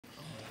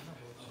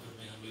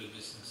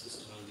blessings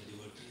to all the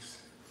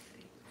devotees.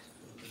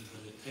 Looking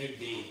for the third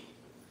day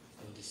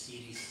of the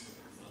series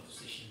of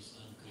sessions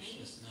on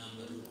Krishna's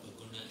Nama, Rupa,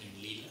 Guna and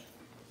Leela.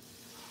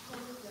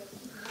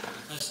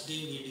 The first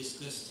day we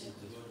discussed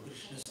about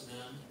Krishna's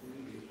Nama,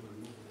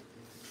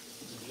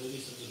 the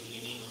glories of the holy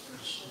name of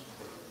Krishna.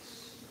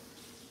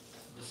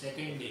 The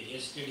second day,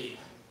 yesterday,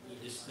 we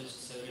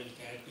discussed several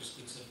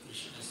characteristics of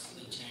Krishna's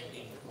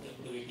enchanting,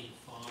 captivating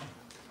form.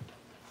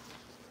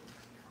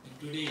 And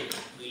today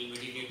we will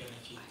meditate on a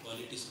few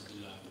qualities of the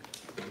Lord.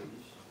 And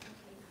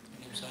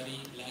I'm sorry,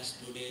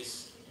 last 2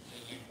 days I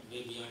went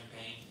way beyond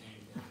time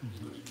and we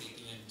couldn't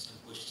take even some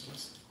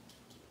questions.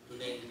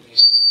 Today I will try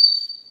to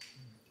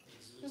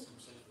exude some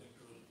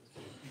self-control.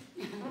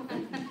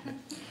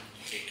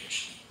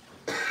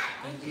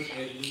 Conclude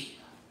early.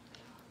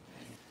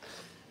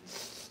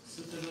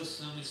 Sutta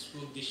Goswami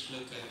spoke this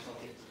shloka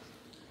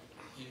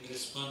in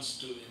response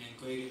to an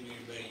inquiry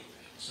made by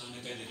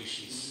Gauranga the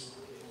rishis.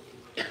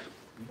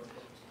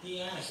 He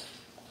asked,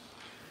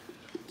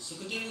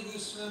 Sukadeva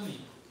Goswami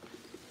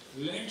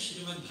learned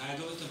Srimad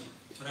Bhagavatam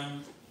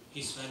from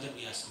his father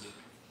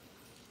Vyasadeva.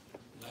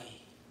 Why?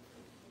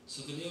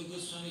 Sukadeva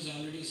Goswami is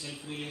already a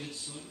self-realized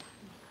soul.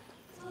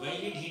 Why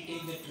did he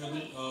take the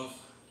trouble of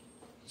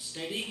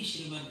studying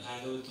Srimad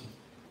Bhagavatam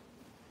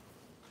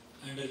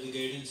under the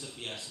guidance of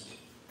Vyasadeva?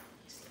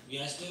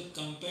 Vyasadeva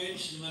compiled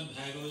Srimad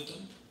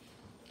Bhagavatam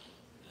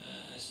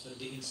as per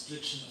the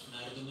instruction of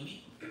Narada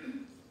Muni,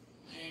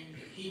 and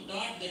he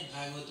taught that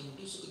Bhagavatam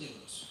to Sukadeva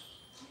Goswami.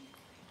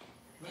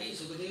 Why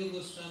Sukadeva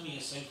Goswami, a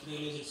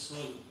self-realized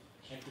soul,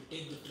 had to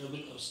take the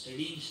trouble of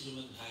studying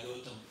Srimad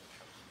Bhagavatam?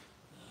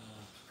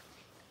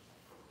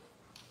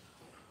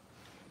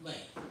 Why?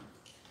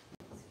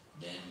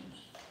 Then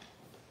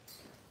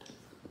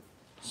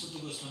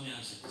Sukadeva Goswami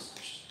answered this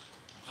question.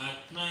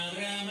 Atma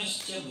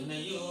Ramascha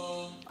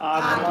Munayo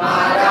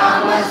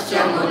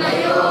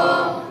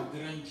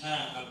Grantha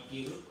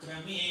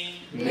Apyurukrame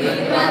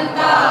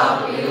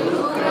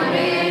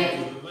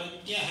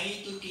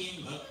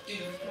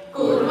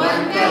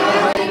Kurvantya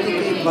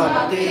Haitukim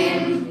Bhaktim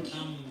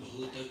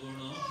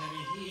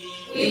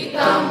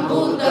Itam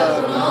Bhuta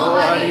Guno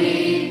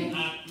Harihi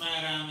Atma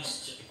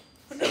Ramascha.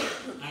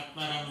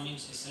 Atma Rama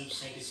means a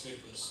self-satisfied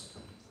person.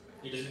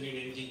 He doesn't need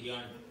anything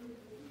beyond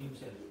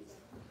himself.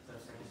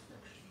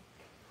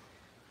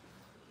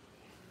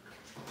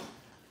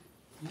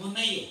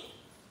 Munayo.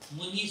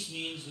 Munis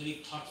means very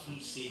thoughtful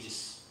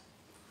sages.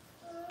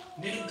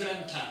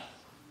 Nirgrantha.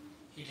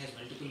 It has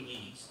multiple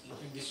meanings. In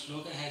fact, this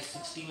shloka has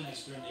 61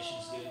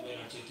 explanations given by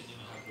Lord Chaitanya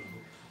Mahaprabhu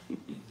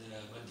in the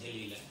Madhya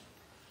Leela.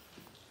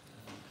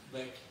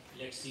 But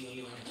let's see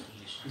only one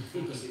explanation.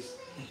 Focus is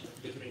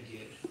different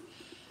here.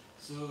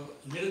 So,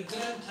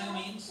 Nirgrantha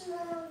means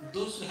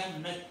those who have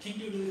nothing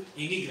to do with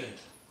any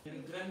grantha.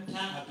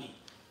 Nirgrantha api.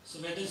 So,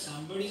 whether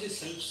somebody is a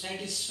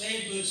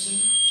self-satisfied person,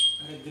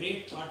 or a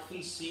great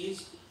thoughtful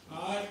sage,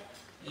 or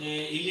an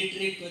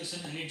illiterate person,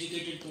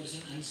 uneducated person,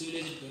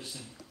 uncivilized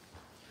person,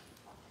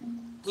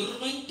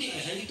 Kurvanti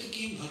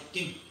ahayitukim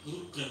bhaktim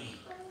gurukrami.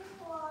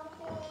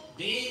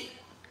 They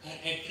are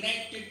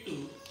attracted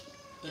to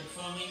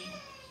performing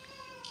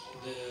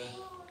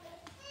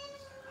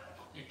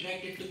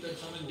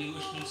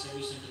devotional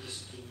service unto the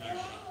Supreme Lord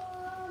Hari.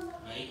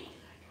 Right?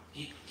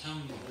 Itham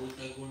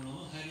bhuta guno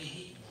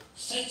harihi.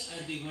 Such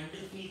are the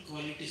wonderful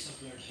qualities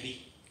of Lord Hari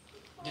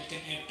that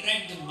can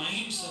attract the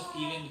minds of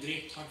even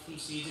great thoughtful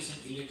sages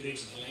and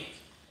illiterates alike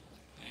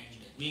and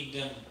make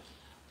them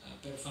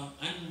perform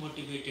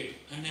unmotivated,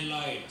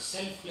 unalloyed,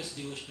 selfless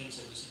devotional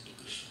service unto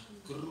Krishna.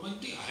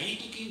 Kurvanti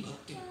ahayitukim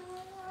bhakti.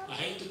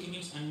 Ahayituki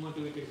means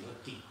unmotivated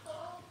bhakti.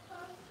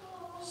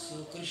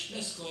 So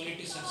Krishna's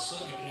qualities are so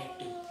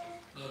attractive.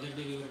 The other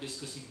day we were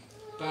discussing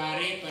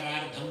Pare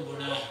Parardham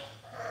Guna.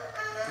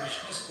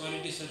 Krishna's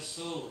qualities are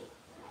so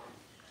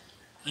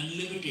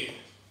unlimited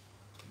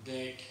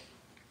that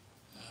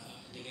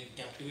they can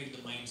captivate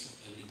the minds of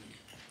everybody.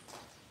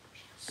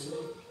 So,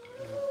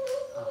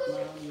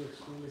 Atma you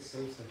explain is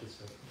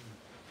self-satisfied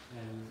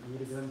and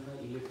Nirgrantha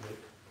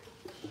illiterate.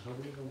 How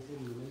do you consider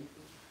Muni?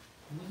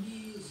 Muni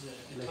is a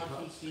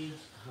thoughtful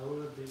sage. How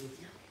are they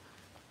different?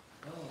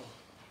 Oh,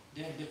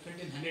 they are different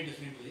in 100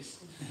 different ways.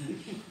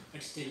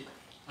 But still,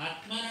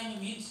 Atmarama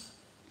means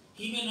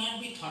he may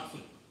not be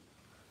thoughtful.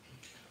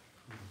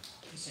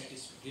 He is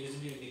satisfied. He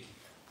doesn't need anything.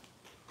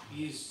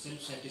 He is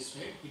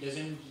self-satisfied. He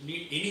doesn't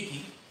need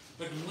anything.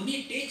 But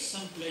Muni takes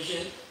some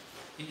pleasure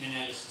in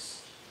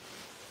analysis,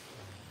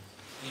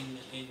 in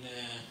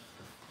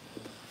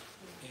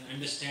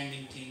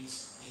understanding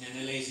things, in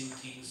analyzing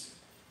things,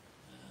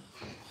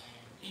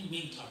 in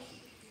being thoughtful.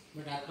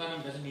 But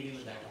Atmaram doesn't need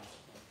even that.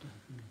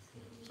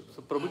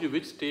 So Prabhuji,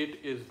 which state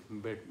is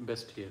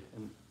best here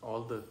in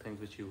all the things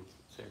which you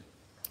said?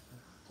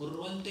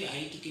 Kurvante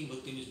ahayitukim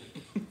bhaktim is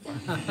better.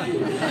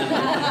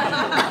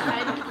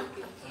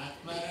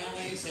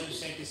 Atmarama is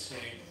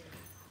self-satisfied.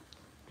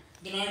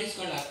 The Lord is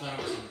called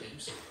Atmarama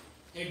sometimes.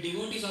 A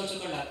devotee is also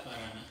called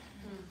Atmarama.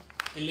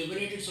 A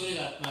liberated soul is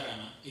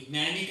Atmarama. A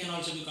Gnani can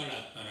also be called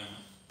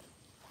Atmarama.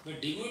 But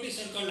devotees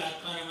are called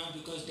Atmarama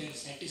because they are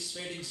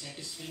satisfied in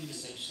satisfying the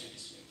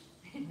self-satisfied.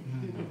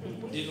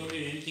 They don't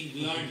need anything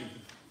beyond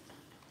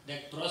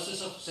that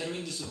process of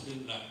serving the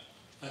Supreme Lord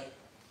for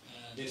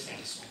their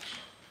satisfaction.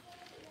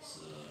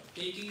 So,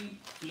 taking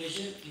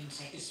pleasure in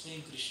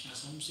satisfying Krishna,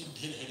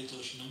 Samsiddhir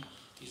Haritoshanam,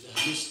 is the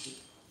highest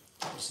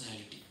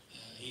personality.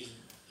 He is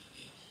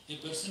a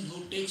person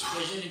who takes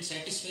pleasure in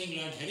satisfying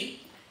Lord Hari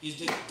is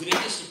the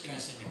greatest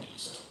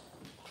transcendentalist.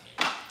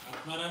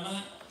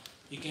 Atmarama,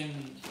 you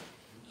can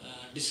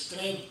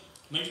describe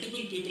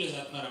multiple people as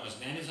Atmaramas.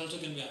 Jnanis also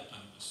can be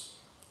Atmaramas.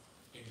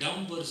 A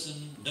dumb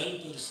person, dull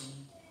person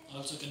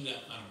also can be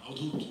Atmarama.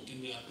 Avadhut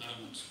can be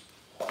Atmarama also.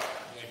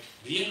 But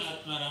real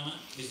Atmarama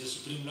is the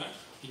Supreme Lord.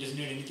 He doesn't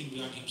need anything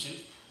beyond himself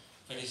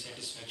for his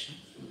satisfaction.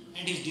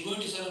 And his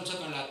devotees are also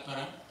called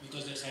Atmaram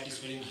because they are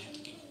satisfied in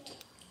Ahituki Bhakti.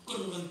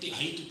 Kurvanti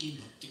Ahituki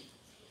Bhakti.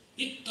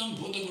 Ittam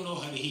Bhutaguno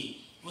Harihi.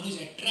 One is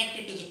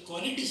attracted to the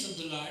qualities of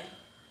the Lord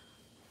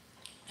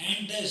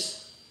and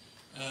thus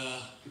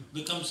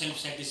become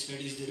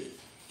self-satisfied is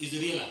the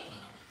real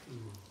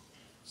Atmarama.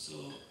 So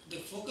the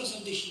focus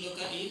of this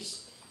shloka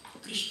is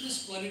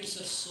Krishna's qualities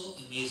are so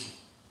amazing.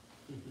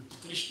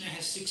 Krishna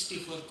has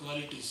 64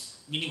 qualities,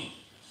 minimum.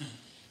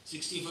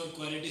 64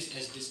 qualities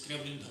as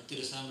described in Bhakti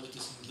Rasamrita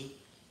Sindhu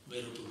by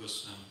Rupa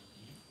Goswami.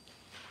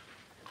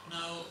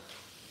 Now,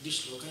 this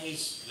shloka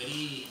is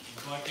very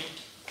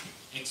important,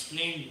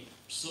 explained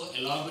so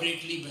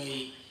elaborately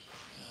by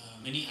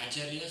many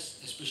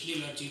acharyas, especially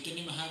Lord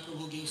Chaitanya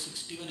Mahaprabhu gave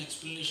 61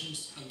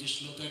 explanations of this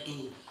shloka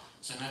to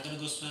Sanatana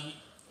Goswami,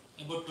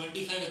 about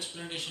 25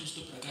 explanations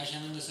to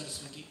Prakashananda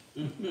Saraswati,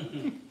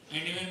 and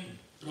even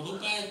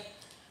Prabhupada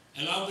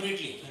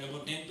elaborately, for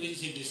about 10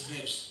 pages he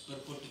describes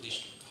purport to this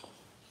shloka.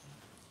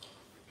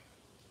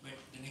 But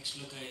the next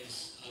shloka is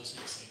also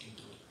exciting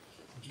to me.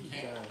 In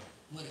fact,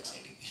 more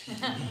exciting.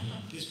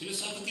 It is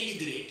philosophically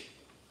great,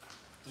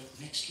 but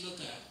next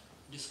shloka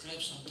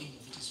describes something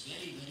which is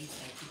very, very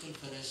practical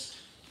for us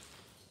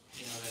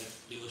in our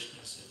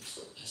devotional service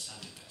as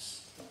sadhakas.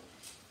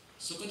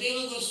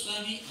 Sukadeva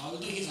Goswami,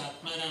 although he is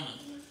Atmarama,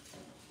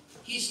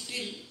 he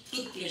still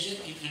took pleasure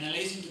in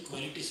analyzing the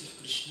qualities of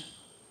Krishna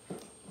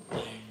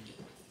and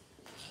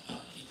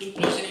he took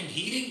pleasure in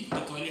hearing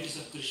the qualities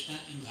of Krishna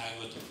in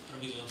Bhagavatam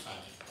from his own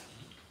father.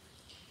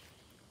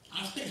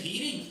 After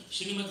hearing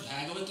Srimad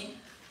Bhagavatam,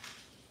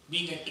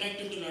 being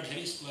attracted to Lord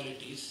Hari's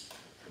qualities,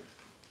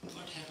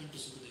 what happened to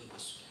Sukadeva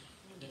Goswami?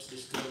 That's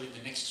described in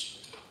the next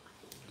shloka,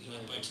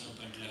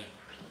 1.7.11.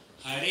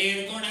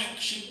 Harer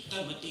Gunakshipta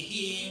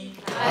Matihi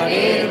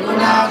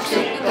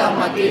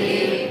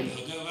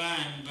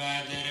Bhagavan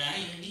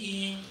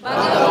Badarayani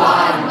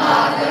Adhyagan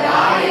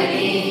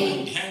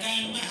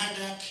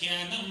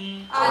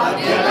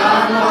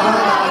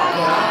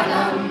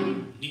Mahadakhyanam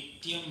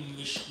Nityam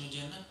Vishnu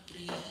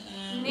Janapriya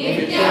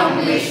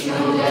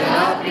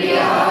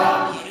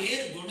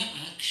Harer Guna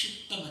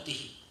Akshipta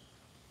Matihi.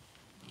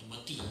 The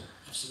Mati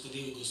of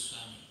Sukadeva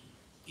Goswami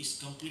is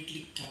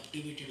completely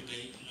captivated by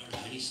Lord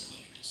Hari's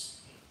qualities.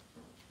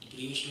 The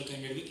previous shloka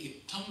ended with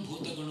Itham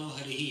Bhuta Guno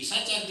Harihi.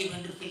 Such are the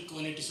wonderful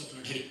qualities of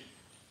Lord Hari.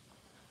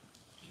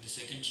 In the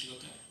second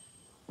shloka,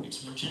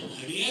 it's mentioned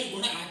Harier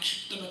Guna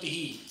Akshipta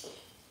Matihi.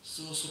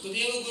 So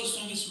Sukadeva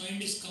Goswami's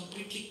mind is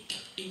completely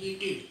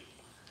captivated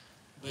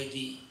by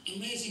the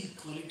amazing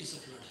qualities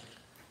of Lord Hari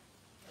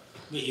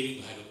by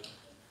hearing Bhagavatam.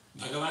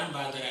 Bhagavan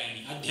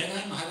Badarayani,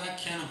 Adhyagan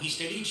Mahadakhyanam, he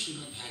studied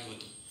Srimad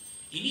Bhagavatam.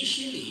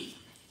 Initially,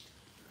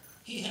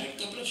 he heard a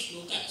couple of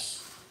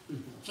shlokas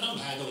from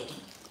Bhagavatam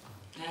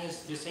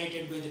as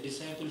recited by the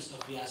disciples of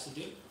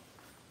Vyasadeva.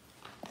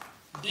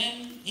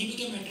 Then he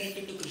became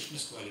attracted to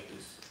Krishna's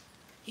qualities.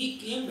 He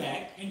came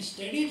back and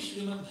studied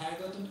Srimad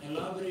Bhagavatam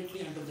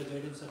elaborately under the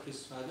guidance of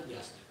his father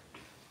Vyasadeva.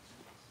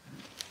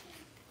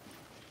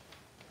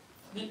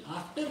 Then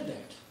after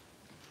that,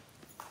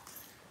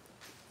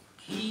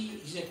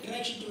 his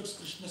attraction towards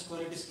Krishna's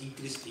qualities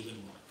increased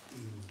even more.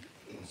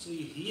 So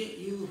you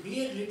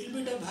hear little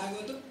bit of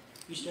Bhagavatam,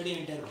 you study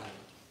entire Bhagavatam.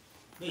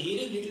 By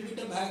hearing little bit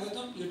of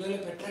Bhagavatam, you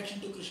develop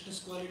attraction to Krishna's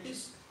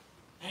qualities,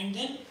 and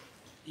then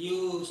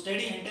you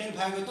study entire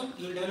Bhagavatam,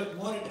 you will develop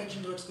more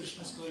attraction towards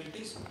Krishna's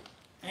qualities,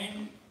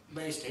 and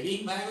by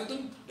studying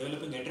Bhagavatam,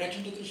 developing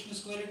attraction to Krishna's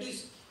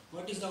qualities,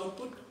 what is the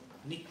output?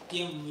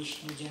 Nityam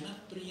Vishnu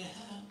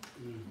Janapriyaha.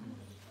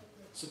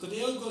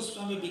 Sukadeva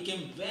Goswami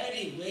became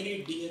very,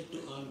 very dear to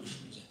all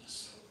Vishnu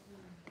Janas.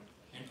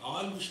 And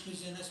all Vishnu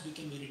Janas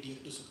became very dear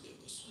to Sukadeva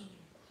Goswami.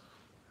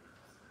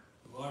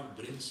 What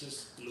brings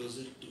us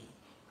closer to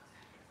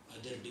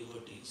other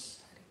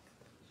devotees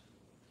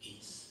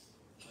is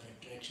our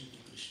attraction to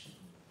Krishna,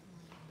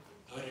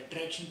 our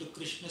attraction to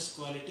Krishna's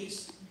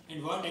qualities,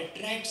 and what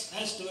attracts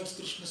us towards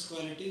Krishna's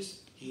qualities?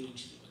 Hearing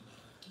Srimad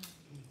Bhagavatam,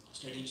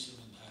 studying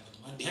Srimad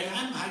Bhagavatam.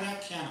 Adhyagan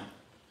Mahadakhyanam.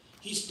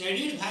 He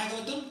studied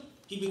Bhagavatam,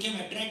 he became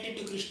attracted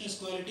to Krishna's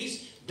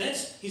qualities,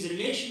 thus his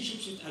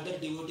relationships with other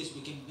devotees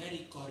became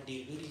very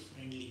cordial, very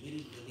friendly,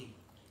 very loving.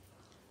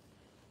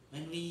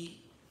 When we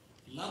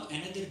love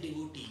another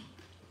devotee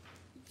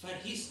for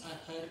his or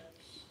her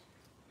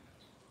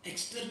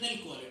external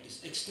qualities,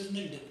 external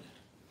demeanor.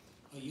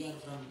 Oh, you are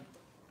from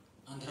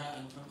Andhra, I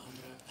am from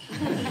Andhra.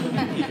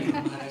 You're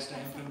from Maharashtra, I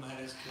am from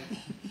Maharashtra.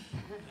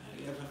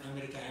 You're from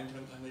America, I am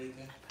from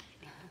America.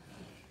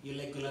 You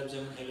like gulab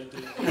jamun, I like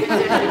gulab jamun.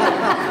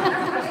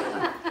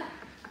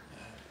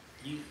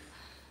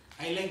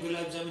 I like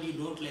gulab jamun, you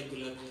don't like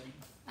gulab jamun.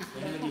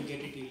 Whenever you get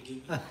it, you'll give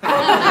me.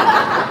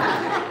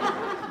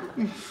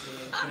 So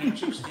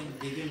friendships can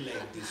begin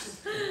like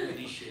this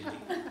initially.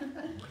 But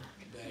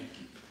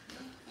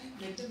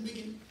let them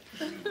begin.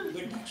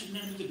 But that should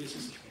not be the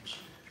basis of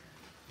friendship.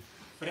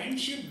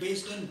 Friendship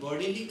based on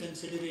bodily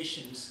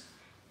considerations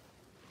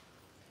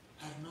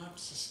are not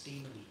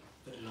sustainable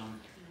for a long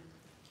time.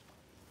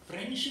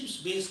 Friendships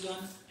based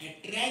on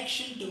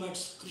attraction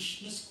towards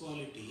Krishna's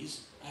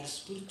qualities are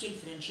spiritual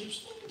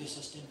friendships. They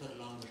sustain for a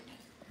longer time.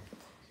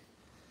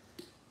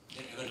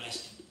 They're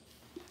everlasting.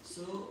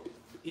 So,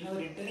 in our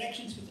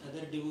interactions with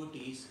other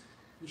devotees,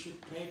 we should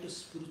try to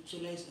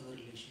spiritualize our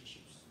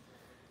relationships.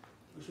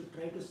 We should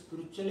try to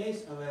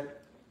spiritualize our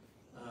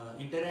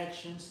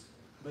interactions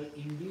by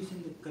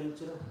inducing the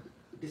culture of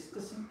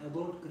discussing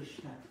about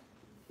Krishna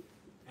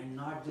and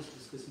not just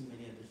discussing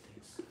many other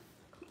things.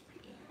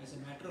 As a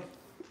matter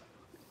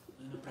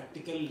of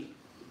practical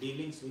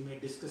dealings, we may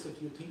discuss a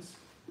few things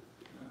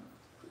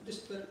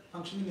just for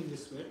functioning in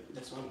this world.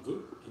 That's all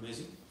good,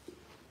 amazing.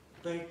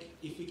 But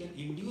if we can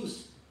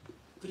induce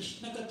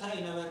Krishna Katha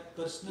in our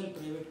personal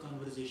private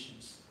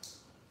conversations,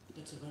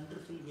 that's a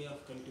wonderful way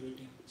of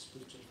cultivating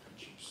spiritual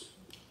friendships.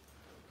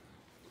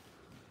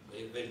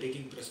 While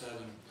taking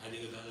prasadam,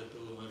 Adigadadar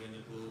Prabhu,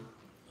 Marendra Prabhu,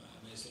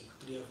 myself,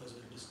 three of us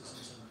were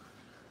discussing some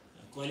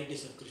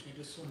qualities of Krishna. It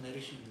was so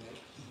nourishing,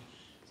 right?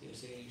 So you were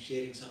saying,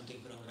 sharing something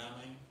from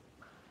Ramayana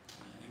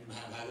and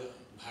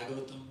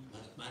Bhagavatam,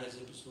 Bharat Maharaj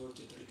episode,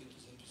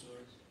 Chitraketu's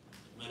episode,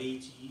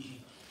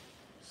 Marichi.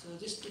 So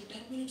just a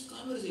 10 minutes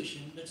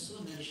conversation, that's so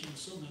nourishing,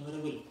 so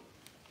memorable,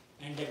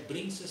 and that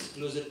brings us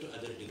closer to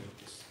other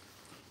devotees.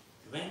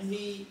 When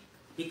we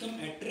become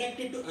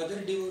attracted to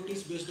other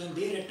devotees based on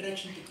their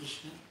attraction to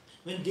Krishna,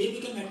 when they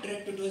become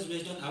attracted to us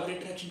based on our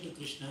attraction to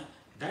Krishna,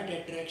 that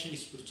attraction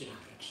is spiritual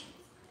attraction.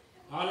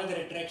 All other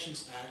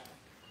attractions are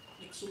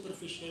like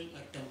superficial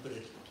or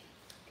temporary.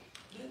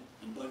 They're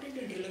important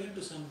and relevant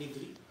to some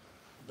degree,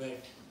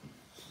 but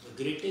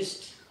the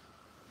greatest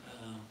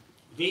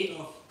way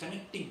of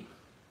connecting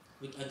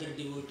with other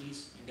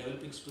devotees and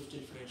developing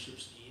spiritual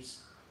friendships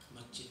is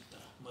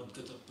Machitta,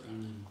 Madgata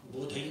Prana,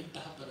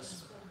 Bodhayantaha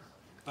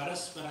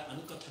Paraspara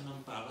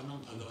Anukathanam Pavanam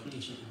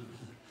Bhagavati.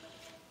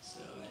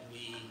 So when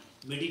we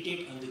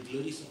meditate on the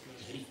glories of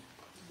Lord Hari,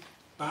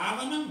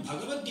 Pavanam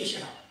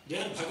Bhagavadyasha, they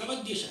are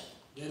Bhagavadyasha,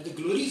 they are the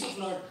glories of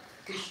Lord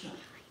Krishna.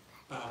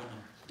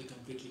 Pavanam, they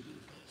completely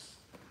purify us.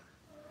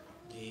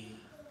 They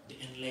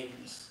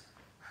enlighten us.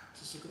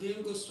 So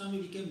Sukadeva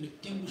Goswami became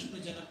Nityam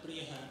Vishnu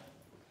Janapriyaha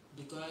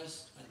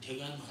because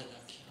Adhyagan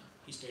Mahadakhya,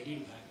 he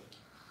studied Bhagavad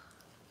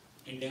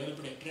and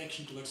developed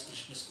attraction towards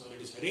Krishna's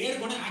qualities. Rare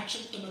Guna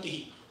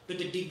Akshaptamatihi, to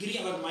the degree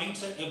our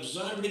minds are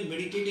absorbed in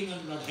meditating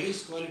on Lord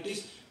Hari's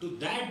qualities, to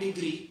that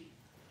degree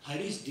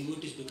Hari's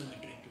devotees become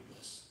attracted to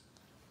us.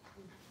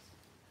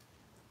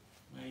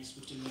 My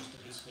spiritual master,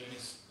 His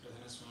Holiness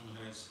Radhana Swami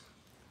Maharaj,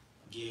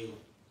 gave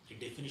a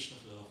definition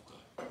of love of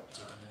God.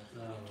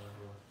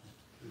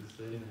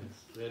 Very nice,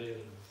 very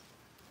nice.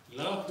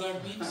 Love of God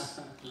means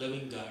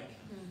loving God.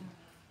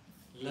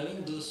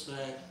 Loving those who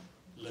are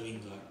loving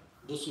God.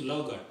 Those who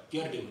love God,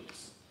 pure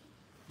devotees.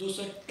 Those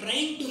who are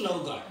trying to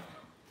love God,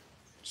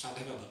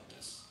 sadhaka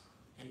bhaktas.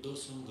 And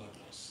those whom God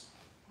loves.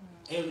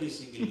 Every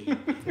single living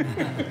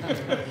being.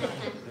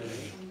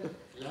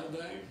 Love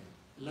God,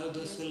 love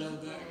those who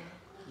love God,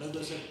 love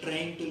those who are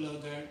trying to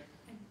love God,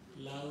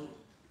 love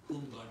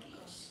whom God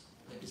loves.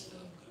 That is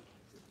love of God.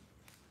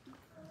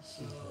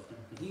 So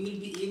we will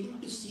be able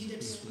to see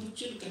that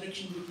spiritual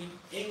connection between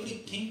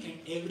everything and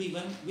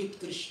everyone with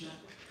Krishna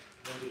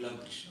when we love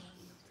Krishna.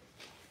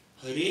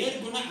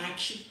 Harer guna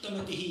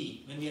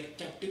akshiptamatihi, when we are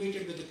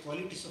captivated with the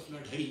qualities of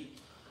Lord Hari,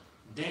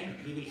 then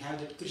we will have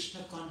that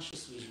Krishna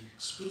conscious vision,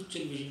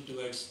 spiritual vision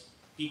towards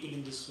people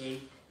in this world,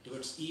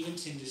 towards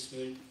events in this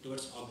world,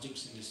 towards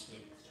objects in this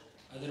world.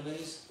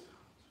 Otherwise,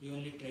 we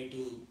only try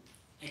to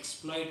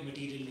exploit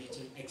material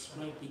nature,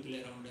 exploit people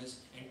around us,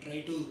 and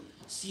try to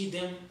see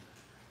them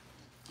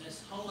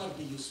as how are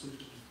they useful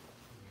to me.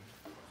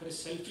 For a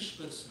selfish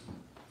person,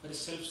 for a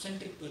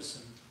self-centered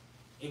person,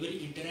 every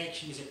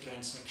interaction is a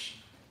transaction.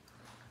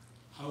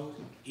 How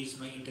is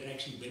my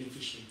interaction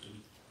beneficial to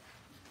me?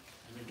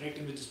 I'm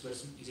interacting with this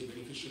person, is it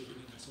beneficial to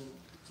me? That's how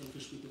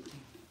selfish people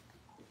think.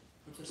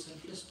 But for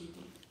selfless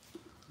people,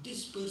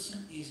 this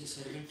person is a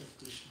servant of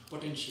Krishna,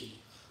 potentially.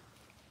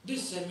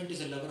 This servant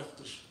is a lover of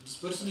Krishna. This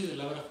person is a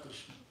lover of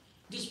Krishna.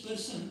 This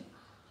person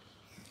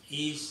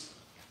is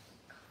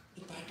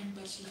a part and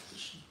parcel of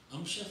Krishna,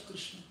 Amsha of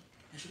Krishna.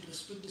 I should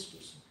respect this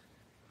person.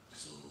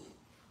 So,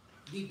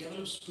 we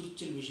develop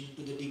spiritual vision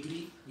to the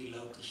degree we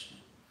love Krishna.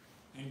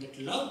 And that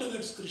love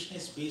towards Krishna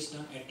is based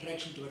on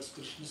attraction towards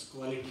Krishna's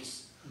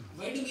qualities.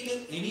 Why do we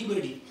love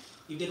anybody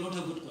if they don't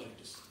have good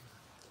qualities?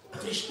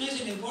 Krishna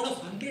is an abode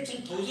of hundreds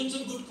and thousands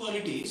of good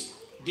qualities,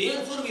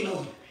 therefore we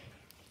love him.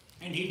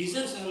 And he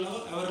deserves our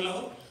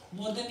love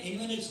more than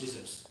anyone else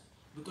deserves,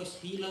 because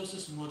He loves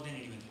us more than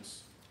anyone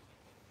else.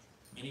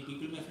 Many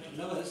people may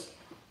love us,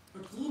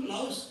 but who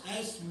loves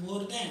us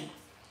more than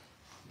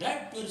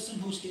that person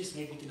who stays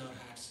right within our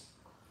hearts?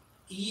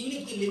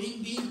 Even if the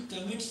living being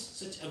commits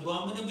such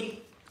abominable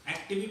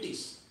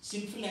activities,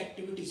 sinful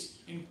activities,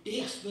 and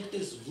takes birth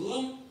as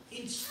worm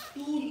in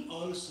stool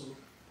also,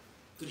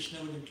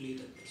 Krishna wouldn't leave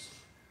that person.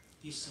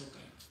 He is so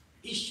kind.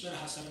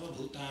 Ishvaraha sarva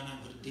bhutanam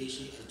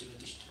hrideshe arjuna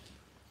tishtati.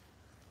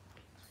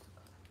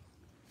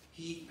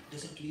 He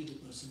doesn't leave the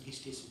person, he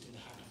stays within the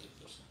heart of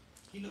that person.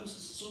 He loves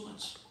us so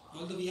much.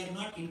 Although we are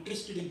not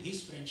interested in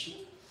his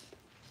friendship,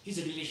 his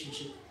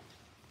relationship,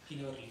 he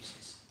never leaves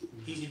us.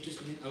 He is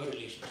interested in our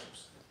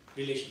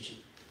relationship.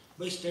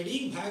 By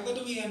studying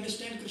Bhagavatam, we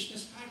understand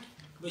Krishna's heart.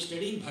 By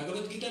studying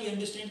Bhagavad Gita, we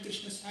understand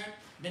Krishna's heart.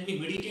 Then we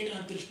meditate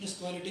on Krishna's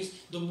qualities.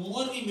 The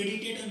more we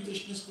meditate on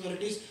Krishna's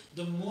qualities,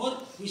 the more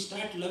we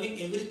start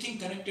loving everything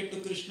connected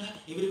to Krishna,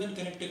 everyone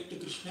connected to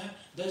Krishna.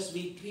 Thus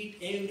we treat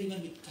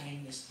everyone with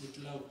kindness,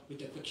 with love,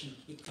 with affection,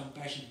 with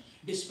compassion,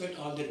 despite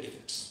all their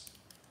defects.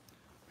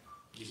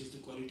 This is the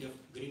quality of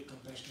great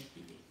compassionate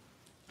people.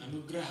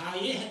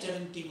 Anugrahayeha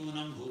charanti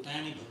munam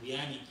bhutani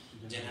bhavyani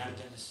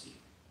janardanasya.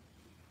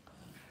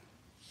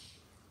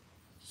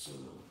 So,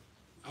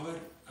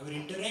 our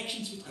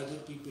interactions with other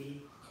people,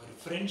 our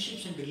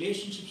friendships and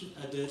relationships with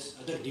others,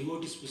 other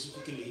devotees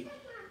specifically,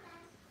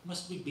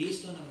 must be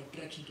based on our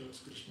attraction towards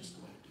Krishna's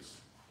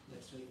qualities.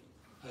 That's why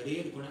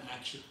Hare Guna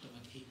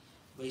Akshiptamadhi.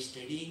 By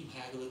studying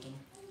Bhagavatam,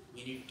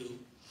 we need to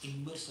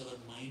immerse our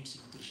minds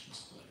in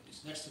Krishna's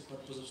qualities. That's the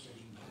purpose of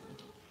studying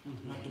Bhagavatam.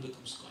 Not to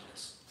become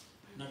scholars,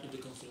 not to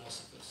become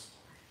philosophers.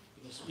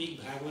 You must speak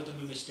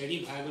Bhagavatam, you must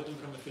study Bhagavatam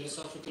from a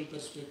philosophical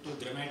perspective,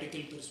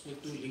 grammatical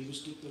perspective,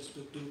 linguistic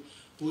perspective,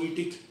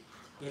 poetic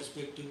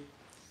perspective,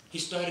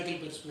 historical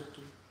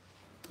perspective.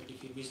 But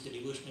if you miss the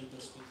devotional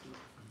perspective,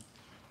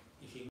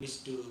 if you miss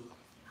to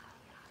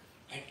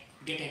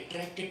get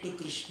attracted to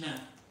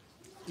Krishna,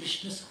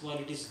 Krishna's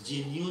qualities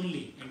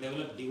genuinely, and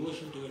develop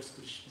devotion towards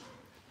Krishna,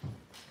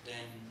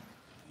 then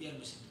we are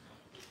missing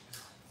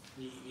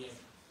the point.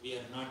 We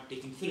are not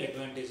taking full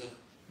advantage of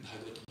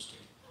Bhagavatam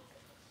study.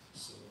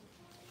 So,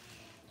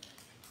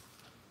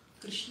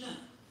 Krishna,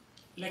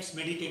 let's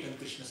meditate on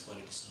Krishna's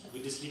qualities now.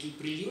 With this little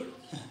prelude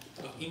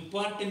of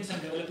importance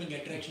and developing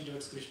attraction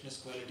towards Krishna's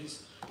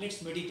qualities,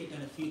 let's meditate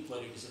on a few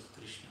qualities of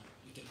Krishna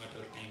within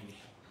whatever time we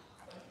have.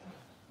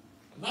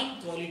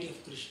 One quality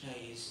of Krishna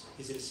is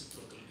his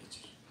reciprocal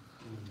nature.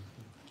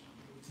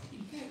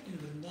 In fact, in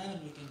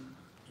Vrindavan we can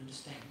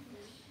understand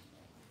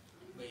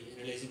by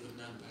realizing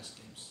Vrindavan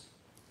pastimes.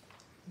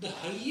 The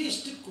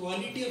highest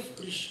quality of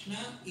Krishna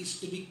is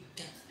to be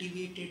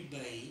captivated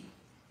by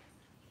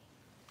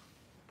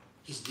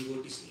his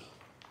devotees' love.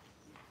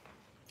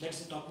 That's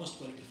the topmost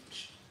quality of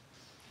Krishna.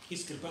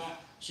 His Kripa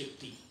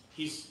Shakti,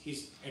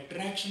 his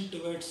attraction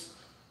towards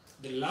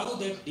the love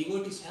that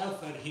devotees have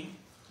for him,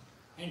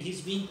 and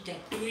his being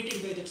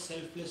captivated by that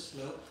selfless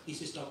love is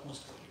his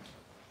topmost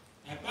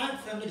quality. Apart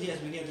from that, he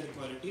has many other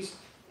qualities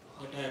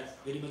that are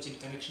very much in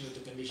connection with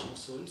the conditioned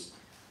souls.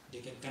 They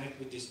can connect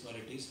with these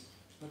qualities.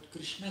 But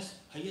Krishna's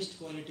highest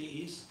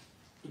quality is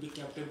to be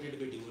captivated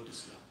by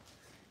devotees' love.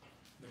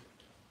 But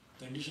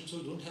conditioned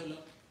souls don't have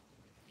love.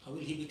 How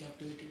will he be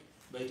captivated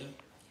by them?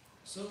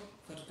 So,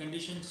 for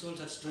conditioned souls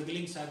or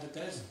struggling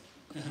sadhakas,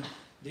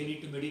 they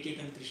need to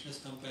meditate on Krishna's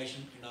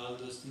compassion and all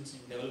those things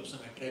and develop some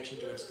attraction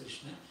towards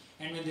Krishna.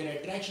 And when their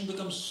attraction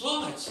becomes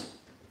so much,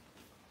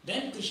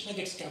 then Krishna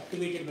gets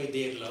captivated by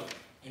their love,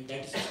 and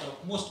that is his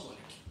topmost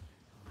quality.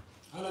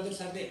 All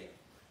others are there.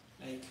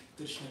 Like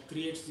Krishna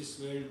creates this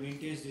world,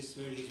 maintains this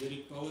world, he is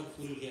very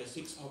powerful, he has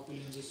 6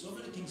 opulences, so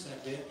many things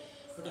are there.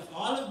 But of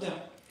all of them,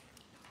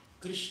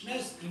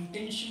 Krishna's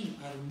intention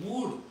or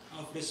mood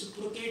of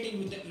reciprocating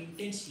with the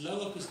intense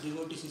love of his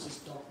devotees is his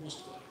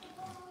topmost quality.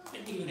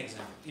 Let me give you an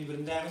example. In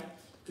Vrindavan,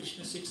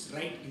 Krishna sits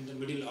right in the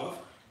middle of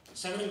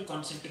several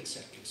concentric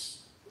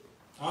circles.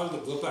 All the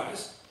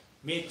gopas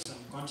make some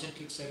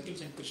concentric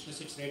circles and Krishna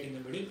sits right in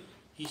the middle.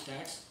 He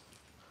starts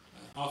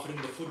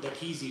offering the food that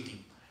he is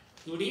eating.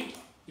 He would eat,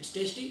 it's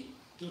tasty,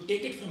 he would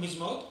take it from his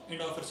mouth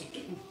and offers it to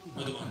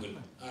Madhumangal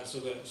or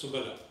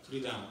Subala,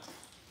 Sridhama.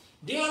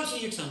 They also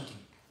eat something.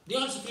 They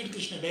also feed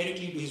Krishna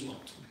directly into his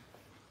mouth.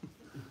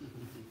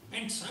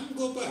 And some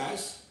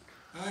gopas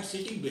are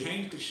sitting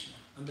behind Krishna,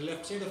 on the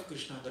left side of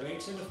Krishna, on the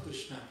right side of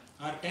Krishna,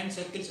 or 10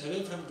 circles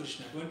away from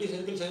Krishna, 20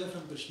 circles away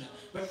from Krishna.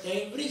 But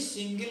every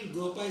single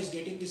gopa is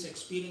getting this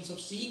experience of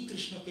seeing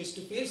Krishna face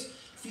to face,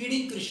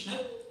 feeding Krishna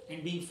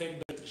and being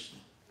fed by Krishna.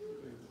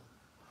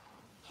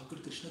 How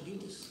could Krishna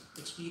give this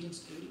experience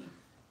to everyone?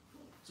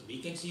 So we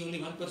can see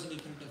only one person in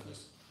front of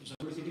us. If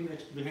somebody is sitting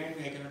behind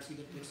me, I cannot see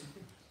that person.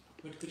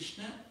 But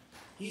Krishna,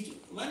 he is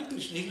one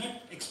Krishna. He is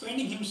not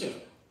expanding himself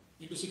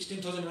into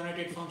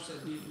 16,108 forms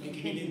like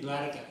he did in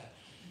Dwaraka.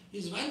 He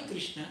is one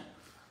Krishna,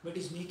 but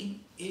is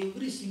making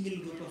every single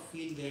gopa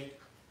feel that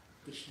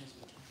Krishna is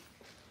with him.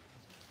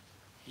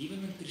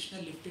 Even when Krishna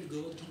lifted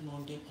Govardhan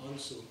mountain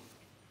also,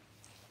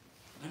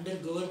 under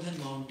Govardhan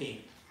mountain,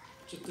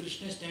 so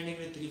Krishna is standing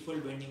in a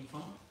threefold bending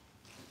form,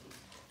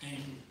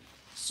 And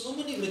so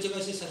many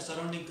Vrajavasis are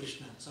surrounding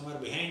Krishna. Some are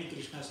behind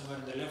Krishna, some are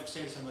on the left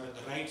side, some are on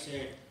the right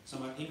side,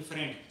 some are in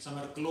front, some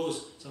are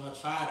close, some are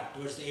far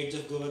towards the edge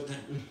of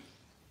Govardhan.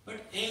 But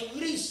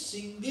every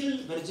single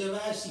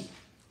Vrajavasi,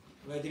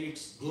 whether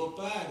it's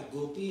Gopa or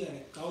Gopi or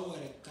a cow or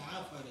a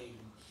calf or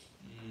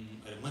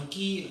a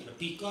monkey or a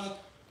peacock,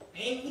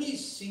 every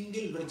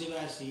single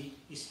Vrajavasi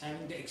is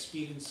having the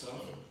experience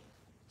of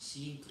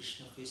seeing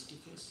Krishna face to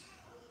face,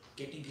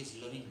 getting his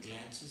loving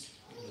glances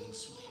and loving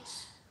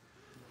smiles.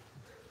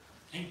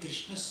 And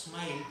Krishna's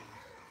smile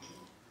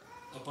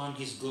upon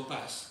his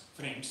Gopas,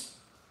 friends,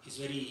 is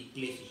very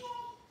playful,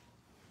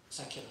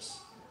 Sakhyavas.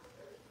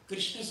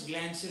 Krishna's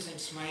glances and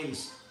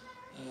smiles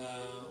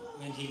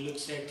when he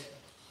looks at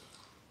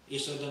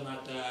Yashoda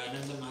Mata,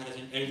 Nanda Maharaj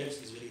and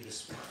elders is very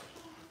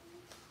respectful.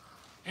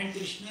 And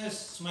Krishna's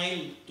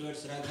smile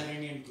towards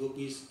Radharani and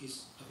Gopis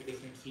is of a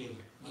different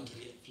flavor,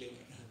 Madhurya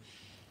flavor.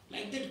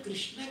 Like that,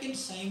 Krishna can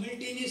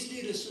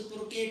simultaneously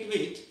reciprocate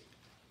with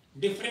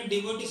different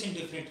devotees in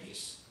different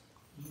ways,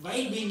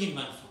 while being in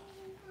one form.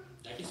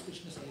 That is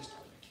Krishna's highest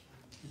quality.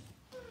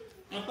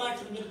 Apart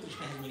from that,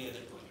 Krishna has many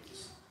other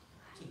qualities.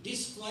 So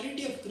this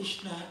quality of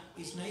Krishna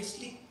is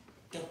nicely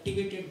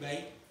captivated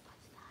by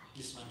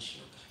this one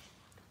shloka.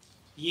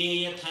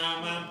 Ye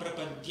yatha mam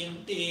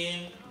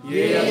prapadyante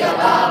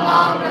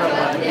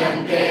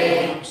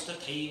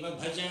tathaiva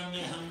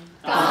bhajamyaham.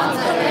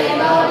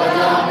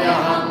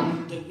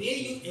 The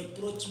way you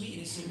approach me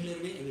in a similar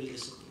way, I will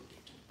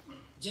reciprocate.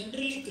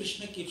 Generally,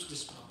 Krishna keeps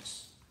this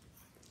promise,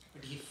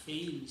 but he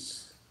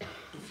fails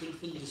to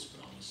fulfill this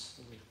promise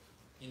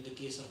in the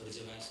case of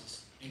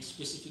Vrajavasis, and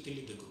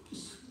specifically the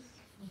Gopis.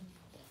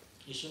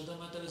 Yashoda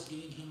Mata was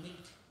giving him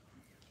milk,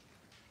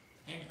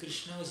 and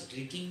Krishna was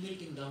drinking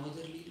milk in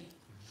Damodar Leela.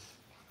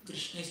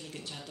 Krishna is like a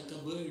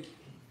chataka bird,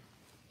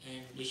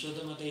 and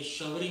Yashoda Mata is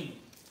showering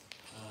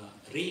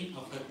rain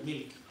of her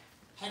milk.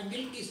 Her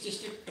milk is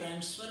just a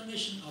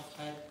transformation of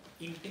her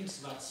intense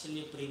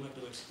Vatsalya prema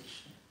towards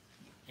Krishna,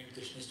 and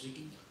Krishna is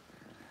drinking that.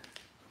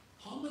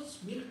 How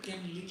much milk can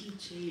a little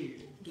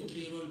child,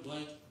 2-3-year-old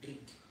boy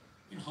drink?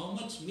 And how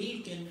much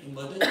milk can a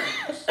mother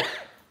produce?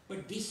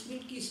 But this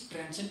milk is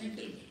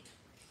transcendental milk.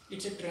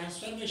 It's a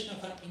transformation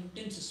of her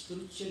intense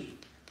spiritual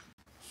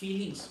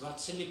feelings,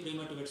 Vatsalya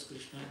prema towards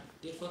Krishna.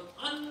 Therefore,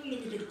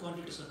 unlimited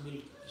quantities of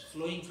milk is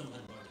flowing from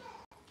her body.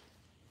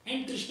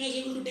 And Krishna is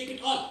able to take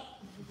it all.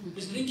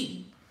 He's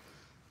drinking.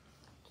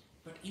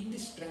 But in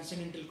this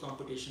transcendental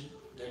competition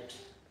that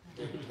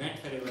went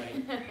for a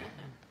while,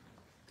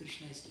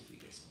 Krishna is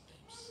defeated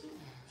sometimes.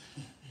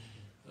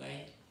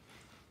 Why?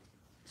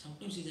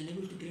 Sometimes he is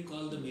unable to drink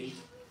all the milk.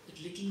 That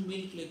little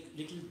milk, like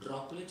little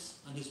droplets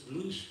on his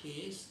bluish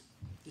face,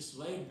 these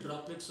white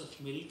droplets of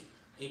milk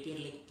appear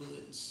like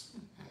pearls.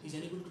 He is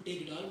unable to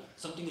take it all.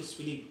 Something is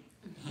spilling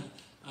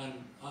on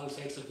all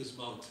sides of his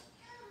mouth.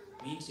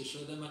 Means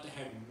Yashoda Mata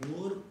had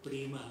more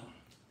prema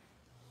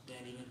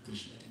than even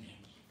Krishna can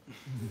handle.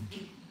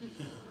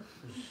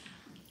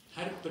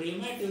 Her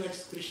prema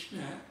towards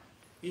Krishna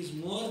is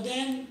more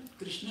than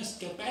Krishna's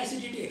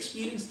capacity to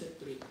experience that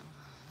prema.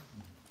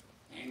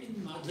 And in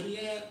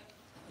Madhurya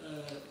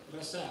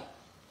Rasa,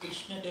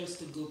 Krishna tells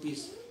the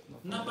Gopis,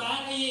 Na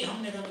paraye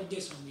hum niramadya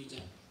samvija.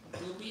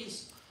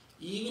 Gopis,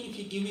 even if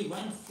you give me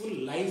one full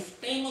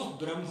lifetime of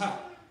Brahma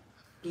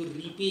to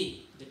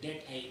repay the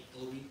debt I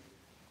owe you,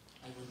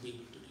 I won't be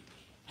able to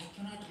repay. I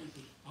cannot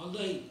repay.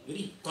 Although I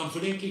very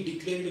confidently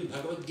declared in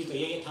Bhagavad Gita,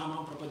 Ye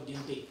thamam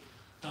prapadyante,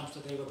 tam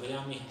stataiva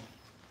bhajamiham,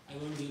 I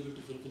won't be able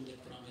to fulfill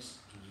that promise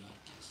in your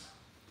case.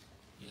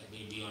 You are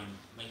way beyond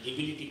my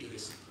ability to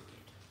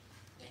reciprocate.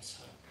 That's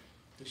how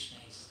Krishna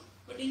is.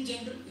 But in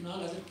general, in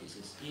all other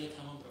cases, Ye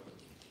thamam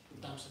prapadyante,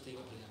 tam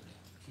stataiva bhajamiham.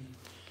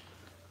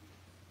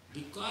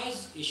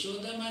 Because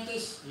Yashoda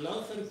Mata's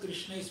love for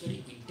Krishna is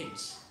very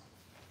intense.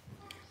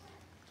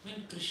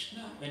 When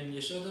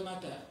Yashoda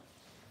Mata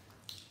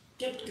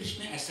kept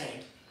Krishna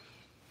aside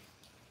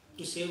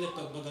to save the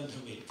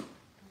Padmagandha milk,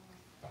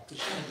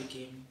 Krishna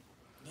became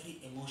very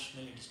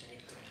emotional and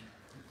started crying.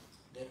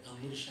 They are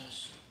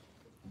Amrishas.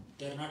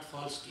 They are not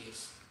false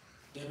tears.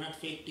 They are not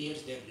fake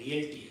tears, they are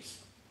real tears.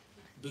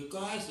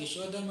 Because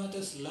Yashoda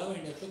Mata's love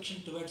and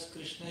affection towards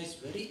Krishna is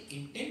very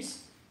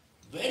intense,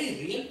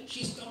 very real.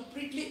 She is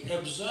completely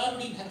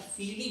absorbed in her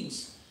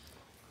feelings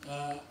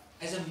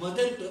as a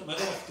mother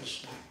of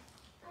Krishna.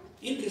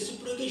 In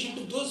reciprocation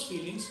to those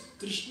feelings,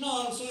 Krishna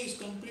also is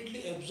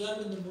completely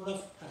absorbed in the mood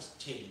of her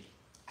child.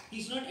 He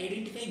is not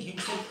identifying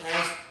himself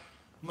as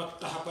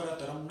Mattaha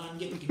Parataram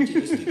Nanyat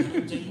Kinchidasti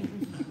Dhananjali.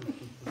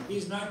 He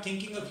is not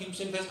thinking of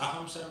himself as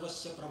Aham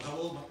Sarvasya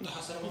Prabhavo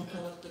Mattaha Sarvam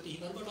Pravartati. He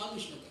forgot all the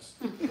shlokas.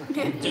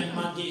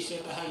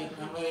 Janmadhyeshataha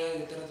Yatnamaya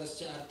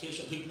Yataratasya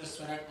Arthesha Bhigna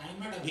Swarat. I am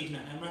not Abhigna,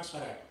 I am not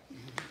Swarat.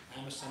 I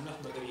am a son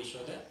of Mother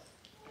Yashoda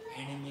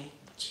and I am a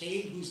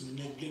child who is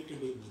neglected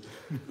by mother.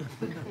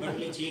 What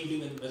will a child do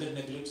when mother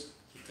neglects?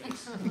 He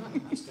cries.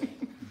 He is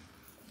crying.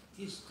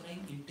 He is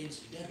crying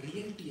intensely. They are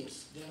real tears.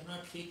 They are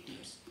not fake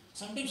tears.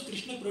 Sometimes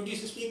Krishna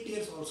produces fake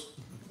tears also.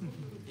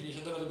 Then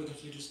Yashoda Mata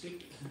becomes a little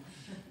strict.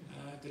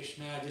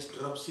 Krishna just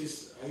rubs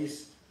his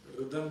eyes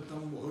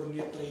Rudantam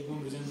Muhurnyatra Ibum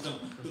Vijantam,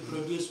 to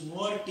produce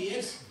more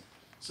tears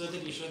so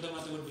that Yashoda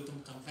Mata would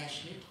become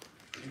compassionate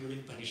and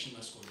wouldn't punish him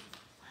or scold him.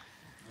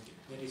 Okay,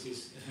 that is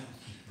his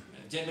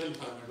general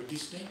format. But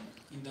this time,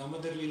 in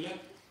Damodar Leela,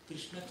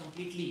 Krishna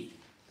completely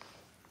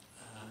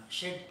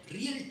shed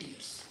real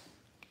tears.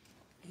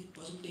 Is it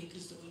possible to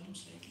increase the volume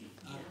slightly?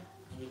 Or are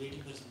we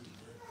waiting for something?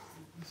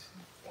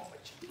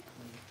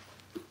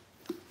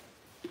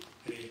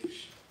 Hare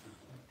Krishna.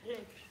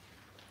 Hare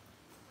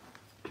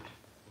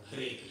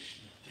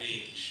Krishna. Hare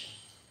Krishna.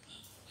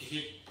 If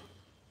it...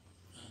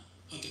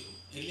 okay,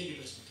 earlier it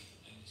was okay.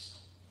 Like this.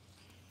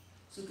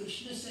 So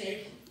Krishna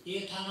said,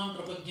 Yethanam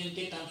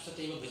prapadyante tam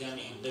sateva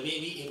bhajamiham. The way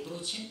we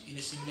approach him, in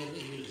a similar way,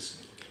 he will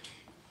reciprocate.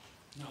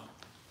 Now,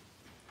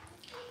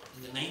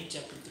 in the 9th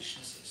chapter,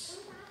 Krishna says,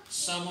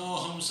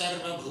 Samoham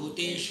sarva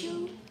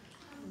bhuteshu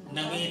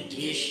name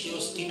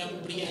dveshyosti na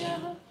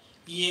priyah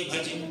ye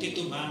bhajanti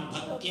tu mam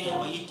bhaktya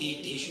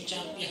vaiti teshu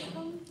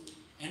champyaham.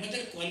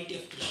 Another quality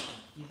of Krishna,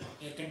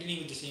 continuing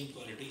with the same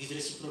quality, is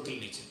reciprocal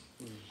nature.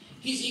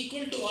 He is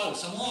equal to all.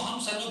 Samoham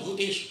sarva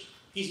bhuteshu.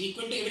 He is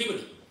equal to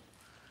everybody.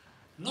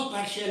 No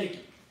partiality.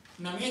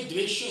 Name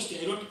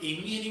dveshyosti. I don't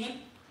envy anyone.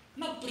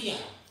 Na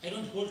priyah. I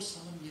don't hold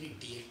someone very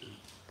dear to me.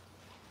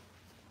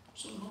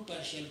 So no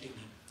partiality in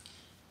him.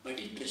 But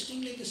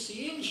interestingly, the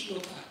same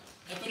shloka,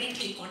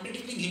 apparently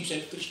contradicting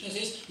himself, Krishna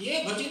says,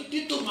 Ye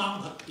bhajanti tu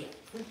mam bhaktya.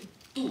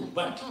 Tu,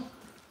 but.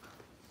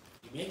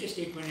 You make a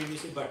statement and you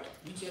say, but.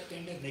 Means you are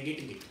kind of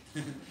negating it.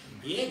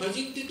 Ye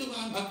bhajanti tu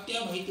mam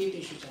bhaktya mahite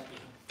teshu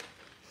chapyaham.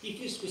 If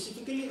you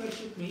specifically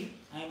worship me,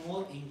 I am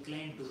more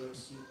inclined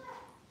towards you.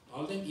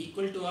 All them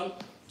equal to all,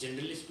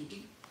 generally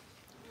speaking.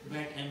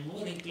 But I am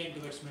more inclined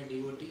towards my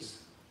devotees.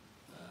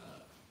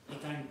 I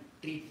can't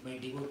treat my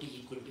devotee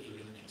equal to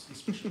everyone else. He's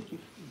special to me.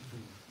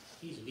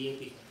 He's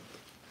VIP.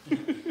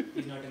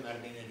 He's not an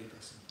ordinary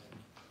person for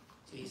me.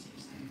 So he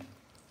says that.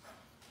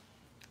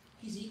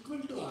 He's equal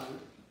to all,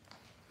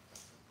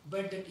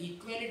 but that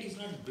equality is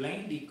not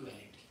blind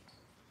equality.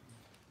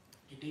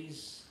 It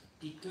is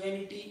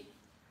equality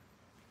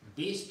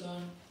based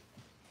on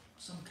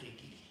some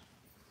criteria.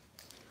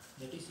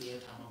 That is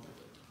Yathama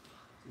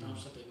Prapadyante. Tam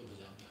Sateva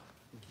Bhajamyaham.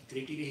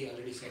 Criteria he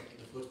already said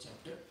in the 4th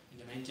chapter. In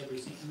the 9th chapter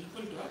he says, I'm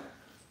equal to all.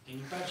 I'm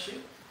impartial,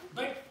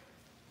 but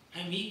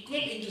I'm equal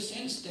in the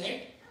sense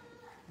that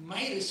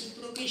my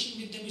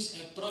reciprocation with them is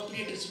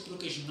appropriate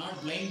reciprocation,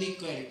 not blind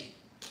equality.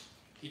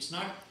 It's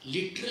not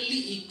literally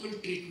equal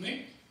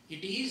treatment,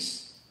 it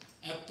is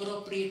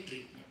appropriate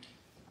treatment.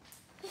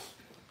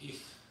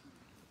 If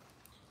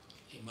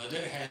a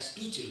mother has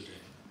 2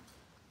 children,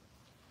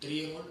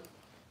 3-year-old,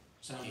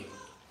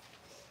 7-year-old.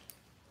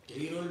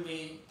 3-year-old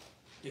may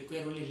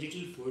require only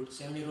little food,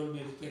 7-year-old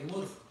may require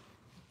more food.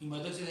 The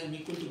mother says, I'm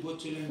equal to both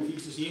children and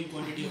feeds the same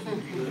quantity of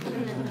food.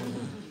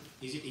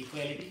 Is it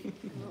equality?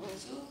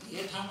 So,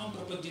 Yathamam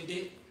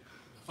Prapadyante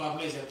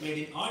formula is applied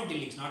in all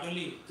dealings, not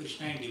only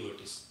Krishna and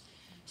devotees.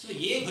 So,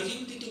 Ye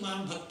bhajanti tu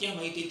mam bhaktya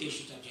maiti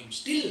teshu chapyam.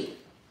 Still,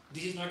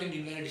 this is not an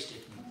invalid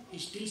statement.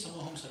 It's still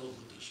samoham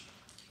sarvabhuteshu.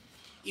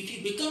 If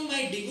you become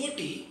my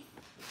devotee,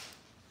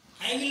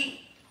 I will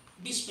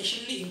be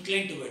specially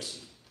inclined towards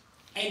you.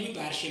 I will be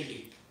partial to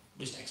you.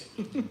 Just accept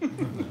it.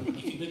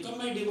 If you become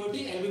my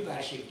devotee, I will be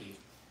partial to you.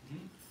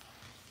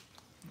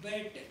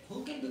 But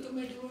who can become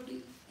my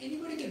devotee?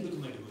 Anybody can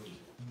become my devotee.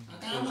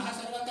 Akamaha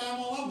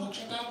sarvakamo va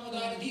mokshakamo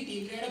dharadhi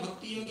tivreda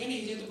bhakti yogena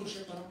ijeta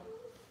purusha param.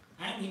 I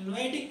am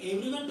inviting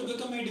everyone to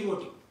become my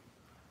devotee.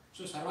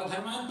 So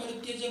sarvadharman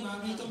parityajya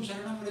mamekam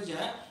sharanam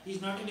vraja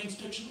is not an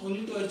instruction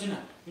only to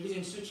Arjuna. It is an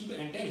instruction to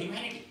entire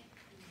humanity.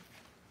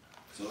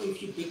 So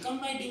if you become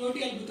my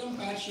devotee, I will become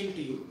partial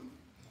to you.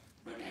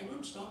 But I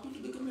won't stop you to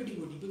become my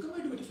devotee. Become my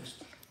devotee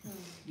first.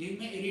 This is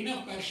my arena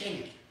of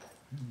partiality.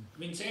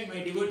 Inside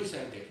my devotees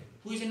are there.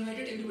 Who is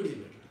invited? Everybody is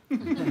invited.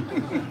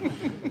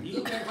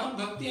 You perform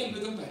bhakti, I will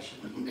become partial.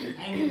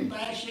 I am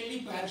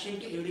impartially partial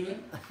to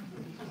everyone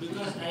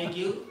because I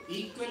give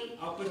equal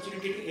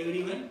opportunity to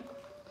everyone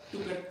to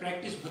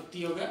practice bhakti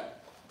yoga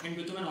and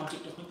become an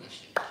object of my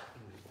partiality.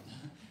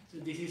 So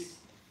this is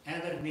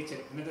another nature,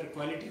 another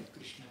quality of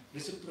Krishna,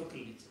 reciprocal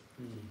nature.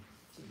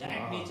 So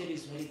that nature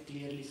is very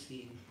clearly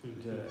seen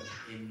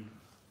in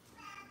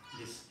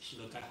this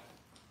shloka.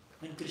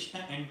 When Krishna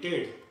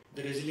entered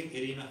the wrestling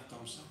arena of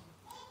Kamsa,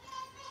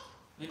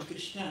 when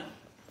Krishna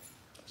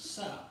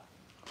saw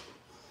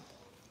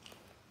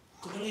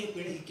Kuvalaya,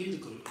 he killed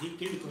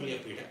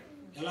Kuvalaya.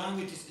 Along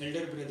with his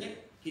elder brother,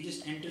 he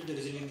just entered the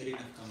wrestling arena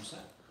of Kamsa.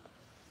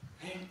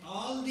 And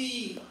all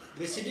the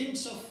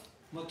residents of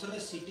Mathura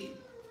city,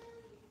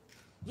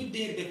 with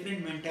their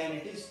different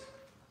mentalities,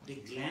 they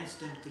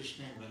glanced at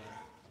Krishna and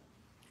Balaram.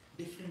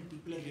 Different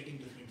people are getting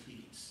different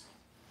feelings.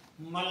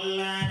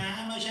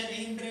 Mallanam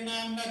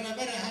Sharindranam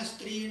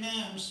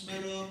Naravarahastrinam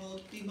Smaro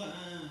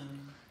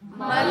Murtiman.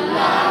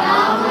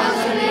 Mallanam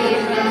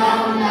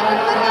Sharindranam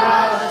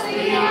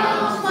Naravarahastrinam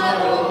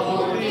Smaro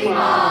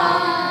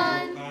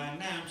Murtiman.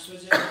 Gopanam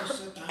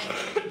Swajasatam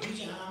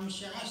Bhujam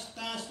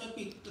Shasta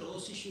Swapitro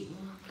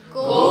Sishuhum.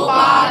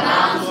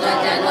 Gopanam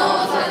Swajano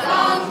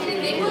Satam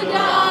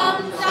Bhujam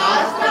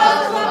Shasta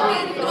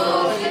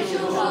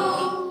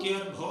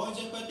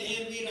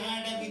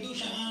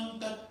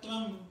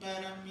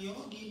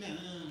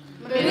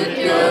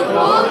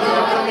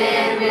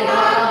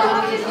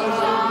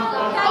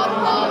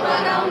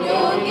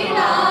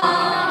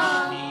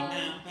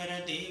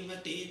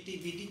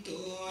vidito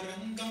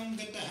rangam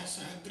gatah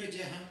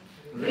sagrajah.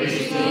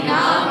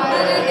 Krishnam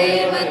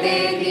paradevate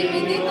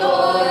vidito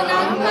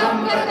rangam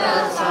gatah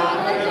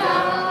sagrajah.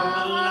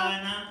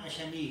 Mallanam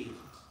ashanir.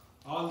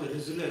 All the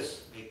wrestlers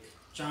like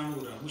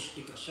Chanura,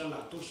 Mushtika, Shala,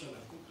 Toshala,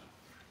 Kuka.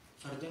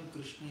 For them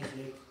Krishna is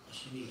like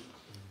ashanir,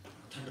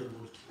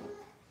 thunderbolt.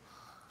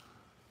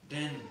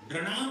 Then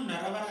Dranam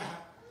Naravaraha.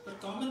 For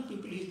common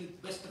people he is the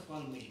best of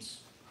all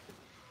males.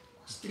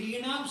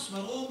 Strinam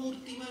Smaro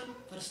Murtiman.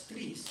 For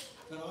strees,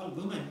 for all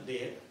women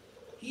there,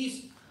 he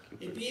is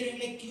appearing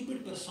like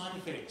Cupid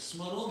personified.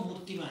 Smaro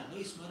Murtiman.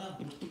 Why Smara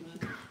Murtiman?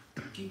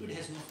 Cupid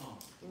has no form.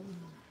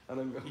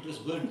 Ananga. It was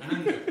burnt.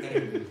 Ananga,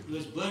 correct. It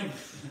was burnt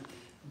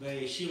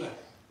by Shiva.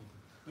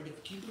 But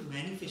if Cupid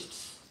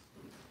manifests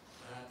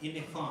in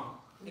a form,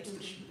 that's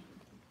Krishna.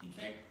 In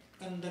fact,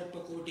 Kandarpa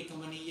Koti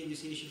Kamaniya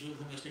Visesha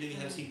Shobham, yesterday we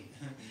have seen.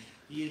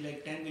 He is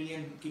like 10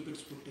 million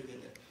Cupids put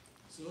together.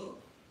 So,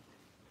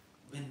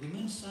 when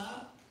women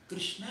saw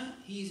Krishna,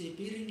 he is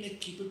appearing like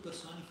Cupid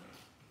personified.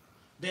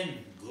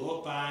 Then,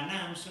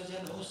 Gopanam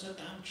Swajano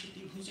Satam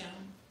Kshiti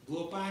Bhujam.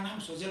 Gopanam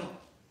Swajano.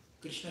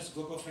 Krishna's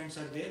Gopa friends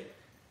are there.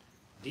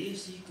 They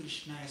see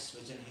Krishna as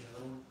Swajana,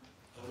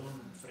 our own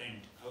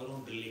friend, our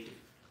own relative.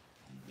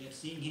 They are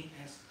seeing him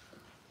as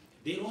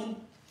their own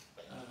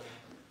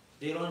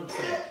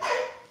friend.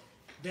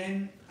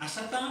 Then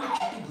Asatam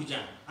Kshiti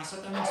Bhujam.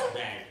 Asata means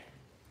bad.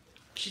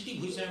 Kshiti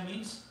Bhujam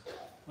means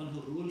one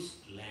who rules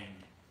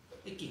land.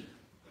 A king.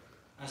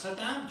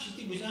 Asatam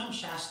Kshiti Bhujam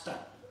Shasta.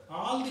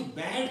 All the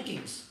bad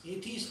kings,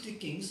 atheistic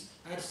kings,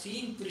 are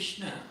seeing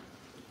Krishna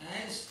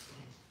as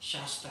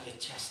Shasta, a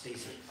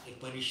chastiser, a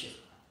punisher,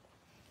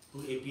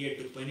 who appeared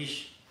to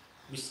punish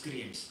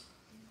miscreants.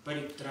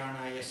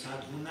 Paritranaya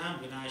sadhunam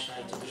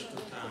vinashaya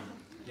dushkritam.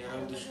 They are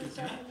all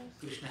dushkritana.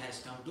 Krishna has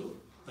come to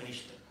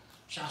punish them.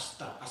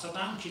 Shasta.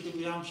 Asatam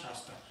Kshitibhyam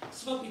Shasta.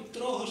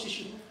 Svapitroho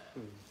Shishu.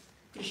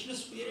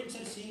 Krishna's parents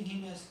are seeing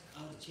him as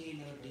our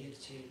child, our dear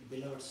child,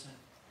 beloved son.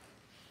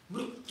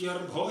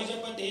 Mrutyur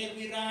Bhojapater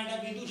Virada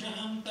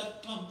Vidusham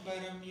Tattvam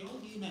Param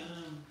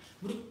Yoginam.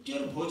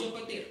 Mrutyur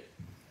Bhojapater.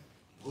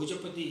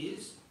 Bhojapati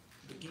is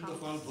the king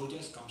of all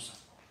Bhojas, Kamsa.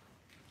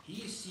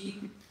 He is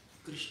seeing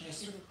Krishna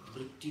as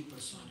Mrityu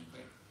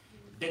personified,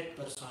 death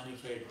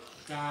personified.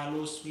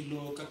 Kalosmi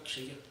loka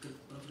kshayat krit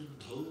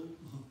pravriddho.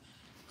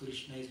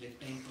 Krishna is like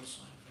time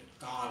personified.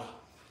 Kala.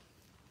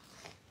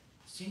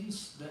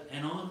 Since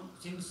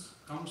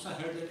Kamsa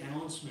heard that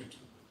announcement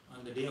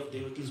on the day of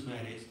Devaki's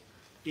marriage,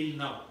 till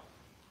now,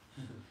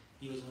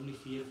 he was only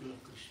fearful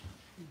of Krishna.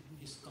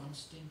 He is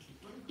constantly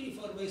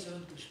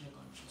 24/7 Krishna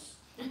conscious.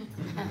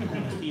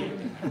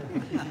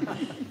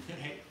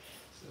 Right?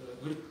 So,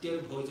 Mrityur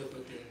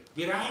Bhojapate.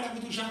 Virat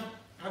Avidusham.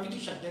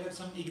 Avidusha, there are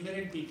some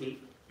ignorant people,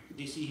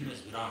 they see him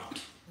as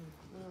Virat.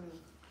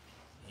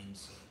 In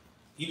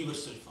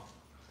universal form.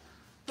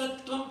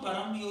 Tattvam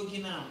Param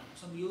Yoginam.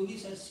 Some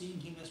yogis are seeing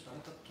him as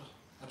Paratattva,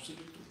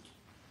 absolute truth.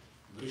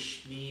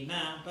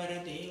 Vrishninam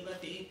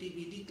Paradevateti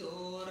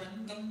Vidito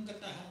Rangam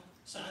Gataha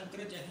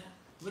Sagrajaha.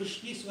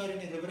 Vrishnis were in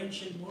a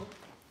reverential mode.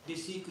 They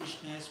see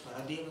Krishna as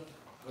Paradevata,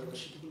 our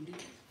worshipable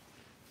deity.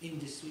 In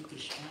this way,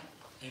 Krishna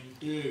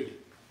entered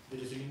the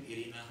wrestling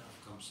arena of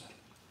Kamsa.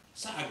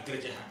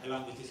 Sagrajaha,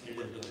 along with his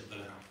elder brother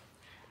Balaram.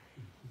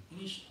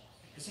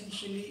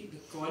 Essentially, the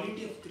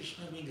quality of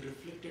Krishna being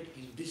reflected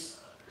in this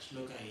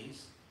shloka is,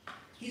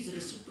 he is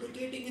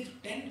reciprocating with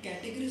 10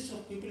 categories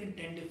of people in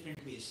 10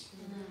 different ways.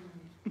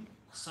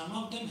 Some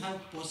of them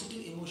have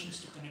positive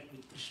emotions to connect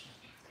with Krishna,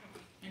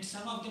 and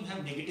some of them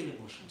have negative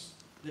emotions.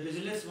 The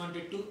wrestlers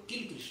wanted to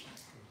kill Krishna.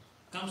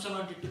 Kamsa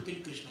wanted to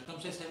kill Krishna.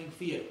 Kamsa is having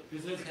fear.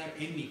 Wrestlers have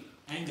envy,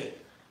 anger.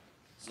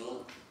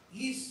 So,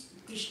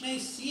 Krishna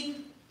is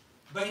seen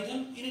by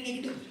them in a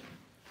negative way.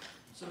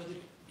 So, whether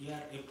you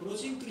are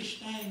approaching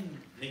Krishna in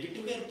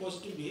negative way or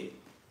positive way,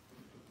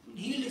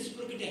 he will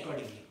reciprocate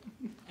accordingly.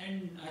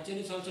 And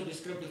Acharyas also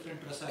describe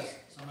different rasas.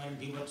 Some are in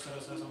Bhivatsa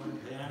rasa, some are in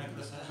Bhayanak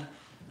rasa,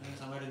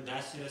 some are in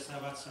Dasya rasa,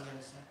 Vatsala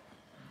rasa.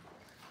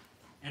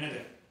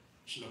 Another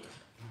shloka.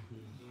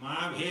 Ma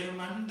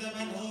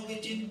bhirmandavano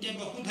vichintya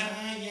bahudha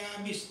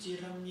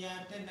yamischiram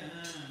yatana.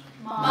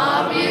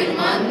 Ma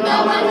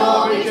bhirmandavano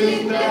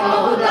vichintya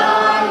bahudha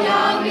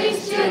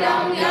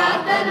yamischiram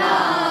yatana.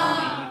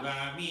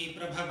 Nivami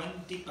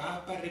prabhavanti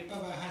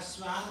paparipavaha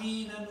swami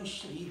nanu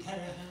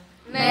sridharaha.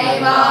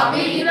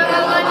 Nivami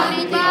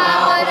prabhavanti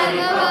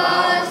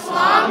paparipavaha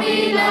swami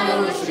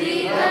nanu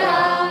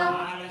sridharaha.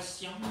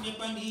 Alasyam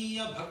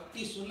yapaniya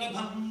bhakti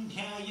sulabham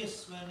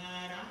dhyayasva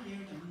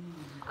narayanam.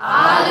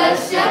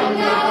 Alasyam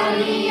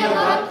yapaniya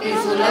bhakti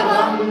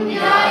sulabham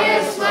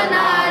dhyayasva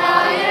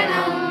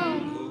narayanam.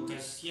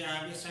 Lokasya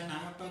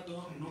vyasanapato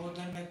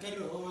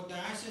nodanakaro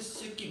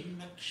dasasya kim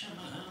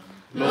nakshamaha.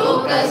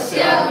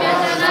 Lokasya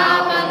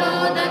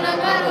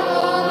vyasanapanodhanakaro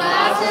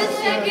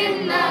dasasya kim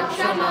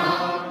nakshamaha.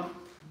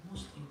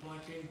 Most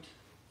important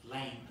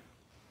line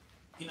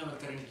in our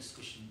current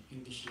discussion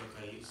in this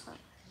shloka is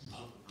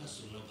Bhakta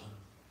Sulabham.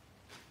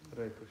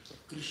 Right, Krishna.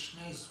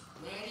 Krishna is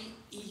very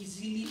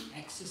easily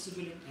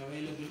accessible and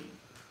available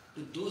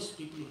to those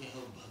people who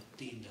have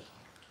bhakti in the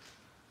heart.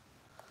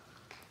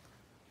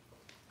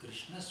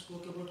 Krishna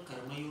spoke about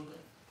Karma Yoga,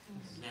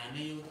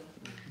 Jnana Yoga,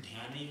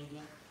 Dhyana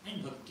Yoga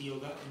and Bhakti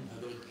Yoga in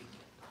Bhagavad Gita.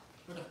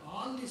 But of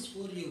all these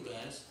 4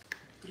 yogas,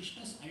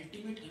 Krishna's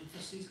ultimate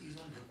emphasis is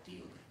on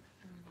Bhakti Yoga.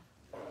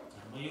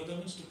 Karma Yoga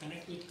means to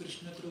connect with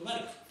Krishna through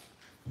work.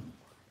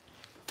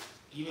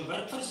 You may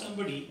work for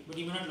somebody, but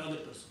you may not love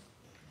that person.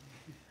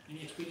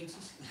 Any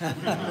experiences?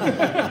 Somebody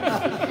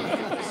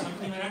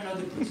may not love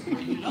that person.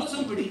 When you love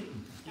somebody,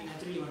 you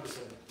naturally want to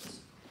serve that person.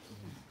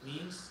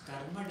 Means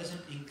karma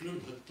doesn't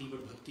include bhakti,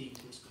 but bhakti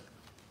includes karma.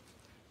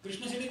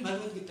 Krishna said in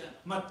Bhagavad Gita,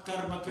 mat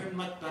karma krin,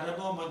 mat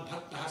paramo, mat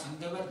bhaktaha,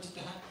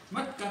 sangavarjitaha,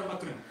 mat karma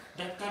krin.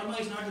 That karma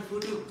is not the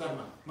fruit of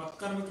karma. Mat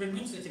karma krin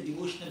means it's a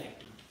devotional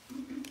activity.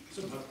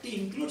 So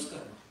bhakti includes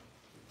karma,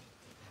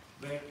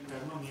 but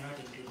karma may not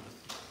include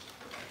bhakti.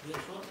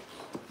 Therefore,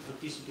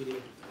 bhakti is superior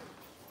to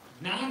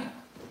karma. Jnana.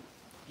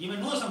 You may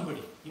know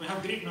somebody, you may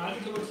have great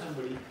knowledge about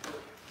somebody,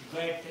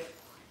 but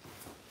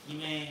you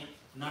may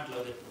not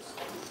love that person.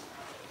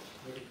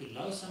 But if you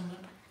love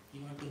someone,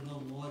 you want to know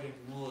more and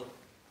more.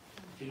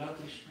 If you love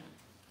Krishna,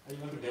 or you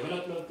want to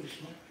develop love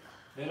Krishna,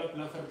 develop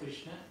love for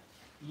Krishna,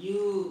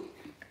 you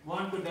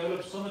want to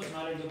develop so much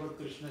knowledge about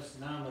Krishna's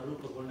Nama,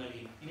 Rupa, Guna,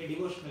 in a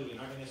devotional way,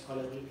 not in a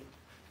scholarly way.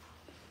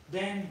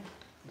 Then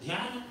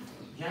Dhyana.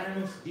 Dhyana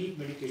means deep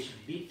meditation,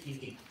 deep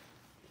thinking.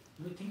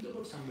 You may think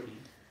about somebody,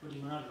 but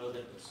you may not love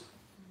that person.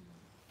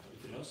 But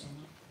if you love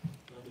someone,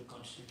 you want to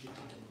constantly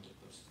think about that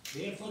person.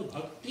 Therefore,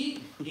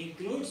 Bhakti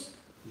includes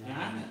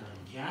Jnana,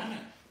 Dhyana,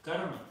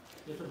 Karma.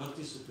 Therefore,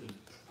 Bhakti is supreme.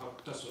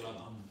 Bhakta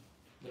Sulabham.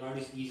 The Lord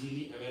is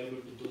easily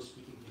available to those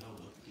people who have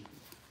Bhakti.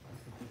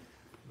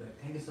 But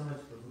thank you so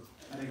much, Prabhu.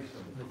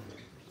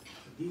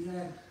 These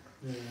are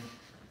the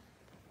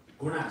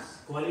gunas,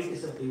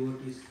 qualities of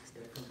devotees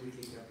that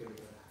completely captivate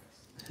our hearts.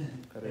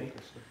 Right?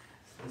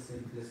 The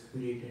selfless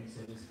spirit and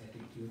selfless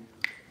attitude.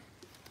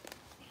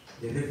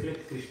 They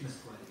reflect Krishna's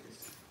qualities.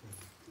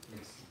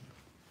 Let's see.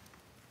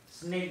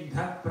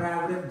 Snigdha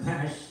pravriddha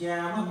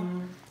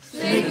shyamam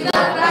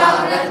Snigdha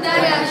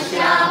pravriddha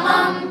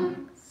shyamam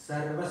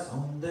Sarva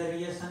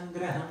Saundarya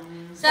Sangraham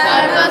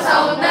Sarva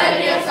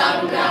Saundarya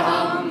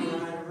Sangraham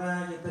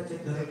Sarvayata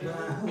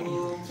Chaturbahu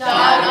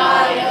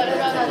Sarvayata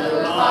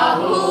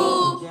Chaturbahu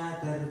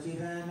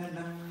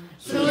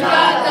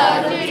Sujata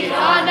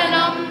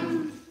Ruchirananam.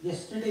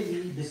 Yesterday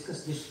we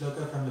discussed this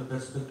shloka from the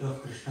perspective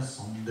of Krishna's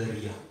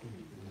Saundarya.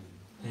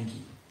 Thank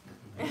you.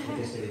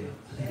 Yesterday, no.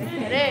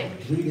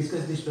 We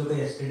discussed this shloka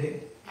yesterday.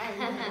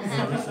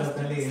 This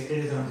shloka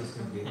yesterday is on this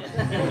complete.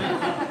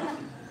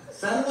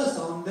 Sarva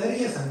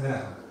Saundarya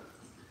Sangraha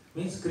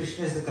means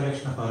Krishna is the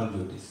collection of all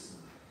beauties.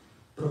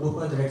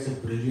 Prabhupada writes a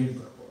brilliant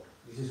purport.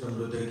 This is from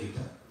Rudra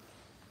Gita.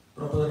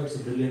 Prabhupada writes a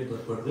brilliant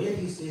purport where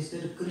he says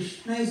that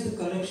Krishna is the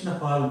collection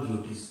of all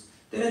beauties.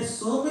 There are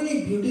so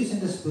many beauties in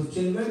the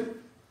spiritual world.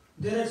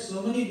 There are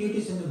so many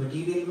beauties in the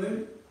material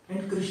world.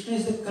 And Krishna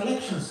is the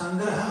collection,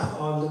 Sangraha of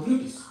all the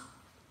beauties.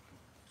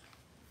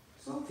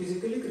 So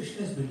physically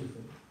Krishna is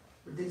beautiful.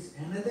 But there is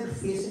another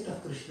facet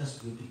of Krishna's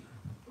beauty.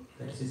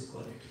 That is his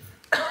quality.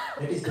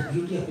 That is the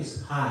beauty of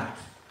his heart.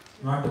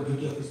 Not the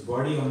beauty of his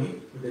body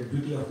only, but the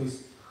beauty of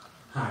his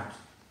heart.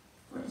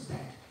 What is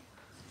that?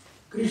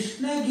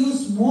 Krishna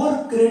gives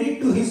more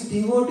credit to his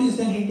devotees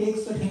than he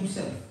takes for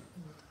himself.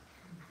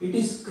 It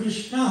is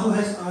Krishna who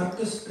has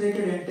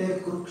orchestrated entire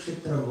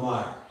Kurukshetra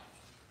war.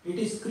 It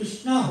is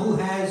Krishna who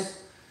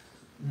has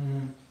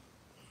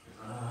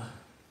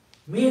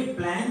made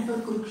plan for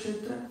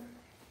Kurukshetra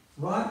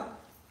war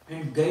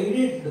and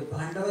guided the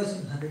Pandavas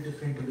in 100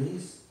 different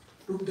ways.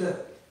 Took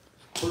the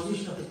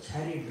position of a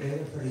chariot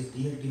driver for his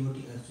dear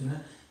devotee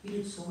Arjuna. He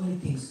did so many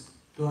things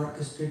to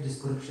orchestrate this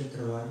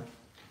Kurukshetra war,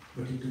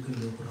 but he took a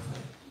low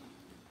profile.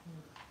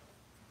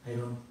 I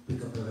don't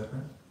pick up a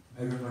weapon.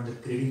 I don't want the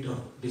credit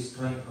of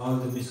destroying all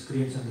the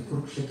miscreants on the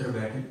Kurukshetra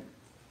battle.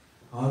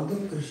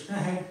 Although Krishna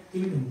had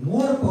killed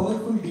more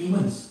powerful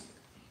demons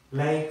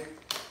like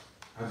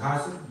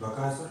Aghasur,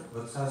 Bakasur,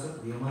 Vatsasur,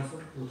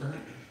 Vyamasur, Utana.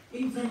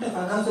 In front of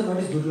Aghasur, what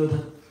is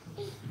Duryodhana?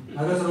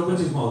 Aghasur opens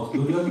his mouth.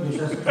 Duryodhana,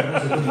 Dushasana, Karna,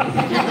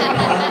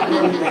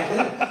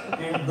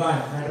 and gone.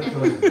 Matter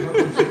closed. No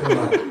Kurukshetra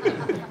war.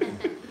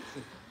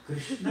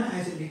 Krishna,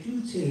 as a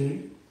little child,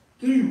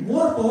 killed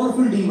more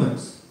powerful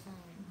demons.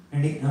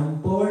 And he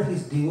empowered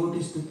his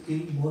devotees to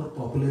kill more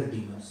popular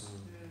demons.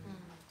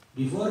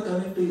 Before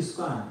coming to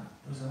ISKCON,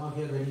 some of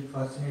you are very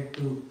fortunate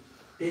to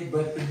take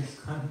birth in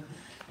ISKCON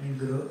and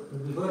grow.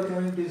 But before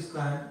coming to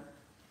ISKCON,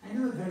 I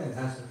never heard of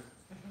Aghasur.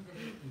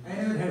 I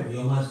never heard of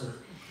Vyomasur.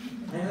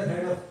 I never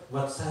heard of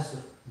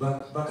Vatsasur.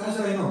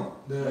 Bakasur I know.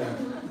 The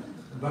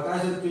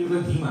Bakasur killed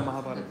with Bhima.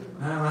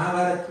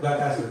 Mahabharat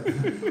Bakasur.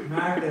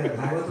 Not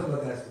Bhagavatam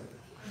Bakasur.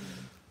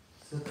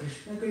 So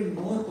Krishna killed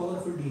more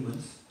powerful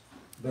demons,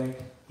 but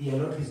he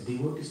allowed his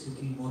devotees to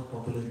kill more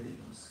popular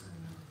demons.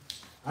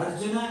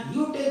 Arjuna,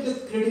 you take the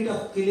credit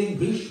of killing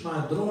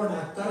Bhishma,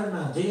 Drona,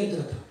 Karna,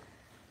 Jayadratha.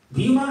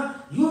 Bhima,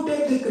 you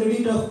take the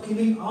credit of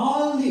killing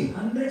all the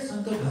 100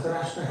 sons of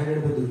Dhritarashtra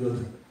headed by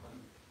Duryodhana.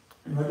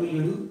 And what will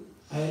you do?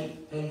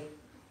 I'll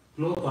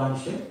blow pawn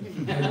ship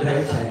and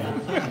drive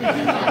silent.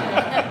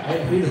 I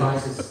I'll breed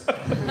horses.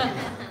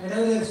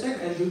 Whenever they are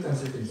stuck, I'll do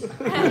consultancy.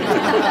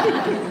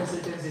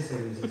 Consultancy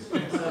services.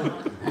 That's how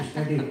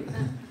Krishna did.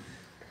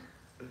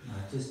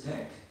 Not just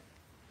that.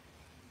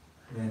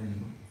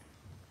 When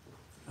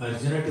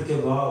Arjuna took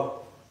a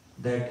vow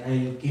that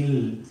I'll kill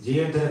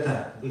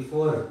Jayadratha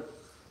before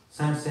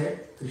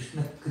sunset,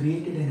 Krishna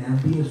created an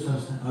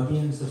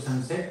ambience of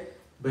sunset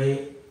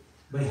by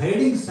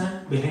hiding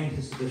sun behind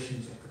his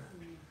Sudarshan chakra.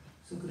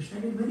 So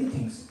Krishna did many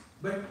things,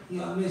 but he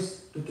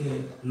always took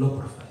a low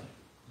profile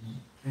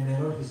and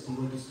allowed his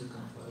devotees to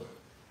come forward.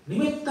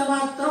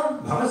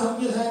 Nimittamatram bhava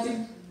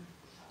samyasatin.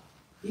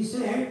 He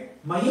said,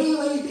 Mayai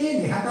vaite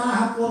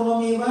nihataha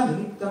purvameva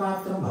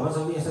nimittamatram bhava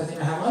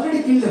samyasatin. I have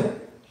already killed them.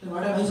 Then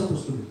what am I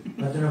supposed to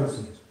do? Arjuna would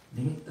say,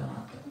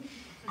 nimittamatram.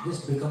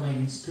 Just become an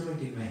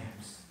instrument in my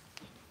hands.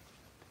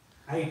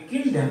 I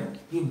kill them,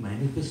 you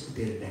manifest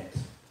their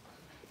death.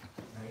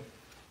 Right?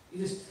 You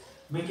just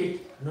make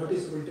it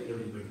noticeable to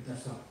everybody.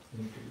 That's all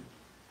you need to do.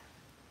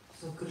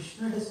 So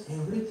Krishna does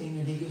everything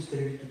and he gives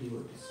credit to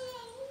devotees.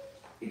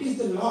 It is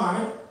the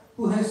Lord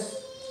who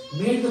has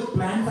made the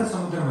plan for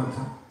Samudra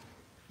Manthan.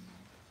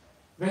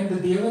 When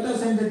the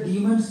Devatas and the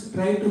demons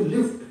tried to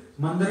lift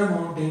Mandara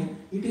mountain,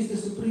 it is the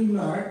Supreme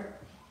Lord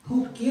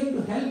who came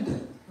to help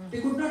them. They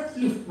could not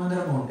lift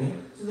Mandara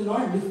mountain. So the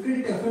Lord lifted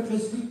it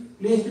effortlessly,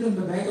 placed it on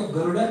the back of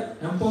Garuda,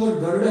 empowered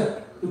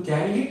Garuda to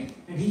carry it,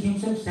 and he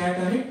himself sat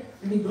on it,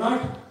 and he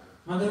brought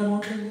Mandara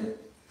mountain there.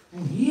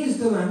 And he is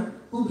the one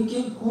who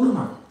became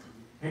Kurma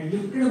and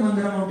lifted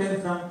Mandara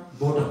mountain from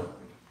bottom,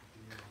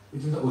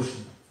 which is the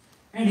ocean.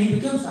 And he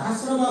became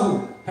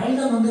Sahasrabahu, held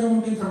the Mandara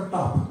mountain from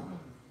top.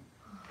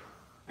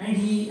 And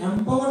he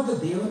empowered the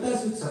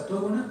Devatas with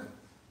Sattva-guna,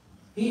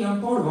 he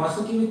empowered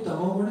Vasuki with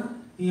Tamo-guna,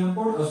 he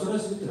empowered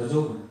Asuras with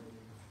Rajoguna.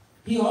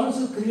 He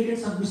also created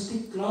some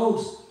mystic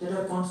clouds that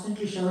are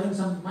constantly showering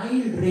some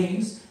mild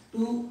rains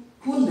to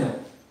cool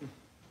them,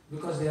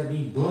 because they are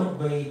being burnt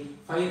by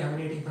fire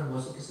emanating from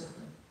Vasuki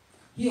Sarpan.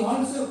 He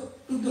also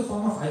took the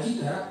form of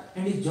Ajita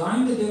and he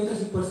joined the Devatas.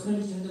 He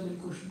personally changed the milk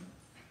ocean.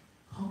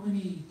 How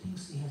many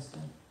things he has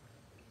done?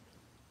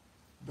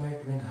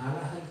 But when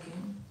Halahal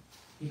came,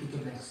 he took a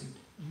back seat.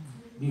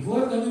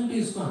 Before coming to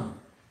ISKCON,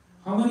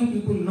 how many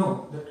people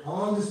know that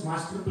all this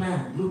master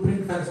plan,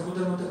 blueprint for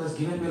Samudra Manthan was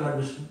given by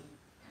Lord Vishnu?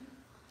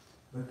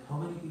 But how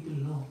many people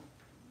know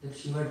that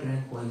Shiva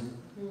drank poison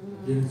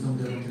during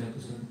Samudra Manthan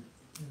episode?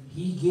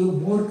 He gave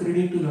more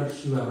credit to Lord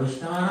Shiva.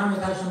 Vaishnavanam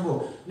yatha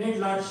Shambho. Let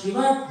Lord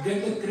Shiva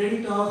get the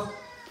credit of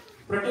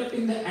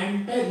protecting the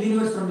entire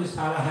universe from this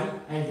Halahal.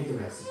 I'll take a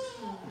back seat.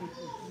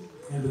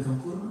 I'll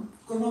become Kurma.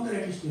 Kurma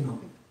at least we know.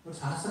 But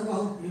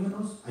Sahasrabahu, anyone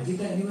knows?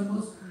 Ajita, anyone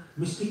knows?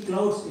 Mystic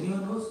clouds,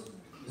 anyone knows?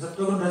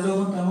 Sattvagun,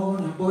 Rajogun,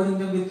 Tamogun, empowering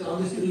them with all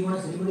these three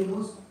gunas, anybody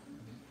knows?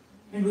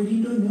 And we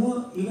need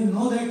to even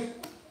know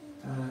that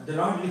the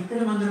Lord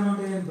lifted Mandara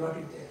mountain and brought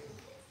it there.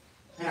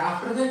 And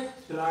after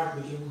that, the Lord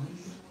became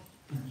Mahisha.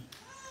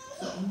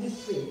 So in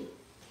this way,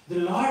 the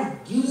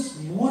Lord gives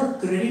more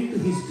credit to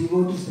his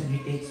devotees than he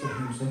takes for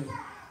himself.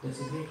 That's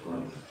a great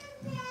quality.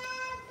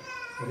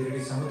 Whether it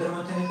is Samudra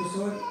Manthan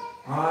episode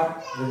or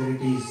whether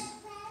it is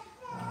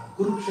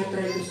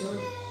Kurukshetra episode,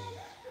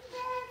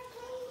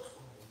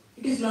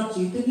 it is Lord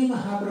Chaitanya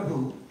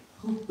Mahaprabhu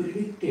who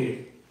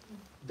predicted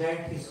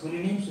that his holy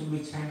names will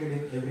be chanted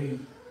in every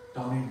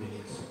town and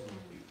village,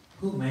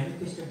 who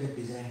manifested that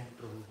desire.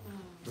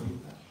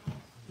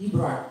 He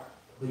brought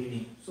holy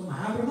name. So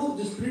Mahaprabhu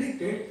just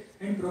predicted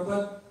and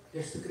Prabhupada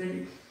gets the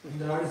credit. And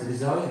the Lord is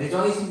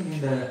rejoicing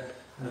in the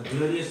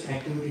glorious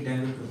activity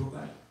done by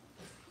Prabhupada.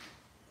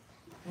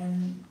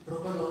 And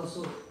Prabhupada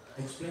also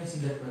explains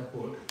in that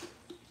purport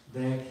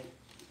that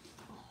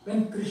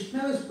when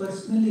Krishna was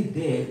personally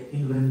there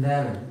in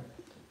Vrindavan,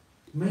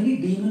 many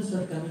demons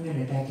were coming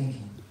and attacking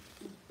him.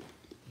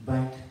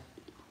 But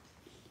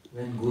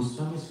when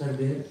Goswamis were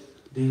there,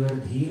 they were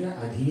Dhira,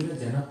 Adhira,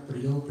 Jana,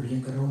 Priyo,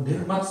 Priyakaro,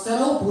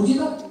 Nirmatsaro,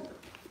 Pujita.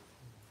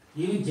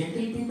 Even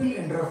gentle people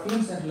and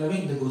ruffians are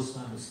loving the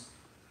Goswamis.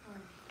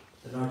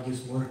 The Lord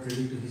gives more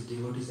credit to his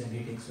devotees than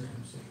he takes for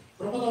himself.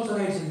 Prabhupada also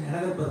writes in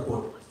another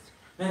purport,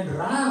 when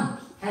Ram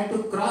had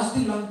to cross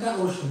the Lanka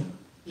ocean,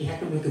 he had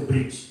to make a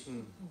bridge.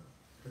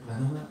 But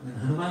when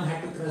Hanuman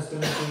had to cross the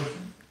Lanka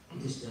ocean,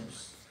 he just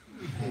jumps.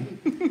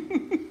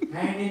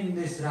 And in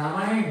this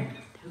Ramayana,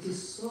 which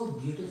is so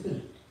beautiful,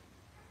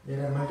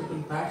 there are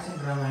multiple parts in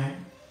Ramayana,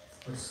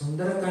 but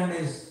Sundarakanda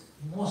is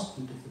most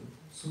beautiful.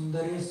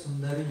 Sundare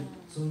Sundari,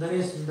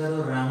 Sundare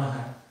Sundaro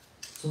Ramaha,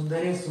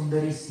 Sundare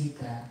Sundari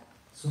Sita,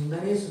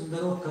 Sundare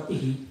Sundaro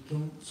Kapihi,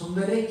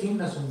 Sundare Kim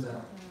na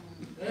Sundara.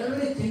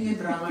 Everything in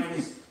Ramayana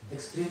is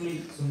extremely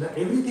Sundar.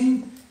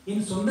 Everything in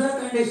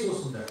Sundarakanda is so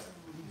Sundar.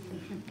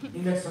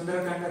 In that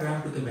Sundarakanda,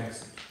 Ram took a back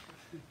seat.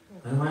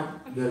 Hanuman,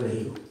 you are the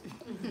hero.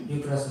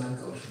 You cross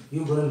Lanka ocean.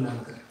 You burn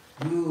Lanka.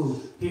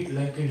 You hit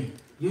Lankini.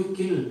 You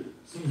kill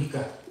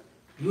Simhika.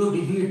 You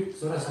defeat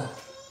Surasa.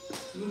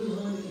 You do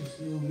so many things.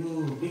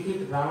 You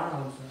defeat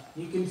Ravana also.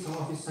 You kill some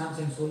of his sons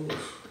and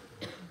soldiers.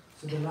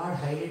 So the Lord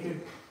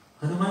highlighted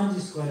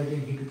Hanumanji's quality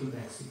and he took a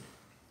back seat.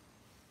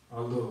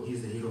 Although he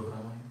is the hero of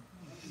Ramayana.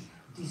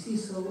 This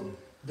is how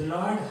The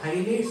Lord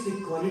highlights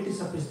the qualities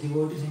of his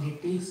devotees and he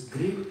takes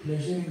great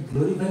pleasure in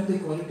glorifying the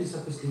qualities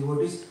of his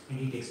devotees and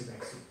he takes a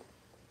backseat.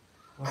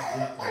 What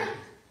great quality.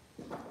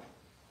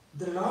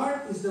 The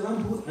Lord is the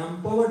one who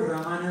empowered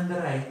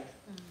Ramananda Rai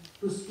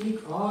to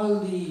speak all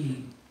the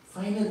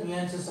finer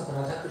nuances of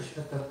Radha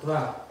Krishna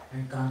Tattva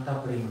and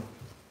Kanta Prema.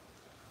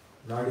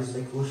 Lord is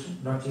like ocean.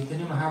 Lord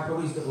Chaitanya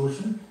Mahaprabhu is the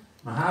ocean.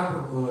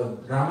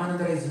 Ramananda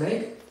Rai is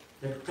like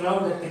that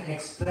cloud that can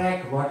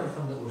extract water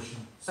from the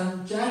ocean.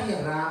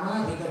 Sancharya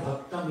Rama Bhika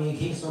Bhakta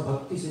Meghe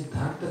Svabhakti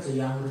Siddhanta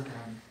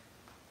Chayamritani.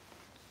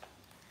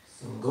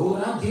 So,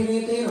 Gauram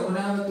Dhirete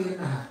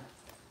Raghunavatirnaha.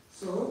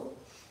 So,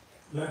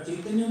 Lord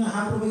Chaitanya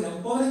Mahaprabhu is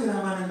empowering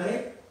Ramananda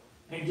Rai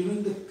and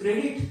giving the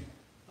credit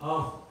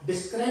of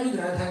describing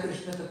Radha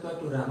Krishna Tattva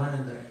to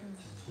Ramananda Rai.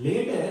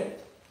 Later,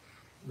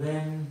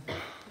 when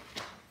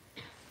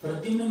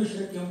Pradyumna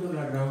Mishra came to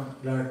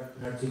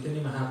Lord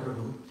Chaitanya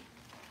Mahaprabhu,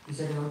 he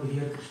said, I want to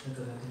hear Krishna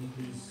Katha. Can you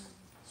please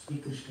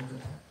speak Krishna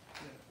Katha?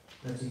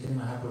 Lord Chaitanya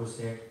Mahaprabhu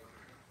said,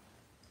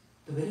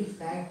 the very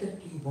fact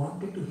that you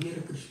wanted to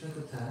hear Krishna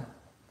Katha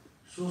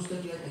shows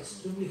that you are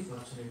extremely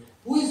fortunate.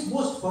 Who is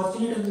most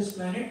fortunate on this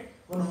planet?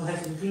 One who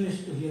has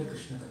inclination to hear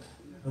Krishna Katha.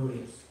 Nobody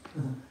else.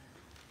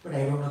 But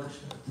I don't know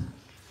Krishna Katha.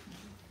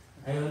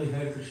 I only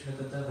heard Krishna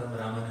Katha from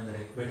Ramananda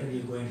Rai. Better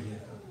you go and hear.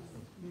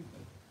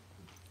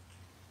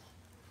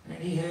 And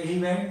he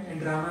went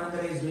and Ramananda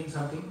Rai is doing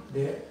something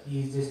there.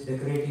 He is just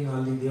decorating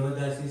all the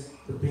Devadasis,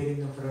 preparing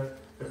them for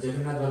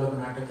Jagannath Vallabha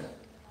Nataka.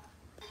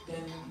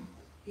 Then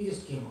he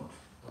just came out.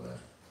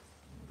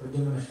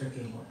 Pradyumna Mishra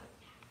came out.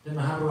 Then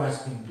Mahaprabhu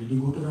asked him, did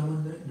you go to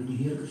Ramananda Rai? Did you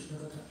hear Krishna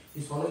Katha?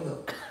 He's following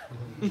up.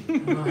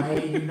 No, I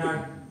did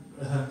not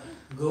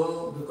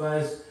go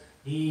because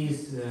he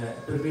is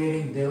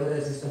preparing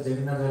Devadasis for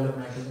Jagannath Vallabha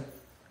Nataka.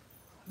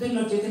 Then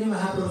Lord Chaitanya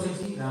Mahaprabhu said,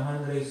 see,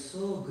 Ramananda Rai is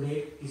so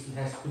great, he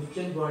has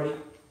spiritual body.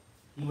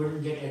 He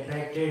wouldn't get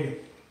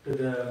attracted to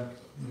the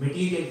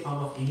material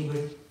form of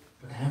anybody.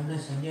 But I am a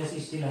sannyasi,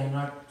 still I am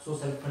not so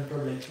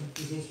self-controlled like him.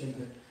 He says like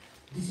that.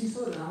 This is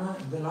how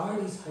the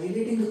Lord is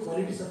highlighting the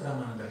qualities of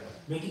Ramananda,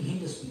 making him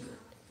the speaker.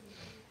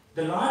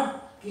 The Lord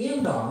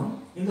came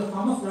down in the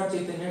form of Lord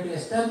Chaitanya to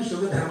establish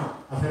Yoga Dharma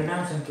of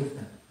Harinam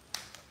Sankirtan.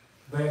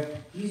 But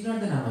he is not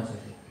the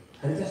Namacharya.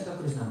 Haridas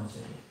Thakur is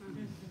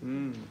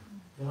Namacharya.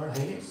 The Lord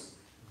highlights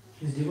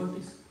his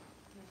devotees.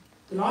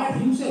 The Lord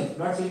himself,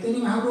 Lord Chaitanya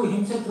Mahaprabhu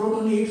himself wrote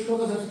only 8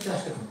 shlokas of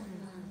Sikshashtakam.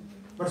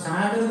 But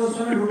Sanatana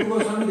Goswami, Rupa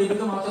Goswami, they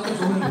become authors of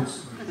so many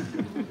books.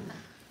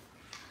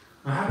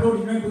 Mahaprabhu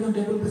did not become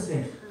temple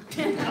president.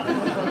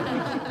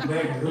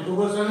 But Rupa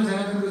Goswami,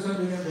 Sanatana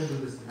Goswami became temple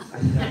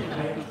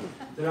president.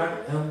 The Lord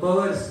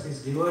empowers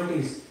his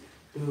devotees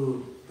to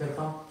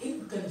perform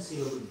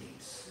inconceivable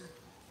deeds.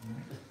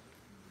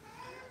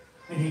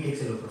 And he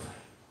takes a low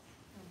profile.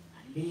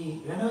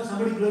 Whenever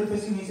somebody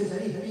glorifies him, he says,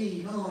 Hari,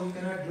 you know, you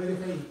cannot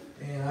glorify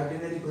an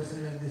ordinary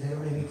person like this, I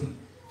don't know anything.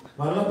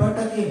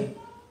 Vallabha came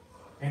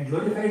and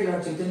glorified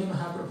Lord Chaitanya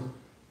Mahaprabhu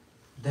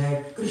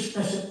that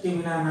Krishna Shakti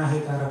Vina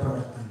Nahi Kara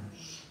Pravartan.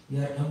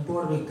 You are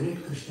empowered with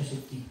great Krishna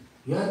Shakti.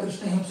 You are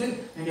Krishna himself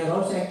and you are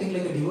also acting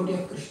like a devotee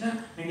of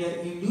Krishna and you are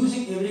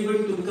inducing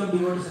everybody to become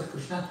devotees of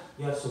Krishna.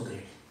 You are so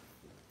great.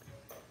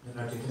 Then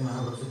Lord Chaitanya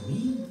Mahaprabhu said,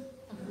 me?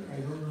 I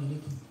don't know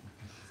anything.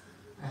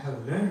 I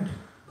have learned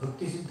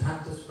Bhakti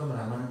Siddhantas from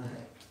Ramananda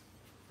Rai.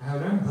 I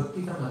have learned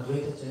Bhakti from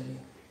Advaita Acharya.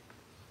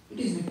 It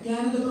is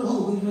Nityananda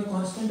Prabhu who is my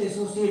constant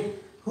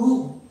associate,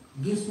 who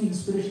gives me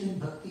inspiration in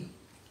Bhakti.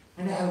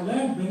 And I have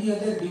learned many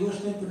other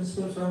devotional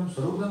principles from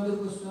Swarup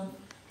Goswami.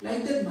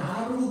 Like that,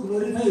 Mahaprabhu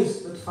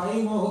glorifies with 5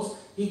 mohs,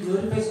 he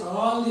glorifies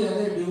all the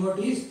other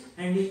devotees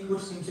and he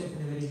puts himself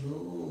in a very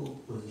low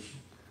position.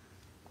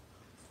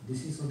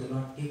 This is how the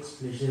Lord takes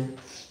pleasure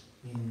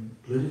in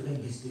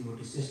glorifying his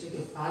devotees. Just like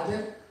a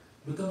father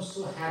becomes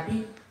so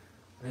happy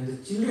when the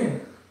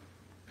children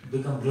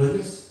become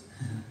glorious,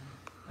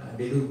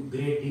 they do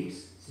great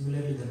deeds.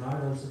 Similarly, the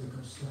Lord also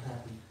becomes so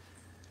happy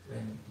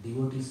when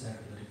devotees are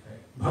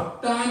glorified.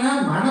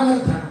 Bhaktana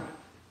Manavardhana.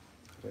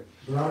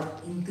 The Lord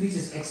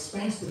increases,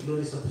 expands the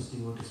glories of his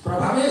devotees.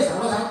 Prabhave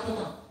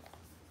Sarvadhatmata.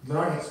 The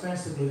Lord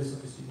expands the glories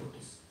of his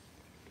devotees.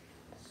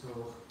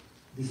 So,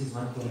 this is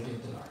one quality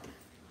of the Lord.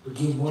 To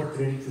give more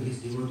credit to his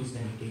devotees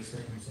than he takes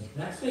for himself.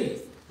 That's why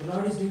the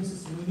Lord is doing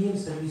such menial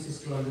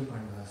services to all the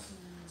Pandavas.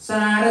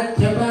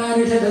 Sarathya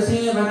Parishada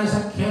Sevana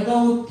Sakhya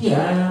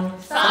Dautya.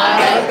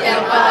 Sarathya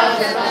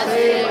Parishada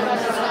Sevana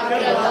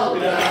Sakhya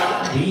Dautya.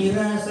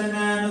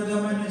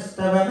 Virasananugamana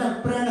Stavana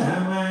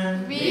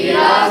Pranaman.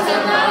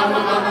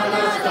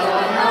 Virasananugamana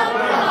Stavana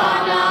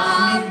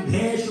Pranaman.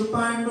 Snigdheshu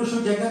Pandushu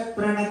Jagat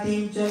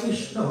Pranatim Cha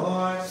Vishnu.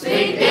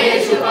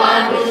 Snigdheshu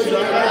Pandushu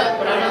Jagat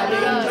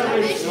Pranatim Cha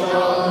Vishnu.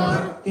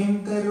 Bhaktim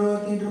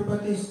Karoti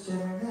Drupatis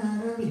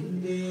Charanara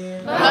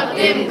Vinde.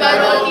 Bhaktim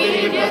Karoti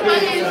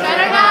Drupatis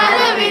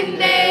Charanara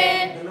Vinde.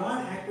 The Lord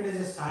acted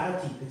as a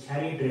Sarathi, the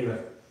chariot driver.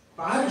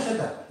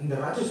 Parishada, in the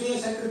Rajasuya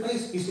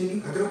sacrifice, he is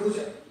taking Agra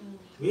Puja.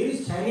 Where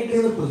is chariot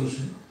driver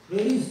position?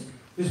 Where is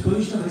his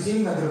position of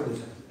receiving Agra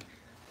Puja?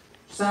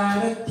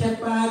 Sarathya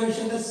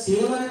Parishada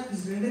Seva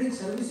is rendering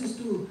services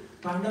to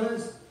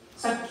Pandavas.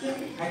 Sakya,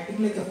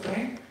 acting like a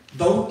friend.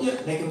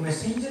 Dautya, like a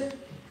messenger.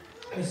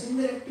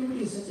 Messenger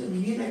activity is such a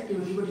menial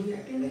activity, but he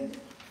acted like that.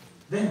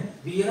 Then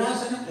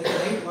Virasana, like a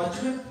right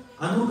watchman.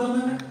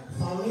 Anugamana,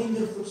 following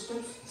their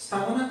footsteps.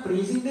 Stavana,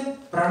 praising them.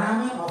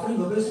 Pranama,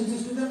 offering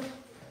obeisances to them.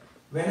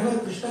 Whenever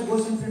Krishna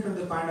goes in front of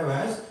the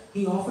Pandavas,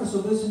 he offers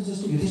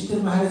obeisances to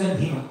Yudhishthira Maharaj and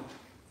Bhima.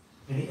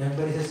 And he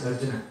embraces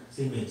Arjuna,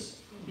 same age.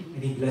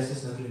 And he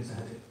blesses Nakul and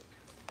Sahadev.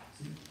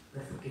 See,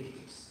 perfect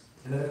etiquettes.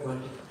 Another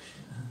quality of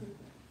Krishna.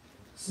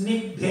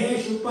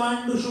 Snigdheshu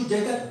Pandushu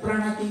Jagat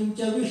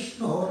Pranatincha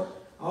Vishnu.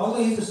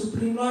 Although he is the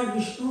Supreme Lord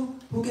Vishnu,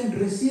 who can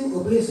receive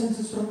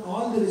obeisances from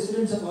all the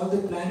residents of all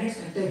the planets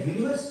and the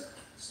universe,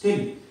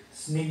 still,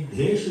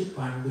 Snigdheshu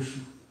Pandushu.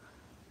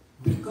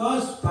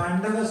 Because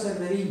Pandavas are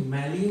very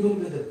malleable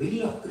with the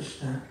will of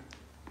Krishna,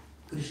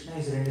 Krishna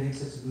is rendering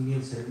such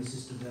menial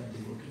services to their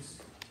devotees.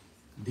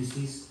 This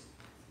is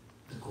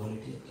the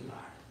quality of the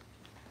Lord.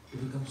 To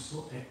become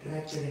so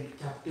attracted and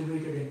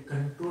captivated and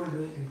controlled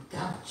and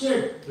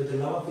captured with the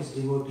love of his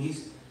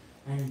devotees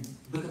and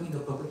becoming a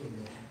puppet in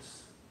their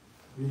hands.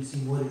 We will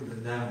see more in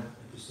Vrindavan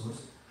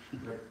episodes,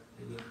 but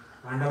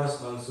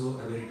Pandavas also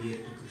are very dear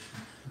to Krishna.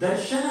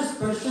 Darshana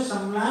Sparsha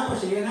Samlapa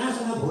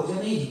Shayanasana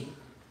Bhojanehi.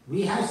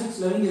 We have 6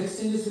 loving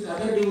exchanges with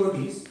other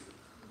devotees,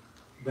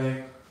 but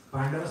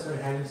Pandavas were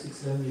having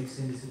 6 loving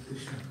exchanges with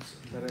Krishna.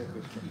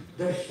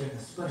 Darshana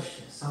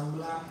Sparsha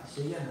Samlapa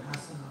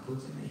Shayanasana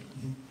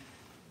Bhojanehi.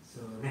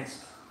 So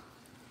next,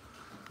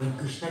 when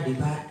Krishna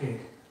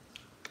departed,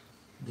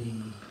 the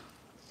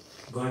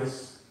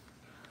goddess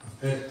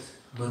of earth,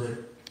 Mother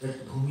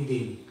Earth Bhumi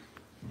Devi,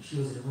 she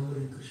was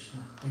remembering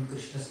Krishna and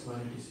Krishna's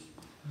qualities.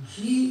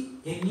 She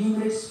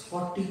enumerates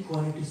 40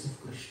 qualities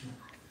of Krishna.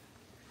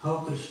 How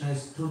Krishna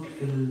is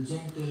truthful,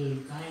 gentle,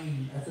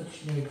 kind,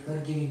 affectionate,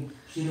 forgiving.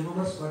 She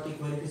remembers 40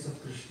 qualities of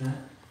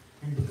Krishna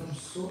and becomes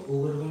so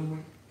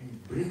overwhelmed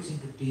and breaks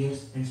into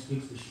tears and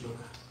speaks the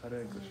shloka.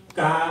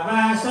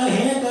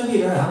 Kavasaheta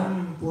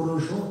viraham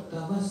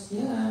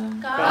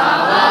purushottamasya.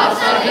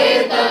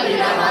 Kavasaheta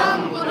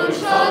viraham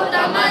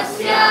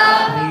purushottamasya.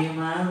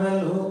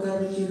 Premavaloka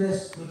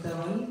ruchirasmita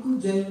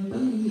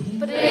valgujalpaihi.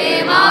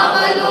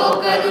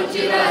 Premavaloka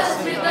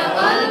ruchirasmita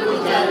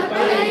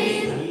valgujalpaihi.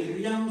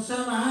 Dhairyam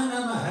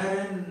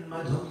samanamaharan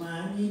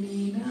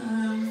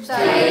madhumaninam.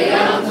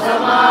 Dhairyam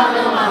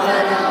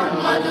samanamaharan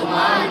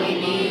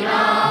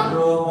madhumaninam.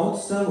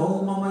 Romotsavo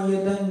mama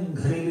yadam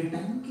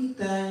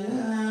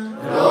gharivitankitāya.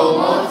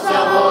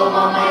 Romotsavo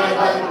mama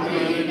yadam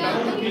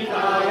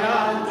gharivitankitāya.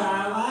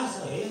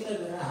 Kavasaheta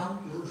viraham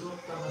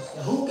purushottamasya.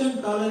 Who can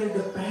tolerate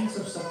the pangs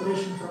of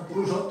separation from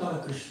Purushottama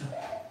Krishna?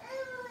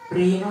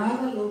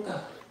 Premavaloka,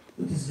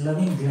 with his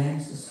loving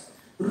glances.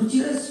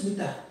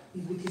 Ruchirasmita,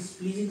 with his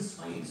pleasing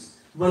smiles.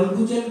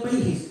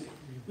 Valgujalpaihi,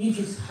 means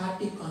his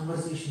hearty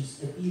conversations,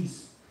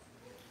 appeals.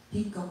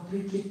 He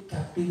completely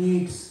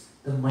captivates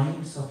the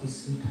minds of his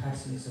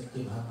sweethearts like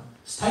Satyabhama.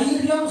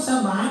 Stairyam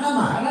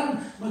samanamaharam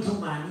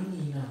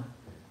madhumaninina.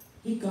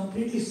 He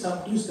completely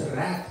subdues the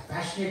wrath,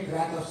 passionate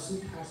wrath of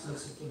sweethearts like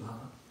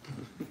Satyabhama.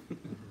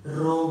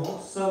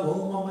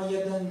 Romotsavo mama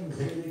yadam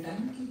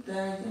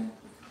gharivitankitāya.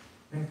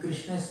 When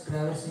Krishna is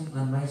traversing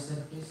on my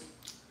surface,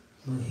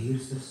 my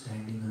hairs are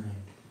standing on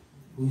it.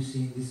 Who is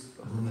seeing this?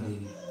 Bhumi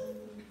Devi.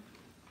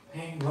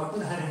 And what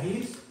are her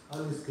hairs?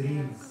 All this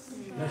green,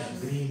 lush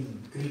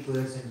green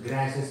creepers and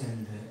grasses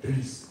and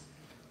trees.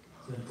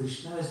 So when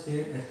Krishna was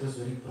there, that was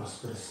very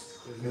prosperous.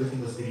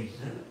 Everything was green.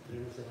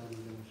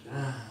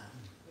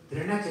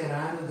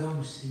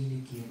 Trinacharanugam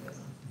Sriniketam.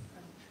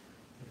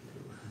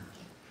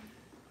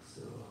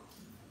 So,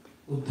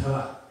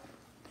 Uddhava,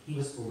 he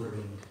was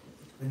overwhelmed.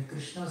 When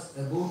Krishna was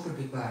about to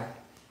depart,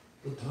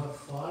 Uddhava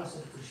falls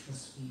at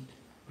Krishna's feet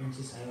and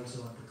says, I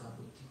also want to come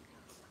with you.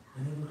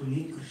 Unable to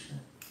leave Krishna.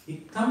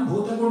 Ittham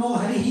bhutaguno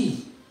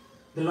harihi.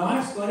 The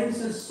Lord's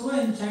qualities are so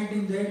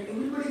enchanting that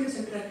everybody gets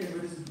attracted,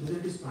 whether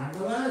it is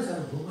Pandavas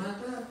or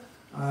Bhumata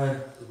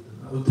or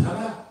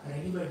Uddhava or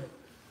anybody.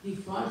 He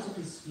falls at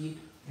his feet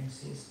and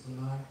says,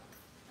 Lord,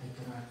 I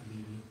cannot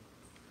leave you.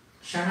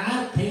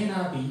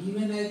 Shanarthenapi,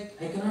 even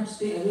I cannot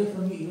stay away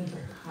from you even for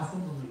half a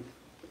moment.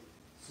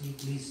 So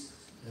please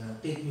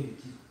take me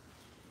with you.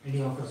 And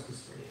he offers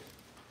this prayer.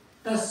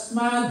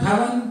 Tasmad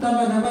bhavantam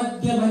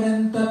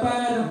anavadyam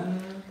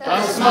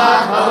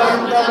Tasmad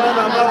bhavantam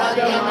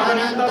anavadyam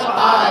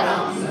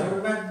param.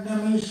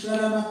 Sarvajnam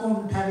Ishwaram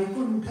akuntha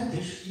vikuntha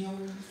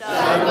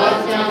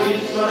Sarvajnam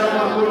Ishwaram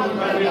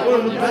akuntha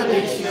vikuntha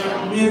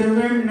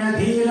Nirvinna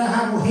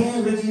dhiraha muhe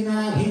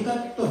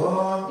vrijinabhitapto.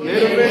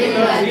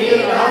 Nirvinna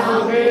dhiraha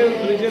muhe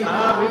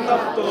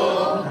vrijinabhitapto.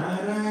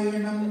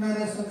 Narayanam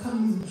narasakham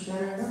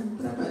sharanam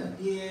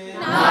prapadye.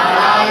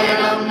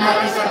 Narayanam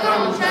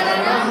narasakam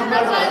sharanam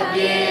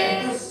prapadye.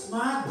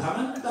 Tasmad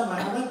bhavantam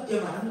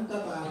anavadyam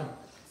anantaparam.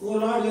 O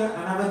Lord, you are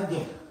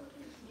anavadyam.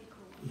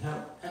 You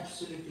have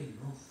absolutely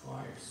no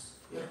faults.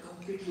 You are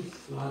completely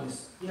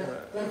flawless. You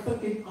are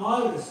perfect in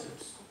all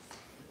respects.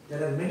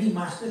 There are many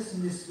masters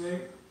in this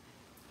world,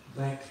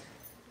 but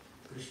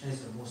Krishna is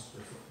the most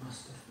perfect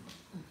master.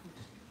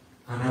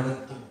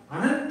 Anavadyam.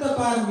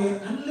 Anantaparam, you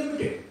are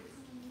unlimited.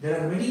 There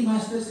are many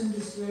masters in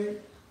this world,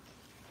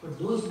 but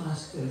those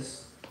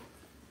masters,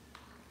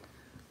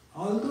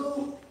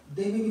 although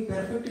they may be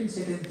perfect in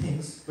certain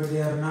things, but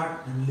they are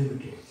not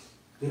unlimited.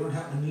 They don't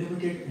have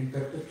unlimited and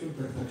perpetual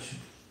perfection.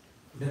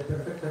 They are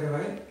perfect for a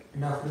while,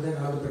 and after that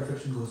all the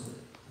perfection goes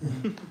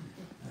away.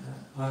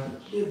 Or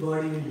their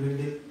body will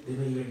dwindle, they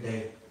may even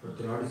die. But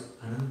the Lord is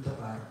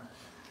Anantapara,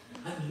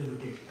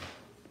 unlimited,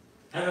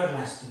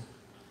 everlasting.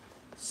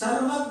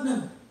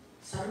 Sarvagna.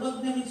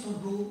 Sarvagna means one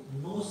who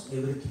knows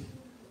everything.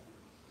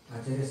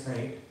 Acharya is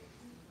right.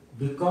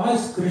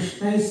 Because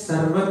Krishna is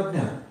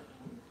Sarvagna,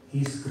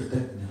 he is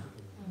Kritagna.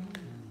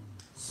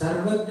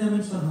 Sarvagna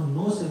means one who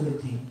knows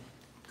everything.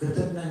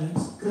 Kritagna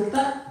means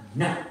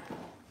Kritagna.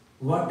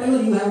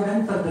 Whatever you have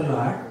done for the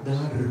Lord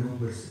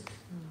remembers it.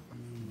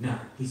 Now,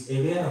 he is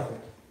aware of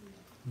it.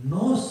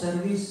 No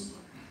service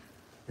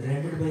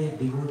rendered by a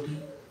devotee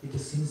with a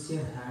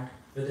sincere heart,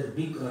 whether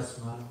big or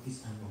small,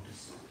 is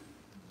unnoticed.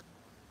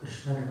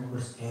 Krishna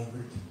remembers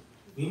everything.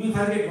 We may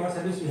forget what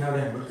service we have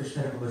done, but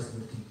Krishna remembers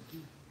everything.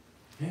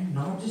 And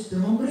not just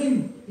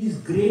remembering, he is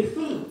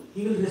grateful.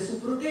 He will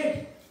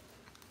reciprocate.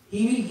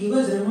 He will give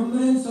us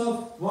remembrance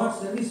of what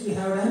service we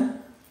have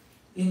done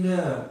in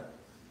the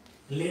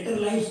later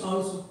lives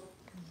also.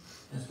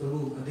 As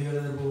Prabhu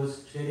Adhikadada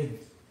was sharing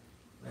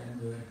when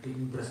we were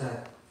taking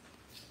prasad.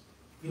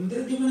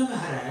 Indradyumna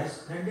Maharaj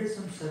rendered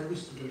some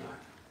service to the Lord.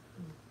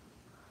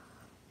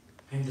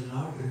 And the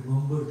Lord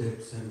remembered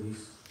that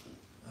service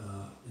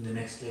in the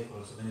next life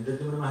also. When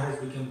Indradyumna Maharaj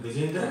became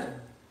Gajendra,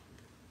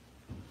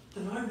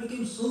 the Lord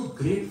became so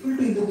grateful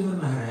to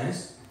Indradyumna Maharaj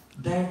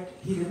that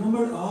he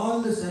remembered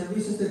all the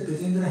services that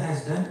Gajendra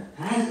has done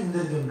as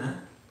Indradyumna.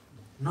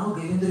 Now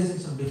Gajendra is in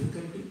some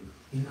difficulty,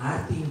 in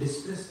arti, in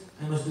distress.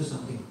 I must do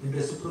something in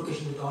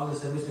reciprocation with all the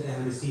service that I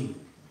have received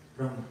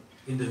from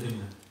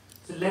Indradyumna.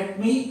 So let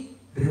me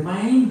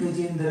remind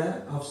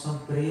Gajendra of some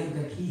prayer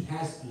that he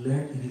has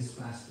learned in his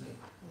past life.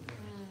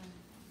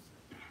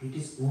 It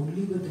is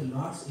only with the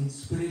Lord's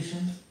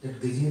inspiration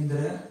that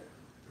Gajendra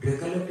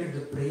recollected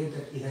the prayer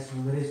that he has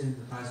memorized in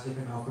the past life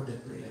and offered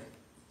that prayer.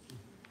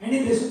 And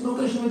in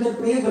reciprocation with that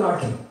prayer, the Lord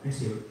came and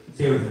saved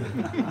him.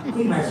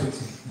 Full match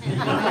fixing. He is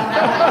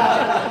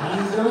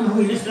the one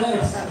who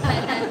inspires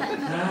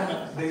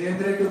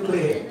Gajendra to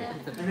pray.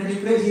 And when he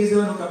prays, he is the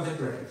one who comes and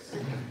protects.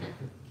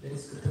 That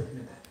is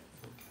Kritagna.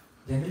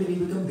 Generally, we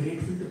become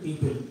grateful to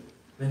people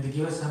when they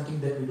give us something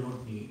that we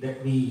don't need,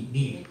 that we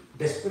need,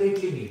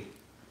 desperately need.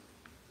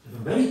 If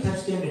I'm very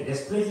thirsty and I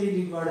desperately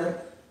need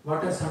water,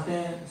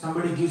 sometimes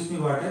somebody gives me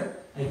water,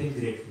 I feel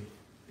grateful.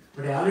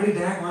 But I already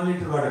drank 1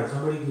 liter water,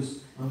 somebody gives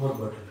one more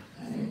bottle.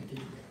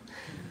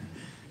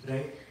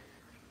 Right?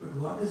 But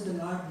what does the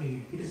Lord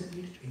need? He doesn't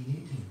need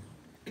anything.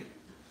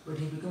 But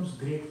he becomes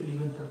grateful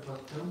even for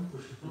patram,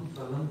 pushpam,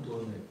 phalam,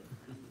 toyam.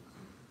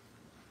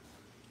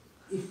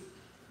 If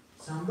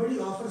somebody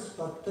offers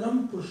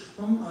patram,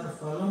 pushpam or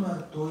phalam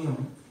or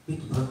toyam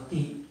with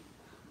bhakti,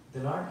 the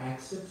Lord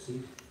accepts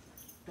it,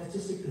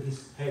 touches it to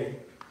his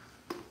head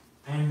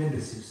and then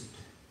receives it.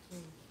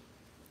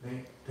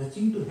 Right?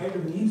 Touching to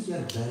head means you are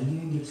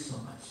valuing it so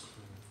much.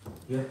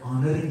 You are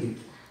honoring it.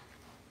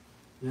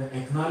 You are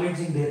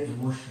acknowledging their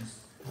emotions.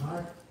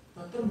 Lord,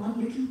 patram, one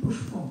little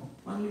pushpam,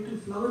 one little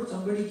flower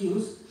somebody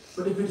gives,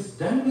 but if it is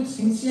done with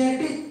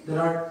sincerity, the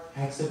Lord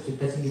accepts it,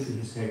 touching it to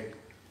his head.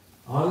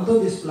 Although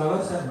these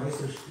flowers are my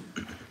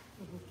srishti,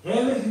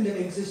 everything that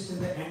exists in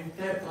the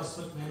entire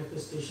cosmic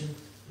manifestation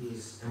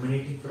is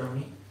emanating from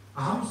me.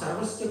 Aham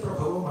sarvasya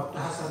prabhavo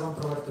mattaha sarvam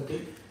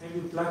pravartate, and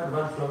you plucked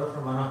one flower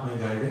from one of my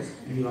gardens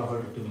and you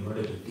offered it to me. What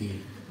a big deal.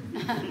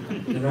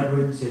 The Lord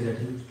wouldn't say that.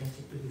 He would touch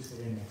it to his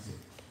head and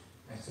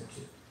accept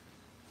it.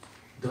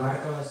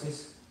 Dwarkavasis,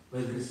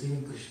 while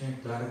receiving Krishna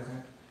at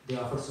Dwarka, they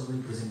offer so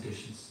many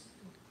presentations.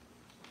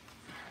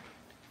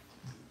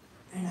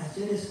 And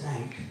Acharya is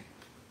right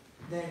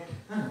that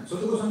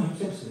Sutta Goswami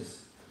himself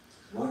says,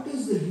 what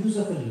is the use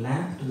of a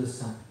lamp to the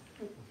sun?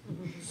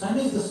 Sun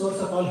is the source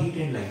of all heat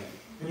and light.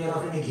 And you are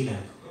offering a ghee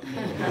lamp.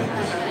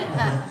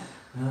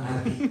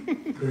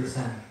 To the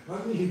sun.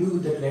 What will he do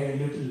with that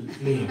little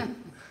flame?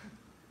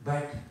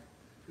 But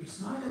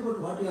it's not about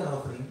what you are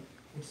offering,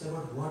 it's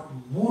about what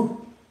mood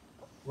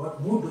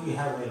do you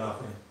have while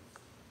offering.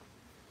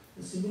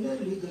 And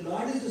similarly, the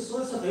Lord is the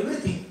source of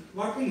everything.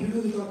 What will he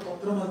do with your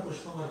patram or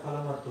pushpam or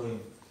phalam or toyam?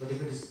 But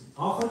if it is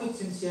offered with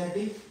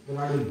sincerity, the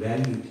Lord will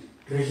value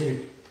it, treasure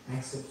it,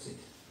 accepts it,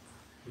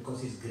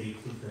 because he is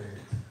grateful for it.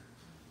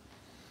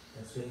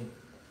 That's why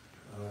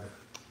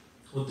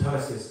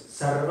Uddhava says,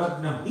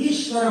 Sarvagnam,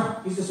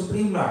 Ishwaram is the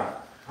Supreme Lord.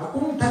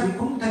 Akuntha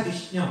Vikuntha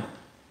Vishnam.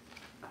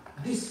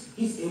 This,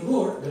 his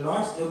abode, the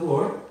Lord's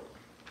abode,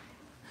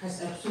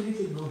 has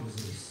absolutely no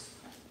miseries.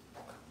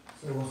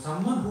 So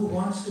someone who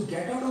wants to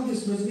get out of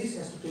this miseries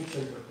has to take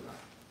shelter of the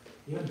Lord.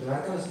 Even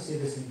Dwarkavasi say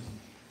the same thing.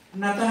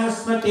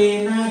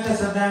 Natasmate nata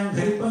sadam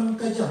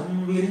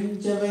dhripankajam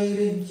virincha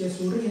vairincha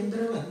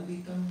surendra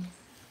vanditam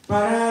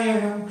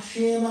parayanam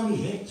kshema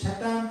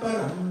vihechhatam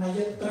param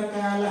nayatra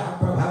kalaha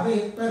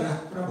prabhavet parah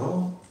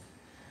prabho.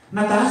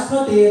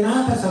 Natasmate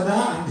nata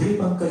sada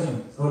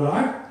andhripankajam. O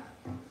Lord,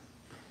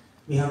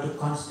 we have to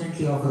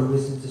constantly offer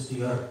obeisances to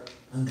your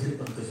Angri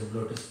Pankajam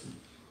lotus feet.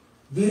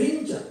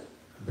 Virincha,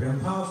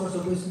 Brahma offers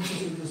obeisances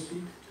to lotus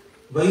feet.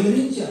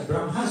 Vairincha,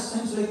 Brahma's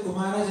sons like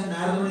Kumaras and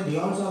Narada, they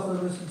also offer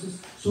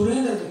obeisances.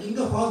 Surendra, the king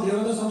of all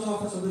Devatas, also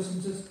offers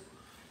obeisances.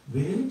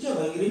 Virincha,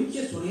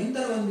 Vairincha,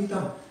 Surendra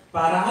Vanditam,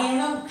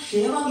 Parayanam,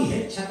 Kshemam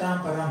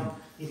Ihecchatam Param.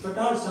 If at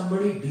all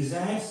somebody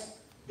desires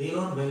their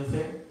own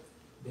welfare,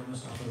 they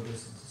must offer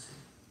obeisances.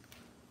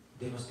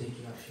 They must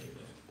take care of shelter.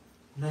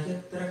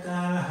 Najatra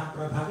kalaha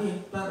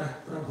prabhavi parah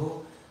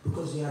prabho,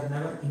 because we are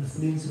never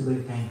influenced by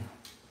time.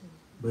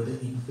 By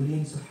the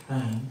influence of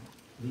time,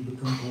 we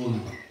become old.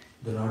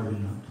 The Lord will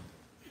not.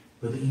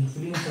 By the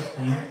influence of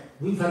time,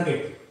 we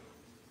forget.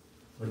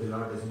 But the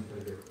Lord doesn't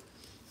forget.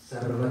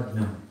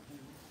 Sarvajnam.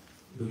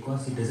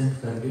 Because he doesn't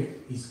forget,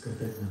 he is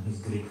Kritajnam, he is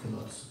grateful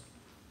also.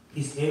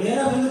 He is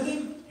aware of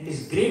everything and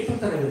is grateful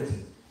for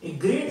everything. A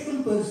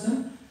grateful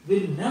person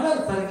will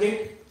never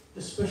forget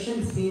the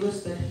special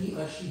favors that he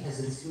or she has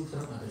received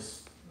from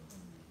others.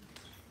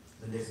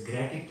 When there is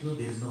gratitude,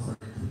 there is no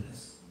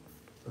forgetfulness.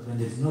 But when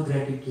there is no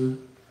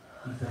gratitude,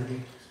 we forget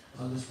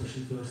all the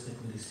special favors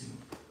that we receive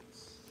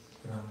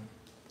from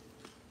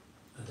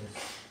others.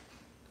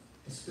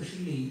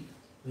 Especially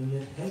when we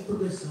are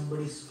helped by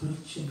somebody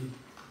spiritually.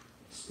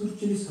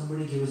 Spiritually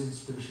somebody gave us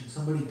inspiration,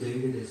 somebody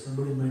guided us,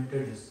 somebody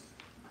mentored us,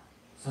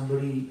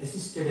 somebody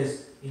assisted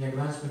us in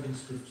advancement in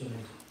spiritual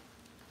life.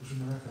 We should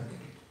never forget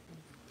it.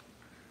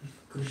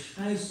 If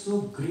Krishna is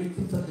so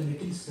grateful for the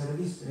little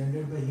service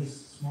rendered by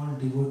his small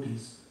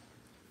devotees,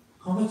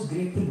 how much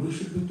grateful we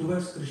should be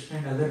towards Krishna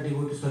and other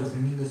devotees for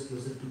bringing us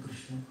closer to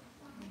Krishna.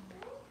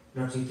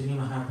 Lord Chaitanya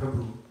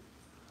Mahaprabhu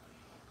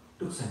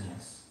took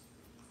sannyas.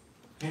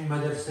 And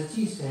Mother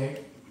Sachi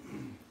said,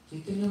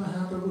 Chaitanya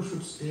Mahaprabhu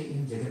should stay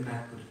in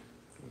Jagannath Puri.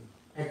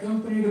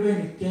 Accompanied by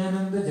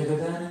Nityananda,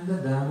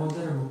 Jagadananda,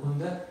 Damodara,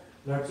 Mukunda,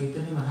 Lord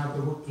Chaitanya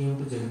Mahaprabhu came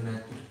to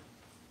Jagannath Puri.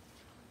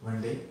 One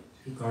day,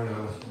 he called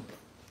all of them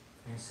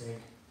and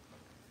said,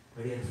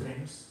 my dear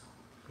friends,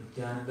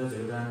 Nityananda,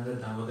 Jagadananda,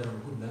 Damodara,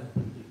 Mukunda,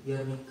 you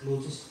are my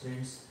closest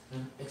friends. I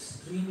am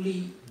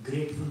extremely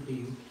grateful to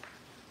you.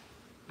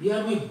 You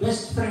are my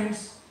best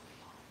friends,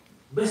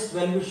 best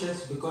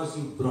well-wishers, because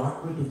you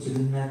brought me to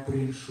Jagannath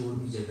Puri and showed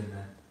me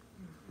Jagannath.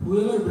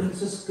 Whoever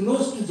brings us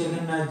close to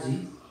Jagannath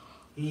Ji,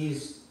 he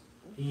is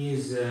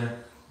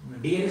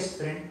dearest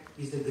friend,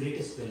 he is the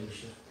greatest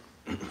well-wisher.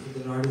 So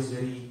the Lord is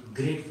very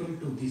grateful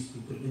to these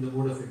people in the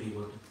mode of a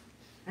devotee.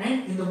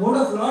 And in the mode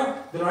of Lord,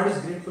 the Lord is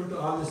grateful to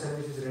all the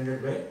services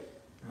rendered by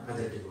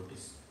other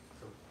devotees.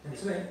 So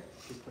that's why.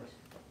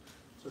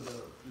 So the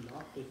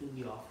Lord taking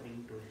the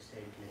offering to his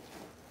head, like,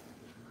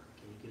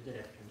 can you give the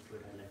reference to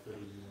it? I'd like to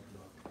read more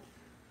about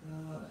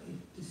it.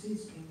 This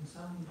is in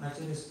some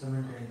Acharya's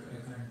commentary,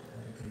 I can't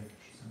recollect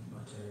some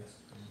Acharya's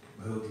commentary,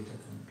 Bhagavad Gita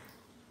commentary.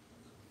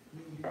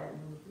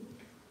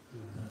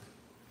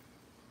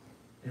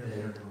 Anyway, I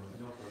don't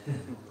know.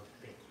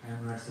 I am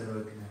not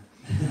Sarvajna.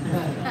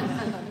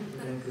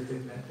 But I am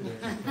Kritajna to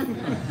that.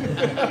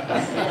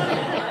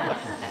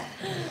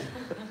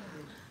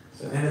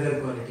 So another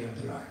quality of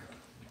the Lord.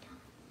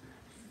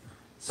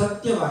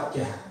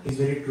 Satyavakya is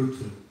very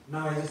truthful.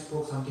 Now I just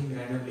spoke something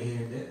randomly here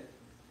and there.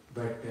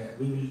 But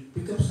we will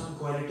pick up some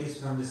qualities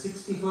from the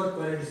 64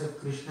 qualities of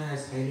Krishna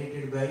as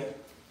highlighted by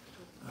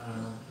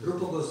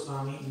Rupa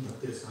Goswami in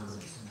Bhakti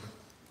Rasamrita.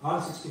 All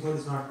 64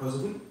 is not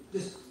possible,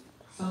 just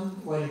some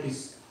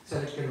qualities,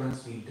 selected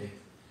ones we will take.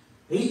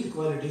 Eighth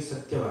quality,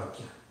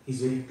 Satyavakya,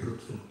 is very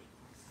truthful.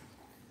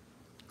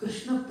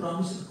 Krishna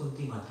promised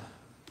Kunti Mata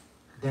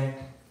that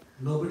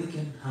nobody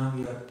can harm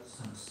your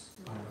sons,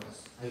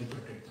 Pandavas. I will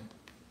protect them.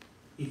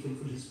 He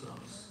fulfilled his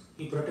promise.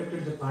 He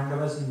protected the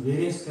Pandavas in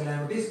various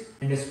calamities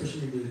and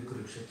especially during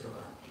Kurukshetra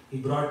War. He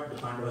brought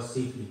the Pandavas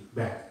safely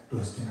back to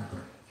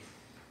Hastinapura.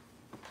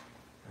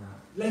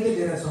 Like that,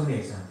 there are so many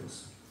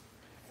examples.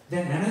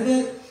 Then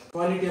another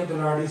quality of the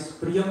Lord is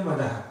Priyam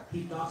Vadaha.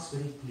 He talks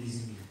very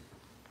pleasingly.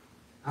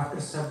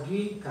 After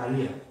subduing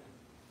Kaliya,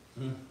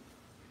 you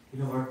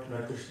know what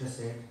Lord Krishna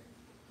said?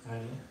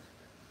 Kaliya,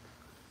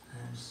 I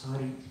am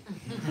sorry.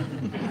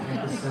 I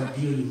had to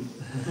subdue you.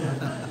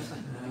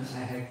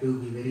 I had to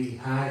be very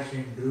harsh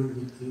and rude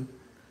with you.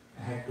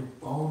 I had to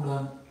pound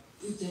on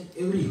each and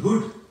every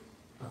hood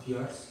of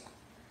yours.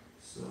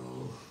 So,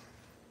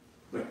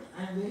 but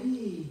I am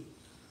very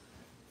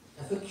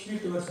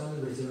affectionate towards all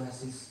the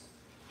Brajavasis.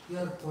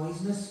 Your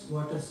poisonous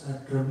waters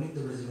are troubling the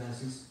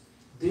Brajavasis.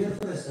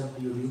 Therefore I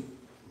subdue you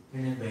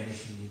and I am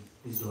banishing you.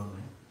 Please don't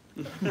mind.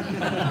 I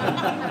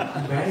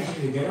am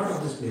banishing you. Get out of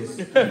this place.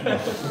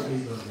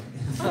 Please don't mind.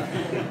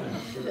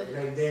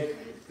 Like that,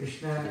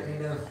 Krishna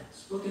kind of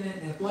spoke in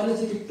an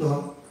apologetic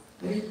tone,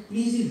 very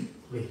pleasing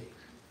way.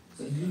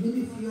 So even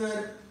if you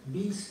are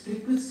being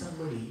strict with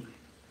somebody,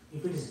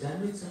 if it is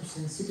done with some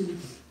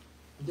sensitivity,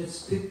 if that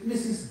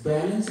strictness is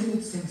balancing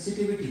with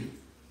sensitivity,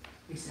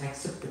 it's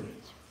acceptable.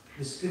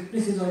 The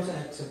strictness is also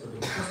acceptable.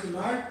 Because the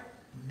Lord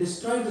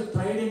destroyed the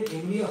pride and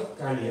envy of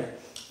Kaliya,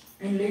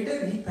 and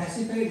later he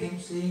pacified him,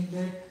 saying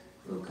that,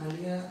 oh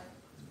Kaliya,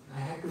 I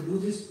had to do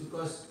this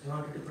because I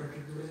wanted to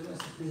protect the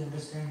Brajavasis. Please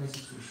understand my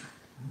situation.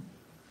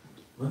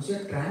 Once you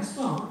are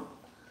transformed,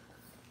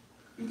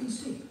 you can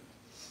stay,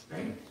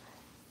 right?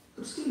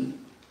 But still,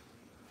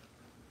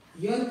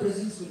 your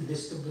presence will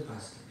disturb the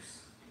pastimes.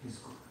 Please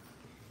go.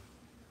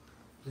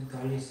 Then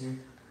Kali said,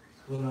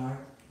 "Oh Lord,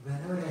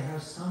 whenever I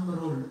have some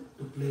role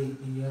to play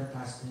in your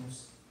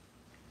pastimes,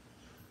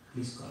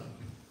 please call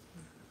me.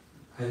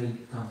 I will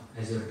come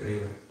as your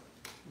driver.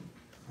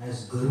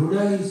 As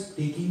Garuda is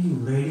taking you,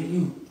 riding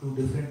you to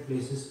different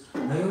places,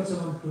 I also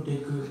want to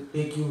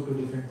take you to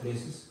different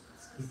places.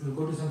 If you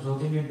go to some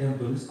South Indian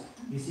temples,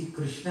 you see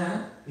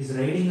Krishna is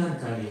riding on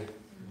Kaliya.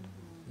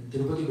 In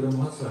Tirupati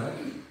Brahmotsav,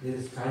 there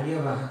is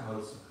Kaliya Vahan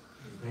also,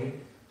 right?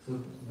 So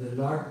the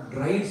Lord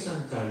rides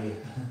on Kaliya.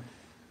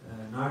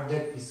 Not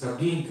that he's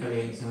subduing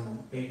Kaliya in some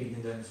painting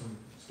and then some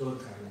stone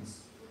carvings.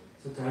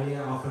 So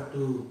Kaliya offered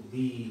to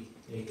be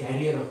a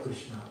carrier of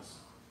Krishna also.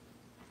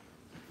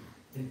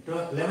 In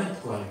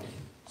 11th quality,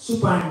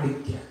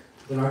 Supanditya.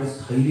 The Lord is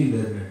highly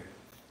learned.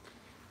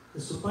 The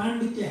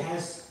Supanditya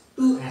has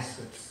two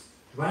aspects.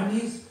 One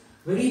is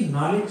very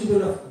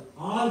knowledgeable of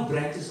all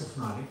branches of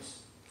knowledge.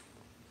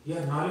 You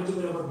are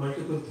knowledgeable about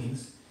multiple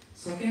things.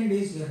 Second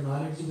is you are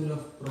knowledgeable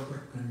of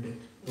proper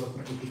conduct,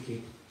 proper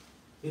etiquette.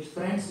 With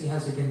friends you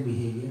have certain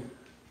behavior.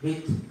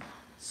 With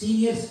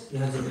seniors you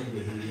have certain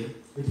behavior.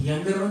 With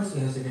younger ones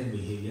you have certain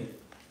behavior.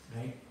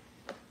 Right?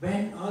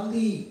 When all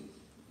the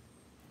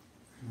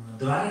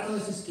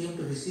Dwarakasis came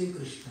to receive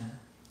Krishna,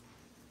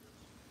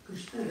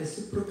 Krishna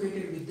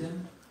reciprocated with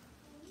them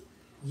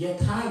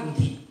yatha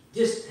vidhi,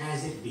 just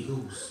as it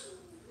behooves.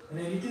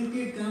 When a little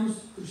kid comes,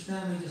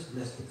 Krishna may just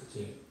bless the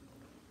child.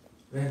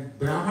 When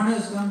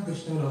Brahmanas come,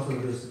 Krishna will offer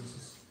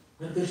obeisances.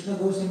 When Krishna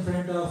goes in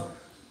front of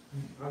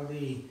all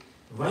the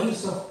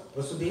wives of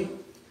Vasudeva,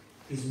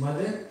 his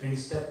mother and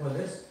his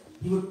stepmothers,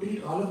 he would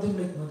treat all of them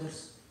like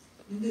mothers.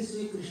 In this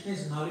way, Krishna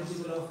is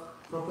knowledgeable of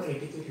proper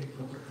etiquette and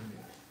proper conduct.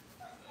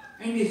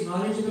 And is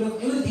knowledgeable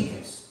of everything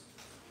else.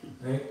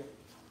 Right?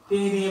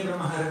 Tene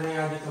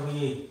Brahmaharnayadi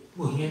Kavaye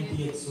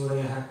Muhyanti Yat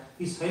Suraya.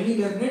 He is highly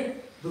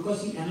learned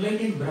because he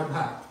enlightened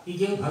Brahma. He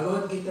gave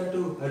Bhagavad Gita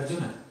to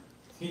Arjuna.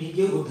 And he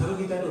gave Uddhava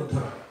Gita to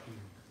Uddhava.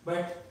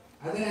 But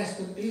other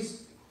aspect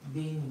is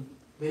being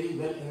very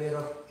well aware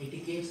of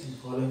etiquettes and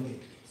following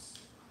etiquettes.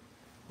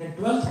 Then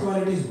 12th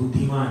quality is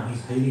Buddhiman. He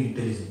is highly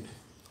intelligent.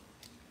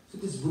 So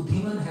this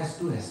Buddhiman has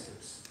two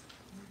aspects.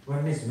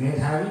 One is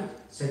Medhavi,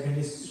 second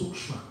is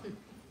Sukshma.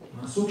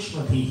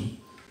 Sukshmadhihi.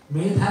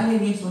 Medhavi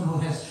means one who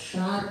has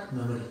sharp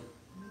memory.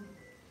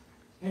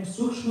 And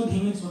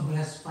Sukshmadhi means one who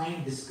has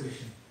fine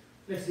discretion.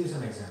 Let's give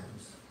some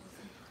examples.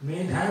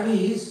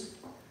 Medhavi is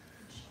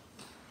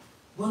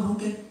one who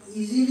can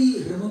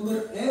easily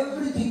remember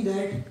everything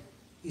that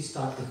is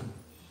taught to him.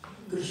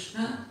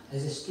 Krishna,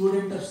 as a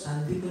student of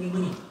Sandipani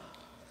Muni,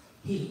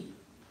 he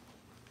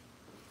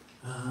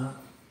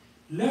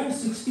learned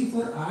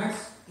 64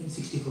 arts in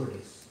 64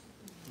 days.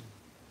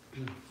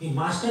 He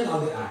mastered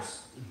all the arts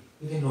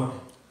within no time.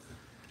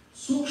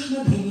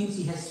 Sukshmadhi means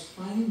he has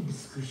fine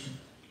discretion.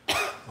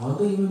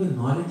 Although you may be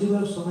knowledgeable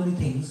of so many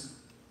things,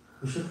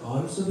 you should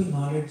also be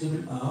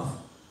knowledgeable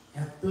of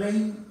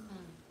applying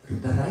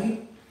the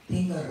right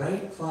thing, the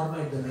right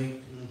formula at the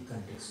right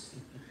context.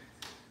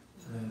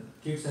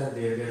 Kids are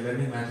there, they are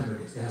learning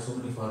mathematics, they have so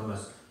many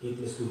formulas. A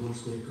plus 2 whole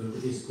square equal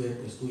to A square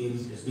plus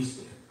 2AB plus B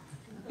square.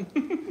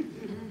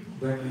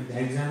 But when the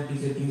exam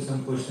teacher gives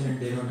some question and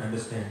they don't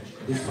understand,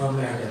 this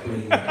formula I have to apply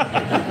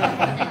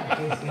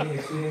here. Any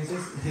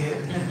experiences? Any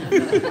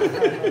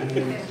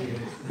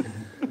experience?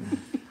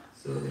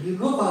 So you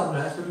know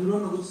formulas, but you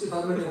don't know which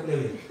formula to apply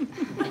with.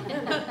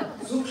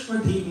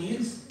 Sukshmadhi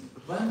means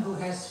one who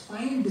has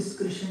fine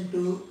discretion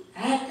to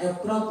act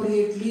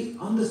appropriately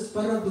on the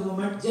spur of the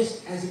moment,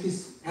 just as it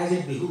is, as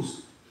it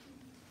behooves,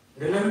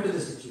 relevant to the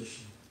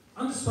situation.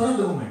 On the spur of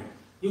the moment,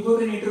 you go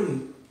to an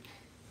interview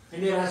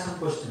and you are asked some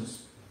questions.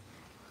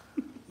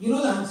 You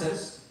know the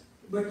answers,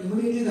 but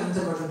immediately the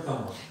answer doesn't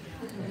come out.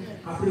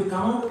 After you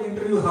come out of the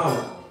interview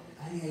hall,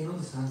 I know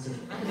this answer.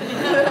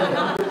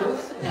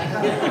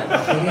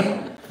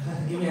 Again,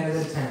 give me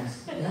another chance.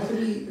 You have to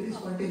be very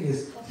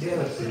spontaneous. There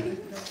also.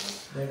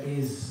 That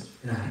is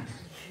right.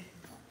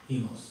 He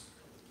knows.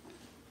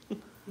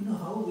 You know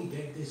how we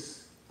get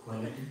this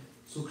quality?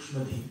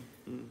 Sukshmadhi.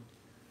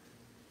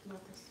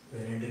 By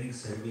rendering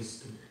service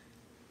to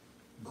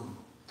Guru.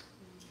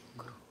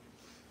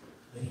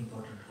 Very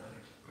important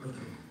quality.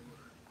 Okay.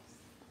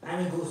 I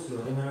may go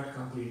slow, I may not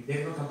complete. There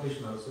is no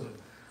completion also.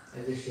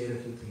 I'll just share a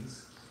few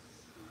things.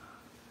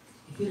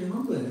 If you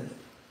remember,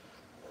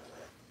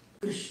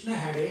 Krishna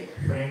had a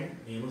friend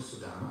named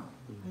Sudama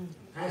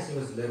as he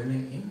was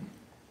learning in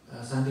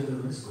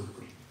Sandipanumuni's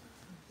Gurukul.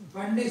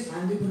 One day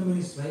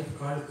Sandipanumuni's wife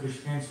called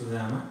Krishna and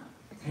Sudama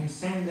and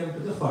sent them to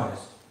the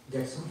forest,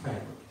 get some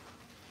firewood.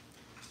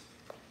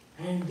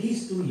 And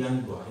these two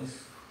young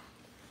boys,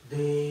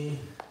 they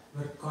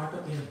were caught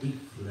up in a big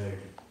flood,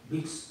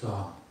 big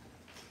storm.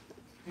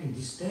 And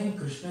this time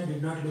Krishna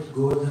did not let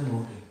go of the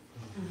mountain.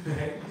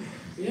 Right?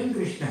 Same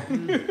Krishna.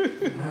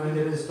 When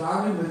there was a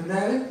storm in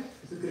Vrindavan,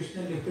 so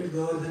Krishna lifted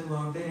Govardhan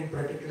mountain and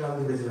protected all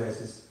the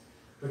Brajavasis.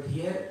 But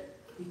here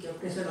He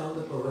kept aside all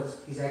the powers.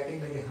 He's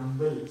acting like a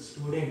humble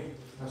student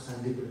of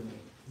Sandipurani.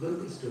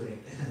 Gurukul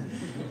student.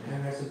 I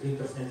am not Supreme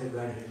Personality of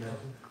Godhead now.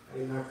 I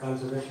will not call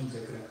Sudarshan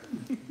Chakra.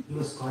 He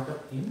was caught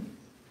up in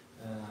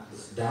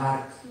this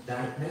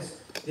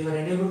darkness. They were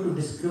unable to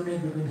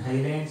discriminate between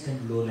highlands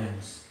and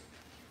lowlands.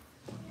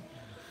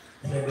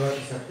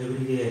 Floodwaters are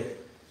everywhere.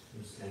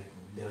 It's like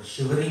they are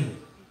shivering,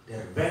 they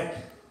are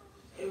wet,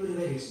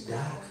 everywhere it's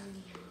dark.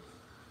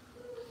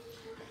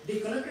 They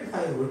collected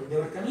firewood, they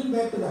were coming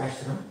back to the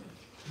ashram,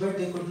 but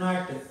they could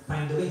not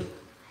find the way.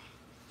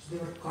 So they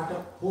were caught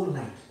up whole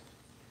night.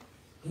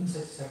 In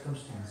such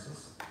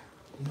circumstances,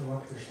 you know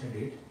what Krishna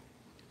did?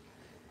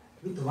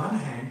 With one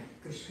hand,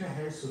 Krishna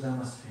held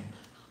Sudama's hand.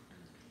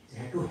 They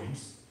had two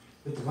hands.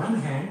 With one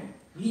hand,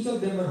 each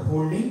of them were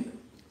holding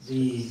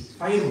the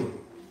firewood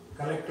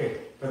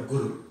collected per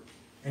Guru,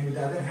 and with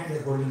the other hand, they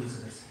are holding each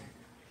other's hand.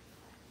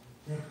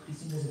 They are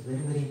teaching us a very,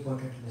 very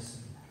important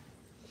lesson.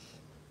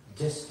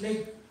 Just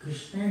like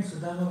Krishna and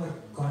Sudama were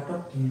caught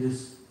up in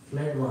this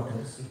flood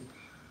waters,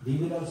 we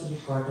will also be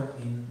caught up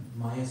in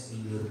Maya's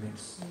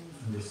allurements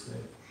in this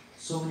life.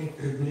 So many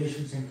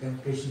tribulations and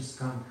temptations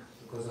come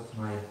because of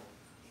Maya.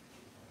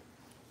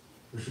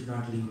 We should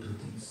not leave two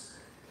things.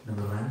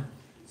 Number one,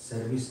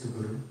 service to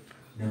Guru.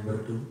 Number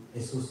two,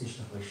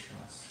 association of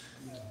Vaishnavas.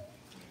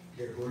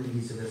 They are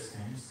holding each other's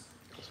hands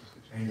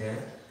and they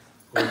are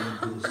holding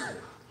Guru's hand.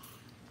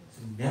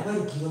 So never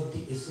give up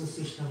the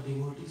association of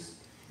devotees.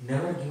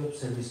 Never give up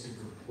service to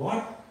Guru.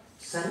 What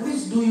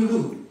service do you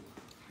do?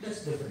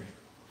 That's different.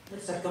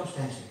 That's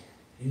circumstantial.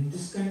 In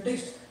this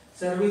context,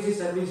 service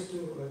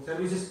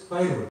is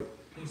firewood.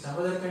 In some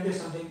other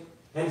context, something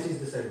else is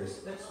the service.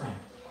 That's fine.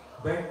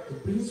 But the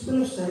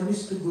principle of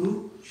service to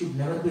Guru should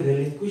never be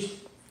relinquished,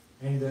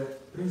 and the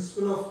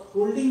principle of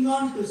holding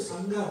on to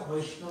Sangha,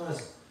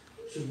 Vaishnavas,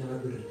 should never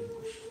be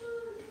relinquished.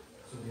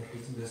 So they are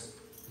teaching us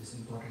this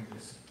important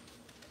lesson.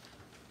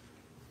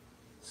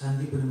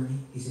 Sandipurani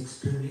is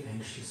extremely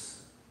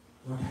anxious.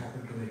 What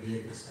happened to my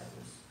dear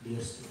disciples,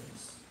 dear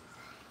students?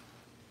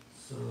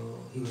 So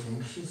he was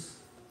anxious.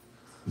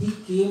 He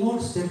came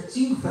out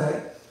searching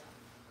for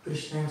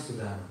Krishna and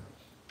Sudama.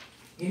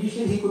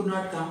 Initially he could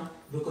not come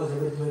because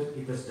everywhere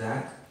it was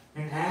dark,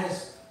 and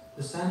as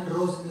the sun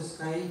rose in the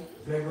sky,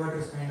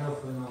 floodwaters kind of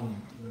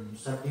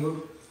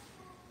subdued.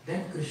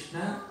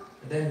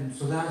 Then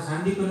Sudama,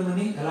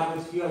 Sandipurani along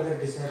with few other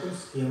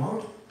disciples came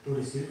out to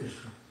receive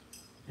Krishna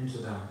and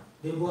Sudama.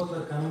 They both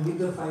were coming with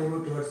the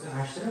firewood towards the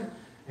ashram,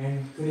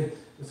 and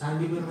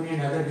Sandipurani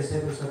and other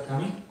disciples were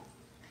coming.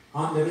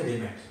 On the way they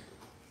met.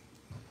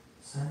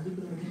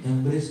 Sandipurani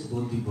embraced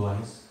both the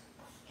boys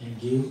and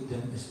gave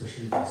them a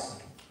special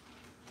blessing.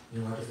 You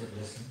know what is that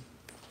blessing?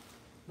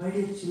 My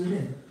dear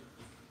children,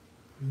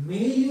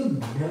 may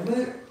you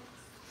never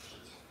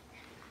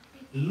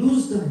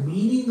lose the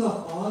meaning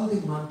of all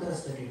the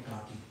mantras that I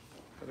taught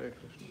you. Correct.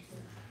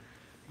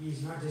 He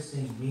is not just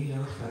saying, may you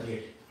never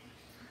forget.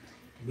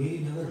 May you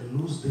never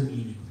lose the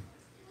meaning.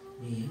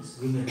 Means,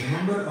 we may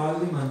remember all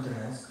the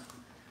mantras,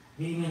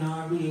 we may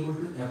not be able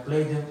to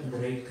apply them in the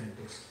right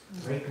context.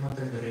 Right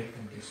mantra in the right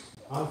context.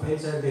 All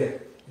files are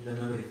there in the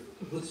memory.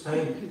 Which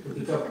file to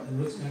pick up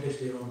in which context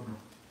they don't know.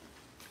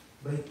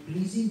 By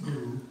pleasing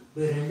Guru,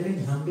 by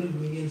rendering humble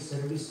menial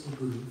service to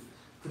Guru,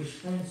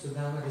 Krishna and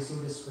Sudama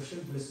received a special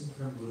blessing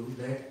from Guru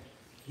that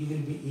you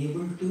will be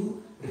able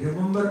to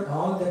remember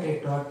all that I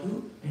taught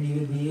you, and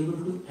you will be able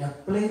to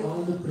apply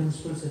all the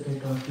principles that I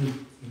taught you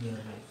in your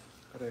life.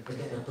 Correct.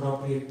 At the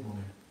appropriate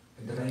moment,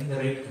 in the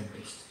right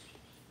context.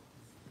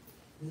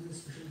 This is a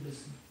special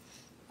blessing.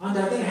 On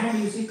the other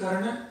hand, you see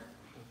Karna,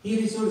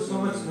 he received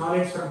so much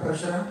knowledge from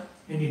Parashuram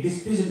and he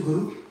displeased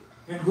Guru,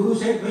 and Guru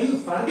said, when you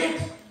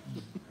forget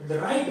at the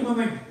right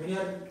moment, when you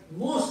are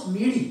most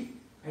needy,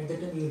 at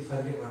that time you will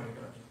forget what I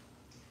taught you.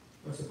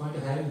 What's the point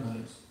of having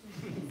knowledge?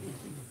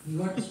 You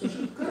got a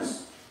special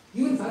curse.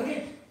 You will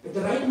forget. At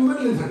the right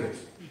moment you will forget.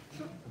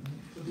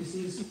 So this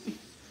is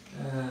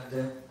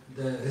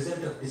the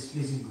result of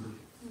displeasing Guru.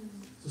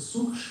 So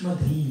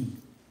Sukshmadhi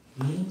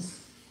means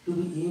to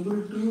be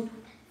able to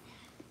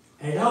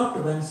adapt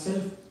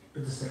oneself to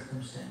the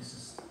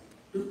circumstances,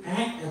 to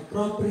act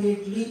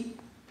appropriately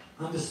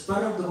on the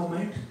spur of the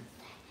moment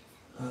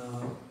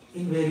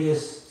in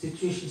various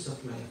situations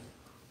of life.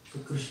 So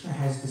Krishna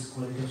has this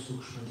quality of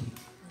Sukshmadhi.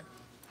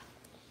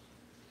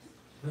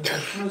 When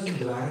Krishna was in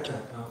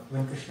Dwaraka,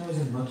 when Krishna was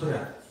in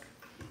Mathura,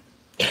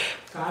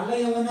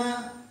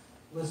 Kalayavana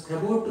was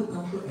about to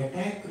come to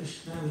attack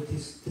Krishna with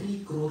his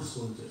 3 crore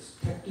soldiers,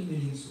 30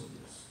 million soldiers.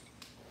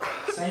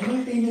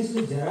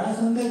 Simultaneously,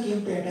 Jarasandha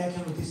came to attack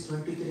him with his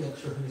 23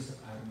 Akshahinis of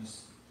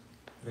armies.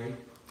 Right?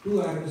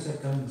 2 armies are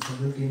coming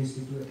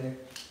simultaneously to attack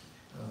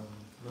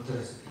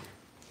Mathura city.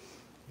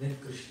 Then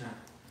Krishna,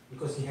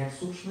 because he had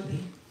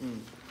Sukshmadhi,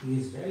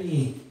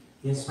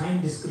 he has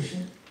fine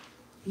discretion,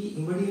 he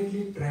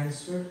immediately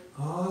transferred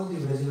all the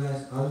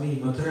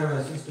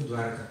Mathuravasis to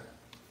Dwaraka.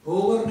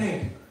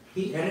 Overnight,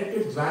 he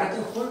erected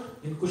Dwaraka fort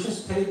in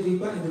Kushasthali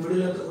Dvipa in the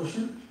middle of the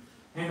ocean,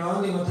 and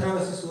all the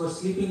Mathuravasis who were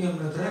sleeping in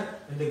Mathura,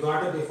 when they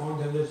got up, they found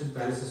themselves in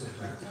palaces of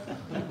Dwaraka.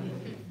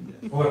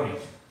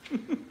 overnight.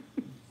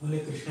 Only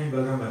Krishna and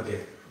Balaram are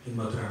there in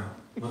Mathura now.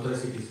 Mathura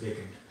city is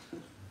vacant.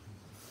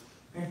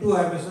 And two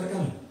armies were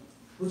coming.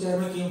 Which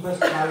army came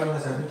first?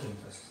 Kalyavana's army came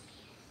first.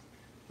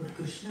 But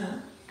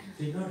Krishna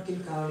did not kill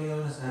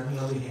Kalyavana's army,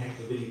 although he had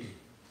ability.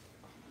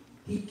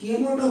 He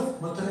came out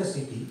of Mathura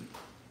city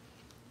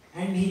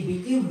and he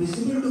became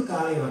visible to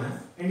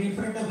Kalyavana, and in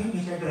front of him he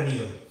started running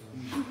away.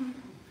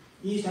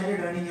 He started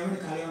running away and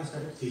Kalyavana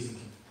started chasing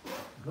him.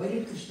 Why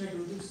did Krishna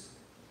do this?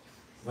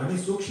 One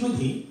is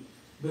Sukshmadhi,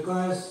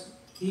 because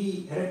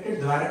he erected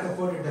Dwaraka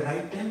fort at the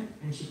right time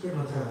and shifted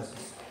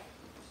Mathuravasis.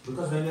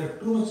 Because when you are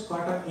too much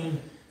caught up in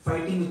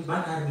fighting with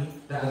one army,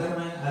 the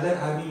other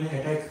army may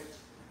attack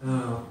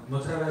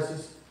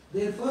Mathuravasis.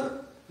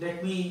 Therefore,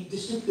 let me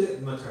just shift the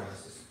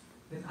Mathuravasis.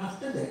 Then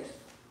after that,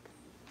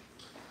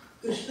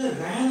 Krishna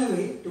ran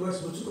away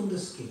towards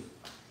Muchukunda's cave.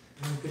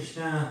 And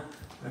Krishna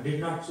did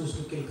not choose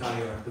to kill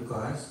Kalyavana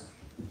because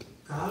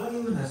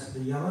Kalyavana's, the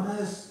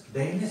Yavanas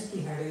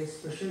dynasty had a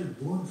special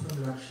boon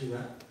from Lord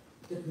Shiva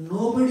that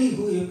nobody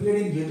who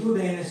appeared in Yadu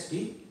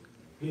dynasty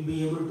will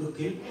be able to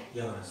kill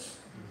Yavanas.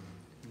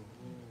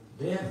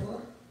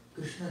 Therefore,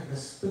 Krishna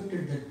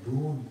respected that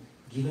boon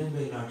given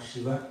by Lord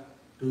Shiva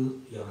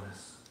to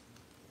Yavanas.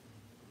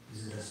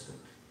 This is respect.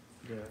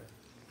 Yeah.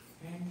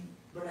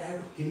 But I have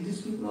to kill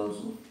these people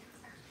also.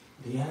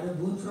 They have a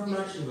boon from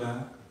Lord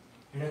Shiva,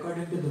 and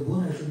according to the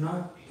boon I should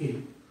not kill.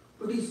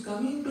 But he is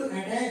coming to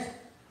attack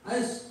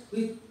us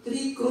with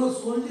 3 crore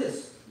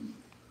soldiers.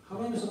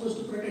 How am I supposed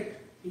to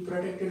protect? He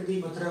protected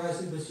the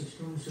Mathuravasi by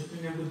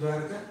shifting them to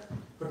Dwaraka.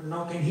 But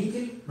now can he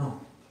kill? No.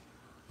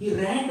 He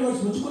ran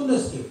towards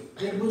Muchukunda's cave.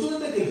 Let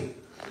Muchukunda kill him.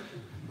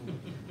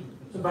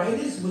 So by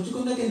this,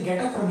 Muchukunda can get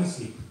up from his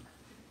sleep.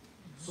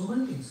 So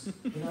many things.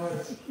 In our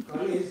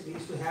college, we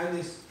used to have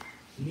this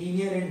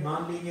linear and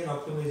non-linear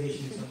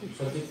optimization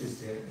subject is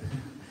there.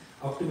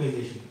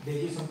 Optimization.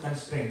 They give some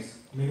constraints.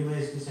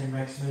 Minimize this and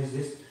maximize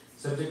this.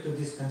 Subject to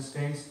these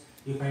constraints,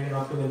 you find an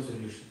optimal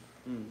solution.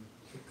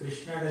 So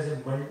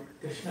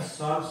Krishna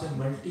solves a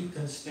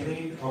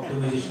multi-constrained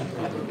optimization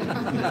problem.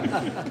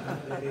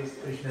 That is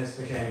Krishna's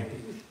speciality.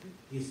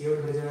 He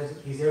saved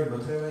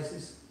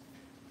Mathuravasi,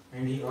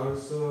 and he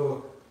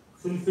also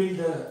fulfilled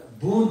the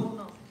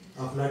boon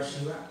of Lord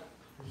Shiva.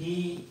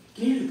 He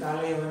killed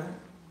Kalyavana.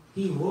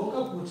 He woke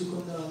up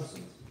Muchukunda also.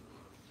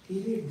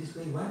 He did this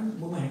by one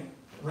moment,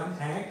 one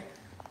act,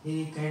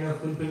 he kind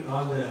of fulfilled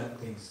all the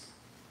things.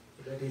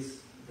 So that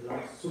is the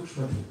Lord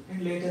Sukshmadhi.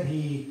 And later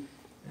he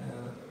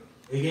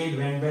again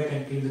went back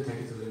and killed the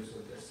 30,000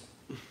 soldiers.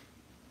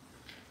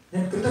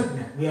 Then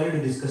Kritagna, we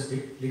already discussed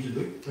it a little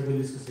bit, but we'll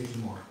discuss a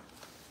little more.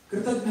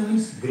 Kritagna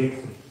means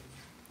grateful.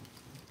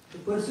 The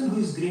person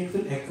who is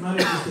grateful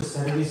acknowledges the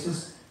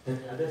services that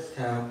others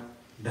have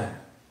done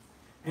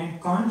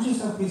and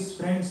conscious of his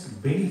friends'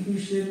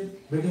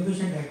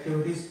 beneficent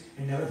activities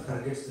and never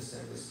forgets the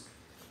service.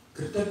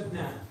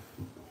 Kritagna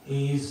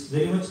is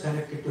very much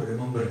connected to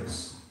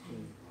remembrance.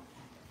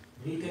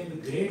 We can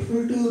be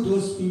grateful to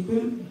those people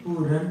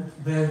who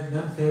have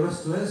done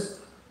favors to us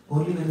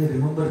only when we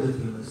remember the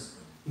favors.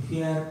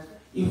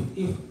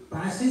 If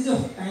passage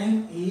of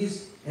time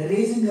is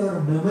erasing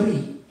our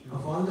memory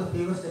of all the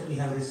favors that we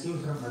have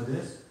received from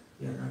others,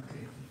 we are not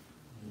grateful.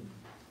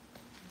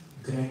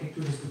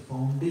 Gratitude is the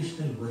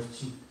foundational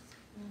virtue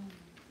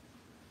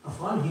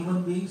of all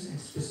human beings and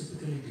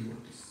specifically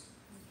devotees.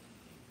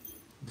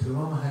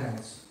 Dhruva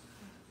Maharaj,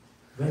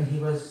 when he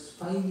was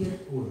 5 years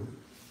old,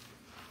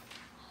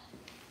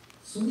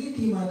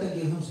 Suniti Mata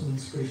gave him some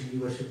inspiration to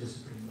worship the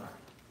Supreme Lord.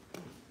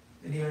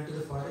 Then he went to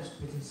the forest.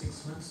 Within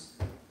 6 months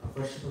of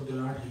worship of the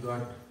Lord, he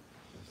got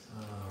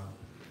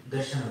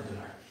darshan of the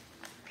Lord.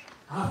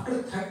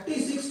 After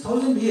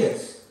 36,000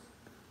 years,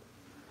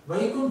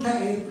 Vaikuntha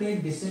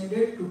airplane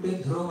descended to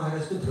take Dhruva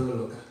Maharaj to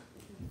Dhruvaloka.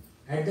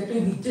 At that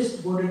time, he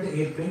just boarded the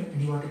airplane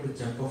and he wanted to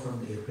jump off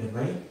from the airplane.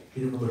 Why?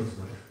 He remembered his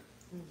mother.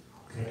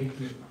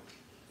 Gratitude.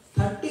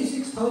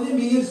 36,000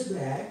 years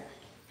back,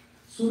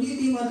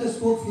 Suniti Mata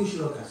spoke few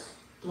shlokas.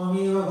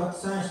 Tvameva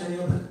vatsa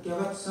sharya bhaktya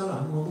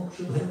vatsalam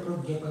mumukshu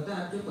bharprogya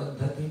padabhya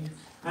paddhatim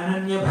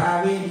ananya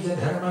bhave nija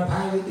dharma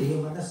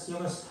bhavite manasya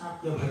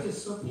vasthapya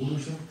bhajasva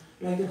purusham.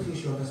 Like that few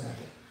shlokas are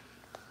there.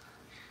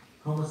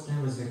 How much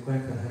time was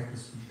required for her to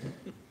speak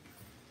that?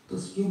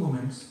 Those few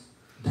moments,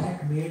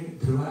 that made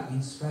Dhruva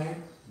inspired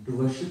to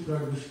worship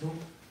Lord Vishnu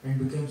and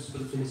became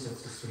spiritually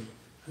successful.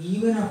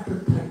 Even after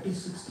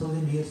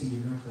 36,000 years, he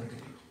did not forget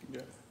it.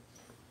 Yeah.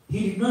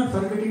 He did not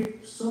forget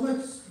it so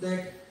much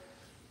that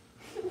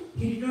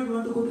he did not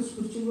want to go to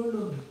spiritual world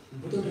only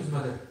without his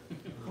mother.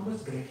 How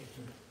much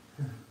gratitude.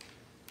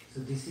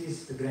 So this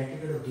is the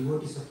gratitude of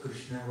devotees of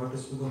Krishna, what to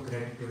speak of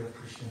gratitude of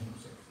Krishna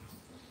himself.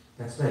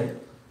 That's why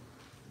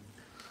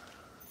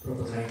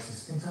Prabhupada writes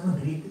this. Can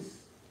someone read this?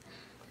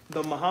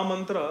 The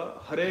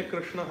Mahamantra Hare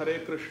Krishna,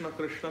 Krishna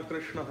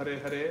Krishna, Hare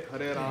Hare,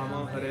 Hare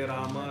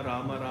Rama,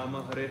 Rama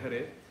Rama, Hare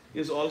Hare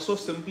is also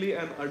simply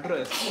an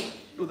address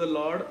to the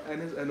Lord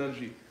and His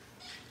energy.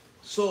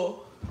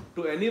 So,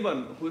 to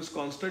anyone who is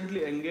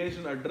constantly engaged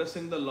in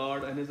addressing the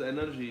Lord and His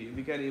energy,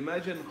 we can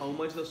imagine how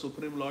much the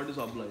Supreme Lord is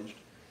obliged.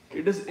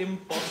 It is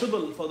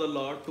impossible for the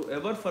Lord to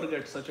ever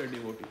forget such a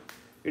devotee.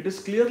 It is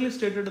clearly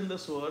stated in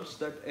this verse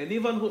that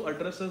anyone who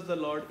addresses the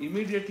Lord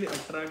immediately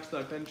attracts the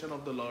attention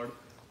of the Lord,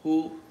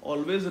 who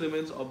always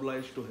remains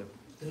obliged to him.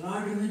 The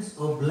Lord remains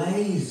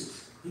obliged.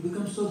 He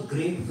becomes so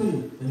grateful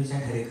when you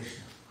chant Hare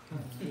Krishna.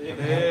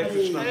 Hare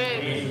Krishna.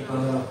 The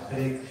power of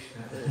Hare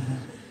Krishna.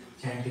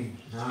 Chanting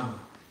Nam,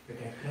 that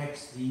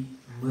attracts the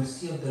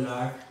mercy of the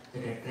Lord,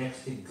 that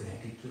attracts the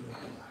gratitude of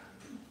the Lord.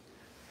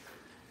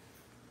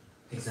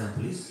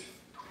 Example is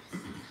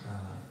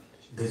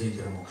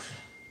Gajendra Moksha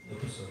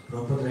episode.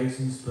 Prabhupada writes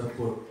in his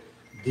purport,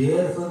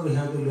 therefore we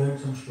have to learn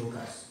some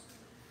shlokas.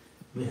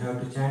 We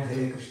have to chant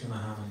Hare Krishna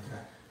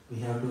Mahamantra. We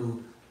have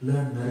to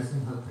learn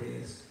Narasimha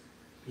prayers.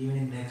 Even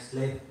in next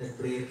life, that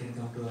prayer can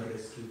come to our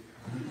rescue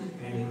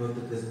and invoke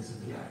the presence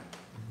of the Lord.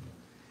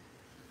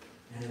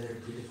 Another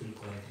beautiful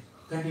quality.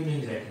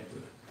 Continuing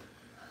gratitude.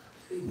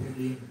 Very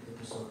brilliant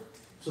episode.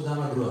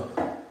 Sudama grew up.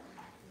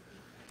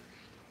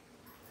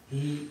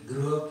 He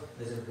grew up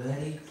as a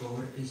very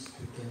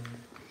poverty-stricken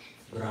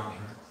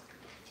Brahmana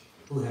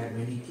who had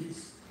many kids,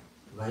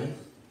 wife,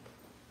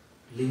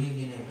 living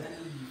in a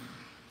very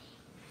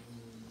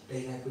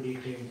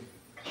dilapidated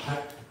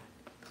hut,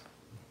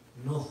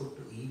 no food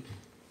to eat,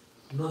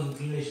 no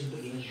inclination to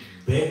even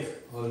beg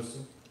also.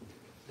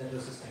 That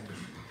was his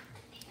condition.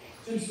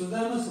 When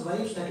Sudama's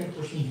wife started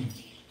pushing him,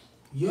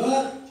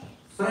 your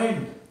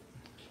friend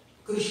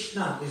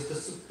Krishna is the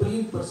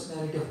Supreme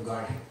Personality of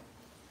Godhead.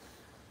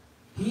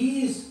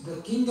 He is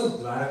the king of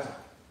Dwaraka.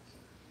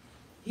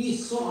 He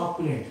is so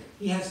opulent.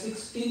 He has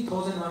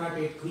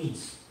 16,108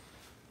 queens.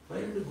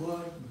 Why don't you go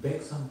and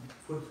beg some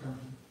food from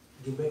him?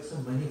 Give back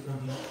some money from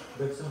him,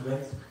 beg some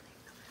wealth.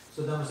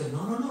 Sudama said,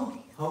 no.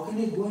 How can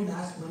I go and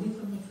ask money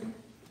from my friend?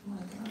 No, I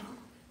cannot go.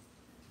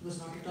 He was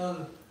not at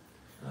all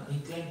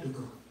inclined to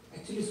go.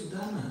 Actually,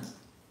 Sudama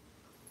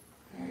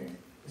had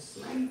a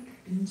slight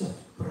tinge of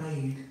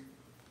pride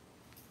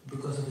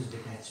because of his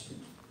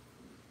detachment.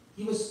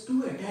 He was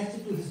too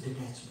attached to his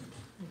detachment.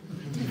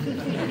 He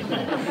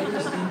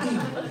was thinking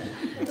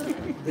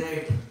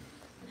that,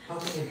 how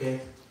can I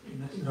beg?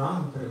 Nothing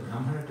wrong for a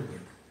Brahmana to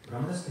beg.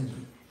 Brahmanas can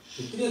beg.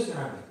 Kshatriyas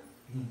cannot beg.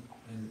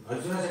 And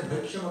Arjuna said,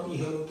 Bhakshamapi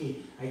Haruki,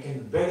 I can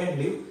beg and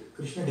live.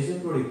 Krishna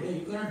disapproved it. Hey,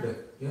 you cannot beg.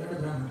 You are not a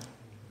Brahmana.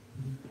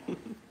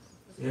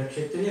 You are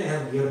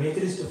Kshatriya, your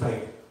nature is to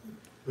fight.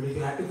 But if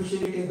you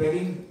artificially take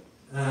begging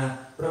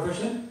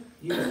profession,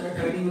 you will start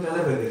fighting with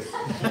other beggars.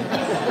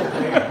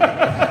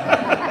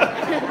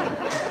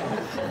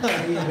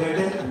 It is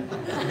better.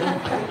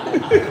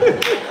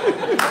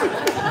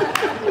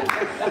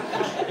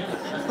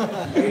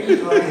 It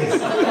is what it is.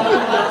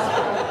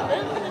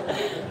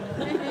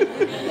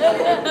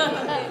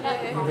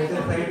 You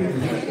better fight with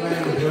Krishna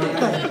and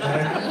Gauranga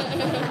Darshan.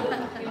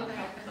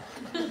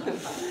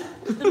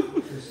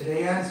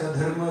 Shreya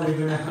Sadharma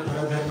Viguna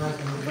Paradharma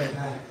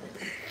Samudvata.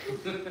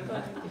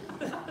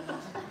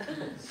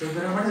 So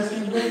Brahmana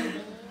can beg,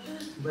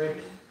 but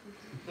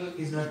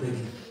he is not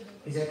begging.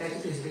 He is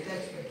attached to his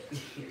detachment.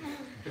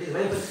 But his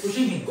wife was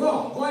pushing him,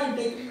 go and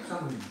take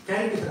some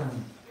charity from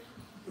him.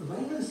 But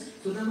why was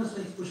Sudama's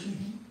wife pushing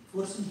him,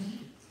 forcing him?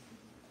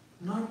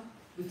 Not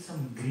with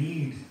some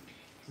greed,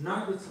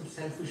 not with some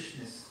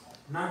selfishness,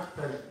 not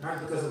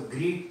because of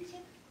greed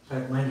for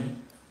money.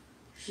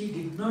 She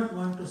did not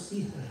want to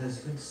see her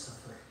husband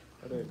suffer.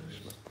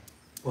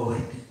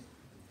 Poverty,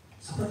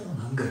 suffer from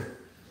hunger.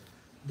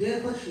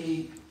 Therefore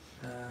she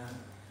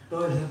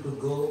told him to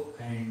go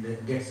and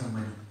get some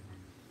money.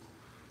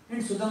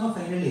 And Sudama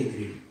finally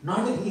agreed.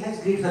 Not that he has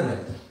greed for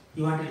wealth.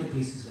 He wanted to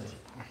please his wife.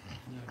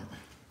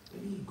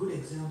 Very good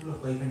example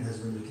of wife and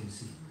husband we can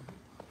see.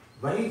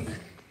 Wife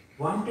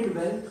wanted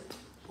wealth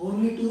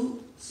only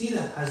to see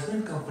the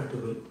husband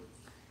comfortable.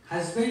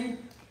 Husband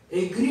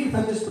agreed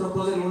for this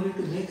proposal only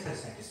to make her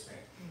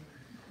satisfied.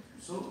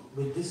 So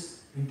with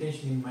this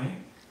intention in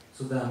mind,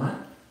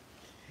 Sudama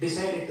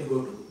decided to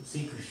go to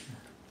see Krishna.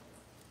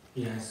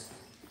 He asked,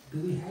 do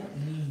we have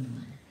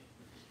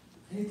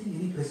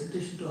any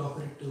presentation to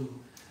offer it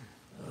to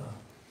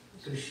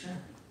Krishna?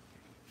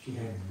 She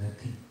had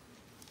nothing.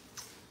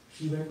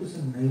 She went to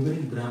some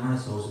neighboring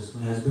Brahmana's houses.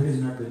 My husband is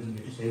not begging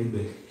it, I will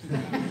beg.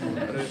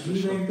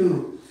 She went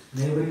to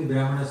neighboring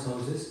Brahmana's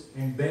houses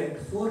and begged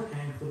 4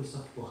 handfuls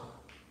of poha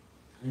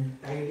and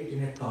tied it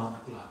in a torn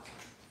cloth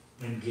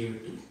and gave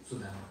it to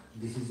Sudama.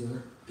 This is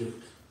your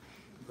gift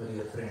for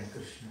your friend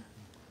Krishna.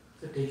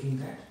 So taking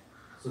that,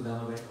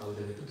 Sudama went all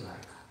the way to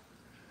Dwaraka.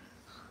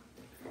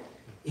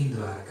 In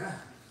Dwaraka,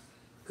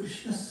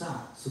 Krishna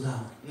saw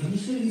Sudama.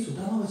 Initially,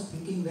 Sudama was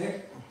thinking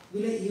that,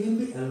 will I even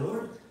be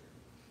allowed?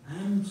 I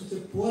am such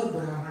a poor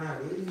Brahmana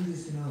wearing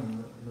these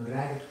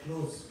ragged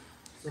clothes.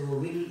 So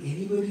will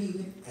anybody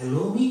even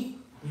allow me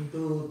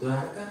into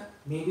Dwaraka?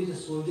 Maybe the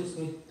soldiers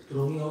may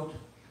throw me out.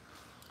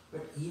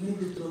 But even if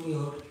they throw me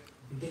out,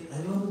 if they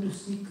allow me to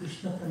see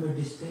Krishna from a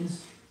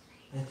distance,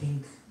 I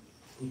think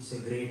it's a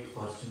great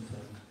fortune for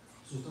me.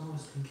 Sudama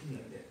was thinking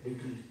like that,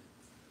 literally.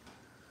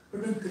 But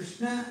when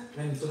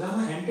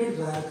Sudama entered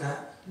Dwaraka,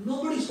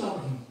 nobody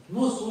stopped him.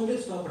 No soldier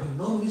stopped him.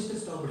 No minister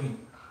stopped him.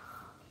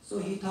 So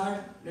he thought,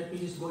 let me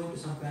just go into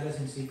some palace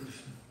and see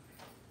Krishna.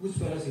 Which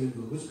palace he will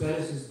go? Which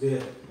palace is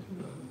there?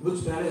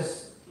 Which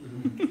palace?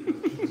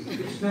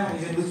 Krishna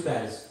is in which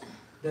palace?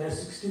 There are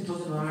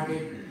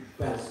 16,108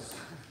 palaces.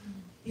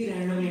 He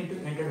randomly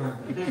entered one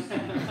palace.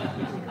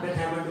 That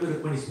happened to be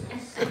Rukmani's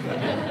palace.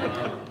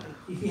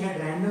 If he had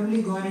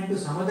randomly gone into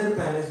some other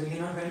palace, will he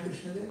not find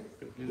Krishna there?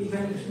 He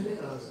found Krishna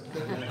there also.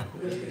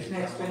 Because Krishna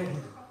expanded.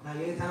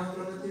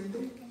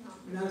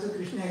 And also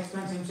Krishna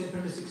expands himself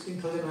into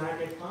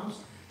 16,108 forms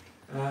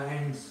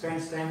and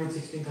spends time with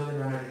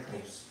 16,108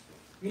 types.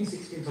 In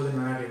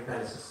 16,108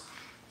 palaces.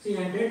 So he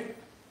entered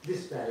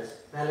this palace,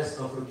 palace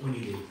of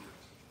Rukmani Devi.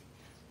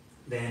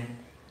 Then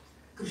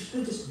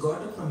Krishna just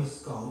got up from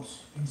his couch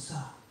and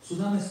saw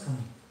Sudama is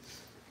coming.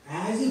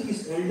 As if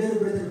his elder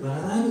brother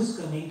Balaram is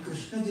coming,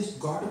 Krishna just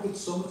got up with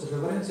so much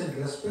reverence and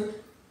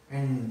respect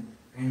and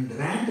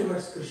ran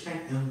towards Krishna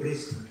and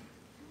embraced him.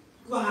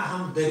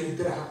 Vaham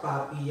daridra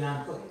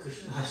papiyan,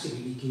 Krishna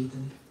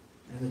hashiviliketani.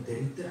 I am a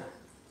daridra,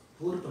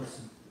 poor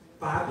person,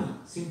 papi,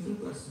 simple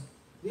person.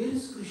 Where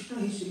is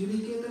Krishna? He's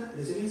Shriviketa,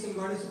 residence of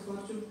goddess of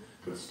fortune,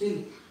 but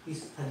still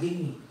he's hugging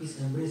me, he's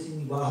embracing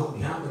me.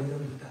 Bahubhyam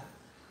pariramhita.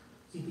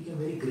 He became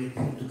very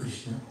grateful to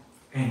Krishna,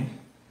 and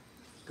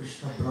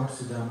Krishna brought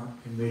Sudama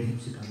and made him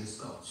sit on his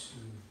couch.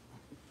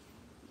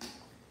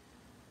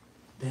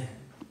 Then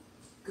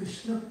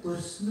Krishna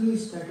personally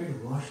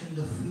started washing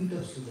the feet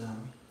of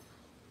Sudama,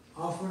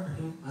 offered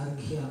him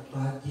arghya,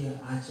 padya,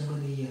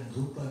 achamaniya,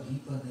 dhupa,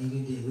 deepa,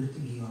 naivedya,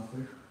 everything he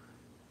offered.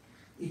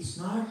 It's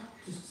not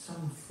just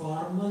some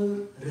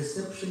formal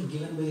reception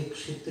given by a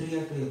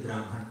kshatriya to a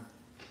brahmana.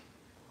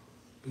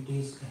 It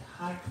is a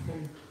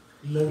heartfelt,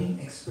 loving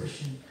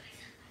expression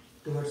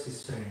towards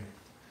his friend.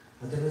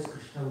 Otherwise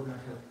Krishna would not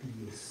have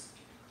tears.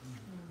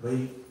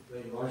 While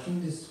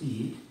washing his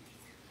feet,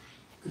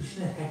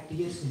 Krishna had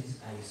tears in his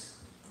eyes.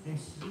 And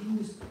seeing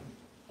this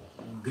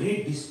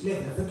great display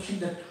of affection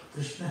that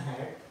Krishna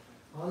had,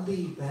 all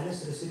the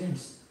palace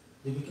residents,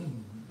 they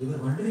were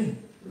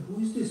wondering,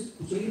 who is this?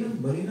 Kuchainam,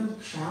 Balinam,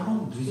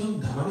 Shamam,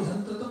 Dvijam, Dhamani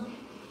Santatam.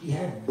 He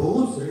had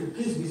bones,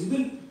 ribcage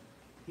visible.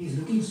 He is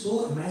looking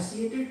so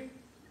emaciated.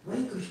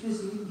 Why Krishna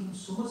is giving him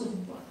so much of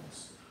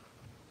importance?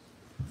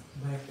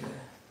 But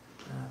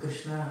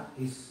Krishna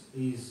is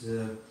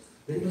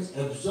very much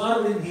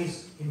absorbed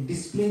in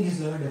displaying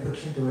his love and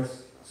affection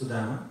towards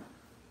Sudama.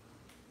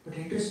 But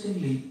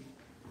interestingly,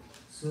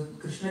 so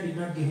Krishna did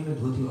not give him a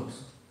dhoti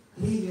also.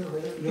 Hey, your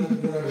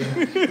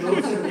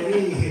clothes are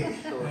very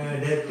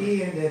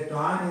dirty and they're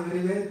torn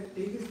everywhere.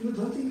 Take his new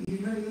dhoti. He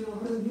did not even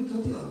offer a new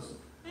dhoti also.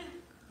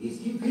 He's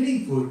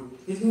feeding food.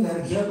 He's giving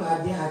arghya,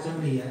 padya,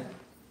 achamaniya.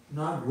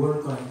 Not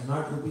gold coins,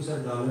 not rupees or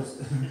dollars,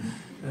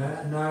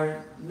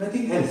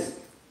 nothing else.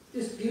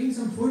 Just giving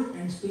some food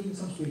and speaking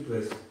some sweet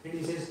words. And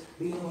he says,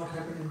 do you know what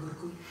happened in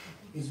Gurukul?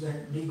 He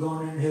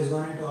has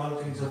gone into all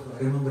kinds of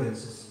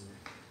remembrances,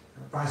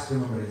 past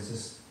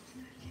remembrances.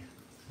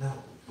 Now,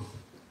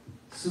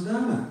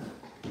 Sudama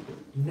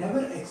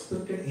never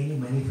expected any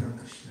money from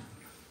Krishna.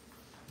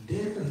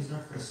 Therefore, he is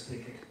not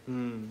frustrated.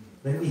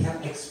 When we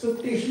have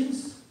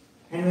expectations,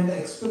 and when the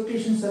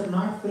expectations are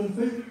not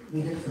fulfilled,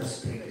 we get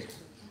frustrated.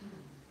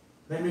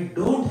 When we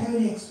don't have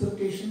any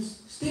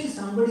expectations, still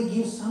somebody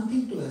gives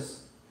something to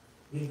us,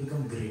 we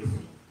become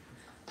grateful.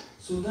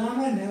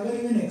 Sudama never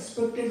even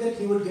expected that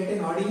he would get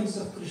an audience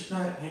of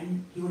Krishna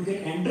and he would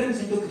get entrance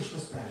into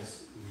Krishna's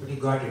palace. But he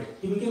got it.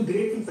 He became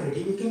grateful for it.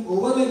 He became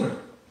overwhelmed.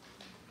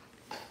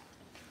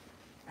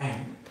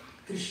 And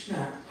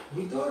Krishna,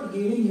 without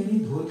giving any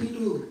dhoti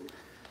to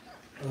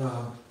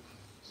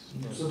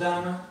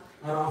Sudama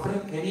or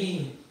offering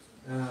any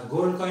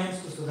gold coins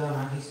to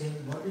Sudama, he's saying,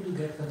 what did you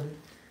get for it?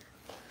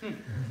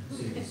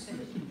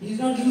 He's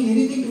not giving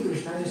anything to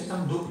Krishna, just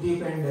some dhuk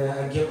deep and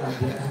arghya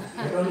padya.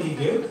 That only he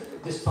gave,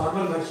 just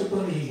formal worship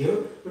only he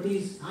gave, but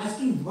he's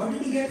asking, what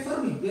did you get for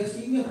me? We are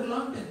seeing you for a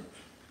long time.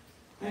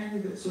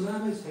 And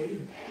Sudama is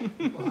hiding.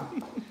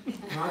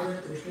 Not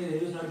that Krishna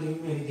is not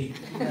giving me anything.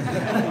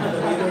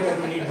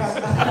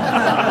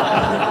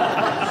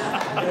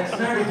 That's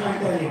not his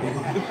mentality.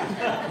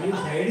 He is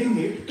hiding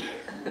it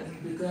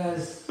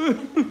because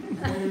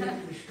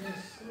Krishna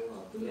is so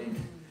opulent.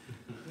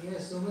 He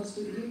has so much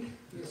to eat.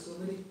 He has so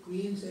many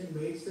queens and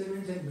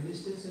maidservants and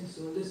ministers and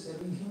soldiers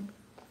serving him.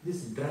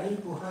 This dry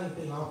poha, if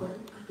I offer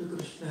to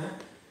Krishna,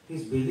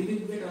 his belly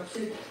will get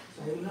upset.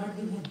 So I will not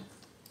give him.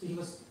 So he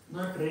was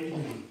not ready to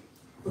give.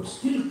 But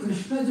still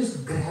Krishna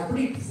just grabbed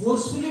it,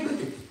 forcefully took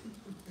it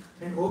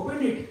and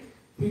opened it.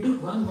 He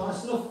took one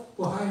morsel of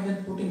poha and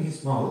then put in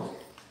his mouth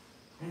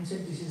and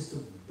said, this is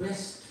the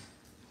best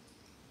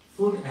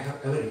food I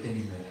have ever eaten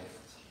in my life.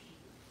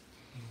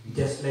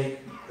 Just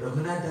like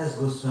Raghunath Das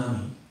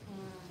Goswami,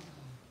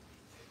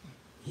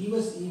 he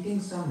was eating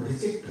some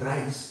reject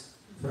rice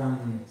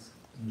from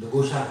the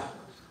Goshala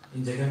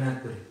in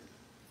Jagannath Puri.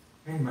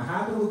 And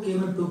Mahaprabhu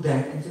came and took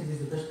that and said,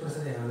 this is the best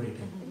prasad I have ever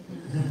eaten.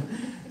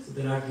 So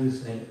the Lord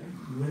used like,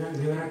 we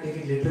will not take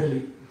it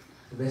literally.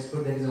 The best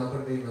food that is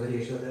offered by Mother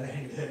Yashoda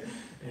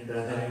and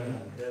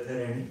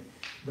Radharani.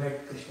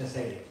 But Krishna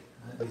said it.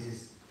 This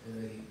is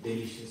very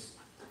delicious.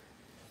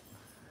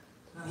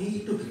 He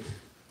took it.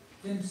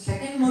 Then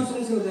second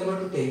morsel he was about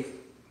to take,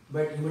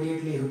 but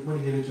immediately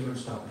Rukmani Devi came and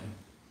stopped him.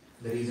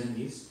 The reason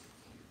is,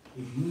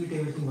 if you eat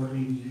everything, what will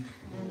you eat?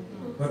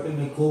 What will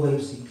my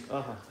co-wives eat?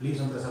 Leave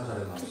some prasad for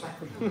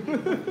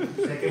them.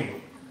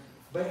 Second,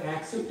 by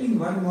accepting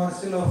one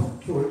morsel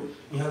of food,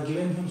 you have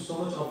given him so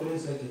much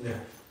opulence like Indra.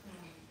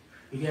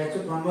 If you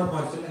accept one more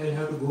morsel, I will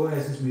have to go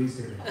as his maid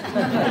servant.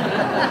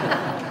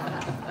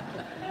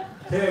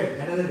 Third,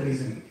 another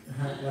reason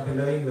of a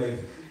loving wife.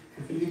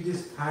 If you eat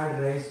this hard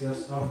rice, your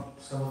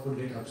soft stomach will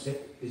get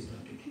upset. Please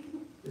don't eat it.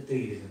 The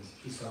three reasons.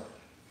 He stopped.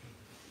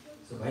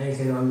 So why I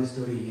said all this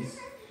story is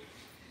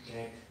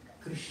that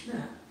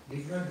Krishna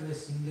did not give a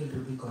single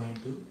rupee coin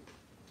to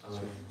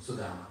our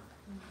Sudama.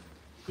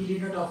 He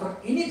did not offer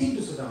anything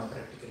to Sudama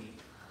practically.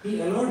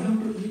 He allowed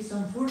him to eat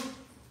some food,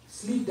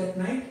 sleep that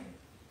night,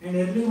 and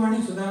early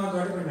morning Sudama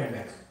got up and went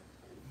back.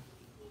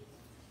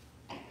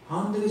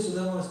 On the way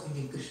Sudama was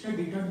thinking, Krishna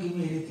did not give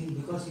me anything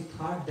because he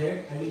thought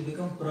that I will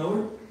become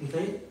proud if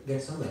I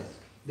get some wealth.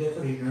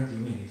 Therefore he did not give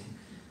me anything.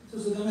 So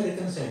Sudama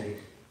reconciled it.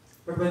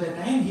 But by the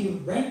time he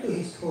went to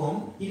his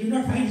home, he did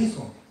not find his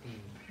home.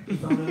 He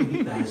found only a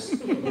big palace.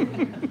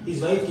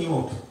 His wife came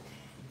out.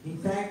 In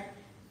fact,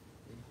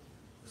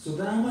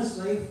 Sudama's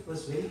wife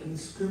was very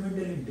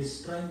instrumental in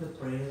destroying the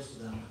pride of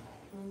Sudama.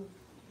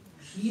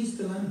 She is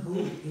the one who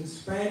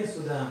inspired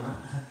Sudama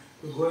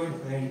to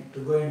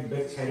go and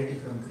beg charity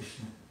from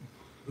Krishna.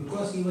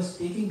 Because he was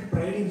taking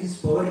pride in his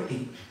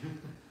poverty,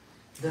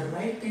 the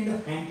right kind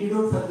of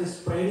antidote for this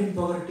pride in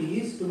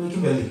poverty is to make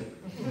him wealthy.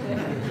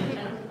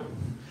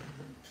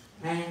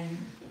 And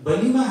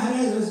Bali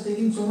Maharaj was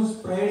taking so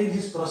much pride in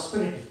his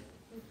prosperity.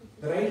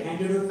 The right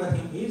antidote for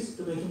him is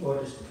to make him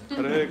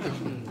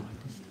poverty-stricken.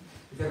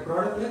 If you are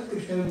proud of wealth,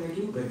 Krishna will make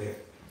you beggar.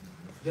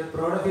 If you are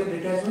proud of your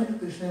detachment,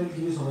 Krishna will give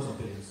you so much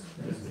opulence.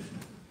 That is Krishna.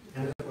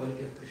 Another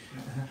quality of Krishna.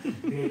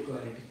 Great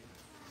quality.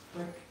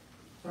 But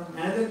from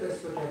another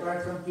perspective,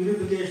 apart from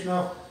purification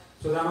of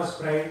Sudama's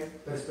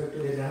pride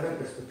perspective, there is another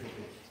perspective.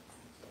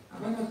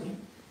 One more thing.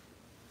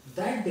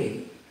 That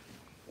day,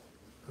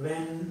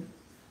 when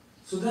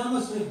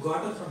Sudama's wife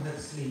got up from her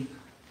sleep,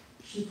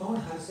 she found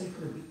herself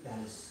in a big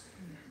palace.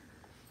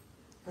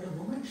 For a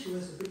moment she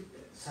was a bit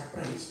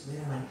surprised,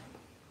 where am I?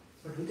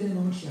 But within a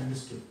moment she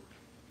understood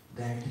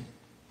that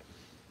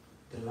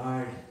the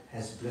Lord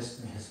has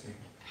blessed my husband.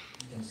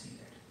 You can see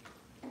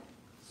that.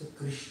 So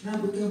Krishna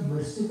became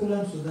merciful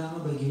on Sudama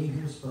by giving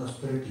him his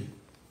prosperity.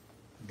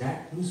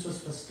 That news was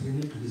first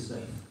revealed to his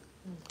wife.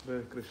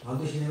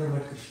 Although she never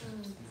met Krishna.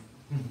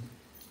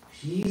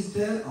 She is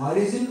the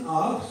origin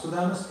of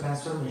Sudama's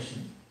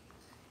transformation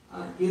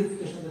or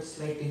purification of that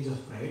slight tinge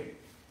of pride.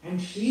 And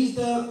she is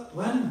the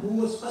one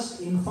who was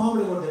first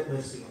informed about that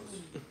mercy also.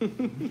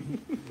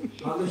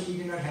 Although she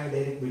did not have a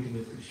direct meeting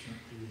with Krishna.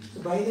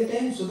 So by the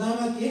time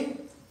Sudama came,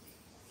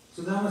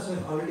 Sudama's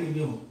wife already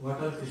knew what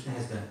all Krishna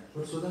has done.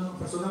 But for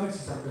Sudama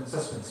it's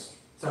a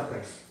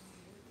surprise.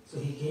 So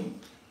he came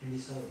and he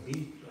saw a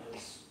big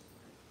palace.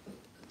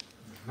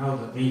 Now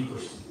the main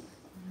question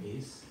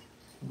is,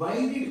 why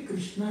did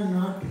Krishna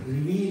not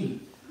reveal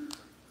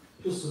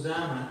to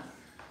Sudama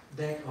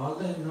that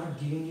although I am not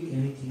giving you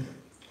anything,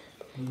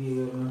 maybe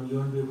you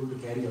won't be able to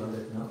carry all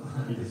that now,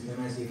 this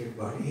emaciated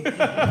body. Although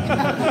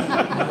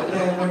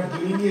I am not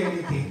giving you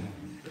anything,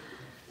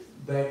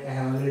 but I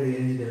have already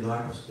arranged a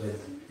lot of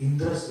wealth.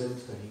 Indra's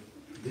wealth for you,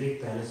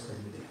 great palace for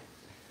you there.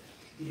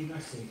 He did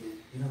not say it.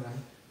 You know why?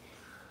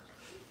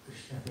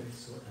 Krishna felt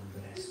so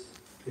embarrassed.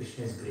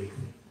 Krishna is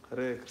grateful.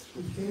 Correct.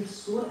 He felt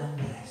so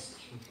embarrassed,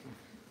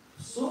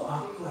 so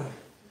awkward.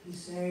 He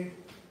said,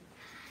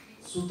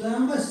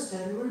 Sudama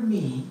served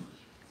me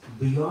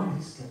beyond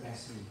his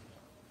capacity.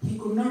 He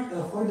could not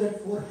afford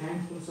that 4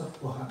 handfuls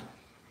of poha.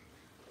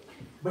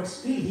 But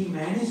still he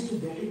managed to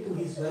get it to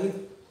his wife,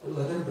 to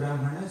other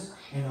Brahmanas,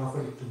 and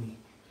offered it to me.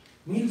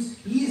 Means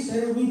he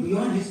served me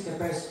beyond his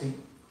capacity.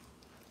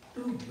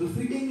 To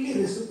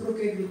befittingly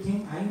reciprocate with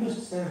him, I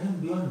must serve him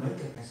beyond my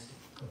capacity.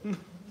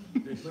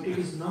 But it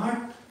is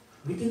not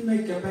within my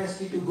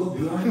capacity to go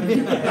beyond my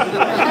capacity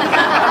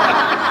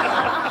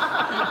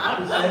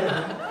to serve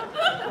him.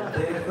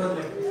 Therefore,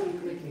 let me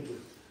secretly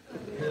give.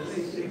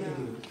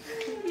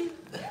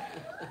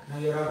 Now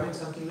you are offering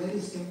something very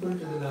simple to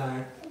the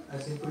Lord, or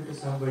simple to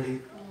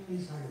somebody.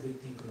 Please not a big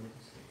thing to it.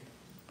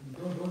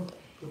 Don't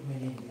put my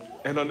name there.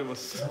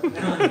 Anonymous.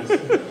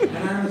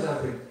 Anonymous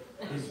offering.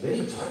 It's very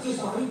gorgeous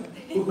offering.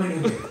 Put my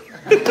name there.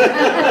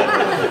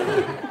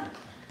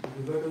 If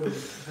you go to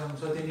some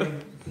South Indian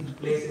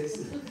places,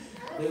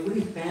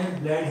 every fan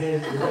blood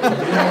has the name of the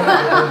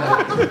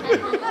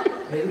donor.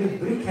 Every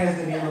brick has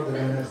the name of the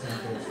donor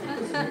sometimes.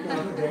 Because you need to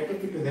offer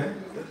gratitude to them,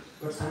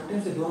 but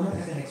sometimes the donor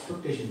has an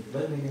expectation.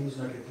 Why my name is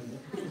not written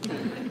there?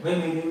 Why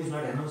my name is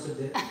not announced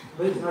there?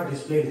 Why it is not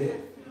displayed there?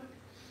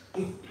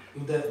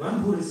 If the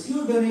one who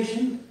received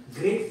donation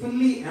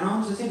gratefully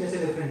announces it, that's a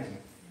different thing.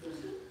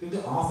 If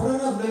the offerer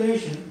of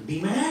donation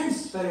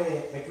demands for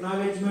an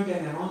acknowledgement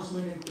and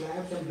announcement and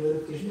claps and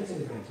glorification, that's a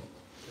different thing,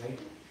 right?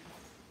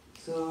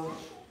 So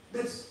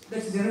that's the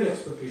general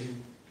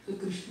expectation. So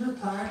Krishna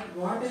thought,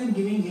 what I am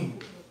giving him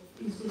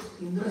is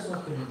just Indra's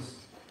opulence,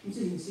 which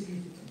is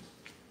insignificant.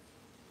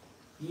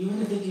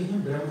 Even if I give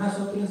him Brahma's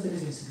opulence, that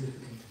is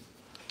insignificant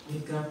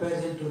in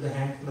comparison to the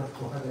handful of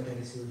poha that I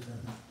received from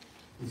him.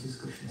 This is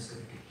Krishna's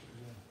gratitude.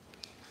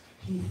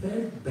 He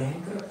felt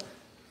bankrupt.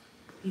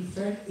 He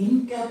felt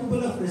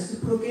incapable of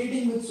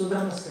reciprocating with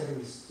Sudama's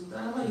service.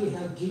 Sudama, you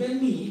have given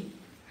me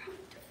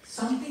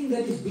something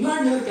that is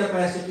beyond your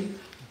capacity.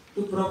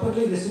 To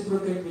properly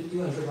reciprocate with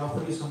you, I should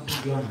offer you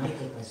something beyond my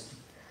capacity.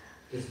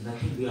 There is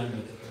nothing beyond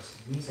my capacity.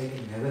 It means I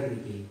can never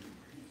repay you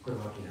for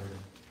what you have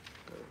done.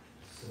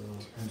 So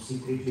I am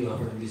secretly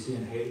offering this to you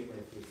and hide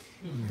my face.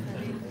 I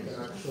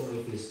cannot show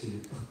my face to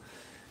you.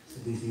 So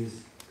this is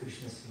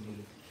Krishna's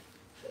humility.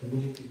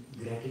 Humility,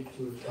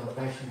 gratitude,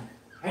 compassion,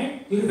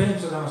 and purifying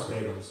Sudama's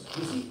pride also.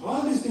 You see,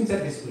 all these things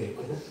are displayed.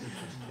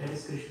 That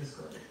is Krishna's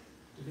quality.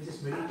 If you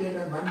just meditate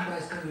on one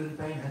pastime, you will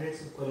find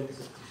hundreds of qualities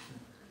of Krishna.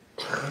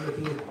 And if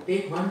you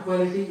take one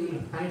quality, you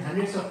will find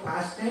hundreds of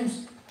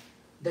pastimes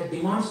that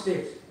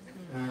demonstrate,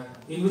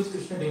 in which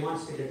Krishna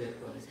demonstrated that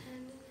quality.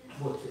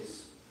 Both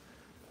ways.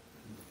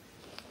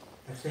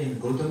 That's why in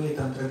Gautami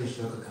Tantra the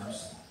shloka comes.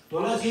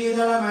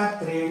 Tulasidala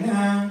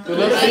matrena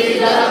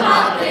jalasya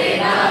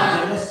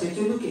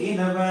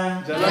chulukena va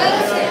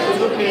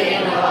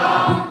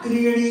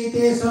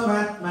vikriyadite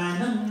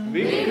swamatmanam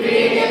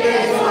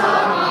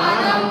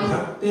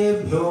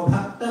bhaktebhyo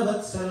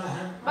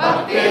bhaktavatsalaha.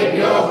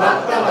 Krishna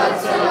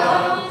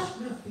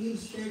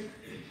feels that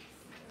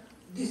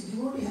this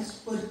devotee has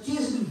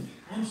purchased me.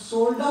 I am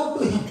sold out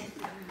to him.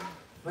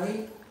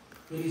 Why?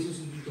 He is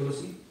using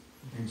tulasi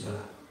and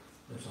jala.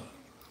 That's all.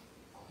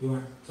 You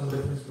want some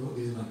reference to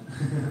this one?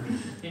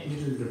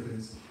 Little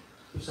reference.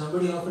 If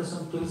somebody offers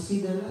some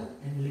tulsi dala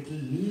and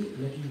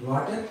little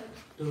water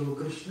to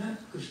Krishna,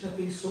 Krishna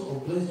feels so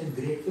obliged and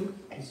grateful.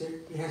 He said,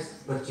 he has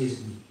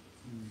purchased me.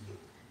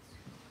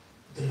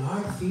 The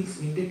Lord feels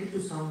indebted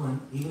to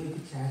someone even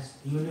if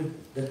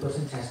that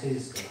person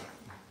chastises God.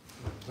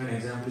 One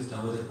example is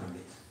Damodar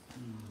Pandit.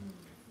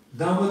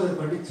 Damodar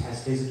Pandit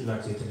chastises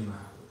Lord Chaitanya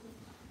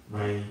Mahaprabhu.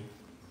 Why?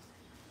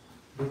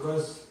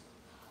 Because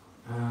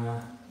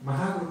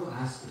Mahaprabhu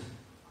asked him,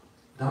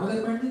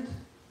 Damodar Pandit,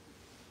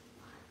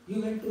 you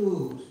went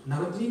to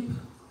Navadvip,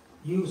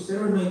 you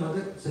served my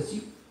mother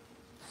Sachi.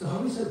 So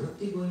how is her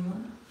bhakti going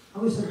on?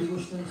 How is her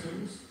devotional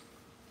service?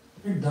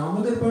 And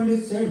Damodar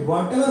Pandit said,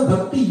 whatever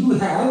bhakti you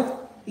have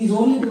is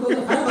only because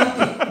of her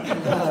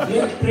bhakti.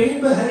 You are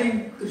trained by her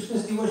in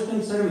Krishna's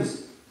devotional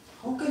service.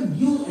 How can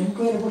you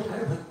inquire about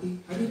her bhakti?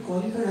 Are you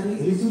qualified? Are you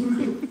eligible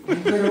to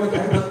inquire about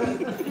her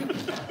bhakti? And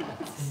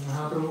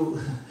Mahaprabhu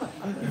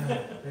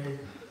said,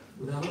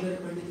 Damodar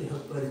Pandit, you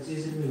have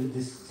purchased me with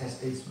this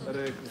chastisement.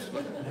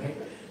 Right?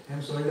 I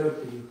am sold out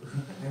to you.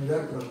 I am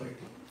your property.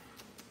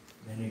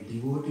 When a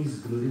devotee is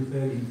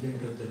glorified in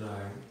front of the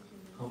Lord,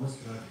 how much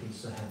Lord feels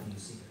so happy to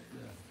see that.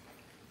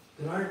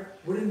 The Lord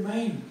wouldn't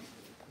mind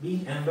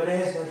being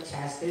embarrassed or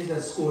chastised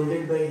or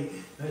scolded by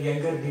a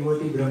younger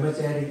devotee,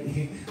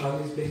 brahmachari,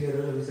 always playing the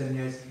role of a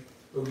sannyasi,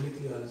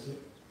 publicly also.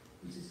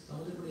 He says,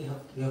 Damodar, you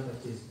have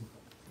purchased me.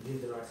 This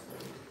is the Lord's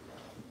quality.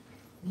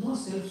 No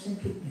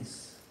self-centeredness.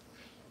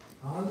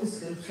 All this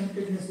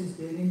self-centeredness is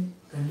there in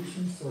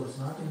conditioned source,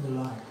 not in the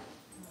Lord.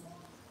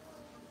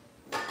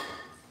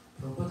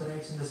 Prabhupada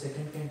writes in the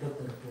second canto of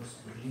the reports,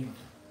 brilliant.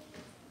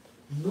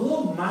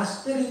 No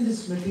master in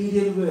this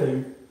material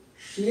world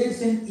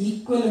shares an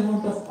equal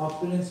amount of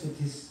opulence with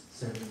his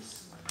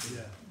servants.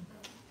 Yeah.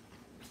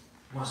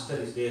 Master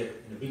is there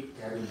in a big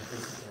cabin,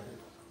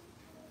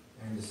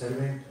 and the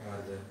servant or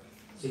the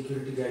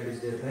security guard is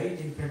there right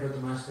in front of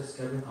the master's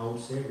cabin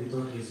outside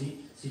without AC,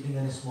 sitting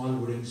on a small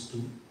wooden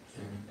stool.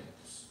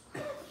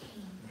 Right?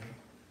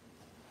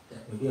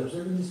 That may be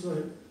observed in this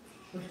world,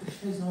 but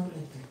Krishna is not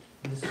like that.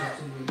 In the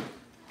spiritual world,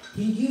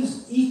 he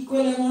gives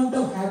equal amount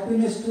of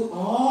happiness to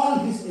all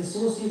his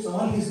associates,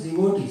 all his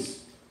devotees.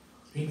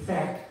 In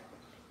fact,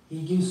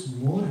 he gives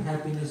more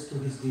happiness to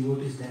his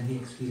devotees than he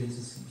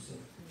experiences himself.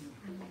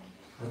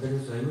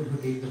 Otherwise, why would he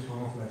take the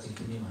form of Lord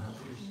Chaitanya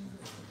Mahaprabhu?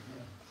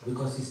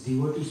 Because his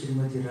devotee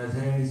Srimati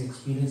Radharani is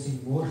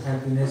experiencing more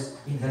happiness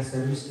in her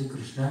service to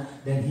Krishna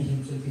than he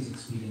himself is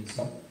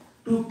experiencing.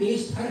 To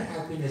taste her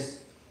happiness,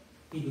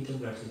 he became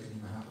Lord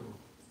Chaitanya Mahaprabhu.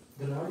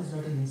 The Lord is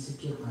not an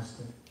insecure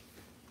master.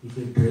 If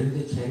I drive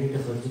the chariot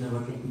of Arjuna,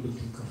 what will people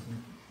think of me?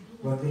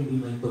 What will be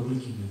my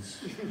public image?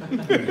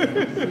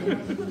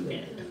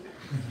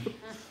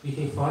 If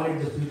I fall at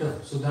the feet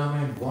of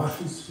Sudama and wash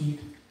his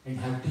feet and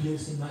have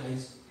tears in my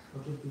eyes,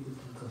 what will people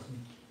think of me?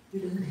 He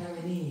doesn't have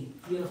any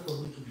fear of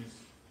public image.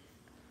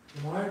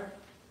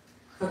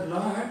 For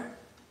Lord,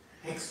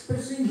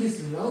 expressing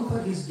his love for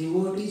his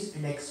devotees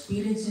and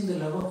experiencing the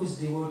love of his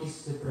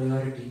devotees is a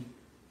priority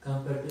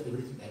compared to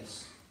everything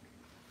else.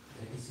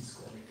 That is his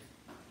quality.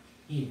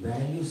 He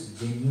values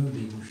genuine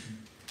devotion,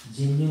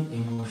 genuine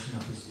emotion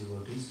of his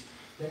devotees.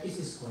 That is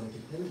his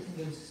quality.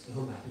 Everything else is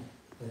happy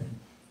for him.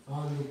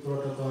 All the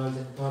protocols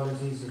and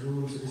policies,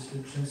 rules,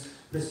 restrictions,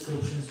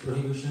 prescriptions,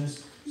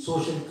 prohibitions,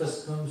 social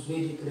customs,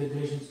 Vedic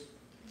regulations,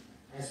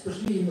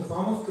 especially in the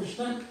form of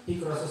Krishna, he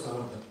crosses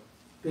all of them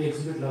to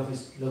exhibit love for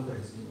his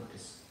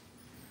devotees.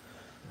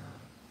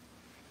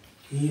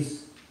 He is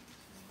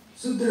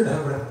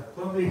Sudridha,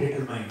 firmly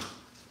determined.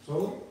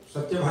 So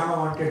Satyabhama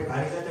wanted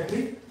Parijata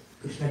tree,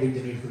 Krishna did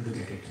the needful to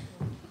get it.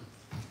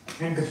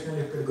 And Krishna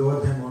lifted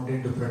Govardhan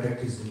mountain to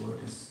protect his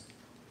devotees.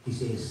 He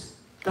says,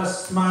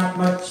 Tasmat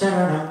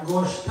Macharanam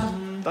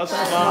Goshtam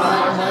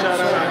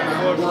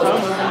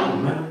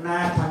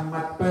Mannatham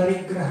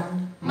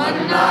Matparigraham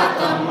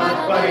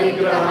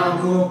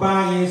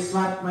Gopaye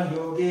Swatma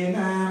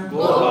Yogena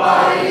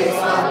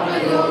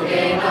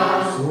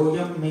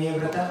Soyam Me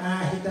Vrata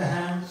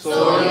Ahitaha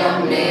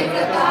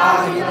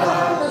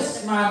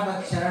Tasmat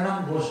Macharanam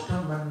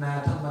Goshtam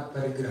Mannatham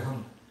Matparigraham.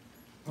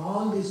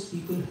 All these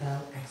people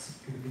have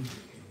accepted me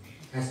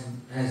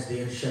as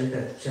their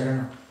shelter,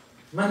 Sharanam.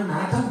 Man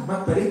Natham,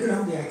 Man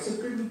Parigraham, they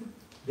accepted me.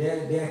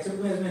 They accept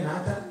me as my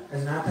Natha,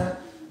 as Natha.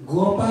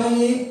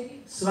 Gopaye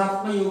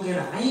Swatma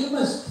Yogena. I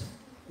must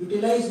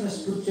utilize my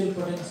spiritual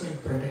potential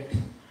and protect.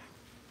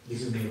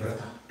 This is my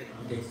vrata. He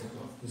takes that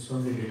one. This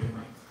one will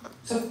determine.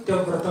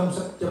 Satya vratam,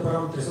 Satya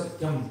param,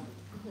 Trisatyam.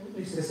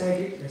 Let's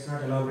recite it. Let's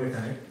not elaborate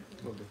on it.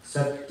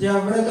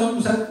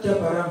 Satyavratam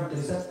Satyaparam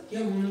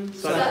Trisatyam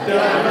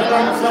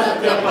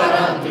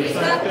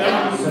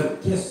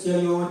Satyasya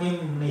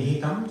yonim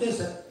nihitam cha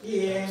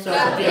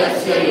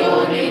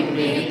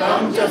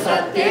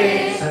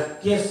satye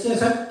Satyasya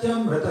satyam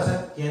vrata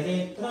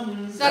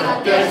satyanetram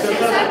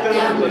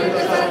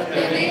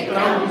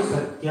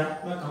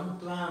Satyatmakam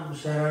tvam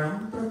sharanam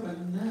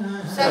prapanna.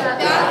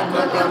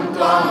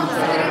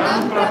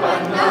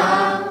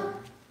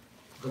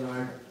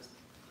 God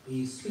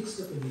is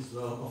fixed up in his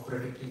work of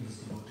protecting his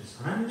devotees.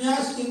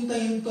 Ananyas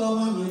chintayanto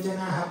mam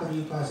yojanaha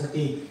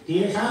paripasati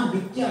tesham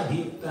vidya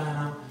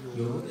abhiyuktanam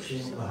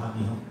yogakshemam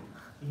vahamyaham.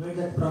 He made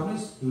that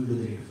promise, he will do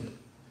the needful.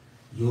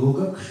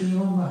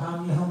 Yogakshemam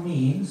vahamyaham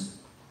means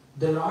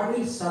the Lord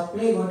will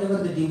supply whatever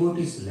the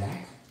devotees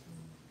lack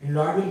and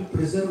Lord will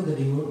preserve the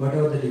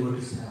whatever the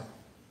devotees have.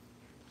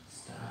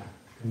 Star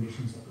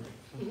conditions apply.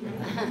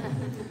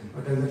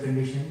 What are the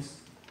conditions?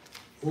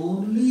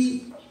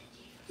 Only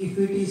if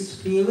it is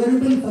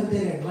favorable for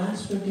their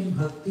advancement in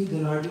bhakti, the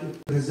Lord will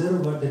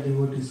preserve what the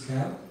devotees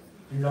have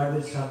and Lord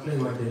will supply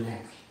what they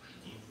lack.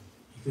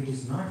 If it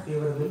is not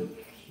favorable,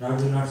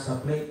 Lord will not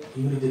supply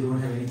even if they don't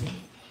have anything.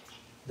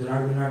 The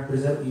Lord will not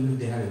preserve even if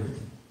they have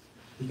everything.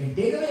 He can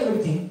take away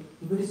everything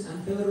if it is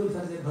unfavorable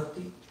for their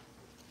bhakti.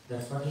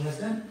 That's what he has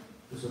done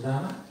to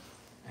Sudama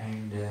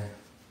and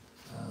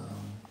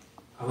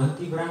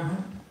Avanti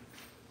Brahman.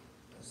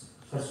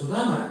 For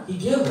Sudama, he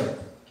gave birth.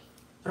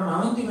 From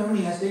Avanti Brahman,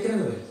 he has taken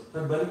away wealth.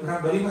 From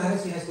Bali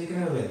Maharaj, he has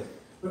taken away wealth.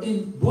 But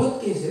in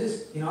both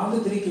cases, in all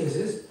the three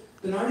cases,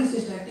 the Lord is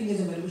just acting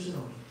as a well-wisher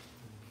only.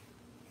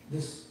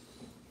 This,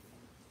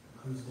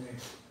 how is that?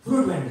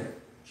 Fruit vendor.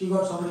 She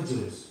got so many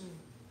jewels.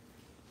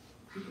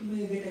 People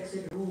may get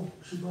excited. Oh,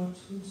 she got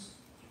jewels.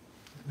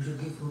 We should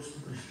give fruits to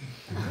Krishna.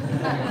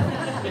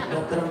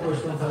 Datram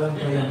Pushpam Phalam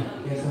Prayam.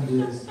 Get some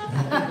jewels.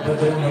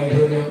 Datram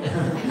Maiduriam.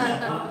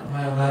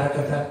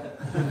 Marakatha.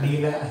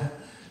 Neela.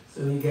 So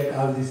we get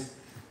all this.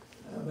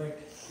 But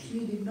she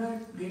did not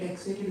get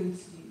excited with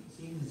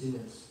seeing the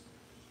jewels.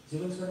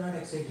 Jewels were not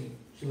exciting.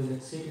 She was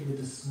excited with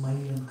the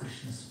smile on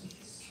Krishna's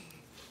face.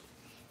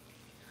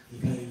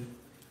 If I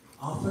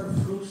offer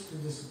fruits to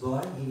this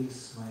boy, he will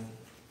smile.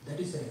 That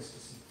is her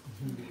ecstasy,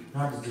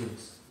 not the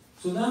jewels.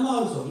 Sudama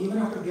also, even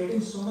after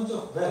getting so much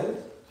of wealth,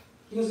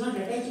 he was not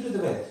attached to the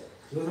wealth.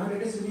 He was not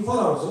attached before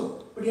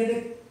also, but he had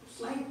a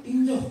slight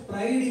tinge of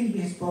pride in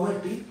his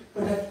poverty,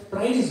 but that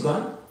pride is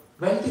gone,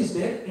 wealth is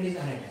there and is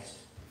unattached.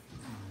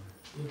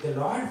 If the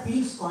Lord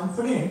feels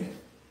confident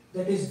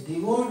that his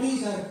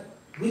devotees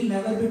will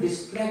never be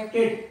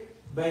distracted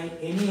by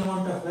any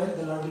amount of wealth,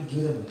 the Lord will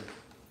give them wealth.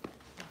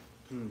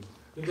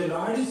 If the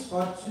Lord is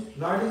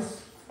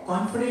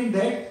confident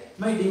that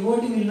my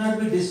devotee will not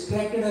be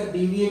distracted or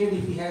deviated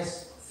if he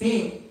has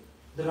fame,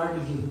 the Lord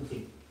will give him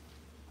fame.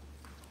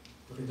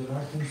 But if the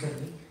Lord thinks that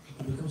if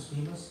he becomes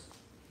famous,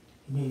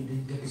 he may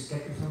get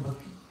distracted from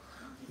bhakti.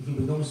 If he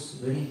becomes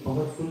very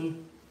powerful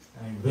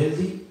and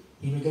wealthy,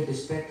 he may get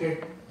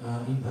distracted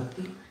in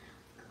bhakti.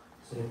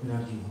 So let me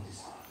not give him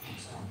this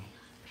next time.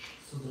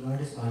 So the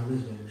Lord is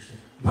always well-wisher.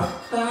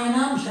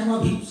 Bhaktanam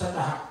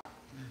shamabhipsataha.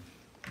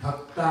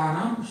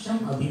 Bhaktanam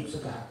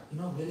shamabhipsataha. You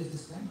know where is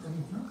this line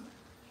coming from?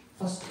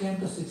 First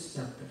canto, 6th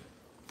chapter.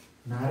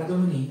 Narada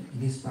Muni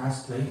in his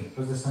past life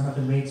was the son of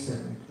a maid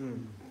servant.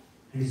 And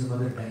his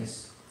mother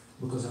dies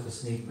because of a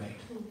snake bite.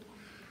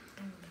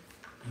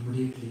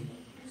 Immediately,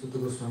 Sutta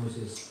Goswami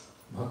says,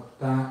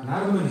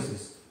 Narada Muni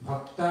says,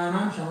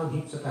 Bhaktanam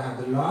shamabhipsataha.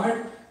 The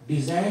Lord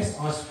desires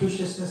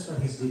auspiciousness for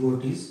his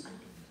devotees.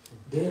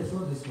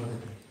 Therefore, his mother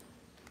died.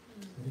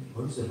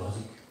 What is the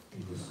logic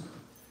in this?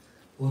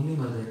 Only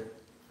mother,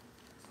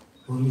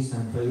 only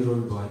son,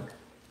 5-year-old boy.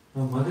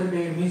 Now, mother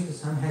died means the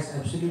son has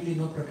absolutely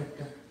no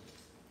protector.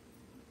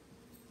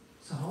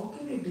 So, how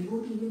can a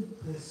devotee even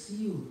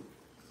perceive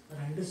or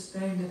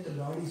understand that the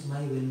Lord is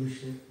my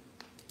well-wisher?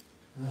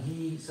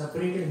 He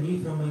separated me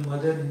from my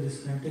mother in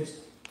this context,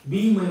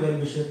 being my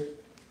well-wisher.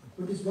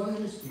 But his boy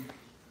understood.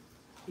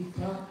 He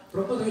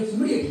propagates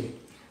immediately.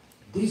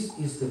 This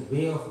is the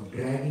way of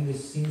dragging a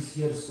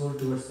sincere soul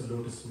towards the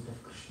lotus feet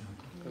of Krishna.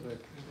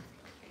 Correct.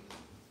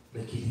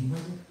 Like killing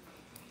mother?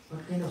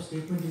 What kind of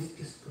statement is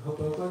this?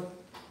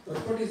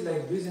 Purport is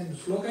like this and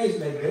shloka is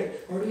like that.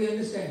 How do we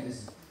understand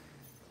this?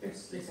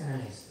 Let's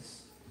analyze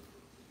this.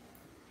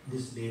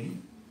 This lady,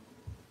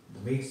 the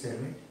maid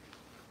servant,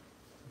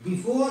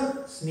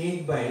 before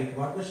snake bite,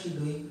 what was she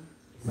doing?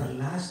 For the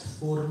last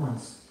 4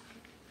 months,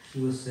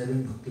 she was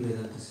serving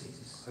Bhaktivedanta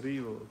sages.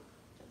 Harivo.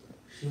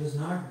 She was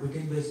not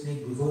bitten by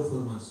snake before 4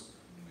 months.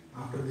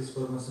 After this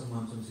 4 months of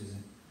monsoon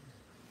season.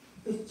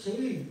 The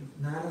child,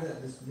 Narada,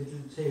 this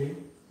little child,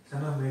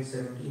 son of maid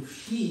servant,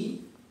 if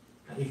he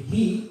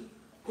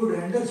could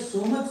render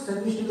so much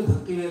service to the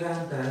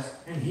Bhaktivedantas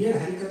and hear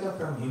Harikatha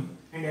from him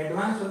and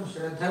advance from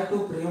Shraddha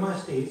to Prema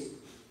stage,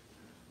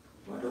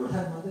 what about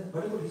her mother?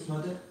 What about his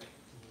mother?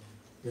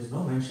 There is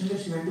no mention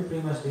that she went to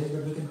Prema stage,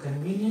 but we can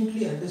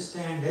conveniently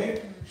understand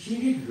that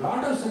she did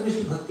lot of service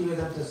to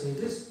Bhaktivedanta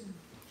sages.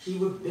 She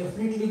would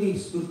definitely be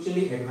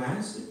spiritually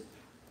advanced,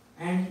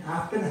 and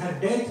after her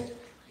death,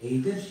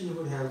 either she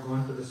would have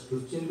gone to the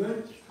spiritual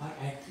world, or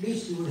at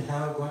least she would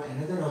have got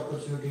another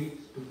opportunity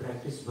to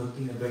practice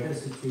bhakti in a better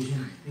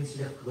situation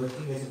instead of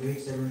working as a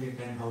maid servant in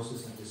 10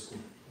 houses at the school.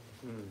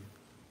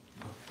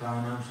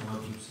 Bhaktanam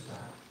Shamabhipsata.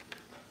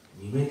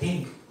 We may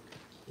think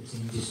it's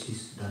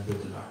injustice done to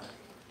the Lord,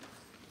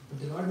 but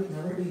the Lord will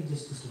never do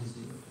injustice to his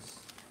devotees.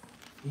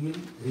 He will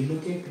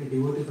relocate the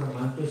devotee from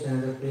one place to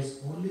another place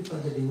only for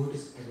the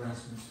devotee's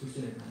advancement,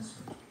 spiritual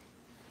advancement.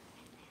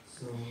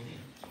 So,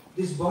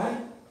 this boy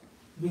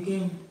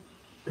became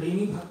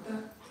Premi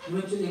Bhakta,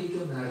 eventually he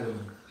became Narada.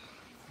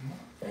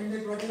 And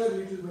that whatever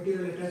little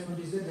material attachment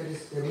is there, that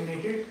is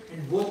terminated,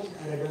 and both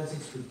are advancing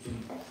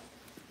spiritually.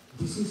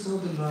 This is how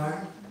the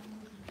Lord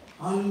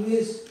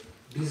always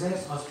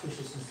desires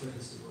auspiciousness for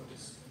his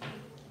devotees.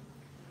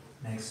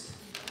 Next,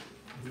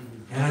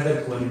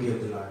 another quality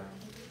of the Lord.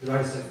 The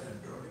Lord is self-controlled.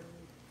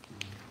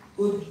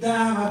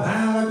 Uddama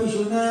bhava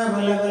pishuna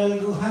malaval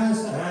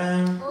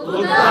guhasam.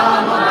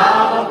 Uddama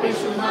bhava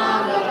pishuna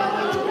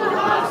malaval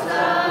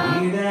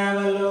guhasam.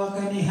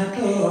 Vidavaloka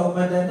nihato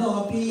madano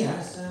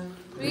piyasam.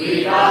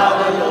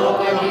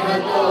 Vidavaloka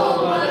nihato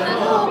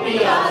madano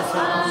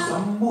piyasam.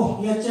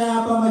 Sammuhya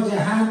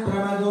chapamajahat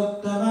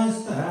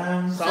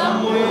pramadottamastam.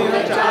 Sammuhya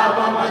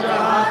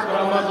chapamajahat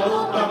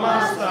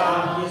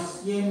pramadottamastam.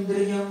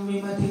 Yasyendriyam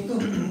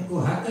vimathitum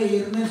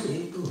kuhakairna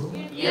setuhu.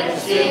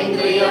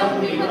 Yasyendriyam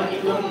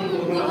vimathitum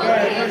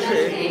kuhakairna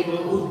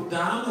setuhu.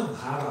 Uddama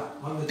bhava.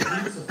 All the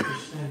kings of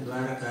Krishna and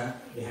Dwaraka,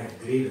 they had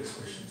great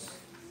expressions.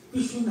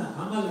 Pishuna,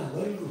 Amala,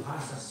 Valgu,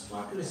 Hasa,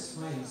 spotless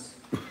smiles.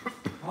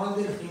 All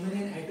their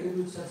feminine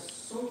attributes are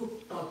so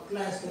top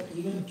class that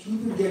even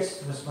Cupid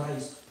gets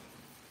mesmerized.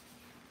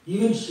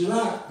 Even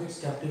Shiva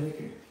gets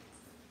captivated.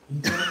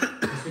 In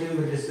fact, yesterday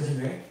we were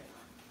discussing, right?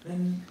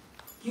 When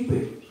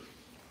Cupid,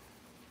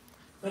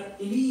 but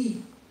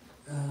any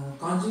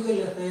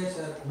conjugal affairs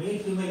or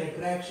male-female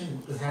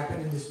attraction to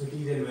happen in this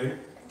material world,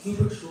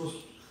 Cupid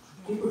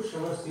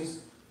showers his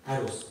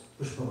arrows,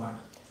 Pushpavan.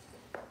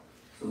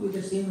 So with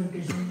the same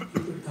intention,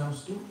 Cupid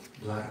comes to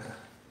Dwarka.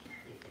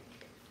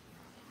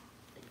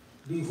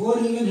 Before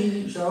even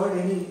he showered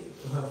any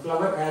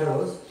flower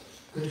arrows,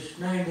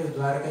 Krishna and the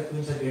Dwarka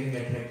queens are getting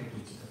attracted to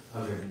each other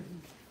already.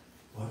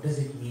 What does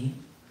it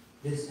mean?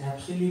 There is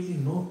absolutely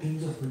no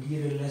tinge of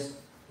material lust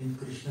in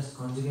Krishna's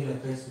conjugal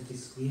affairs with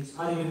his queens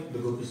or even the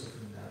gopis of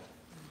Vrindavan.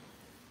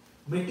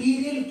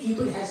 Material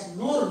Cupid has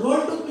no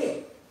role to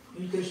play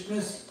in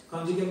Krishna's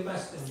conjugal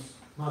pastimes,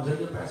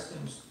 Madhurya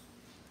pastimes.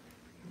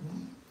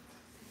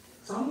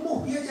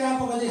 Sammuhya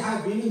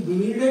chapamajaha, being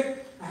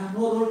bewildered, I have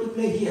no role to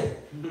play here.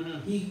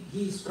 He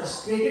is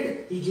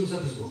frustrated, he gives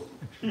up his bow.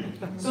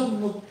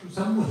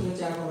 Sammuhya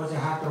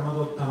chapamajaha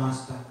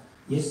pramadottamasta.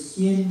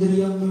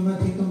 Yasyendriyam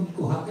vimathitum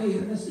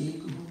kuhakairna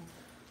setuhu.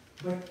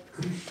 But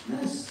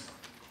Krishna's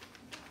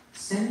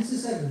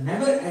senses are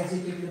never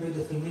agitated by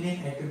the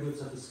feminine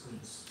attributes of his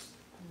queens.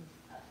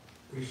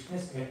 Krishna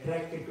is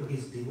attracted to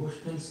his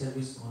devotional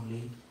service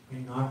only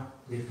and not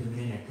their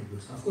feminine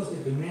attributes. Of course, the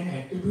feminine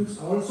attributes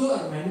also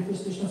are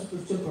manifestation of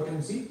spiritual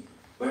potency,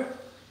 but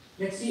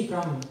let's see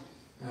from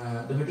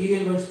the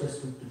material world's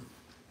perspective.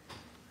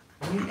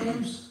 Many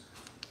times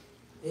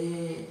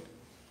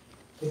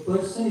a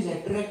person is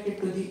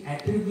attracted to the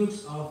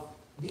attributes of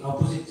the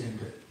opposite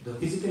gender, the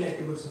physical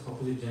attributes of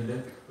opposite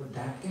gender, but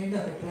that kind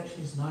of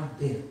attraction is not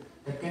there.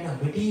 That kind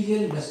of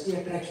material, lusty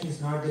attraction is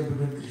not there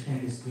between Krishna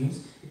and his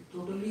queens. It's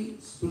totally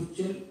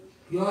spiritual,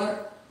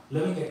 pure,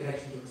 loving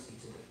attraction towards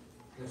each other.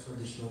 That's what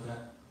the shloka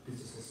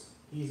teaches us.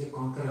 He is a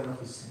conqueror of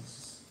his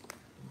senses.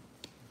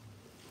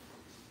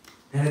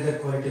 Another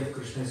quality of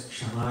Krishna is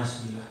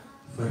Kshama-shila,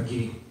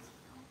 forgiving.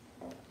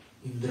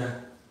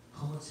 Indra,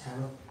 how much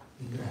havoc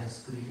Indra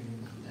has created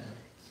in Vrindavan.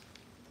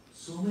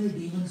 So many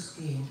demons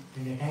came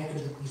and attacked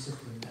the peace of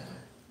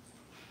Vrindavan.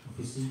 If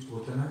you see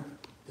Potana,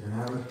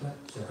 Trinavarta,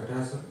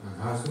 Shakatasur,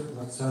 Aghasur,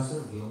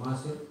 Vatsasur,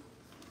 Vyomasur,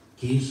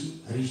 Keshi,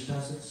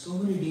 Arishtasur, so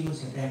many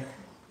demons attacked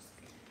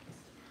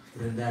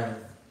Vrindavan,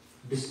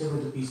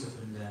 disturbed the peace of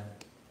Vrindavan.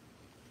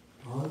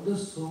 although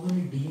so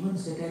many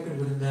demons attacked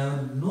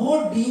Vrindavan,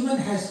 no demon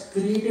has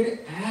created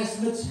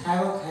as much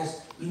havoc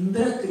as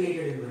Indra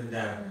created in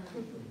Vrindavan.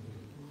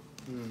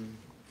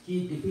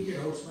 He defeated,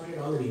 outsmarted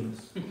all the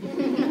demons.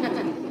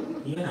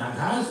 Even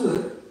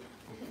Aghasur,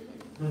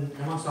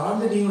 amongst all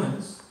the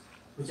demons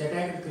which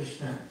attacked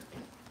Krishna,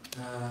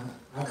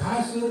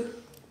 Aghasur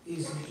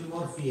is little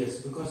more fierce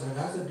because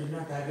Aghasur did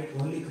not target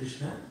only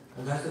Krishna,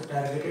 Aghasur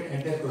targeted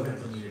entire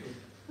Kohan community.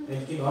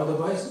 They'll kill all the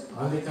boys,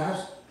 all the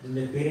calves, then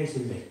their parents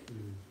will die.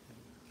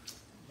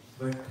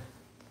 But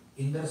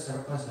Indra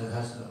surpassed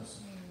Aghasur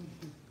also.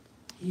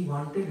 He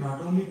wanted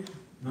not only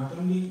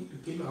to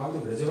kill all the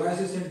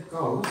Brajavasis and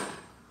cows,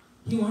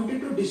 he wanted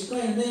to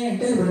destroy the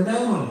entire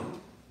Vrindavan only.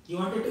 He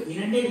wanted to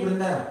inundate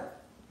Vrindavan.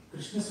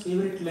 Krishna's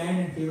favorite land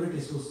and favorite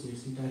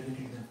associates, he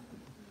targeted them.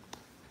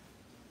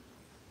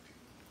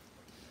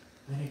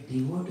 When a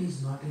devotee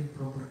is not in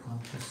proper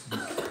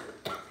consciousness,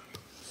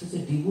 such a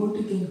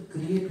devotee can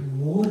create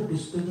more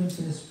disturbance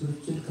in a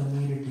spiritual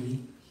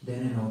community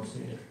than an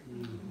outsider.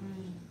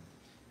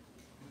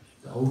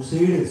 The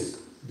outsiders,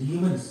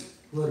 demons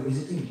who are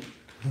visiting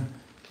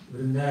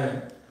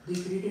Vrindavan,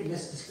 they created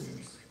less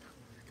disturbance.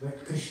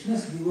 But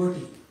Krishna's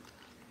devotee,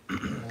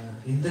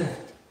 Indra,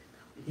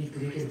 he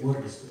created more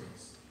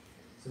disturbance.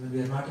 So when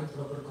we are not in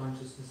proper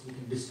consciousness, we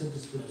can disturb the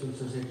spiritual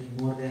society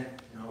more than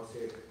an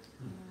outsider.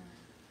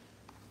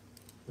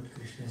 But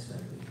Krishna is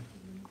very good.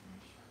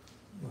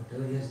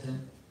 Whatever he has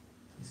done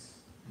is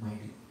my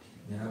duty,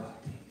 mera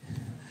bhakti.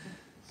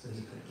 So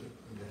he forgave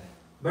Indra.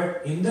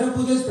 But Indra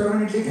Puja is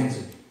permanently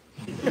cancelled.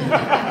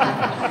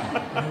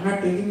 I am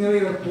not taking away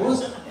your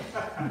post,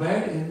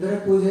 but Indra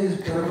Puja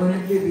is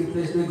permanently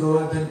replaced by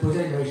Govardhan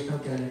Puja in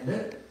Vaishnava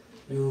calendar.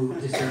 You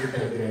just take it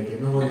for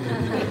granted. No one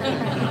can do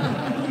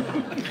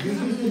that. He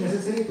gives the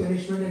necessary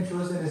punishment and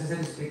shows the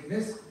necessary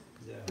strictness,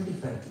 but he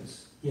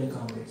forgives. He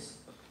accommodates.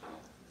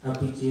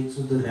 Apichet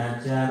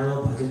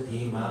suduracharo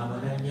bhajati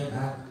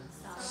mamananyabha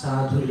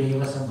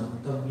sadhureva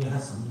samantavyaha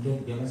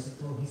samyat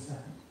vyavasito hisa.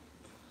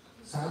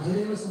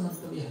 Sadhureva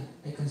samantavyaha.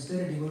 I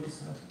consider a devotee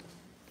sadhu.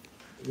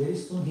 Very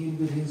soon he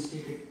will be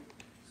reinstated.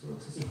 So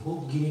such a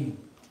hope-giving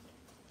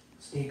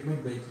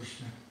statement by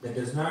Krishna. That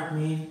does not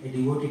mean a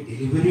devotee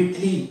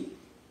deliberately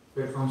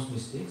performs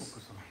mistakes.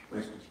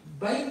 But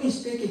by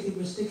mistake, if a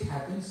mistake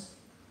happens,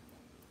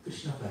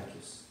 Krishna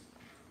forgives.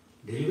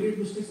 Deliberate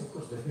mistakes, of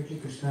course, definitely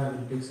Krishna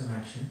will take some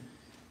action.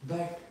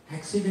 But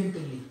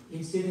accidentally,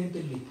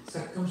 incidentally,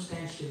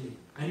 circumstantially,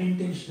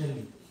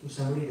 unintentionally, if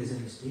somebody does a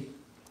mistake,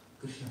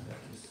 Krishna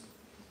forgives.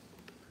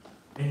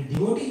 And a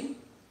devotee,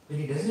 when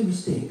he does a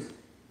mistake,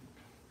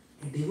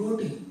 a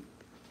devotee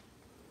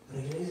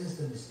realizes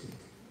the mistake,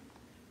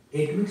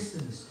 admits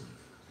the mistake,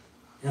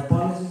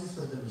 apologizes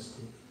for the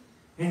mistake,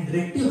 and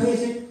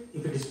rectifies it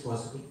if it is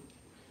possible,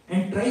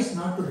 and tries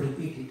not to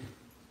repeat it,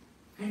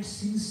 and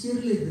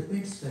sincerely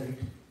repents for it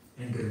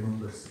and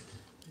remembers it.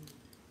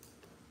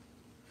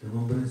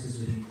 Remembrance is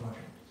very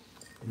important.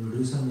 When we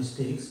do some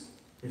mistakes,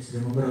 let's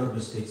remember our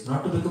mistakes,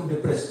 not to become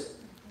depressed,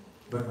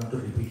 but not to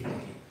repeat it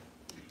again.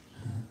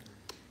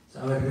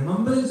 So our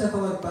remembrance of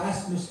our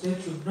past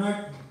mistakes should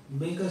not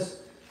make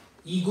us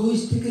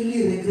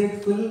egoistically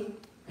regretful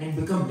and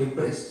become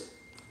depressed,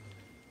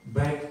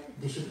 but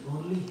they should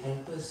only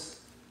help us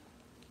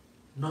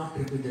not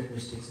repeat that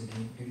mistakes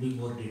again and be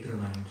more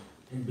determined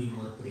and be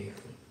more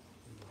prayerful.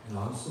 And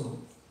also,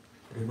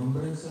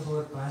 remembrance of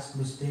our past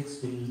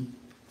mistakes will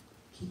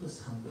keep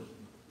us humble.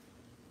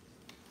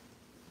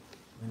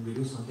 When we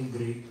do something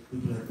great,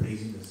 people are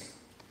praising us.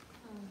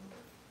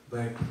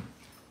 But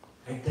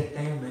at that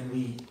time when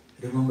we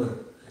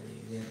remember,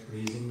 they are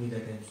praising me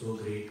that I am so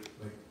great,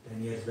 but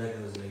 10 years back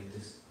I was like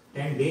this.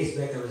 10 days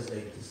back I was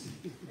like this.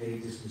 I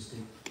did this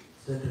mistake.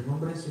 So that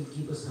remembrance will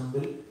keep us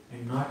humble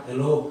and not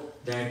allow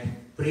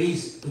that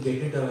praise to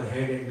get into our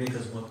head and make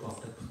us more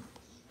puffed up.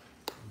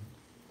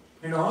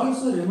 And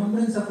also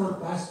remembrance of our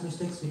past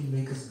mistakes will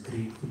make us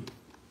grateful.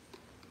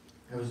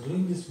 I was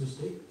doing this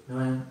mistake, now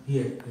I am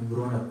here, I am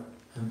grown up,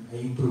 I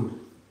improved.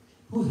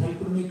 Who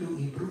helped me to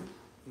improve?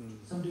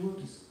 Some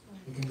devotees.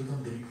 I can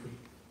become grateful.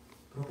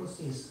 Prabhupada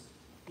says,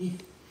 if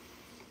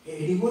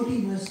a devotee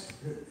must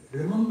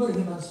remember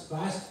one's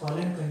past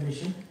fallen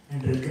condition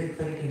and regret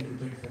for it and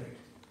repent for it.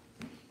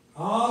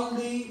 All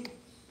the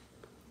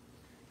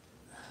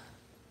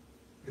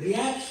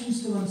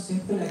reactions to one's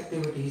sinful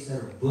activities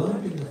are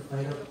burnt in the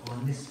fire of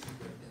honest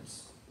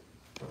repentance.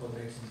 Prabhupada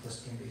writes in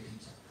 1st and 18th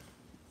chapter.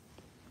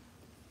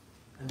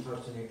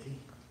 Unfortunately,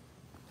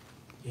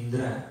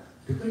 Indra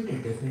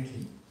repented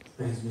definitely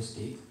for his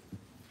mistake,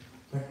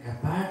 but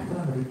apart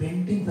from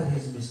repenting for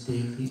his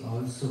mistake, he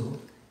also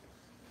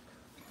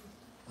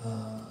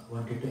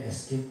wanted to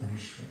escape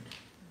punishment.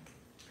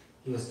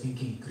 He was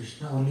thinking,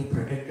 Krishna only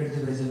protected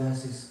the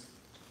Brajavasis.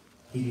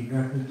 He did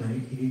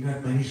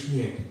not punish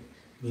me yet.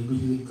 Maybe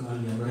he will call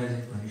Yamaraj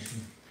and punish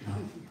me. No.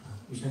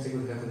 Krishna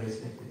Chakravarti writes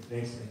like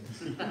this.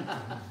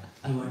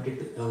 He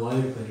wanted to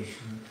avoid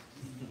punishment.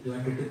 He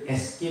wanted to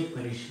escape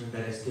punishment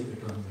or escape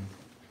atonement.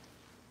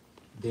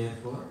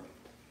 Therefore,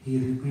 he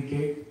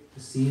repeated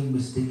the same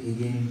mistake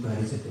again in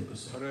Parijat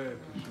episode.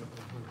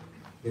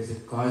 There's a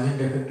cause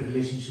and effect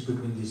relationship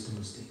between these two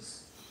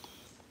mistakes.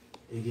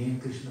 Again,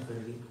 Krishna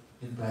forgave.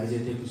 In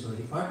Parijata episode,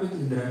 he fought with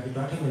Indra, he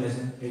taught him a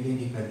lesson, again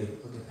he forgave.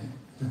 Okay,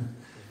 fine.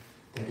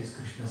 That is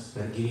Krishna's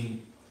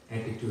forgiving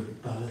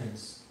attitude,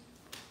 tolerance.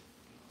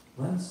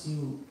 Once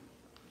you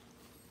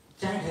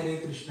chant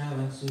Hare Krishna,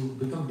 once you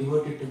become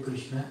devoted to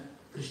Krishna,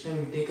 Krishna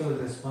will take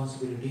over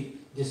responsibility.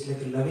 Just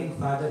like a loving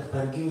father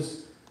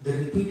forgives the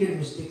repeated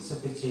mistakes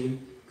of a child,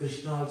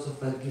 Krishna also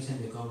forgives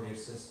and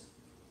accommodates us.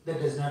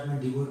 That does not mean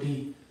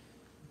devotee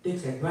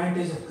takes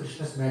advantage of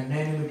Krishna's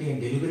magnanimity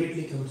and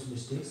deliberately commits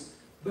mistakes,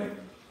 but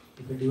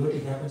if a devotee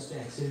happens to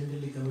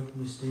accidentally commit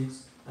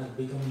mistakes or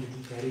become a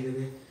little carried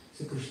away,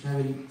 so Krishna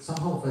will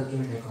somehow forgive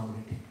and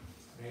accommodate him.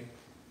 Right?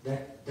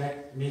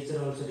 That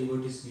nature also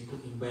devotees need to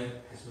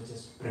imbibe as much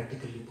as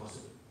practically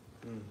possible.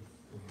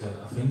 If the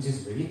offense is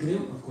very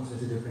grave, of course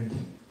that's a different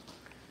thing.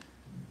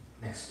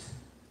 Next.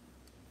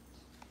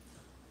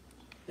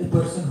 A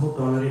person who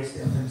tolerates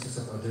the offenses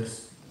of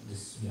others,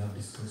 this we have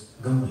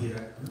discussed.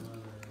 Gambhira.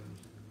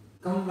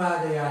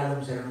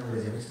 Kamvadayalam Sharanam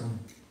Rajam is coming.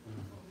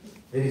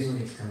 Very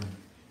soon it's coming.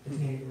 I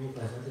think I need to move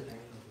past the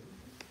time.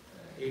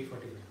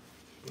 8:49.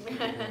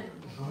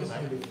 How much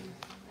time do you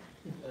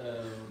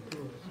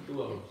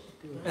 2 hours.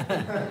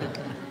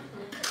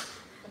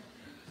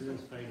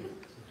 Today's Friday.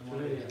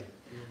 Tomorrow, yeah.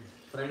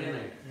 Friday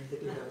night.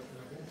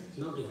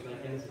 No, I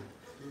can say.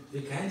 We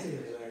can say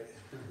that.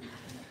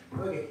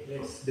 Okay,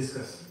 let's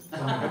discuss.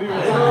 Friday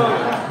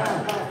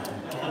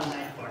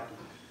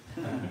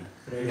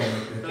night.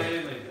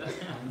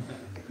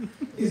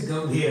 His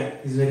Gambhira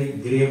is very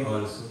grave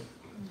also.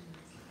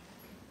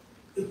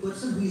 A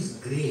person who is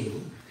grave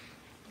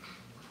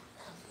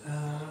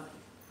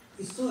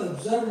is so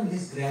absorbed in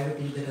his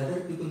gravity that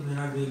other people may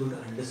not be able to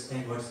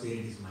understand what's there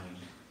in his mind.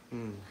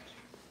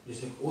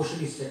 Just like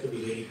ocean is said to be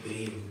very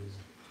grave.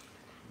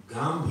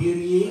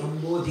 Gambhirye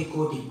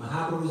Ambodhikoti.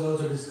 Mahaprabhu is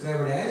also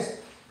described as,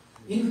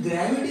 in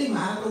gravity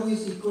Mahaprabhu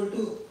is equal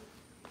to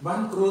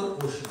 1 crore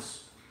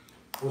oceans.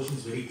 Ocean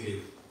is very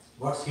grave.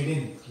 What's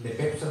hidden in the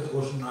depths of the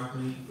ocean, not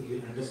many people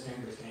will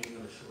understand by standing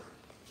on the shore.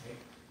 Right?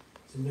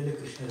 Similarly,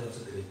 Krishna is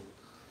also grave.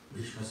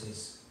 Krishna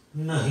says,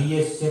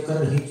 Nahiyasya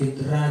karhi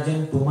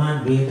chitrajan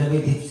puman veda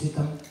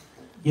vidhipsitam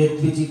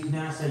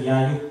yadvijijnasa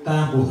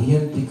yayukta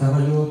buhyanti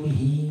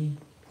kavayopihi.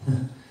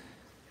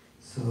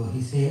 So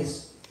he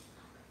says,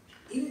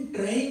 in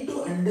trying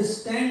to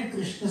understand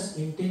Krishna's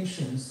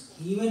intentions,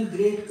 even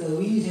great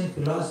kavis and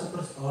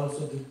philosophers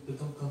also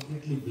become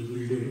completely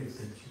bewildered and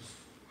confused.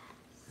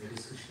 That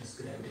is Krishna's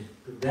gravity.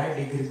 To that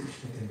degree,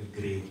 Krishna can be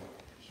grave.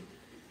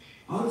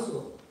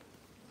 Also,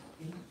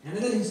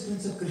 another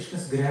instance of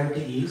Krishna's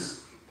gravity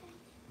is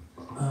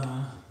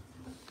Brahma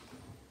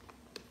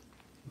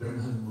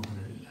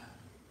Vimohana Leela.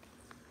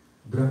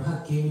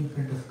 Brahma came in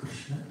front of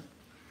Krishna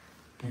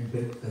and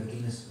begged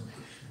forgiveness from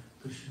Krishna.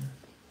 Krishna,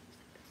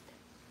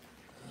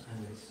 I'm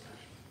very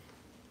sorry.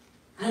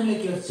 I'm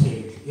like your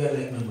child, you are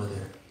like my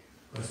mother.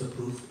 What's the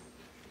proof?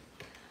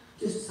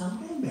 Just some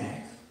time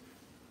back,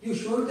 you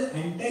showed the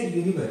entire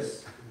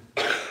universe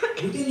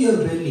within your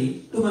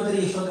belly to Mother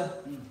Yashoda.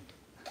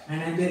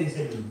 And I'm there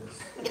inside the universe.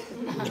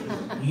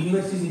 The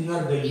universe is in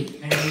your belly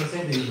and I'm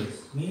inside the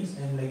universe. Means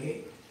I'm like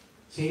a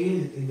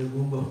child in the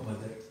womb of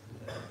mother.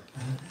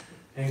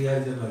 And you are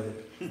the mother.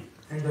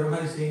 And Brahma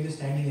is saying this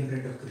standing in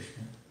front of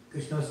Krishna.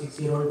 Krishna was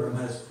 6-year-old, Brahma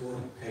has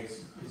 4 heads.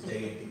 It's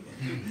gigantic.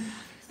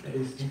 That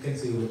is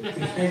inconceivable.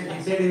 Krishna is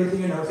inside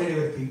everything and outside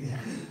everything.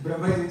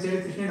 Brahma is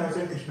inside Krishna and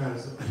outside Krishna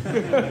also.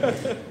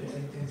 It's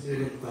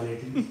inconceivable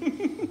quality.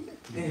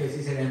 Anyways,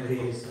 he said, I'm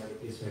really sorry,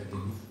 please forgive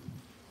me.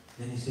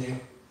 Then he said,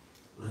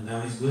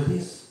 Vrindavan is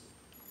glorious,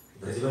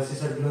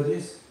 Brajavasis are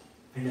glorious,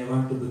 and I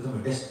want to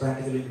become a dust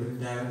particle in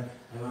Vrindavan.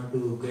 I want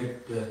to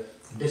get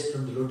dust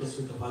from the lotus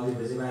feet of all the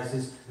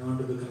Brajavasis. I want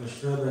to become a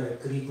shrub or a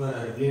creeper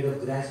or a blade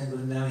of grass in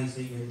Vrindavan. He's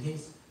saying many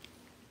things.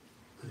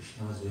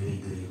 Krishna was very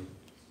grave.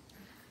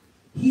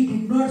 He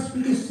did not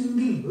speak a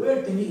single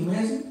word. Can you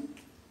imagine?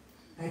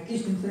 At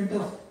least in front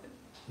of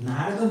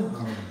Narada,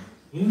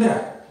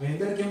 Indra. When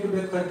Indra came to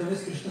beg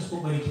forgiveness, Krishna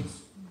spoke many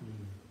things.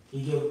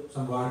 He gave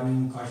some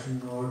warning,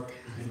 caution note,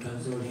 and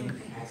consoled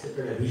him,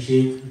 accepted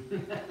Abhishek,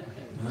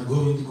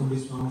 Govinda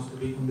Kundis Swami,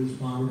 Stuti Kundis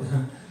Swami.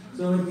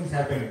 So many things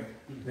happened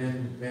when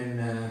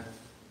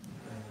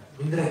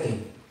Indra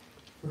came.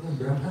 But when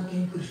Brahma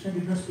came, Krishna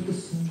did not speak a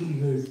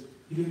single word.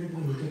 He did not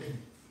even look at him.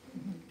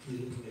 He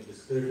looked like this,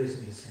 third race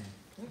in his hand.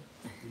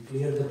 You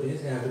clear the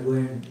place, I have to go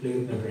and play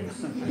with my friends.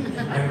 I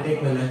have to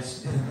take my lunch,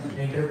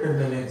 interrupted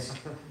my lunch.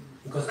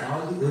 Because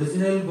all the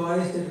original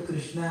boys that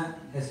Krishna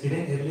has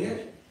hidden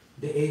earlier,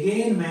 they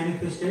again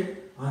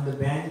manifested on the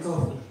bank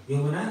of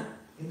Yamuna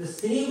in the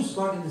same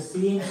spot, in the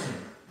same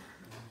scene.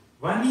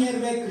 1 year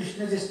back,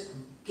 Krishna just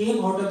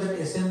came out of that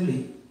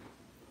assembly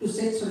to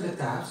search for the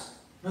calves.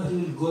 Now he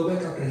will go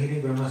back after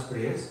hearing Brahma's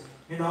prayers,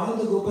 and all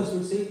the Gopas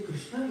will say,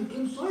 Krishna, you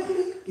came so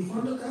early, you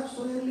found the calves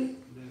so early.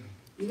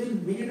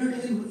 Even we did not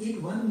even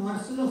eat one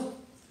morsel of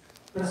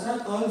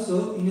prasad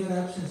also in your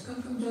absence.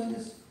 Come join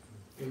us.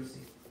 They will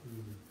say.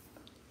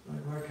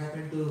 But what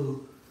happened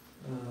to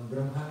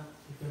Brahma?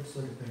 He felt so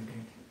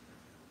repentant.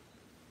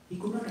 he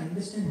could not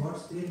understand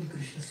what's there in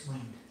Krishna's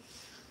mind.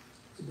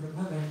 So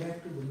Brahma went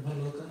back to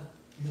Brahmaloka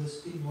and he was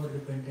still more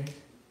repentant.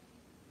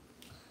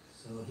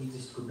 So he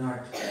just could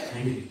not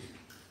handle it.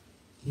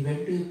 He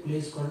went to a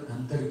place called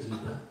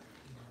Antarjiva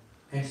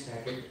and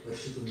started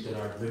worshipping the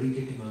Lord,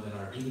 meditating on the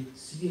Lord. He did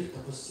severe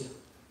tapasya.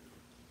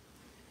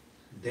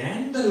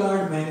 Then the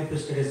Lord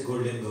manifested as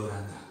golden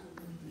Gauranga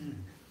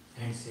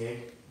and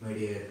said, my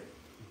dear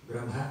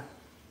Brahma,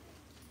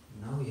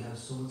 now you have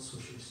so much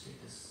social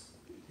status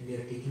and you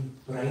are taking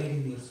pride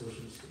in your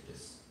social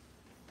status.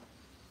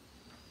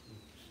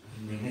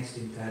 In my next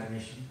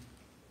incarnation,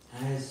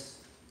 as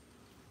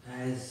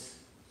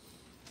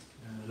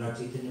Lord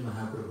Chaitanya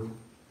Mahaprabhu,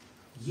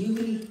 you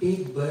will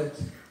take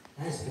birth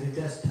as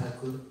Haridas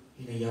Thakur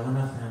in a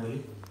Yavana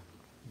family,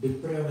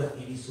 deprived of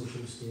any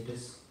social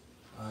status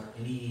or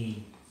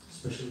any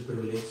special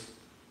privilege.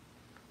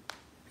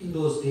 In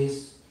those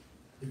days,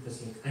 it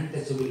was like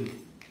untouchable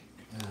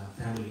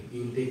family. You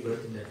will take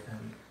birth in that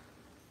family.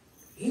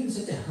 In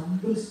such a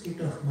humble state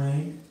of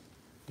mind,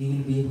 you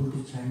will be able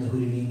to chant the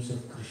holy names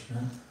of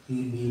Krishna. You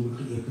will be able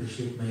to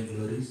appreciate my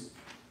glories.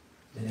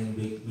 Then I will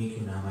make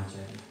you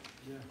Namacharya.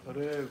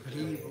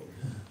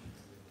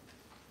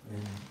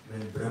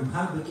 When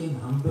Brahma became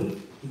humble,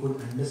 he could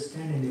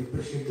understand and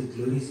appreciate the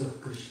glories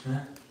of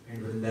Krishna and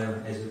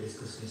Vrindavan, as we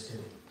discussed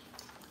yesterday.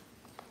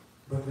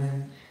 But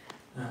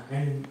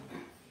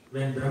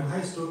when Brahma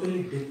is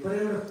totally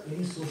deprived of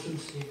any social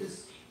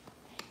status,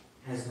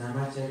 as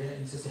Namacharya,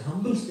 in such a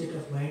humble state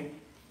of mind,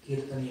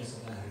 Kirtaniya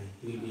Sadahari,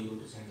 he will be able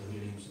to chant the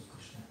holy names of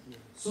Krishna.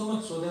 So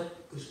much so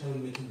that Krishna will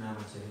make him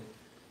Namacharya.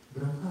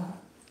 Brahma,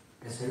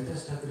 as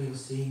Haridas Thakur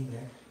was saying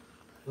that,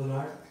 oh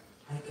Lord,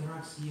 I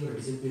cannot see your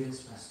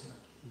disappearance faster.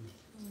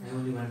 I have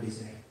only one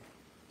desire.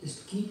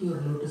 Just keep your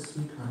lotus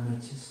feet on my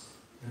chest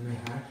and my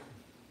heart.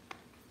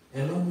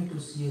 Allow me to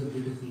see your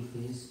beautiful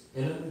face.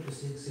 Allow me to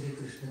say Sri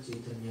Krishna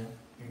Chaitanya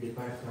and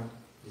depart from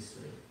this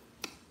world.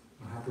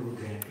 Mahaprabhu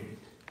granted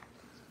it.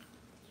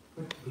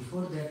 But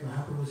before that,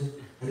 Mahaprabhu said,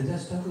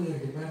 Haridas Thakur, you are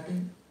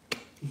departing.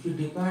 If you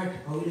depart,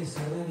 how will you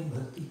survive in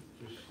bhakti?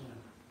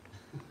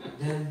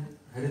 Then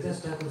Haridas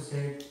Thakur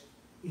said,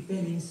 if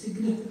an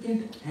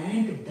insignificant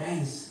ant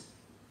dies,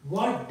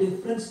 what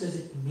difference does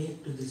it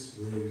make to this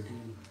world?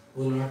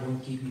 Oh Lord, don't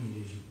keep me in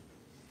illusion.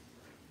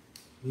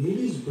 Where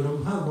is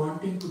Brahma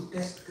wanting to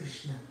test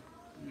Krishna?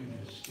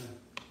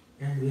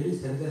 And where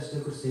is Haridas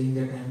Thakur saying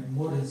that I am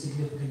more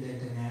insignificant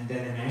than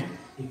an ant?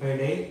 If I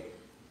die,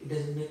 it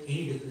doesn't make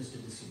any difference to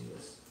this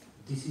universe.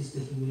 This is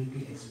the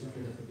humility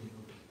expected of a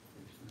devotee.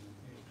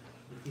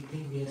 If we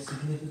think we are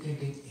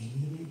significant in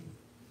any way,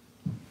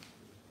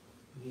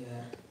 we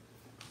are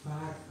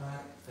far, far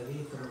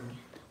away from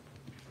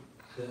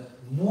the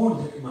mode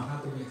that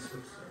Mahaprabhu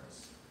expects from us.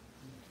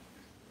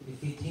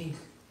 If we think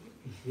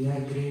we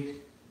are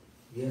great,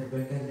 we are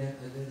better than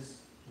others,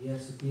 we are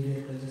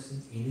superior to others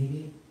in any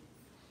way,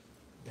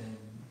 then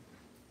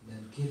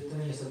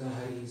Kirtaniya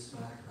Sadahari is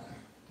far, far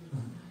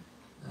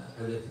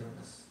away from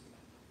us.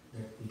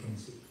 That we can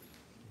see.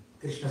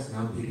 Krishna's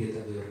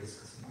Gambhiryata we were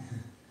discussing.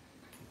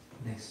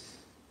 Next.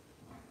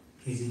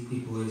 His EP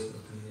poised.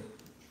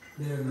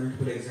 There are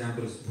multiple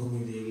examples,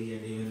 Bhumi Devi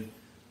and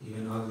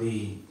even all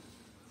the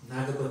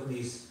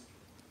Nagapatnis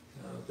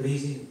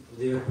praising,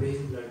 they were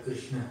praising Lord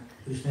Krishna.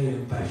 Krishna is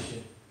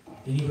impartial.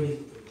 Anybody,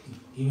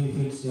 even if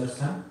it's your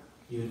son,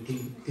 you will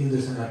kill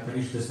the son or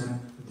punish the son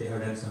if they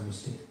have done some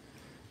mistake.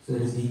 So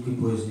there is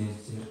equipoise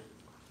nature,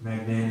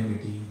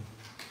 magnanimity,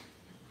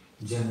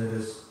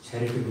 generous,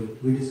 charitable.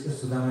 We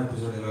discussed Sudama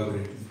episode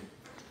elaborately.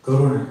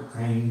 Karuna,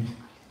 kind.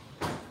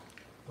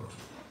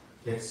 Okay,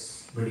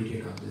 let's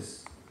meditate on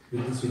this.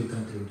 With this we'll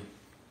conclude.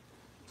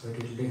 But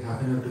it will take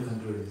half an hour to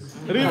conclude this.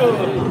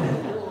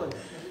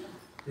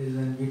 There is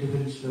one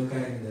beautiful shloka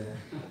in the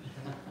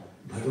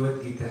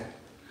Bhagavad Gita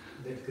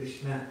that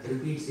Krishna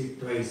repeats it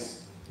twice,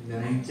 in the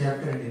 9th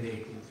chapter and in the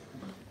 18th.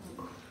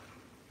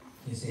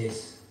 He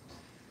says,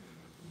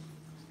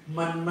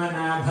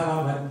 Manmana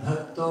bhava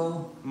madbhakto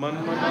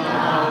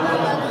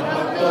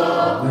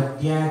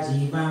Madhya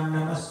jivam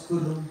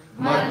namaskuru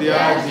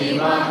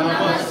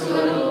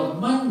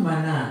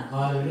Manmana,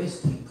 always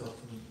think of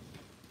me.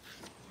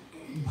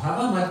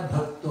 Bhava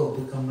madbhakto,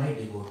 become my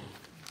devotee.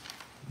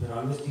 If you are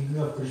always thinking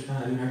of Krishna,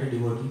 are you not a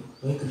devotee?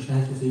 Why Krishna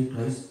has to say it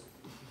twice?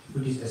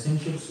 It is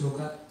essential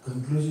shloka,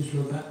 conclusive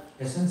shloka,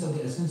 essence of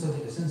the essence of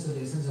the essence of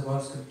the essence of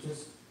all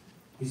scriptures.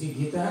 You see,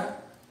 Gita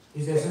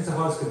is the essence of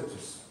all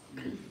scriptures.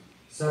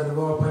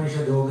 Sarva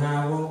Upanishado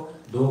Gavo,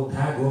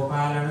 Dogdha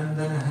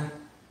Gopalanandana.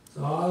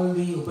 So all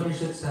the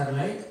Upanishads are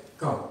like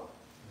cow.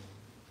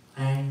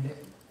 And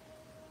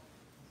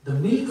the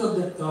milk of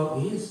that cow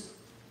is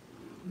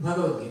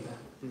Bhagavad Gita.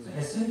 The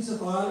essence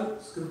of all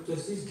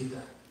scriptures is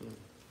Gita.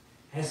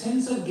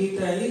 Essence of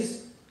Gita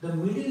is the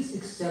middle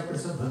 6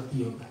 chapters of Bhakti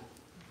Yoga.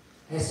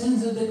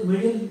 Essence of that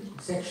middle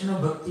section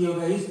of Bhakti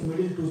Yoga is the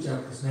middle 2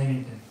 chapters, 9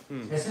 and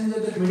 10. Essence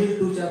of that middle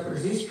 2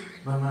 chapters is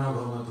Manmana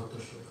Bhava Bhakta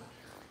Shloka.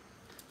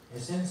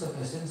 Essence of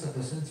the essence of the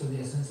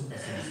essence of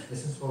essence.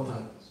 Essence for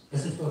 5.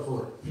 Essence for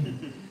 4.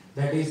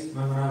 That is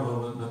Manmana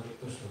Bhava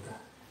Bhakta Shloka.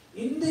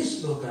 In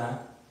this shloka,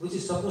 which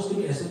is supposed to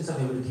be essence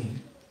of everything,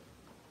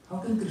 how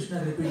can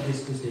Krishna repeat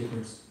these two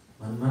statements?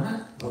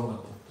 Manmana bhava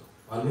bhakto.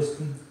 Always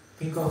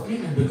think of me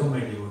and become my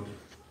devotee.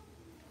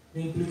 The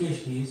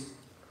implication is,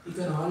 you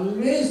can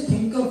always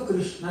think of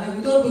Krishna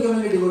without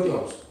becoming a devotee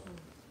also.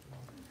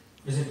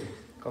 Isn't it?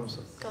 Kamsa,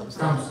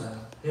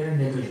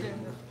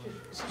 Hiranyakashipu,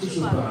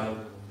 Shishupal.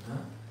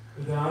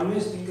 You can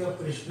always think of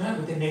Krishna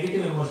with a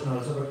negative emotion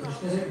also, but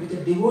Krishna said with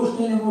a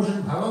devotional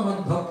emotion, bhava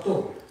mad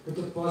bhakto, with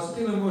a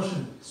positive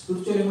emotion,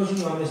 spiritual emotion,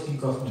 you always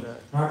think of me,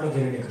 not like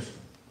Hiranyakashipu.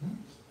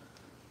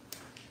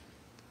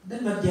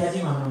 Then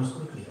Madhyaji Manam is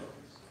clear.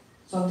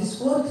 So of these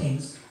four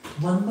things,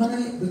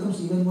 Manmana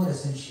becomes even more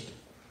essential.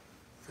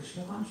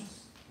 Krishna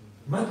conscious.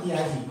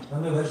 Madhyaji,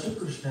 one may worship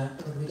Krishna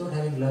but without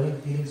having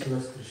loving feelings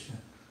towards Krishna.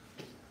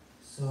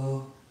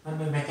 So one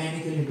may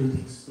mechanically do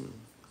things.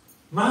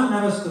 Mam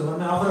Namaskar, one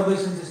may offer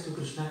obeisances to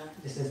Krishna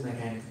just as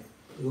mechanically.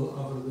 You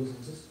offer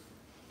obeisances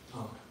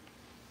out.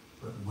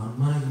 But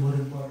Manmana is more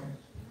important.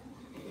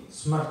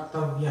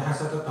 Smartavyaha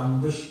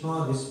satatam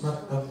vishnu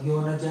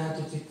vismartavyo na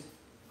jatuchit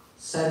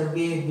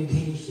sarve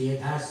vidhi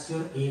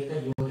nishedhasyur eta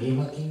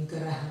yodhema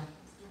kinkaraha.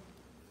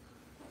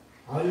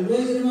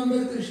 Always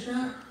remember Krishna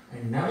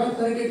and never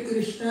forget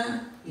Krishna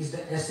is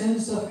the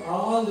essence of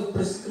all the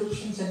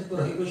prescriptions and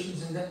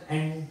prohibitions in the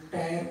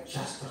entire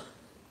Shastra.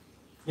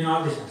 In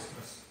all the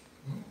Shastras.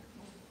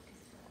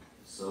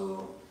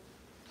 So,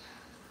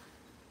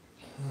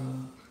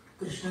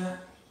 Krishna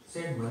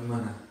said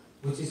Manmana,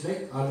 which is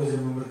like always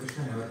remember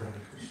Krishna, never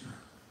forget Krishna.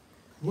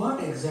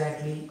 What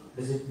exactly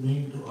does it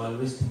mean to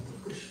always think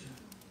of Krishna?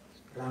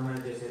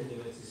 Ramanujaya said,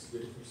 given this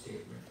beautiful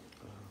statement.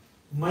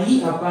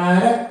 मयि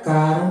अपार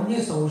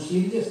कारुण्य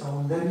सौशील्य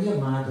सौंदर्य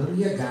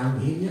माधुर्य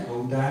गांभीर्य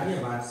औदार्य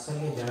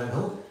वात्सल्य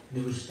जलधौ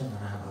निविष्ट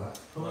मनाभव.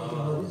 How many of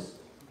you know this?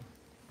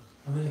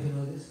 How many of you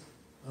know this?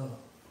 Oh,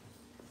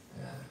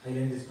 I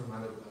learned this from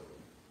Madhav Babu,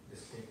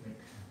 this statement.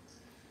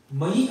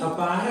 मयि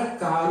अपार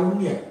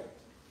कारुण्य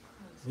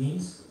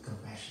means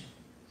compassion.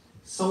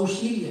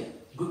 सौशील्य,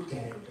 good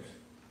character.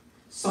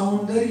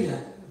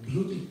 सौंदर्य,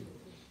 beauty.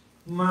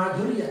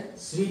 माधुर्य,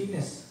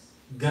 sweetness.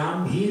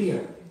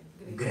 गांभीर्य,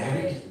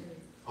 gravity.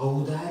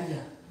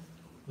 Audarya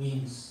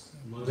means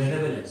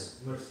benevolence,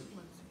 mercy,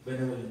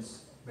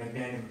 benevolence,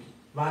 magnanimity.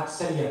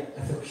 Vatsalya,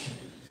 affection.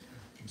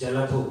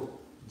 Jaladho,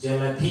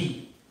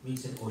 Jaladhi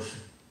means an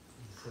ocean.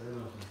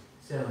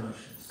 Seven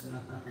oceans.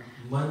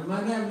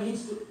 Manmana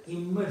means to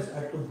immerse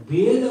or to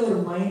bathe our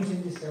minds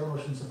in the seven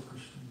oceans of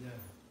Krishna.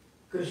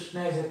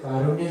 Krishna is a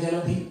Karunya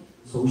Jaladhi,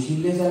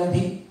 Saushilya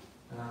Jaladhi,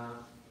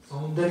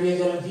 Saundarya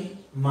Jaladhi,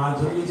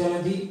 Madhurya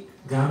Jaladhi,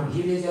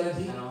 Gambhirya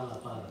Jaladhi.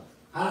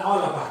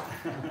 All apart.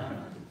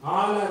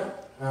 All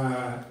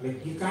are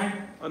like you can't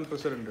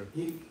unprecedented.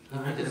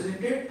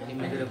 Unprecedented,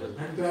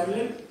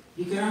 unparalleled.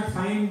 You cannot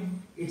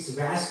find its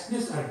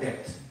vastness or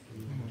depth.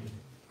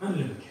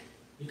 Unlimited.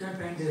 You can't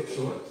find the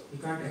shore. You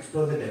can't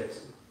explore the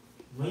depth.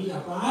 मयि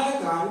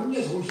अपार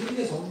कारुण्य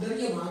सौशील्य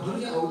सौंदर्य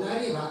माधुर्य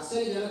औदार्य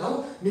वात्सल्य जलधौ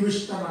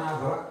निविष्ट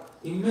मनाभव.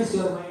 Immerse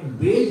your mind,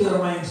 bathe your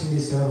minds in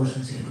these seven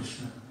oceans in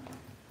Krishna.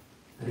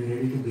 Are you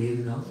ready to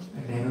bathe now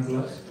at 9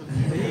 o'clock?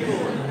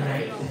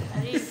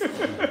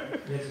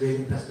 Let's bathe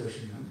in first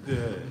ocean now.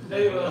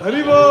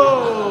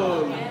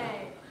 Haribol!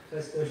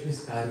 First ocean is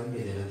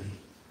Karunya Jaladhi.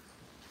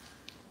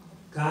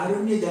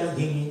 Karunya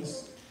Jaladhi means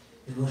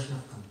the notion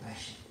of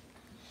compassion.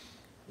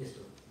 Yes,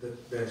 the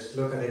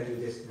sloka that you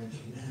just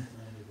mentioned.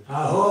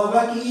 Aho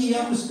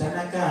vakiyam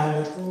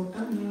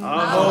stanakalakutam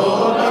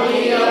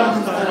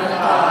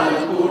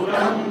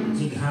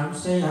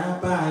Jighamsaya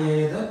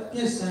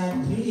payadapya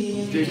sadhvi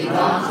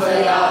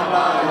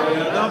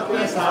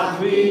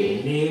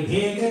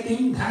Lebhe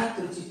gatim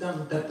dhatruchitam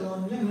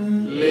tatonyam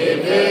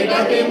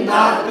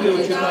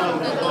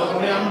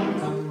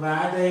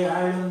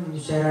Kamvadayalum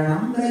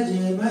sharanam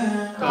rajema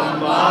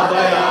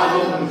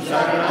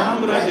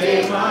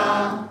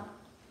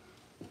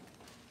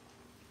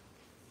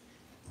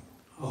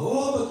Aho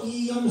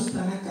bakiyam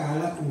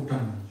stanakala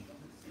kutam.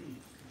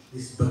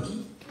 This Baki,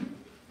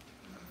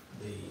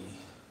 the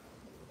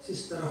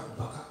sister of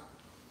Baka.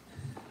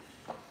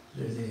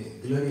 There is a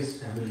glorious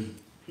family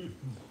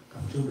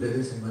of 2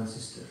 brothers and 1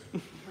 sister.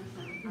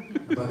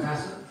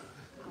 Bakasur,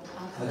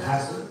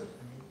 Aghasur,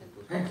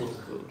 and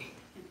Putra.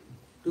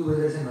 2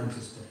 brothers and 1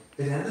 sister.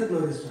 There is another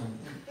glorious family.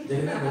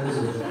 Jagannath brothers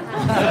and sisters.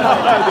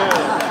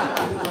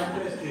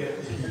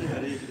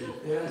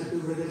 There are also 2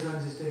 brothers and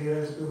 1 sister. Here are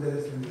also 2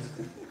 brothers and 1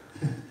 sister.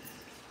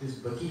 This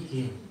Baki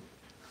came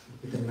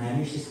with a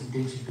malicious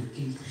intention to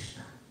kill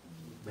Krishna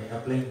by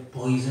applying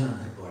poison on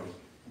her body.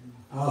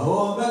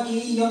 Aho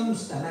Bakiyam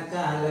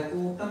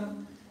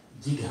stanakalakutam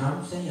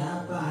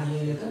jighamsaya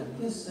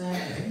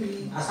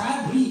payalakapyasadhi.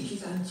 Asadhi, she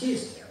is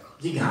unchaste.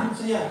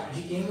 Jighamsaya,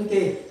 she came with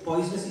a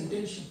poisonous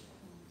intention.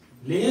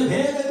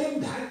 Lebhegatim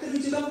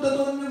dhartarichitam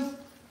tatonyam.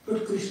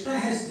 But Krishna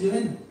has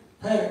given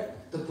her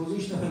the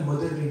position of a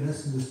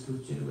motherliness in the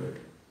spiritual world.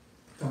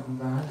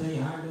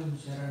 Kamvadayadam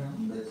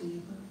sharanam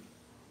rajema.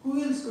 Who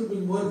else could be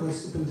more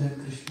merciful than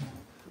Krishna?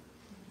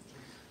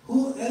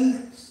 Who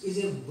else is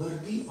a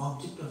worthy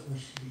object of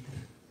worship?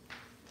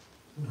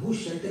 And whose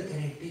shelter can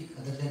I take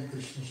other than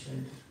Krishna's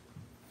shelter?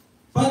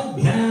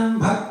 Padbhyam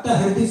bhakta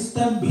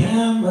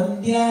hridistabhyam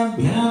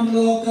vandyabhyam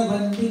loka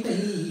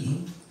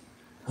vanditaihi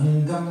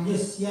angam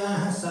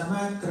yasyaha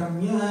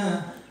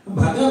samakramya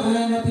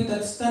bhagavanapi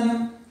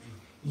tatstanam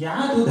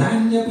yadu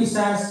dhanyapi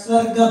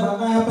sasvarga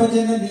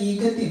bhavapajanani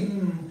gatim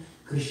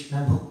Krishna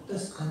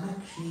bhuktasthana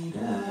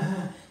kshira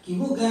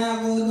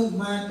kimugavo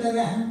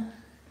nugmatara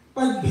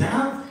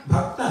padbhyam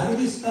bhakta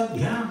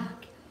hridistabhyam.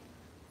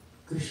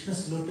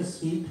 Krishna's lotus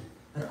feet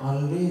are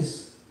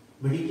always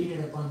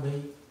meditated upon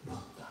by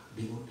bhakta,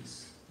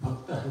 devotees.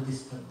 Bhakta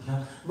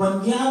hridistabhyam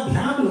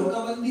vandyabhyam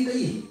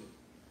lokavandidaihi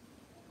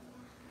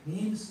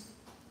means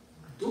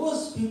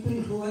those people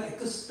who are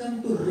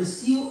accustomed to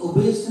receive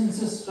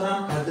obeisances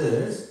from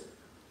others,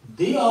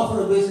 they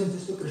offer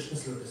obeisances to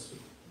Krishna's lotus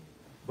feet.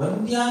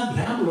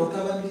 Vandyabhyam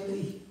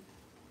lokavandidaihi.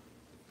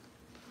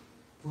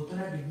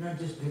 Putana did not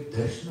just get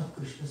darshan of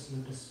Krishna's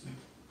lotus feet.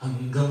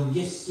 Angam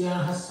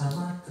yasyaha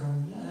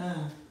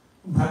samakramya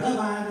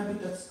bhagavanapi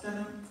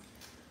tatstanam.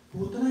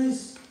 Putana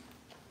is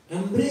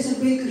embraced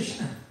by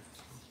Krishna.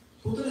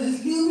 Putana says,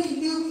 leave me,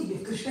 leave me.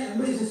 If Krishna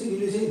embraces you,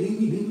 will you say, leave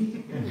me, leave me?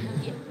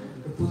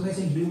 But Putana is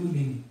saying, leave me,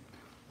 leave me.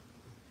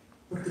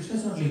 But Krishna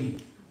is not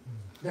leaving.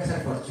 That's our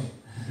fortune.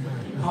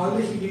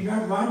 Although she did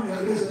not want to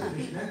embrace of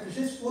Krishna,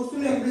 Krishna is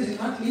forcefully embracing,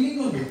 not leaving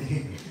only.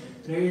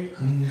 Right?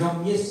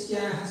 Angam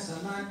yasyaha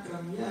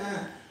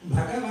samakramya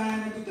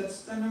bhagavanapi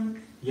tatstanam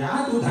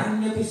yadu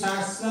dhanyapi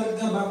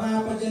sasvarga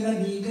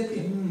bhavapajanani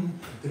gatim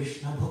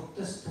Krishna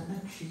bhuktasthana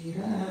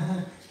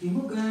kshira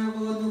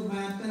kimugavo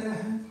nugmatara.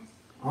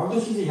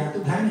 Although she is a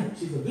Yatudhani,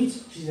 she is a witch,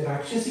 she is a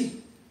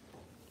Rakshasi,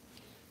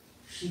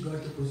 she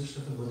got the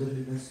position of a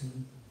motherly nurse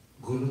in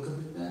Goloka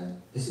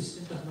Vrindavan,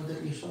 assistant of Mother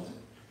Yashoda.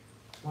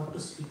 Not to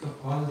speak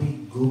of all the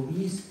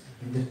gopis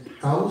and the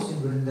cows in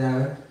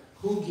Vrindavan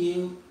who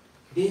gave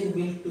their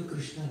milk to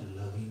Krishna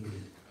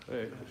lovingly.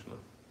 Hey, Krishna.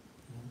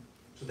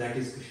 So that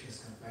is Krishna's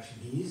compassion.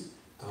 He is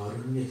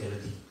Gauranga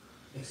Darshan,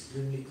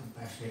 extremely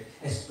compassionate.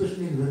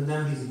 Especially in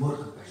Vrindavan, he is more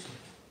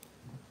compassionate.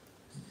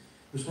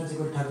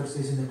 Vishwanath Thakur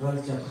says in the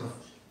 12th chapter of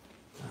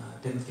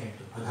 10th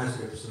canto,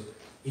 Aghasura episode,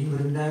 in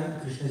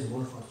Vrindavan, Krishna is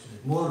more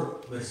fortunate, more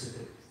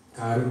versatile.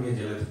 Gauranga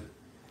Darshan.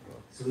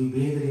 So we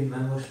bathed in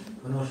one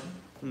ocean.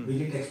 We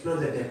didn't explore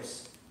the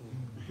depths.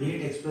 We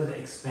didn't explore the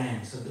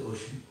expanse of the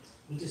ocean.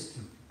 We just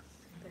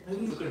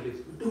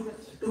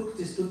took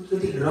just two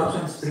little drops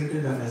and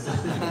sprinkled on us. So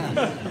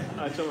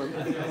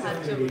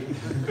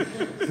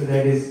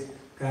that is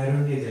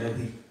Karunya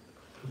Jaladi.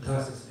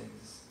 Uddhava says like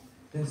this.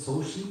 Then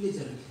Saushilya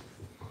Jaladi.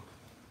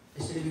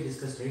 Yesterday we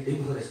discussed, right? Day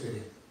before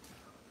yesterday.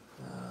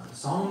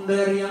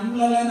 Saundaryam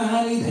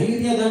lalanali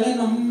dhairya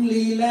dalanam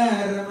leela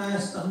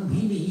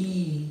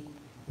ramastambhini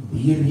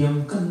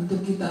Viryam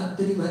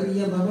kantukitadri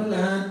varya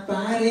bhavalat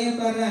pare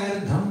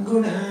parardham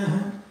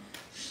gunah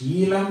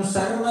Sheelam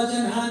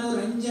sarvajana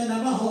anuranjana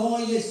maho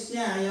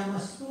yasyayam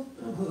asmu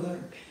prabhur.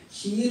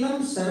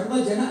 Sheelam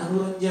sarvajana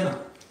anuranjana.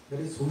 That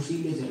is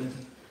Saushilya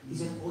Jaladi.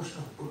 Is an ocean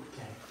of good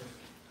character.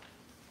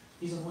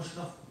 Is an ocean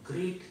of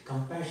great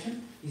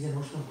compassion. Is an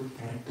ocean of good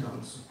character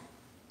also.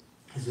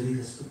 He is very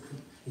respectful.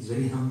 He is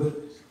very humble.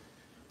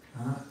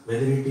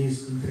 Whether it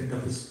is in front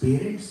of his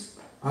parents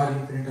or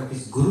in front of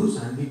his gurus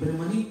and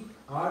Vipramani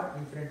or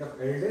in front of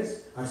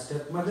elders or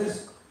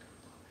stepmothers,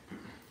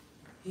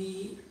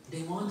 he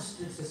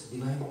demonstrates his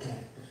divine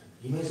character.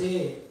 You may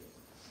say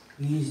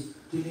he is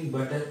stealing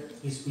butter,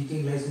 he is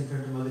speaking lies in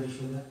front of Mother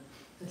Yashoda.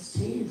 That's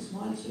child,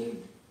 small child.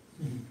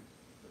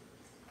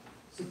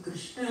 So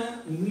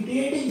Krishna,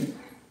 imitating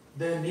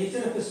the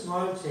nature of a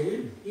small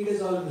child, he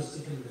does all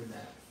mischief in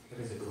that.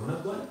 There is a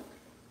grown-up boy,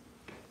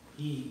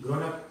 he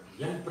grown-up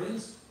young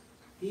prince,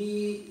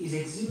 he is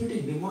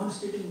exhibiting,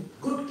 demonstrating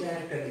good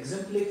character,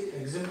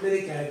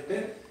 exemplary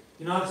character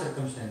in all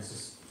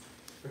circumstances.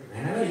 But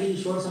whenever he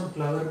showed some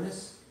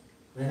cleverness,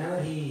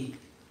 whenever he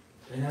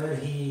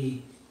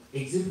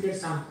exhibited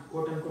some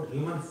quote-unquote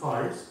human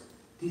faults,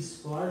 these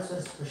faults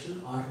are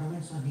special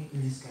ornaments on him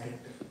in his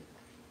character.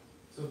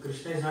 So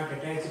Krishna is not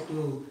attached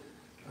to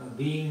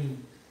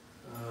being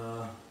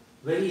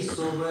very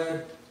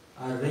sober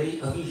or very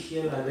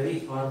official or very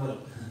formal.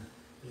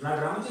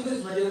 Ramachandra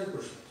is Madhyavan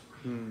Purusha.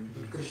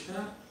 But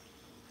Krishna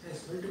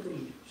has multiple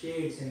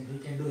shades and he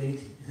can do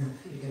anything.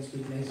 He can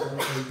speak nice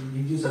words, he can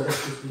induce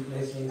others to speak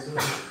nice words.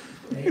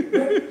 Right?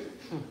 But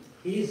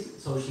he is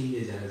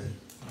Saushilya Jaladi.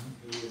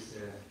 He is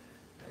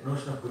a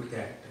notion of good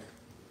character.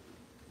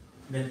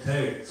 Then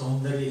third,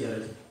 Saundarya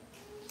Jaladi.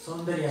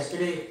 Saundarya,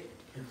 yesterday,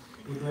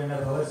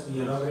 2.5 hours, we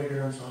elaborated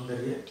on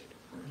Saundarya.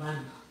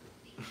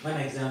 One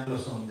example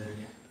of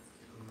Saundarya.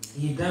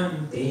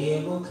 Idam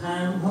te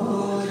mukham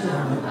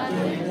bhojam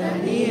atyanta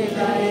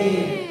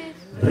nilai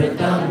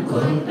Vritam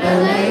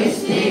kuntalai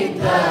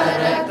snigdha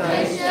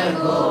raktaisya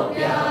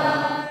gopya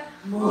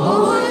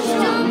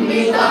Muhusham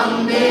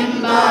vidam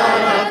bimba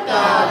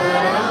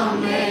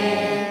raktadaram me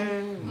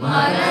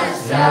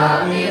Manasya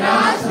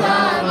virasya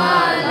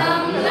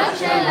malam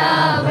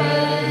lakshalabhe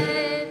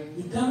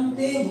Idam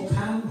te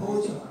mukham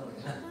bhojam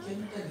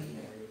atyanta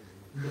nilai.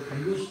 In the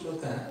previous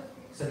shloka,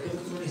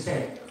 Satyavati Muni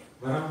said,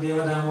 Varam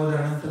Deva Damodar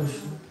Ananta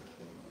Vishnu.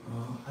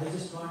 I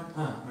just want,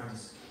 not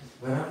this.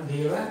 Varam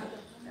Deva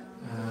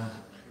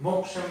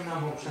Moksham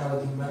na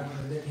Mokshavati.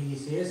 That he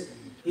says,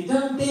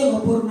 Idam te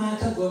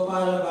Vapurnatha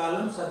Gopala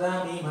Balam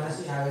Sada me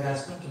Manasi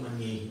Avirastam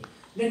Kimanyehi.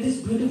 Let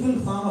this beautiful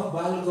form of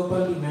Bal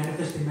Gopal be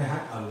manifest in my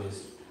heart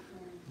always.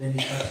 Then he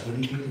starts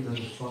meditating on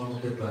the form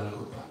of the Bal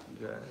Gopal.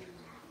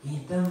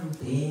 Idam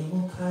te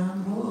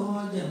mukham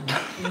hojam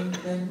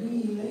atyanta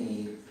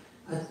nilai,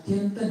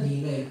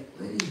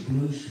 very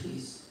bluish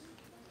face.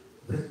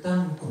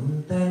 Vritam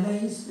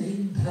kuntalai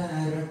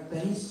snigdha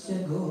raktaisya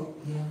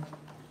gopya.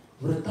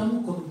 Vritam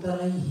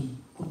kuntalaihi,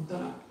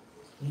 kuntala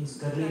means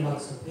curly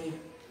locks of hair.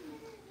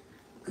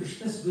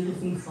 Krishna's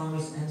beautiful form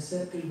is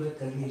encircled by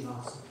curly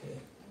locks of hair.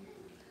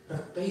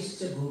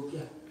 Raktaisya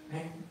gopya,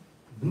 and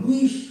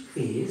bluish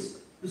face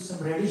with some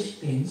reddish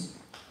tints,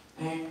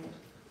 and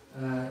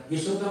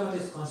Yashodamata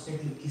is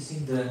constantly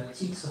kissing the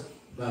cheeks of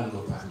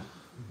Balgopal.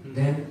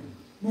 Then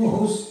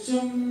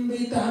Mohuscham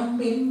vitam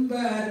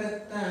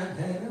bimbarata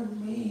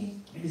dharame,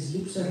 and his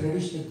lips are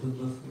reddish like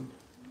Buddha fruit.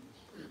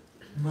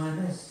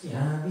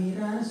 Manasya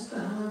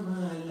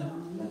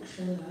virastamalam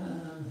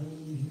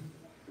lakshanamai.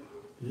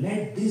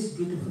 Let this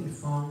beautiful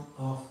form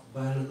of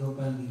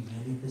Balgopal be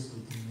manifest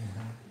within my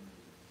heart.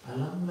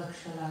 Alam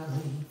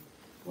lakshanamai.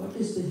 What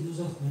is the use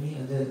of many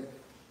other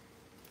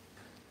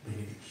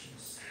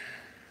benedictions?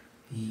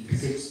 He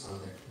rejects all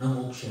that. No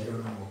moksha, no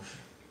moksha.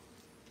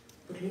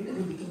 But later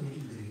he became a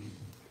little greedy.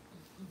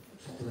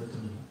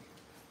 Satyavartana.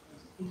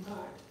 He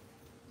thought,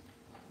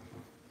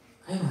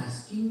 I am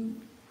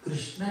asking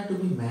Krishna to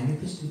be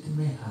manifest within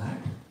my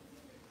heart.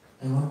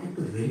 I wanted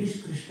to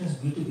relish Krishna's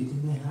beauty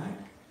within my heart.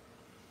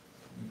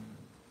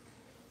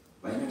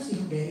 Why not see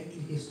him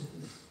directly face to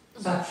face?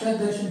 Sakshat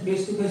darshan,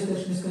 face to face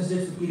darshan is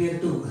considered superior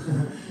too.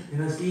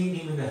 Seeing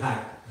him in the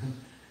heart.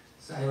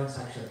 So I want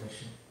Sakshat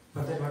darshan.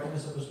 For that, what am I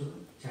supposed to do?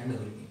 Chant the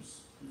holy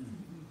names.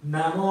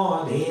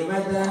 Namo Deva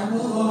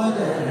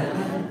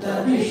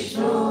Damodar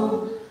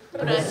Vishnu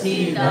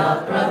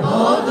Prasida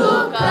Prabodhu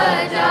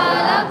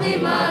Kajala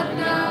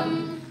Bhimagnam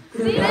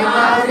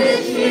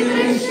Kripadrishi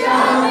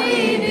Drishyami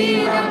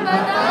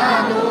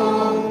Vidambhatanu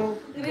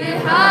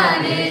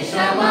Grihane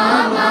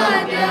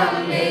Shamamadyam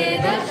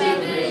Vedashi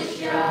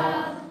Drishya.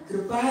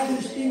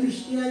 Kripadrishti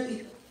Drishyati.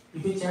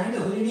 If you chant the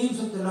holy names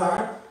of the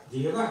Lord,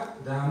 Deva,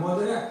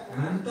 Damodara,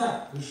 Ananta,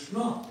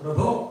 Vishnu,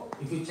 Prabhu,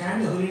 if you chant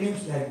the holy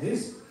names like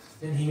this,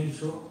 then he will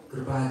show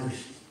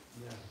Kripadrishti.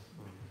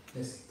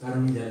 Yes,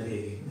 Karuni Jalati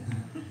again.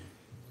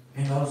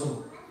 And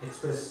also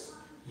express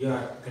your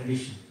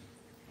condition,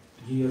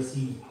 give your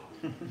CV,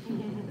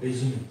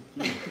 resume.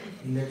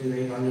 In that you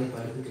write all your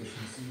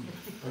qualifications.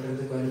 What are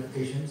the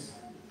qualifications?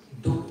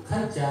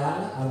 Dukkha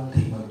Jala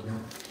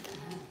Abhimagnam.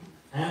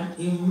 I am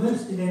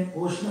immersed in an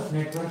ocean of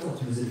network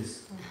of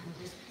miseries.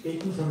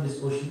 Take me from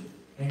this ocean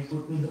and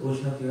put me in the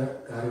ocean of your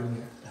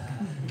Karunya,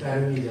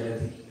 Karuni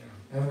Jalati.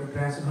 I want to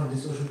transfer from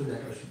this ocean to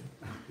that ocean.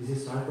 This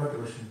is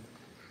saltwater ocean.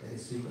 That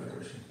is sweetwater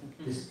ocean.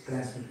 This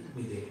transfer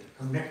me there.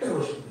 From nectar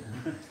ocean.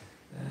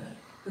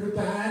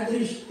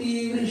 Kripadrishti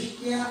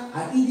Vrishya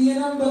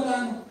Atidyanam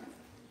Bhatanu.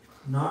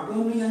 Not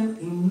only I am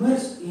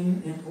immersed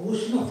in an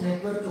ocean of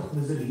network of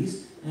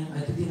miseries, I am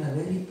Atidina,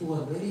 very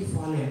poor, very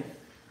fallen.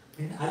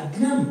 And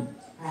Agnam,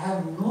 I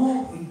have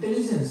no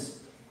intelligence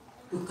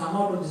to come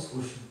out of this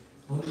ocean.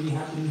 Only we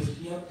have to lift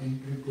me up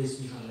and replace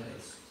me somewhere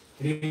else.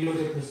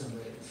 Relocate me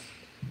somewhere else.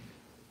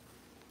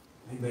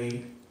 And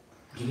by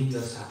giving the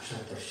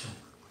Sakshat Darshan,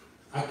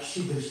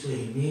 Akshi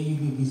Drishya, may you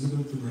be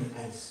visible to my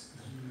eyes.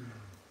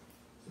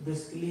 So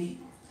basically,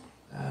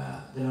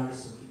 the Lord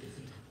is so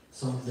beautiful.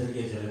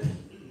 Saundarya Jalati.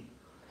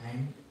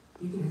 And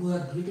people who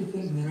are beautiful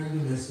may not be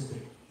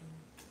merciful.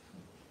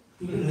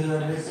 People who are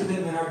merciful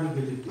may not be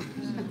beautiful.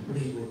 But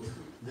he both.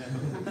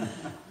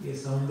 Yes,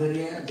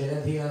 Saundarya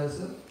Jalati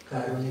also,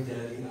 Karunya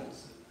Jalati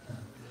also.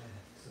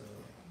 So,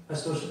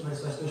 first question, what is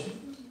first question?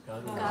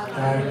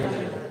 Karunya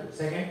Jalati.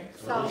 Second?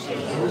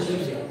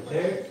 Saushalya.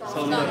 Third?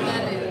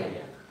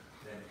 Saundarya.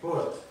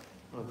 Fourth?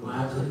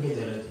 Madhurya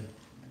Jalati.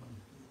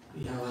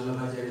 We have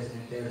Vallabhachary's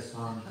entire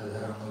song,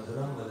 Adharam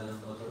Madhuram, Vadanam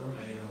Madhuram,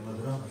 Ainam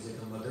Madhuram,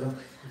 Hisatam Madhuram,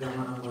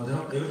 Gamanam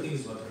Madhuram, everything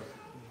is Madhuram.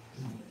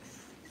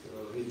 So,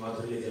 we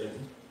Madhurya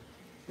Jalati.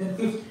 Then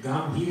fifth,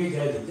 Gambhirya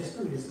Jalati. Just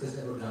now we discussed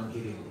about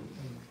Gambhirya.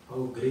 How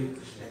great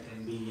Krishna can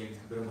be and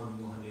Brahman,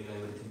 Mohan, Leela,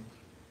 everything.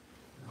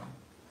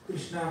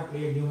 Krishna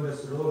played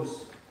numerous roles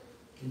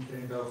in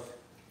front of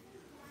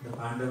the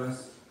Pandavas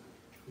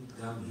with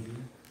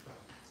Gambhirya.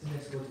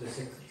 Let's go to the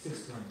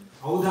sixth one.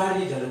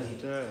 Audarya Jalati.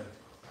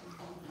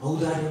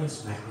 Audarya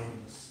means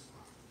magnanimous.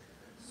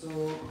 So,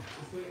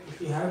 if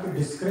we have to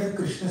describe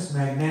Krishna's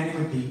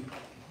magnanimity,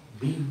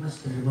 we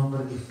must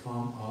remember the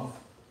form of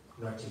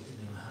Lord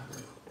Chaitanya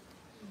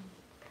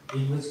Mahaprabhu,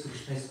 in which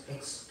Krishna is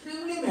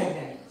extremely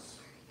magnanimous.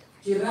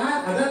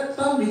 Chirat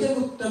adattam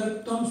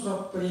nijaguttamittam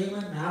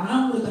swaprema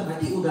namamrutam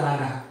ati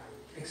udara.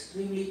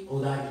 Extremely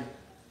udarya.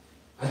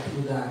 Ati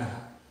udara.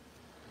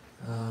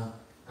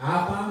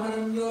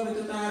 Apamaramyo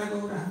vitatara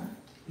gauraha.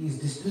 He is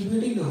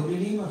distributing the holy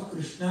name of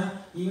Krishna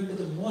even to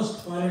the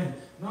most fallen,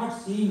 not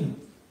seeing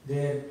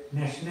their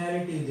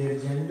nationality, their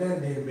gender,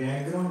 their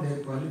background,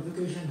 their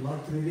qualification,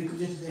 what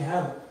prerequisites they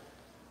have.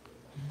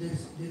 There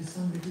is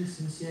some little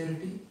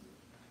sincerity.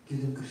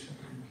 Give them Krishna.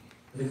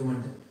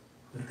 Recommend them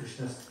for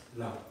Krishna's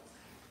love.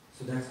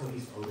 So that's how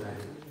he's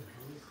Audharya.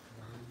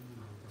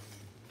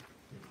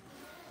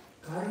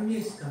 Karunya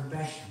is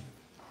compassion,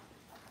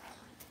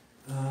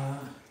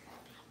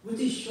 which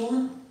is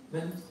shown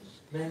when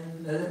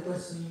the other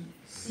person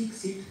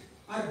seeks it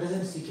or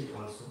doesn't seek it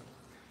also.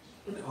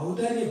 But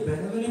Audharya,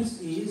 benevolence,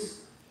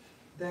 is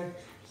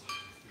that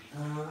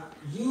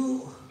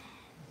you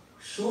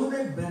show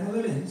that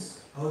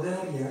benevolence,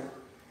 Audharya,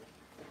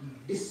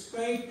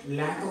 despite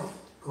lack of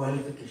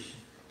qualification.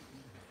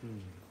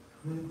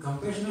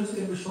 Compassion also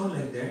can be shown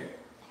like that,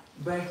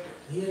 but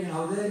here in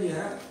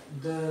Audharya,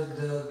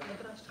 the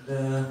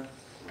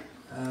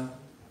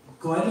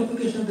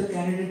qualification of the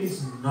candidate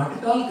is not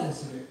at all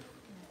considered.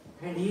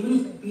 And even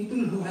if people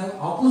who have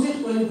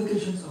opposite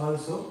qualifications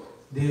also,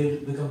 they will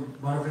become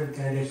bona-fide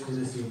candidates to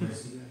receive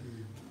mercy.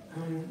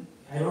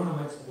 I don't know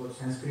much about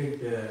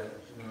Sanskrit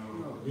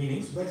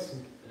meanings, but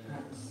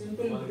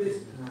simple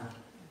basic.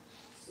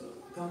 So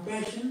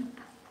compassion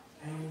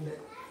and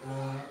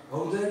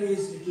Audharya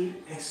is little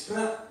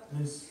extra,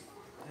 means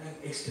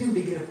extreme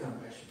degree of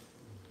compassion,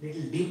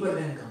 little deeper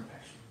than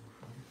compassion.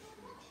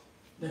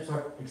 That's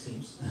what it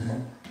seems.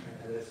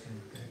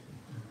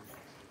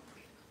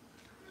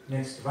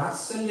 Next,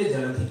 Vatsalya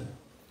Jaladhi.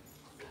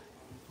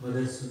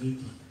 Mother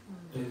Suniti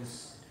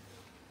tells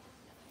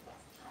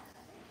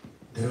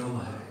Dhruva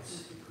Maharaj,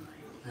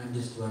 I am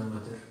just one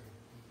mother.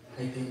 I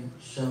can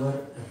shower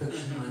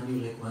affection on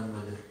you like one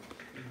mother.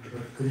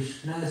 But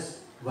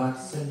Krishna's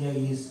Vatsalya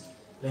is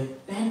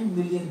like 10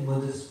 million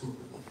mothers put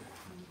together.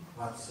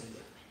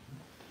 Vatsalya.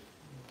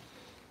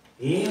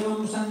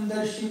 Evam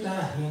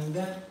sandarshita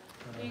hinga.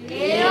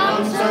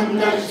 Evam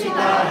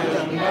sandarshita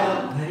hinga.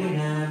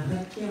 Harina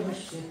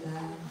Bhatyavashyata.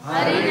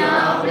 Harina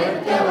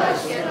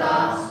Vrityavashyata.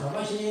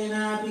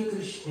 Svavashenapi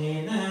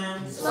Krishnena.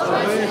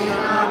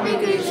 Svavashenapi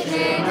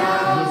Krishnena.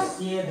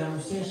 Yasyedam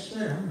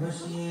Seshwaram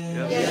Vasye.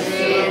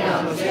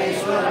 Yasyedam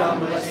Seshwaram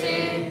Vasye.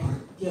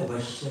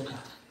 Bhatyavashyata.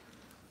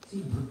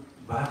 See,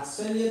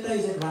 Vatsalyata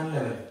is at one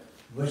level.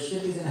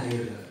 Vashyata is at a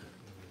higher level.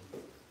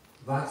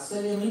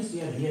 Vatsalya means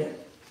we are here.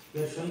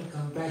 We are showing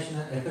compassion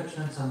and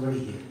affection on somebody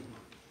here.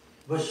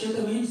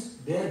 Vashyata means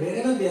they are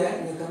wherever they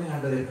are, we are coming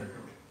under their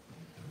control.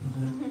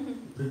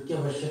 Pritya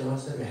Vashyata, one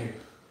step ahead.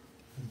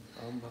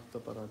 Aham Bhakta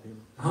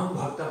Paradhino. Aham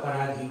Bhakta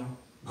Paradhino.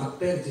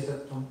 Bhakta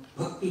Jitatvam.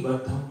 Bhakti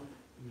Baddham.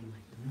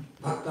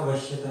 Bhakta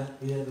Vashyata.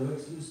 These are the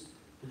words used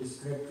to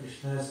describe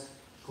Krishna's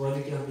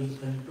quality of being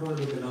controlled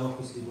with the love of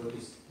his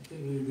devotees.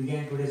 Okay, we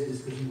began today's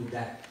discussion with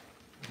that.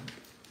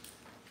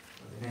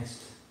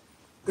 Next.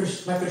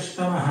 Krishna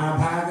Krishna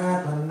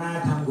Mahabhaga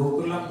Tannatham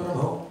Gokulam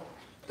Prabho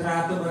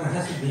Tratu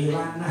Barhasi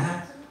Devannaha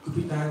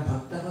Kupitan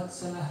Bhakta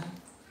Vatsalah.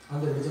 All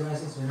the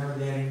Vijavasis, whenever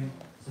they are in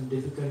some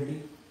difficulty,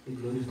 they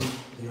glorify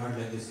the Lord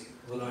like this.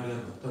 O Lord, your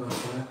Bhakta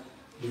Vatsala,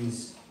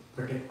 please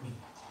protect me,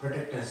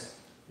 protect us.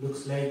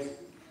 Looks like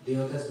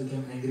Devatas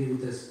became angry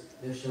with us.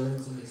 They are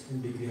showing some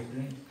extreme degree of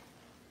rain.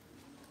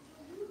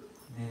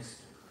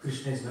 Next,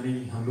 Krishna is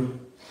very humble.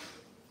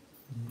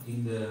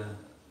 In the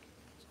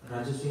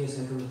Rajasuya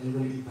sacrifice, I'll go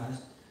a little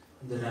fast.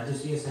 In the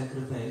Rajasuya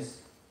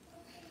sacrifice,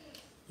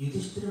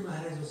 Yudhishthira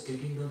Maharaj was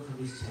getting down from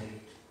his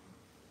chariot.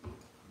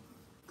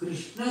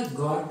 Krishna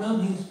got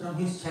down from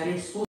his chariot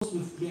so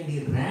swiftly and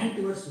he ran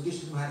towards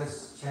Yudhishthira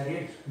Maharaj's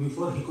chariot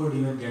before he could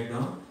even get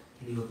down,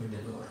 and he opened the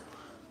door.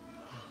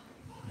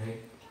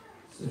 Right?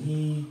 So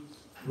he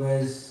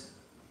was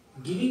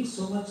giving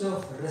so much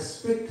of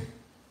respect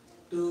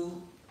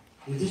to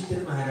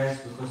Yudhishthira Maharaj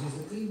because he is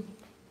the king.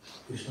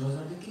 Krishna was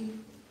not the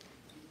king.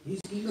 He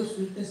is king of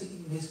sweetness, he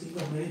is king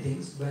of many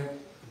things, but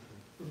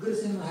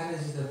Ugrasena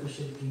Maharaj is the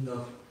official king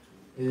of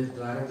either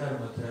Dwaraka or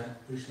Mathura.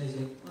 Krishna is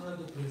like one of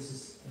the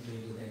princes in the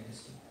Hindu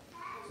dynasty.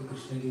 So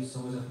Krishna gives so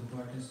much of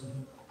importance to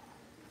him.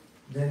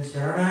 Then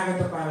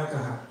Sharanagata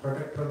Palakaha,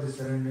 protector of the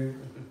surrendered.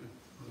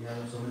 We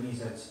have so many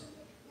such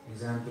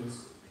examples.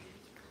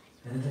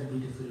 Another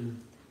beautiful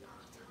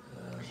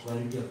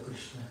quality of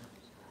Krishna.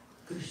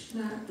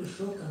 Krishna, to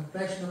show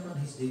compassion upon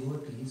his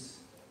devotees,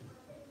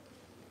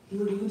 he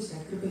would even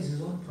sacrifice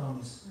his own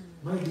promise.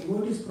 My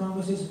devotee's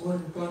promise is more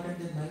important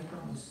than my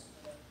promise.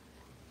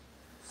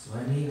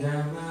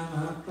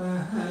 Svanigama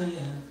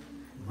Mapahaya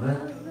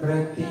Mat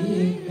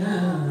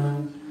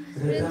Pratignam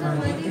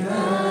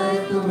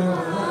Kritamadhikar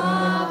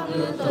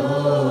Tumavapluto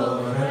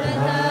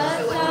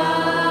Radhasa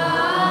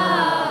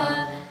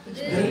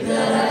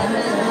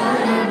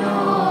Dhritaracharano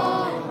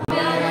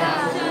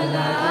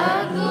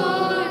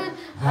Vyayachalakur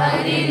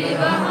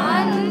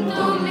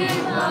Harinivahantu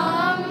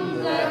Mimam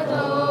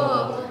Gato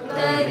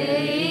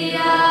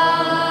Tariya.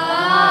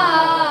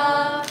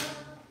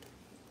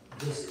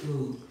 Just to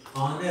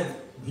honor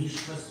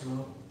Bhishma's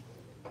law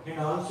and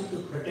also to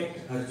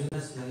protect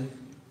Arjuna's life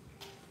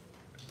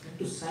and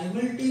to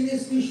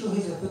simultaneously show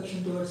his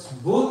affection towards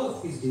both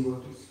of his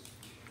devotees.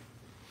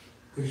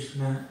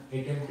 Krishna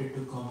attempted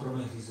to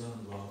compromise his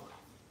own vow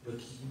by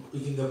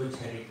picking up a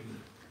chariot wheel.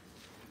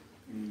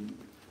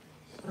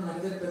 From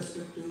another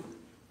perspective,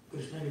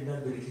 Krishna did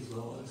not break his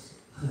vow also.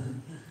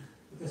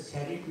 Because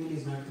chariot wheel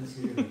is not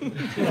considered.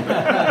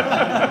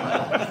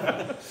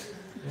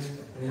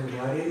 When a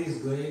warrior is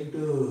going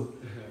to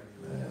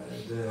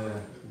the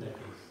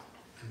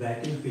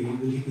battlefield,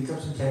 will he pick up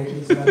some chariot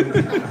wheels?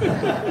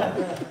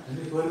 And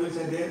the four wheels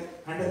are there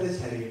under the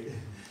chariot.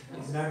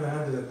 It's not one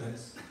of the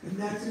weapons. In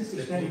that sense,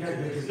 Krishna did not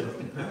break his vow.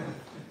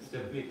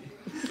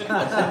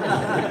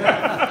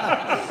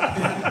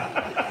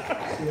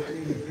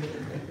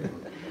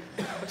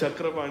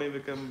 Chakrapani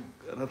became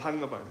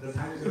Rathangapani.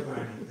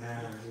 Rathangapani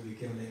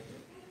became like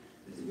that.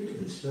 It's a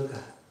beautiful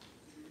shloka.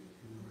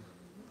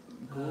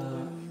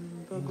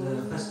 In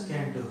the first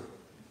canto,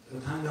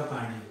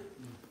 Rathangapani.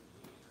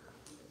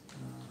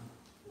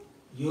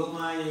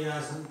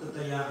 Yomayaya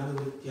santataya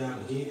anuvritya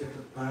bheta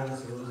tatpada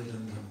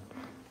sarojagandham.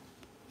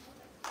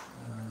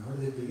 How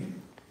does it begin?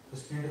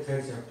 First canto,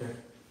 third chapter.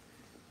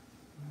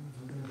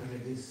 Something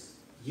like this.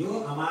 Yo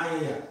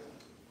amayaya,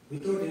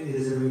 without any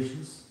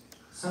reservations.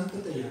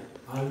 Santataya,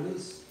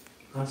 always,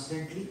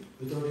 constantly,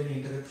 without any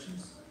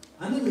interruptions.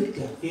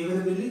 Anuvritya,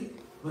 favorably,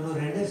 one who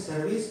renders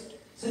service,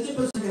 such a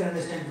person can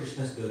understand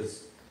Krishna's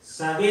glories.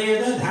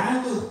 Saveda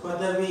dhatu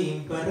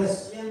padavim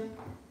parasyam.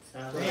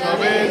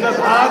 Saveda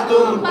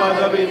dhatum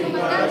padavim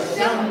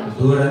parasyam.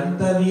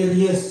 Duranta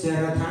viryasya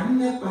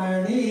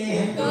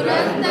rathangapane.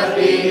 Duranta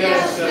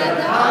viryasya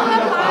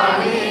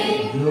rathangapane.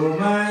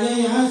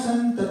 Yomayaya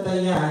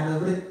santataya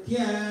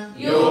anuvritya.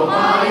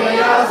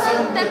 Yomayaya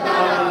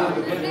santataya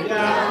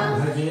anuvritya.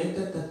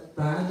 Bhajeta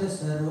tatpada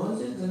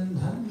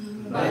sarojagandham.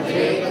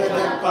 Bhajeta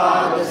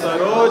tatpada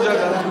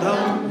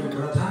Sarojagandham.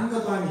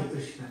 Rathangapani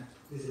Krishna.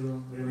 Please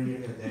remind me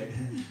of that.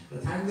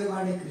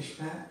 Rathangapani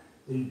Krishna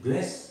will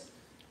bless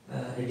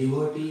a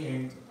devotee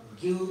and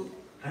give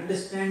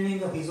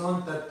understanding of his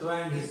own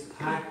tattva and his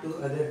heart to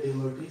other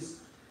devotees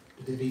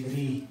to the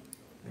degree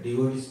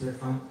devotees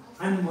perform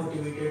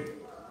unmotivated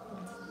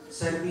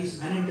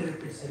service,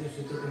 uninterrupted service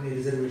without any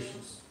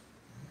reservations.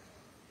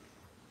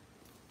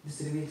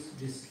 This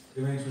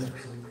reminds me of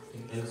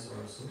something else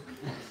also.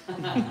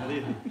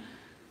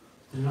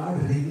 The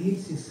Lord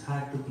reveals his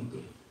heart to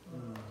people,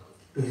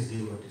 to his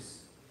devotees.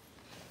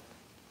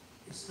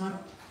 It's not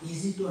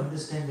easy to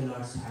understand the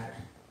Lord's heart.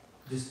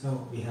 Just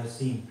now we have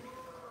seen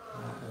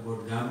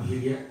about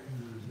Gambhirya.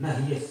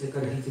 Nahi yasya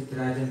karhi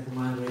chitrajan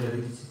kumar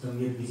veladicitam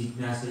yad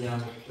vijijnasaya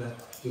mukta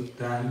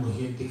yukta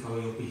muhyanti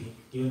kavayopihi.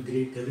 Even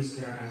great kavis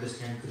cannot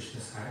understand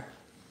Krishna's heart.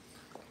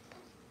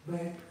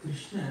 But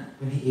Krishna,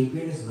 when he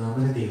appeared as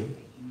Vamanadev,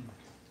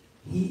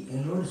 he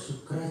allowed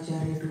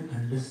Shukracharya to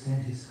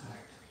understand his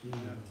heart.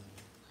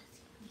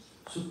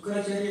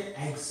 Shukracharya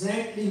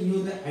exactly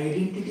knew the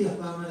identity of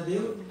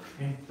Vamanadev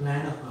and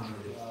plan of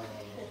Vamanadev.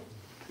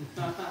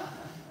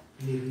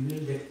 And he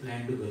revealed that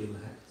plan to Bali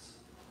Maharaj.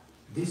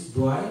 This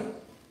boy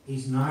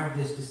is not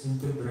just a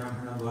simple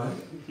Brahmana boy.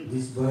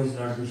 This boy is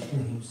Lord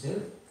Vishnu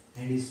himself,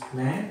 and his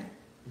plan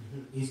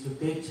is to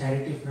take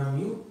charity from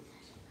you,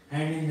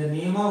 and in the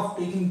name of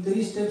taking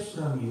 3 steps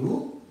from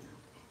you,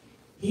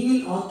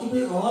 he will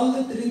occupy all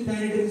the 3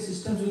 planetary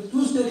systems with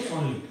 2 steps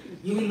only.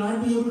 You will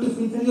not be able to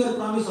fulfill your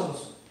promise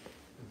also.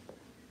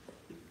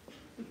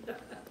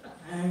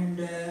 And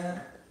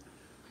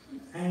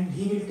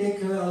he will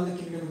take away all the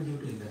kingdom and give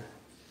to Indra.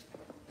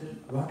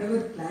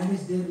 Whatever plan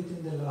is there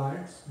within the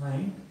Lord's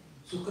mind,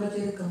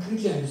 Shukracharya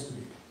completely understood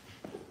it.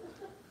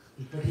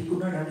 But he could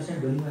not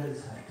understand Bali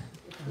Maharaj's heart.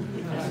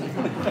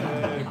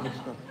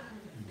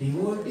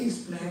 Devotees'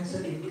 plans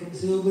are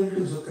inconceivable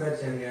to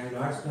Shukracharya,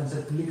 Lord's plans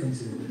are fully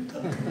conceivable.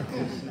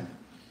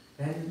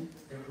 And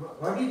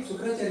what did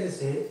Shukracharya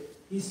say?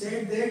 He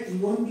said that you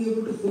won't be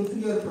able to fulfill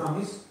your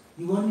promise,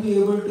 you won't be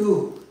able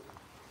to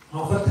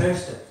offer 3rd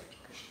step.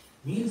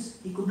 Means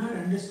he could not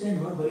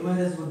understand what Bali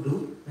Maharaj would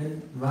do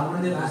when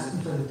Vamanadev asked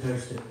him for the 3rd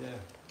step.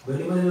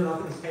 Bali Maharaj would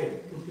offer his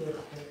head,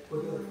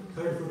 put your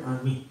 3rd foot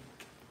on me.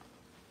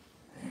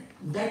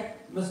 That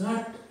was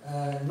not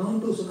known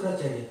to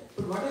Shukracharya.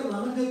 But whatever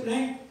Vamanadev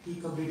planned, he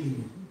completely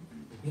knew.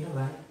 You know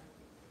why?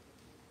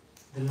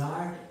 The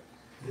Lord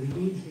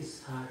revealed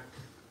his heart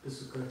to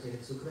Shukracharya.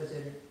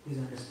 Shukracharya, please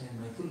understand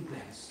my full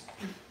plans.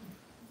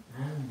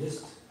 And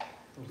just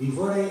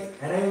before I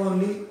arrive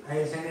only, I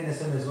will send an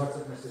SMS,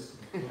 WhatsApp message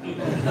to me.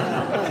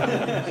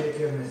 Check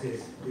your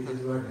message. This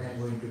is what I am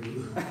going to do.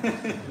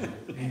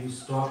 And you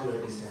stop your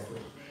disciple.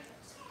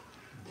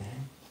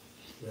 Then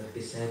your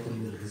disciple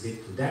will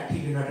reject you. That he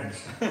did not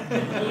understand.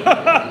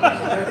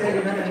 Shukracharya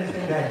did not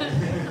understand that.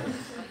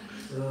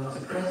 So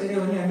Shukracharya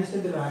only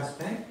understood the Lord's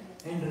plan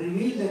and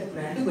revealed that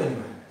plan to Bali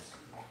Maharaj.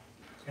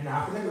 And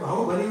after that,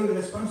 how Bali will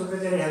respond,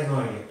 Shukracharya has no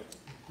idea.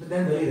 But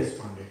then Bali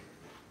responded.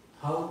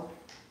 How?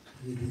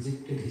 He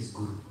rejected his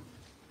guru.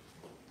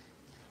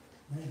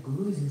 My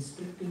guru is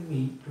instructing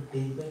me to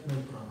take back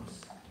my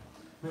promise.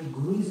 My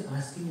guru is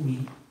asking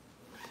me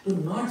to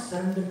not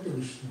surrender to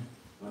Vishnu.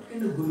 What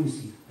kind of guru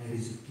is he? I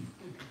reject you.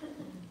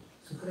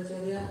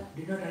 Shukracharya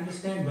did not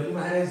understand Bali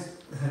Maharaj's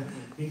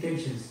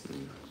intentions.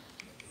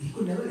 He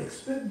could never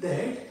expect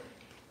that.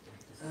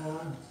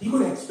 He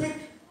could expect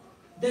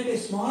that a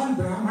small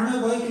Brahmana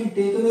boy can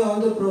take away all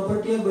the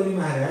property of Bali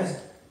Maharaj,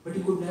 but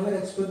he could never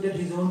expect that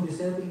his own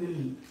disciple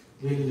will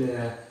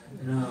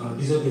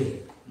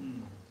disobey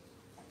him.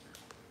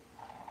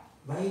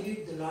 Why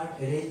did the Lord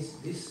arrange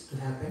this to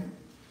happen?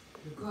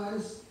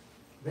 Because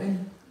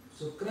when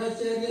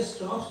Sukracharya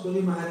stops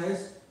Bali Maharaj,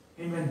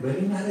 and when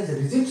Bali Maharaj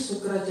rejects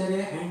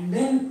Sukracharya and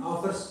then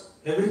offers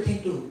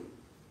everything to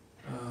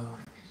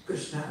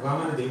Krishna,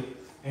 Vamanadev,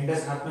 and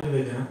does Atma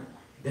Nivedana,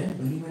 then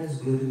Bali Maharaj's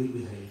glory will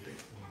be highlighted.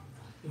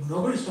 If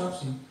nobody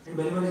stops him, and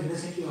Bali Maharaj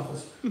innocently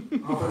offers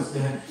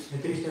the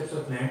 3 steps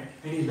of land,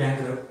 and he is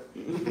bankrupt,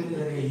 he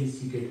is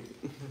seated.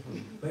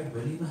 But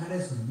Bali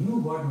Maharaj knew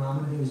what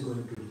Vamanadev is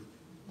going to do,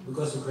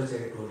 because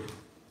Sukracharya told him.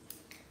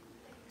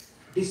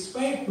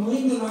 Despite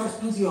knowing the Lord's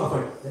plans, he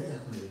offered. That is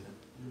Atma Nivedana.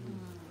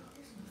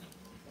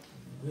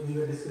 We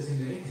were discussing,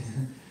 right?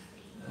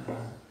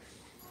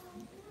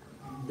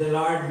 The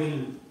Lord will,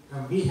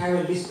 we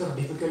have a list of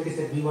difficulties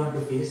that we want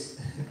to face,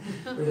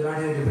 but the Lord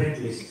has a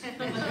different list.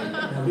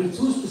 We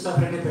choose to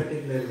suffer in a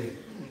particular way.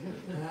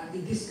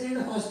 This kind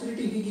of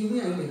austerity, if you give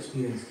me, I will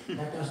experience.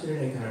 That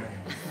austerity I cannot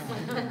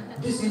handle.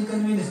 This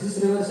inconvenience,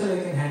 this reversal I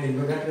can handle,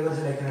 but that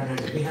reversal I cannot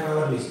handle. We have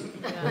our list.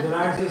 But the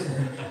Lord says,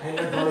 I will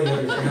not follow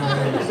your list. I have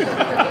my own list.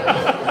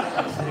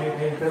 I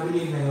will trouble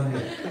you in my own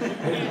way.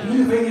 I will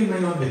purify you in my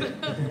own way.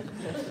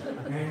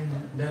 And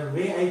the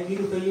way I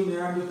purify you may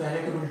not be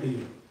palatable to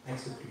you.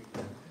 Accept it.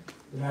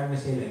 The Lord may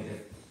say like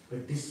that.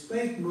 But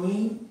despite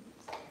knowing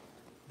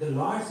the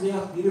Lord's way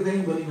of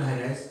purifying Bali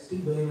Maharaj, still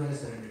Bali Maharaj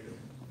surrendered to him.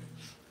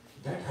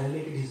 That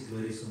highlighted his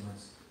glory so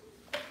much.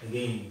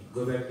 Again,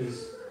 go back to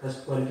his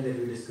first quality that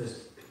we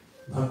discussed.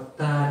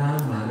 Bhaktana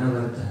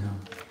Manavardhanam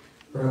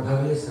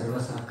Prabhave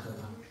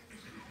Sarvasathavam.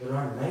 The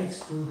Lord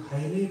likes to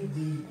highlight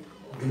the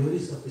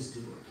glories of his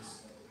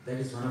devotees. That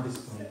is one of his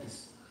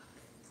qualities.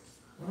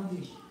 One of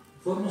the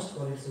foremost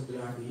qualities of the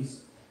Lord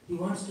is he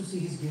wants to see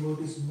his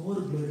devotees more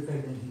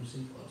glorified than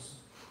himself also.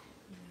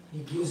 He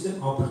gives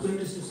them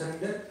opportunities to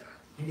surrender,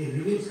 and he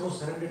reveals how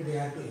surrendered they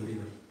are to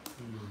everybody.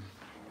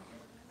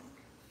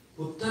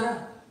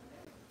 Uttara,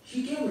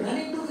 she came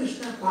running to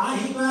Krishna.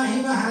 Pahi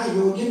pahi maha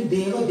yogin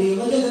deva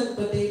deva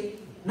jagatpate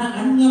na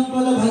anyam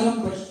pada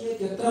bhayam pashyet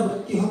yatra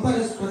mrityuh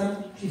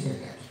parasparam. She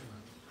said that.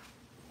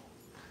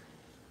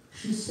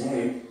 She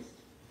said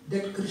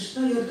that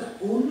Krishna, you are the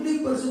only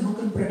person who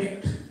can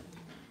protect.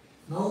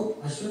 Now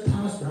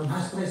Ashwatthama's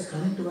Brahmastra is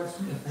coming towards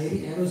me, a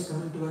fiery arrow is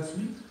coming towards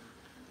me.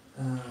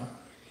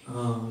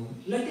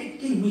 Let it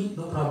kill me,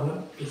 no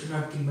problem. It should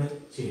not kill my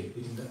child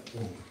within the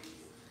womb.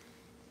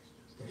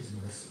 That is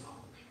Mother's law.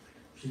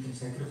 She can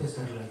sacrifice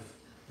her life,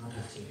 not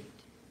her child.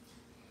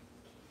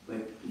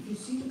 But if you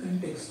see the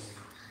context,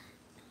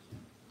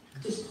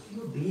 just a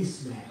few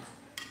days back,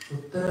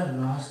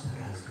 Uttara lost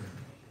her husband.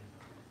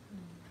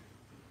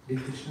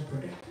 Did Krishna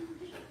protect?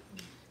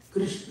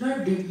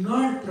 Krishna did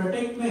not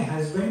protect my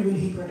husband. Will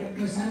he protect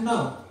my son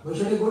now? Why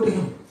should I go to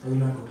him? I will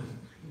not go to him.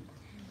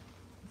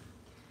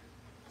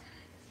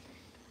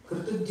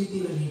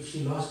 Kritujjiti, when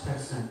she lost her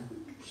son,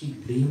 she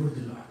blamed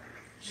the Lord.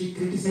 She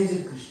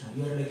criticized Krishna.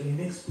 You are like an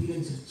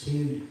inexperienced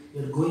child.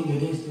 You are going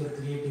against your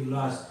creative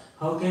laws.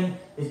 How can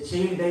a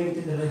child die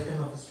within the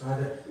lifetime of his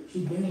father? She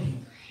blamed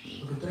him.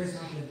 But Uttara is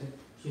not like that.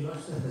 She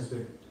lost her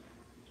husband.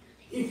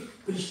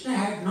 If Krishna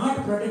had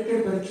not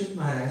protected Parikshit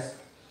Maharaj,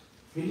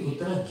 will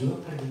Uttara give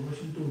up her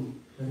devotion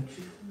to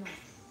Parikshit?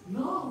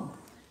 No.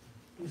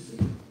 You see,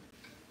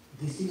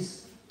 this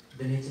is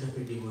the nature of a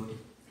devotee.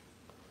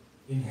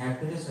 In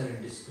happiness or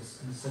in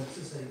distress, in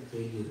success or in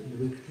failure, in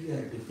victory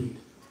or defeat,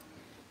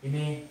 in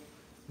a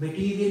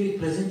materially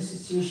pleasant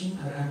situation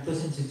or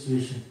unpleasant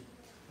situation,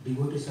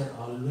 devotees are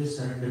always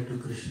surrendered to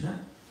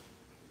Krishna,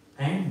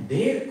 and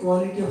their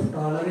quality of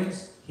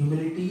tolerance,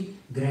 humility,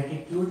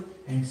 gratitude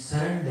and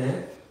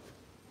surrender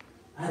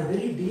are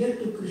very dear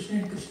to Krishna,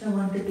 and Krishna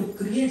wanted to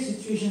create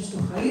situations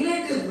to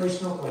highlight the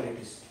Vaishnava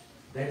qualities.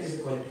 That is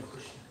the quality of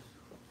Krishna.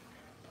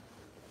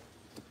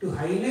 To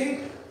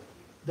highlight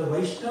the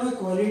Vaishnava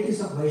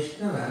qualities of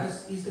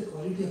Vaishnavas is the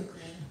quality of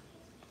Krishna.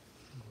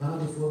 One of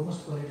the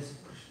foremost qualities of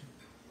Krishna.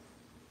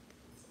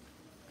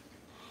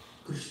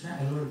 Krishna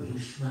allowed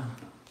Bhishma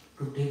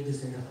to take the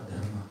side of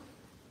adharma,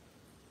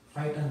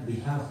 fight on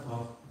behalf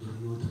of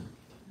Duryodhana.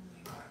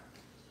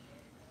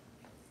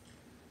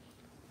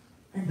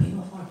 And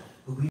Bhima fought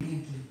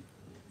obediently.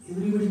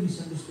 Everybody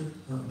misunderstood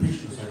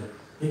Bhishma.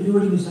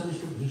 Everybody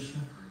misunderstood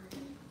Bhishma.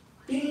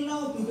 Till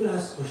now people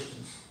ask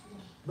questions.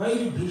 Why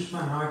did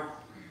Bhishma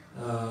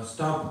not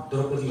stop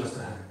Draupadi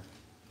Vastraharan?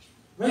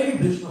 Why did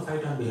Bhishma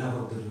fight on behalf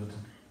of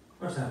Duryodhana?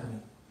 What's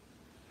happening?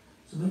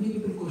 So many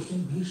people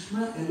question,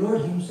 Bhishma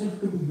allowed himself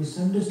to be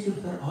misunderstood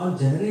for all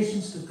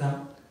generations to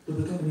come to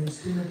become an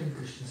instrument in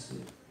Krishna's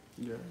will.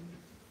 Yeah.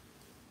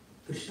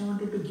 Krishna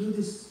wanted to give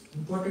this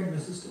important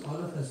message to all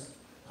of us.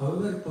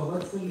 However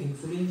powerful,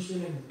 influential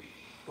and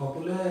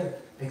popular,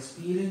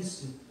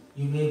 experienced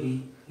you may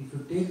be, if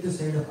you take the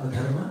side of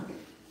adharma,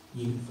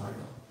 you will fall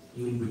down.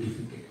 You will be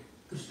defeated.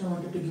 Krishna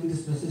wanted to give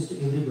this message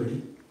to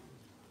everybody.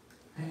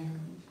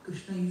 And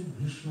Krishna used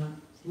Bhishma,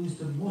 who is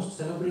the most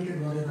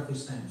celebrated warrior of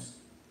his times.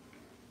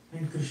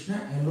 And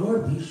Krishna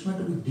allowed Bhishma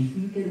to be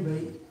defeated by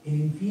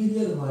an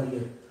inferior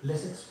warrior,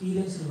 less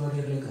experienced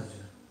warrior like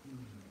Arjuna.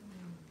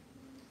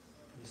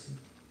 You see?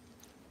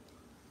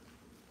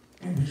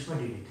 And Bhishma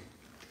did it.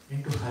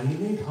 And to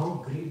highlight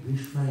how great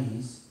Bhishma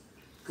is,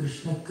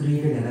 Krishna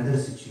created another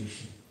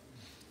situation.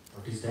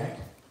 What is that?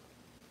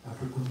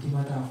 After Kunti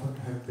Mata offered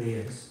her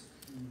prayers,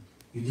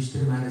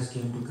 Yudhishthira Maharaj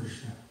came to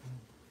Krishna,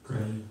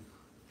 crying,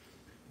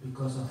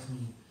 because of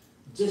me,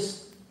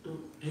 just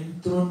to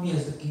enthrone me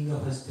as the king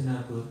of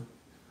Hastinapur,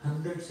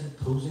 hundreds and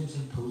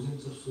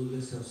thousands of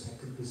soldiers have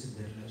sacrificed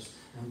their lives.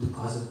 I am the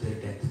cause of their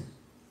death.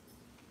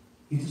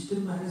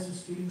 Yudhishthira Maharaj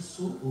was feeling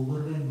so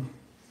overwhelmed,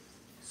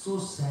 so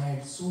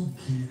sad, so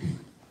guilty.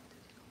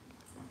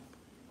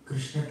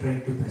 Krishna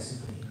tried to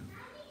pacify him.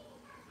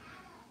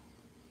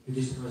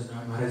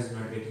 Yudhishthira Maharaj is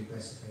not getting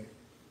pacified.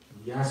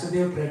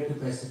 Vyasadeva tried to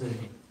pacify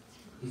him.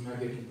 He is not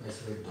getting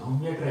pacified.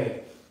 Dhaumya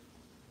tried.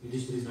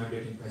 Yudhishthira is not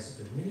getting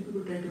pacified. Many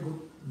people try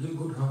to give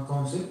good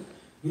counsel.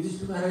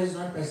 Yudhishthira Maharaj is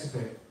not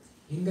pacified.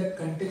 In that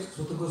context,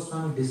 Sutta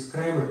Goswami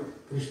described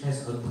Krishna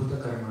as Adbhuta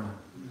Karmana,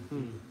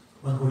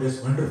 one who does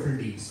wonderful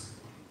deeds.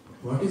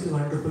 What is the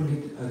wonderful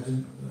deed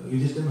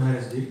Yudhishthira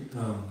Maharaj did?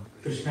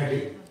 Krishna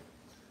did.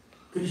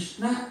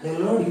 Krishna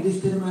allowed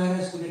Yudhishthira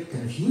Maharaj to get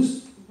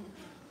confused,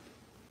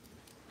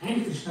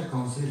 and Krishna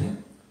counseled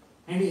him.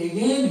 And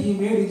again he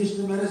made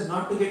Yudhishthira Maharaj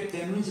not to get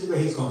convinced by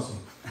his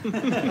counseling.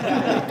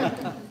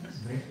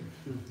 Right?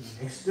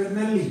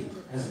 Externally,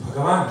 as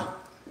Bhagavan,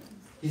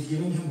 he is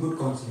giving him good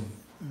counseling,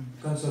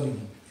 consoling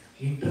him.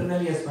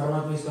 Internally, as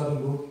Paramatma is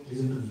talking, go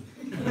listen to me.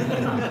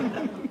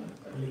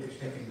 Only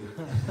Krishna can do it.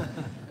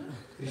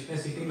 Krishna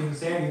sitting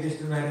inside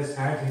Yudhishthira Maharaj's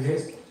heart, he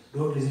says,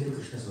 don't listen to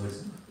Krishna's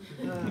words.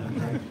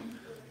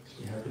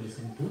 You have to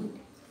listen to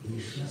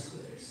Bhishma's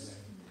words.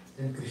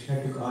 Then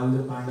Krishna took all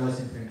the Pandavas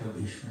in front of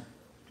Bhishma.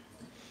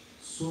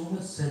 So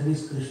much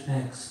service Krishna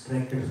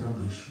extracted from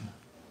Bhishma.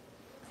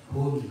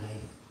 Whole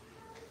life.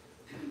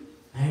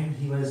 And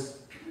he was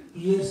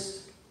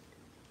pierced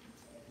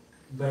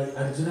by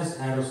Arjuna's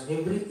arrows.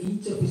 Every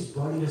inch of his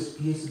body was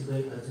pierced by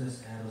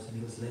Arjuna's arrows, and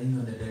he was lying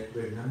on the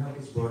deathbed. None of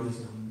his body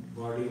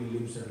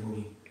limbs are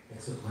moving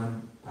except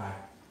one part,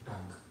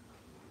 tongue.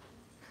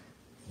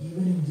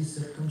 Even in these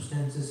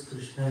circumstances,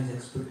 Krishna is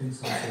expecting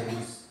some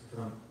service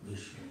from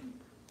Vishnu.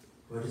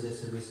 What is that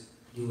service?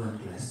 Give one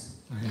class.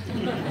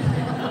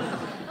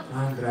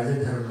 On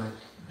Raja Dharma,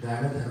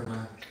 Dana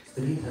Dharma,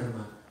 Stri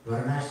Dharma,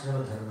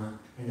 Varnashrama Dharma,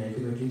 and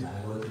ultimately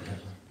Bhagavata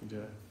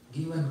Dharma.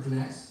 Give one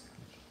class.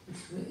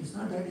 It's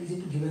not that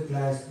easy to give a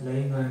class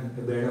lying on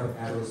a bed of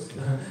arrows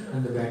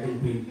on the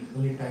battlefield.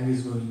 Only tongue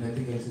is moving,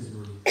 nothing else is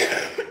moving.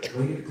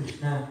 Why did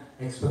Krishna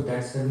expect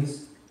that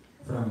service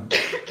from?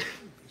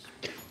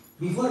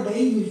 Before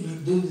dying, you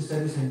should do the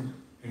service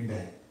and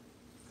die.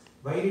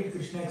 Why did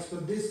Krishna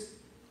expect this?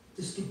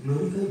 Just to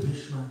glorify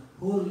Bhishma.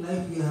 Whole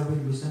life you have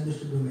been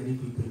misunderstood by many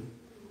people.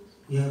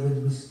 You have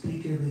been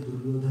mistreated by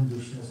Duryodhana,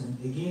 Dushyasan.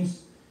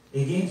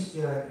 Against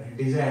your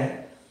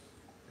desire,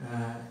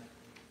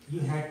 you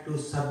had to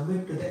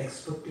submit to the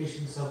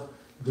expectations of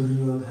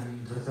Duryodhana,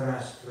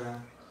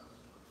 Dhritarashtra.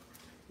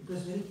 It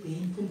was very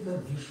painful for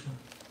Bhishma.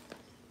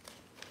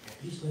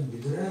 At least when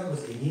Vidura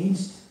was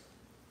against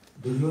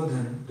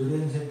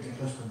Duryodhana said,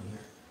 get lost from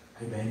here,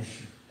 I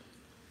banish you.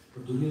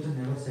 But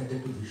Duryodhana never said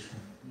that to Bhishma,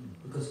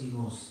 because he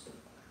knows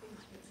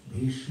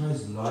Bhishma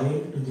is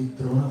loyal to the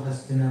throne of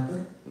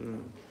Hastinapur.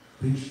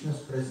 Bhishma's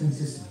presence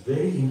is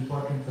very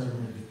important for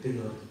him in victory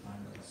over the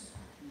Pandavas.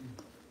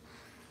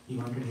 He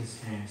wanted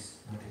his hands,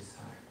 not his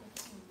heart.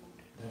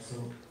 That's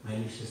how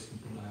malicious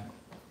people are.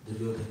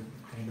 Duryodhana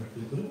kind of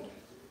people.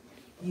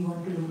 He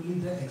wanted only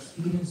the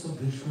experience of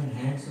Bhishma and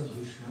hands of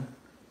Bhishma,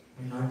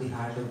 and not the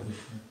heart of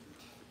Bhishma.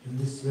 In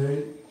this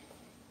world,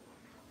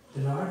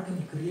 the Lord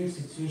can create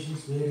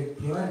situations where a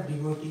pure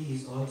devotee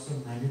is also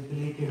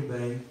manipulated by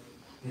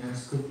an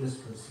unscrupulous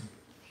person.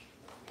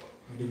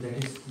 And if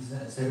that is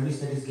the service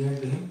that is given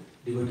to him,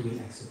 devotee will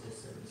accept that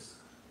service.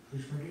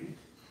 Bhishma did it.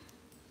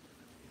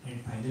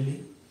 And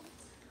finally,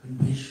 when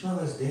Bhishma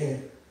was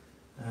there,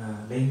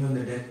 lying on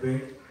the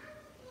deathbed,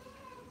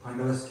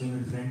 Pandavas came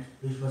in front.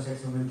 Bhishma said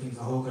so many things.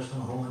 Aho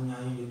Kashtam, Aho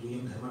Anyayam,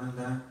 Yudhuyam,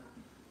 Dharmanandana.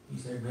 He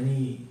said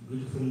many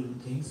beautiful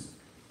things.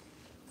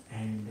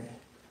 And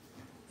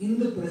in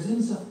the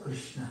presence of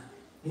Krishna,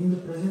 in the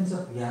presence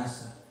of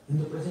Vyasa, in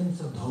the presence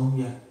of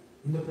Dhaumya,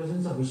 in the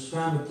presence of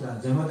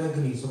Vishwamitra,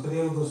 Jamadagni,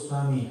 Sukadeva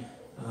Goswami,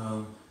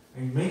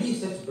 and many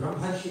such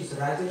Brahmarshis,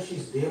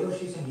 Rajarshis,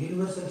 Devarshis and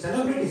universal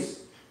celebrities,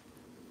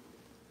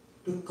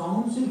 to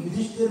counsel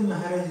Yudhishthira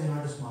Maharaj is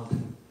not a small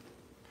thing.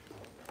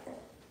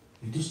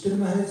 Yudhishthira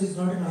Maharaj is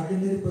not an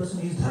ordinary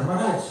person, he is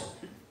Dharmaraj.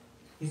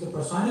 He is the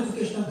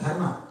personification of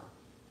Dharma.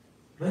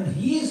 When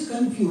he is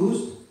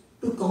confused,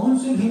 to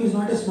counsel him is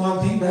not a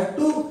small thing, that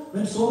too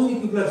when so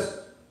many people are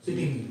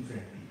sitting in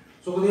front.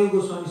 Sukadeva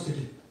Goswami is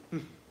sitting.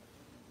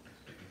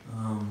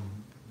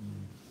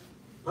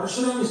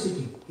 Parshuram is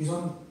sitting, his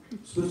own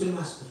spiritual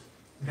master.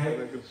 Right?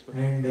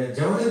 And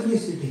Jamadagni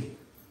is sitting.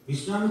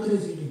 Vishwamitra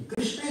is sitting.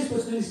 Krishna is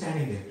personally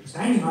standing there.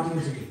 Standing, not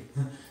even sitting.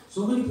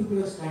 So many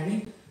people are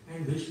standing,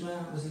 And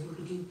Bhishma was able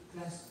to give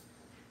class.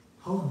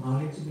 How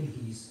knowledgeable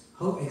he is,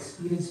 how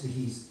experienced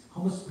he is,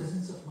 how much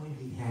presence of mind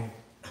he had.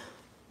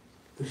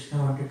 Krishna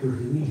wanted to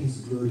reveal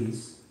his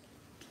glories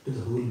to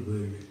the whole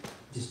world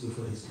just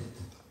before his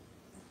death.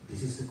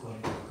 This is the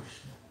quality of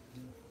Krishna.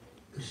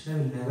 Krishna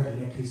will never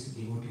let his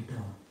devotee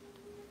down.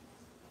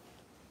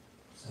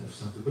 So if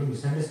some people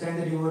misunderstand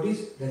the devotees,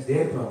 that's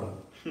their problem.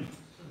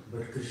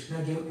 But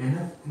Krishna gave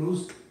enough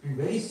clues and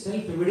very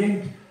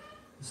self-evident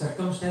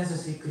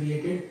circumstances he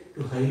created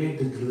to highlight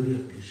the glory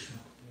of Krishna.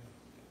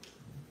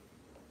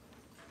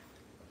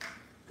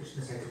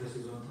 Krishna sacrificed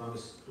his own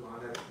promise to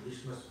honor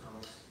Vishnu's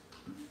promise.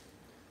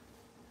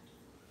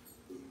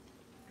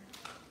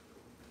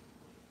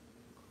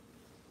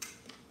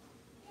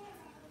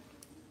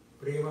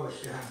 Prema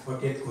Vashya,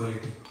 40th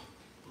quality.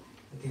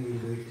 I think we'll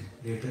do it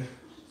later.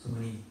 So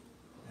many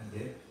are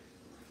there.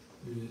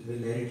 We'll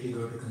directly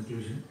go to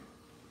conclusion.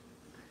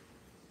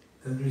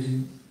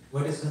 Conclusion.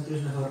 What is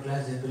conclusion of our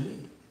class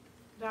generally?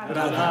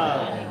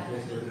 Radha.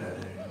 Let's go to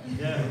Radha.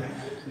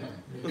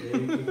 We'll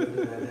directly go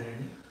to Radha.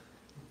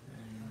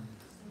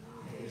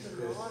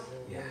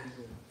 Yeah.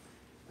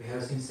 We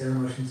have seen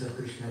 7 versions of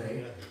Krishna,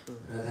 right?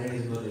 Radha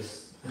is no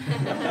less.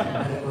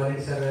 The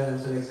qualities are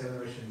also like 7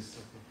 versions.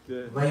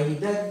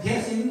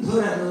 Vaidagya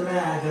Sindhur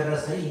Anuraga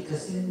Rasaika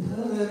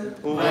Sindhur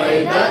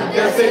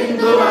Vaidagya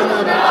Sindhur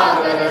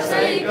Anuraga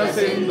Rasaika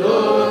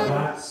Sindhur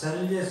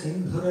Vatsalya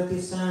Sindhurati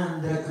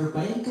Sandra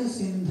Krupaika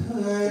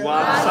Sindhur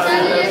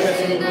Vatsalya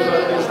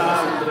Sindhurati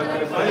Sandra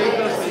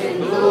Krupaika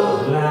Sindhur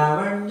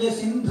Lavanya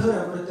Sindhur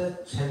Amrita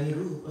Chali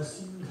Rupa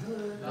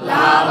Sindhur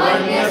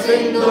Lavanya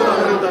Sindhur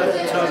Amrita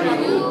Chali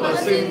Rupa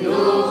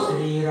Sindhur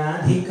Shri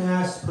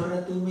Radhika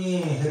Spuratu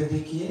Me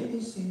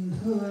Hridikeli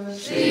Sindhur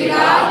Shri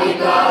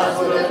Radhika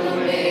Spuratu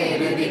Me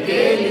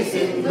Hridikeli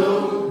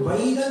Sindhur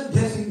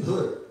Vaidagya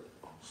Sindhur.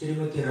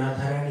 Srimati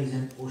Radharani is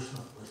an ocean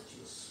of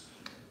virtues.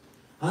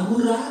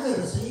 Anuraga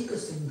Rasaika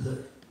Sindhur.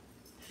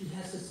 She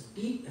has this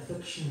deep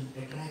affection,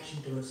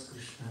 attraction towards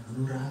Krishna.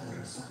 Anuraga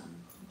Rasa.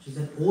 She's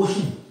an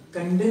ocean,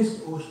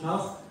 condensed ocean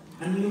of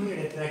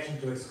unlimited attraction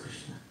towards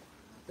Krishna.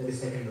 That is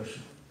second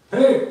ocean.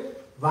 Third,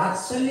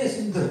 Vatsalya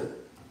Sindhur.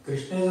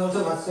 Krishna is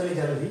also Vatsalya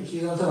Jalavi. She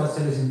is also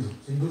Vatsalya Sindhu.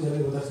 Sindhu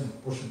Jalavi both are same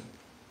ocean.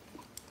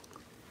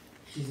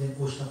 She is an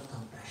ocean of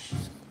compassion.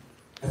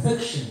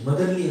 Affection,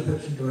 motherly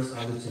affection towards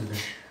all the children.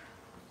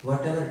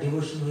 Whatever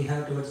devotion we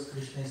have towards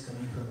Krishna is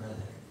coming from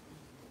Radha.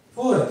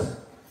 Fourth,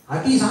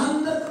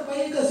 Atisandar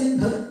Kripayika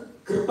Sindhur.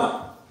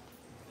 Kripa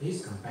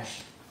is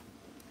compassion.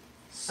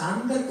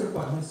 Sandar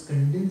Kripa means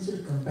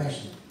condensed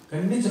compassion.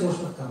 Condensed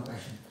ocean of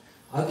compassion.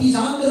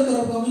 Atisandar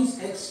Kripa means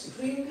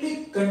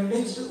extremely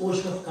condensed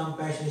ocean of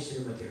compassion is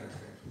Srimati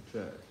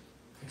Radharani.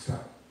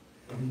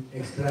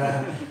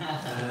 Extra,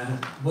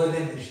 more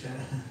than Krishna.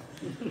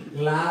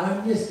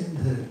 Lavanya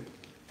Sindhur,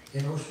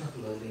 an ocean of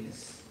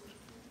loveliness.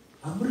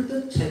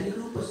 Amrita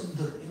Charirupa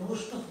Sindhur, an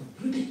ocean of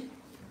beauty.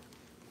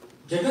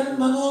 Jagan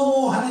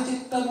Mano Mohana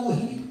Chitta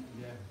Mohini,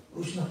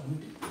 ocean of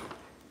beauty.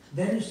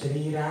 Then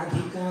Shri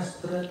Radhika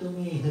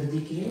Spratumi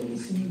Hridikeli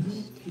Sindhu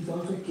is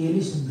also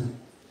Keli Sindhu,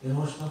 an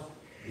ocean of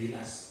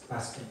Leelas,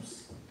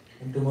 pastimes.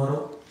 And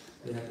tomorrow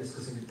we are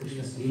discussing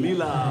Krishna's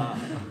Leela.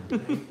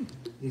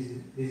 This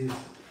is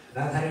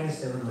Radharani's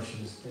 7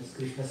 oceans, that's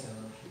Krishna's 7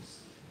 oceans.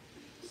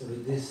 So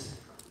with this,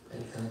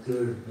 I'll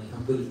conclude my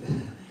humble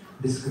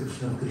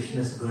description of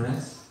Krishna's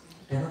gunas.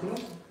 10 o'clock?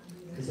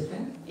 Is it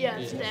 10? Yeah,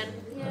 it's 10.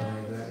 Yeah.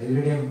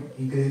 Every day I'm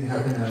increasing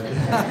half an hour.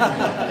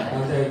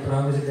 Also, I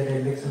promise that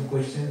I'll take some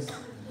questions.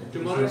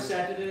 Tomorrow is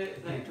Saturday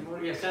night.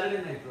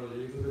 Saturday night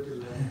probably. You can go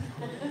till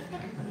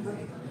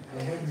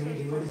I had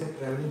many devotees are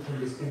traveling from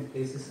distant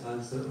places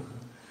also.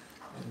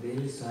 I'm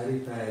really sorry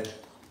for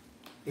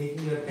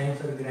taking your time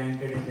for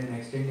granted and then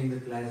extending the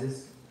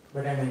classes.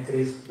 But I'm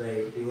encouraged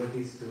by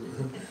devotees to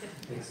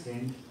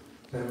extend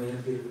for my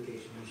own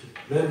purification. You should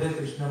learn the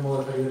Krishna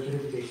more for your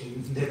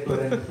purification.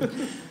 Therefore,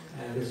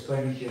 I'm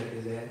responding to your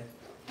desire.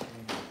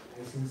 And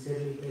I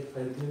sincerely take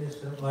forgiveness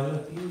from all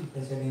of you.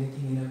 If I said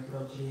anything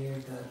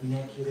inappropriate or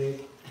inaccurate,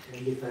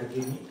 kindly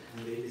forgive me.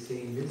 I'm really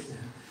saying this.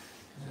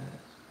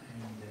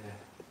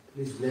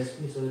 Please bless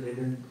me so that I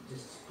don't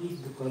just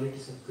speak the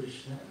qualities of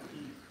Krishna,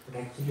 but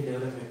actually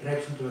develop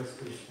attraction towards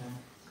Krishna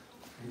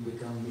and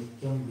become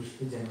Nityam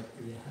Vishnu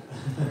Janapriya.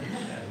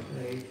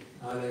 Right?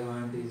 All I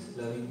want is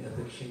loving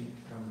affection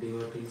from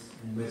devotees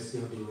and mercy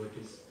of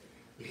devotees.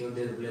 Without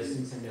their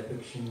blessings and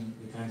affection,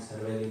 we can't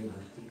survive in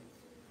Bhakti.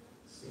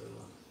 So,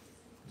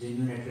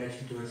 genuine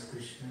attraction towards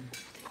Krishna,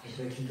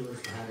 attraction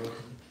towards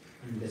Bhagavatam,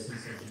 and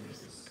blessings of the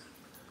mercies.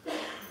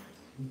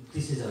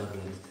 This is our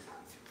wealth.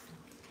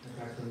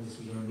 Apart from this,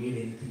 we don't need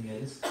anything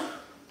else,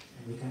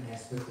 and we can't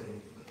ask for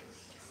anything else.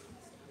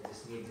 I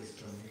just need this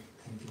from you.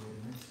 Thank you very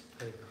much.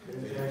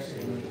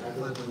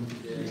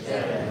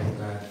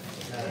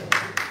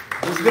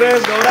 His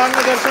Grace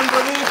Gauranga Darshan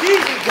Prabhu ki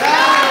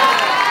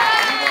Jai!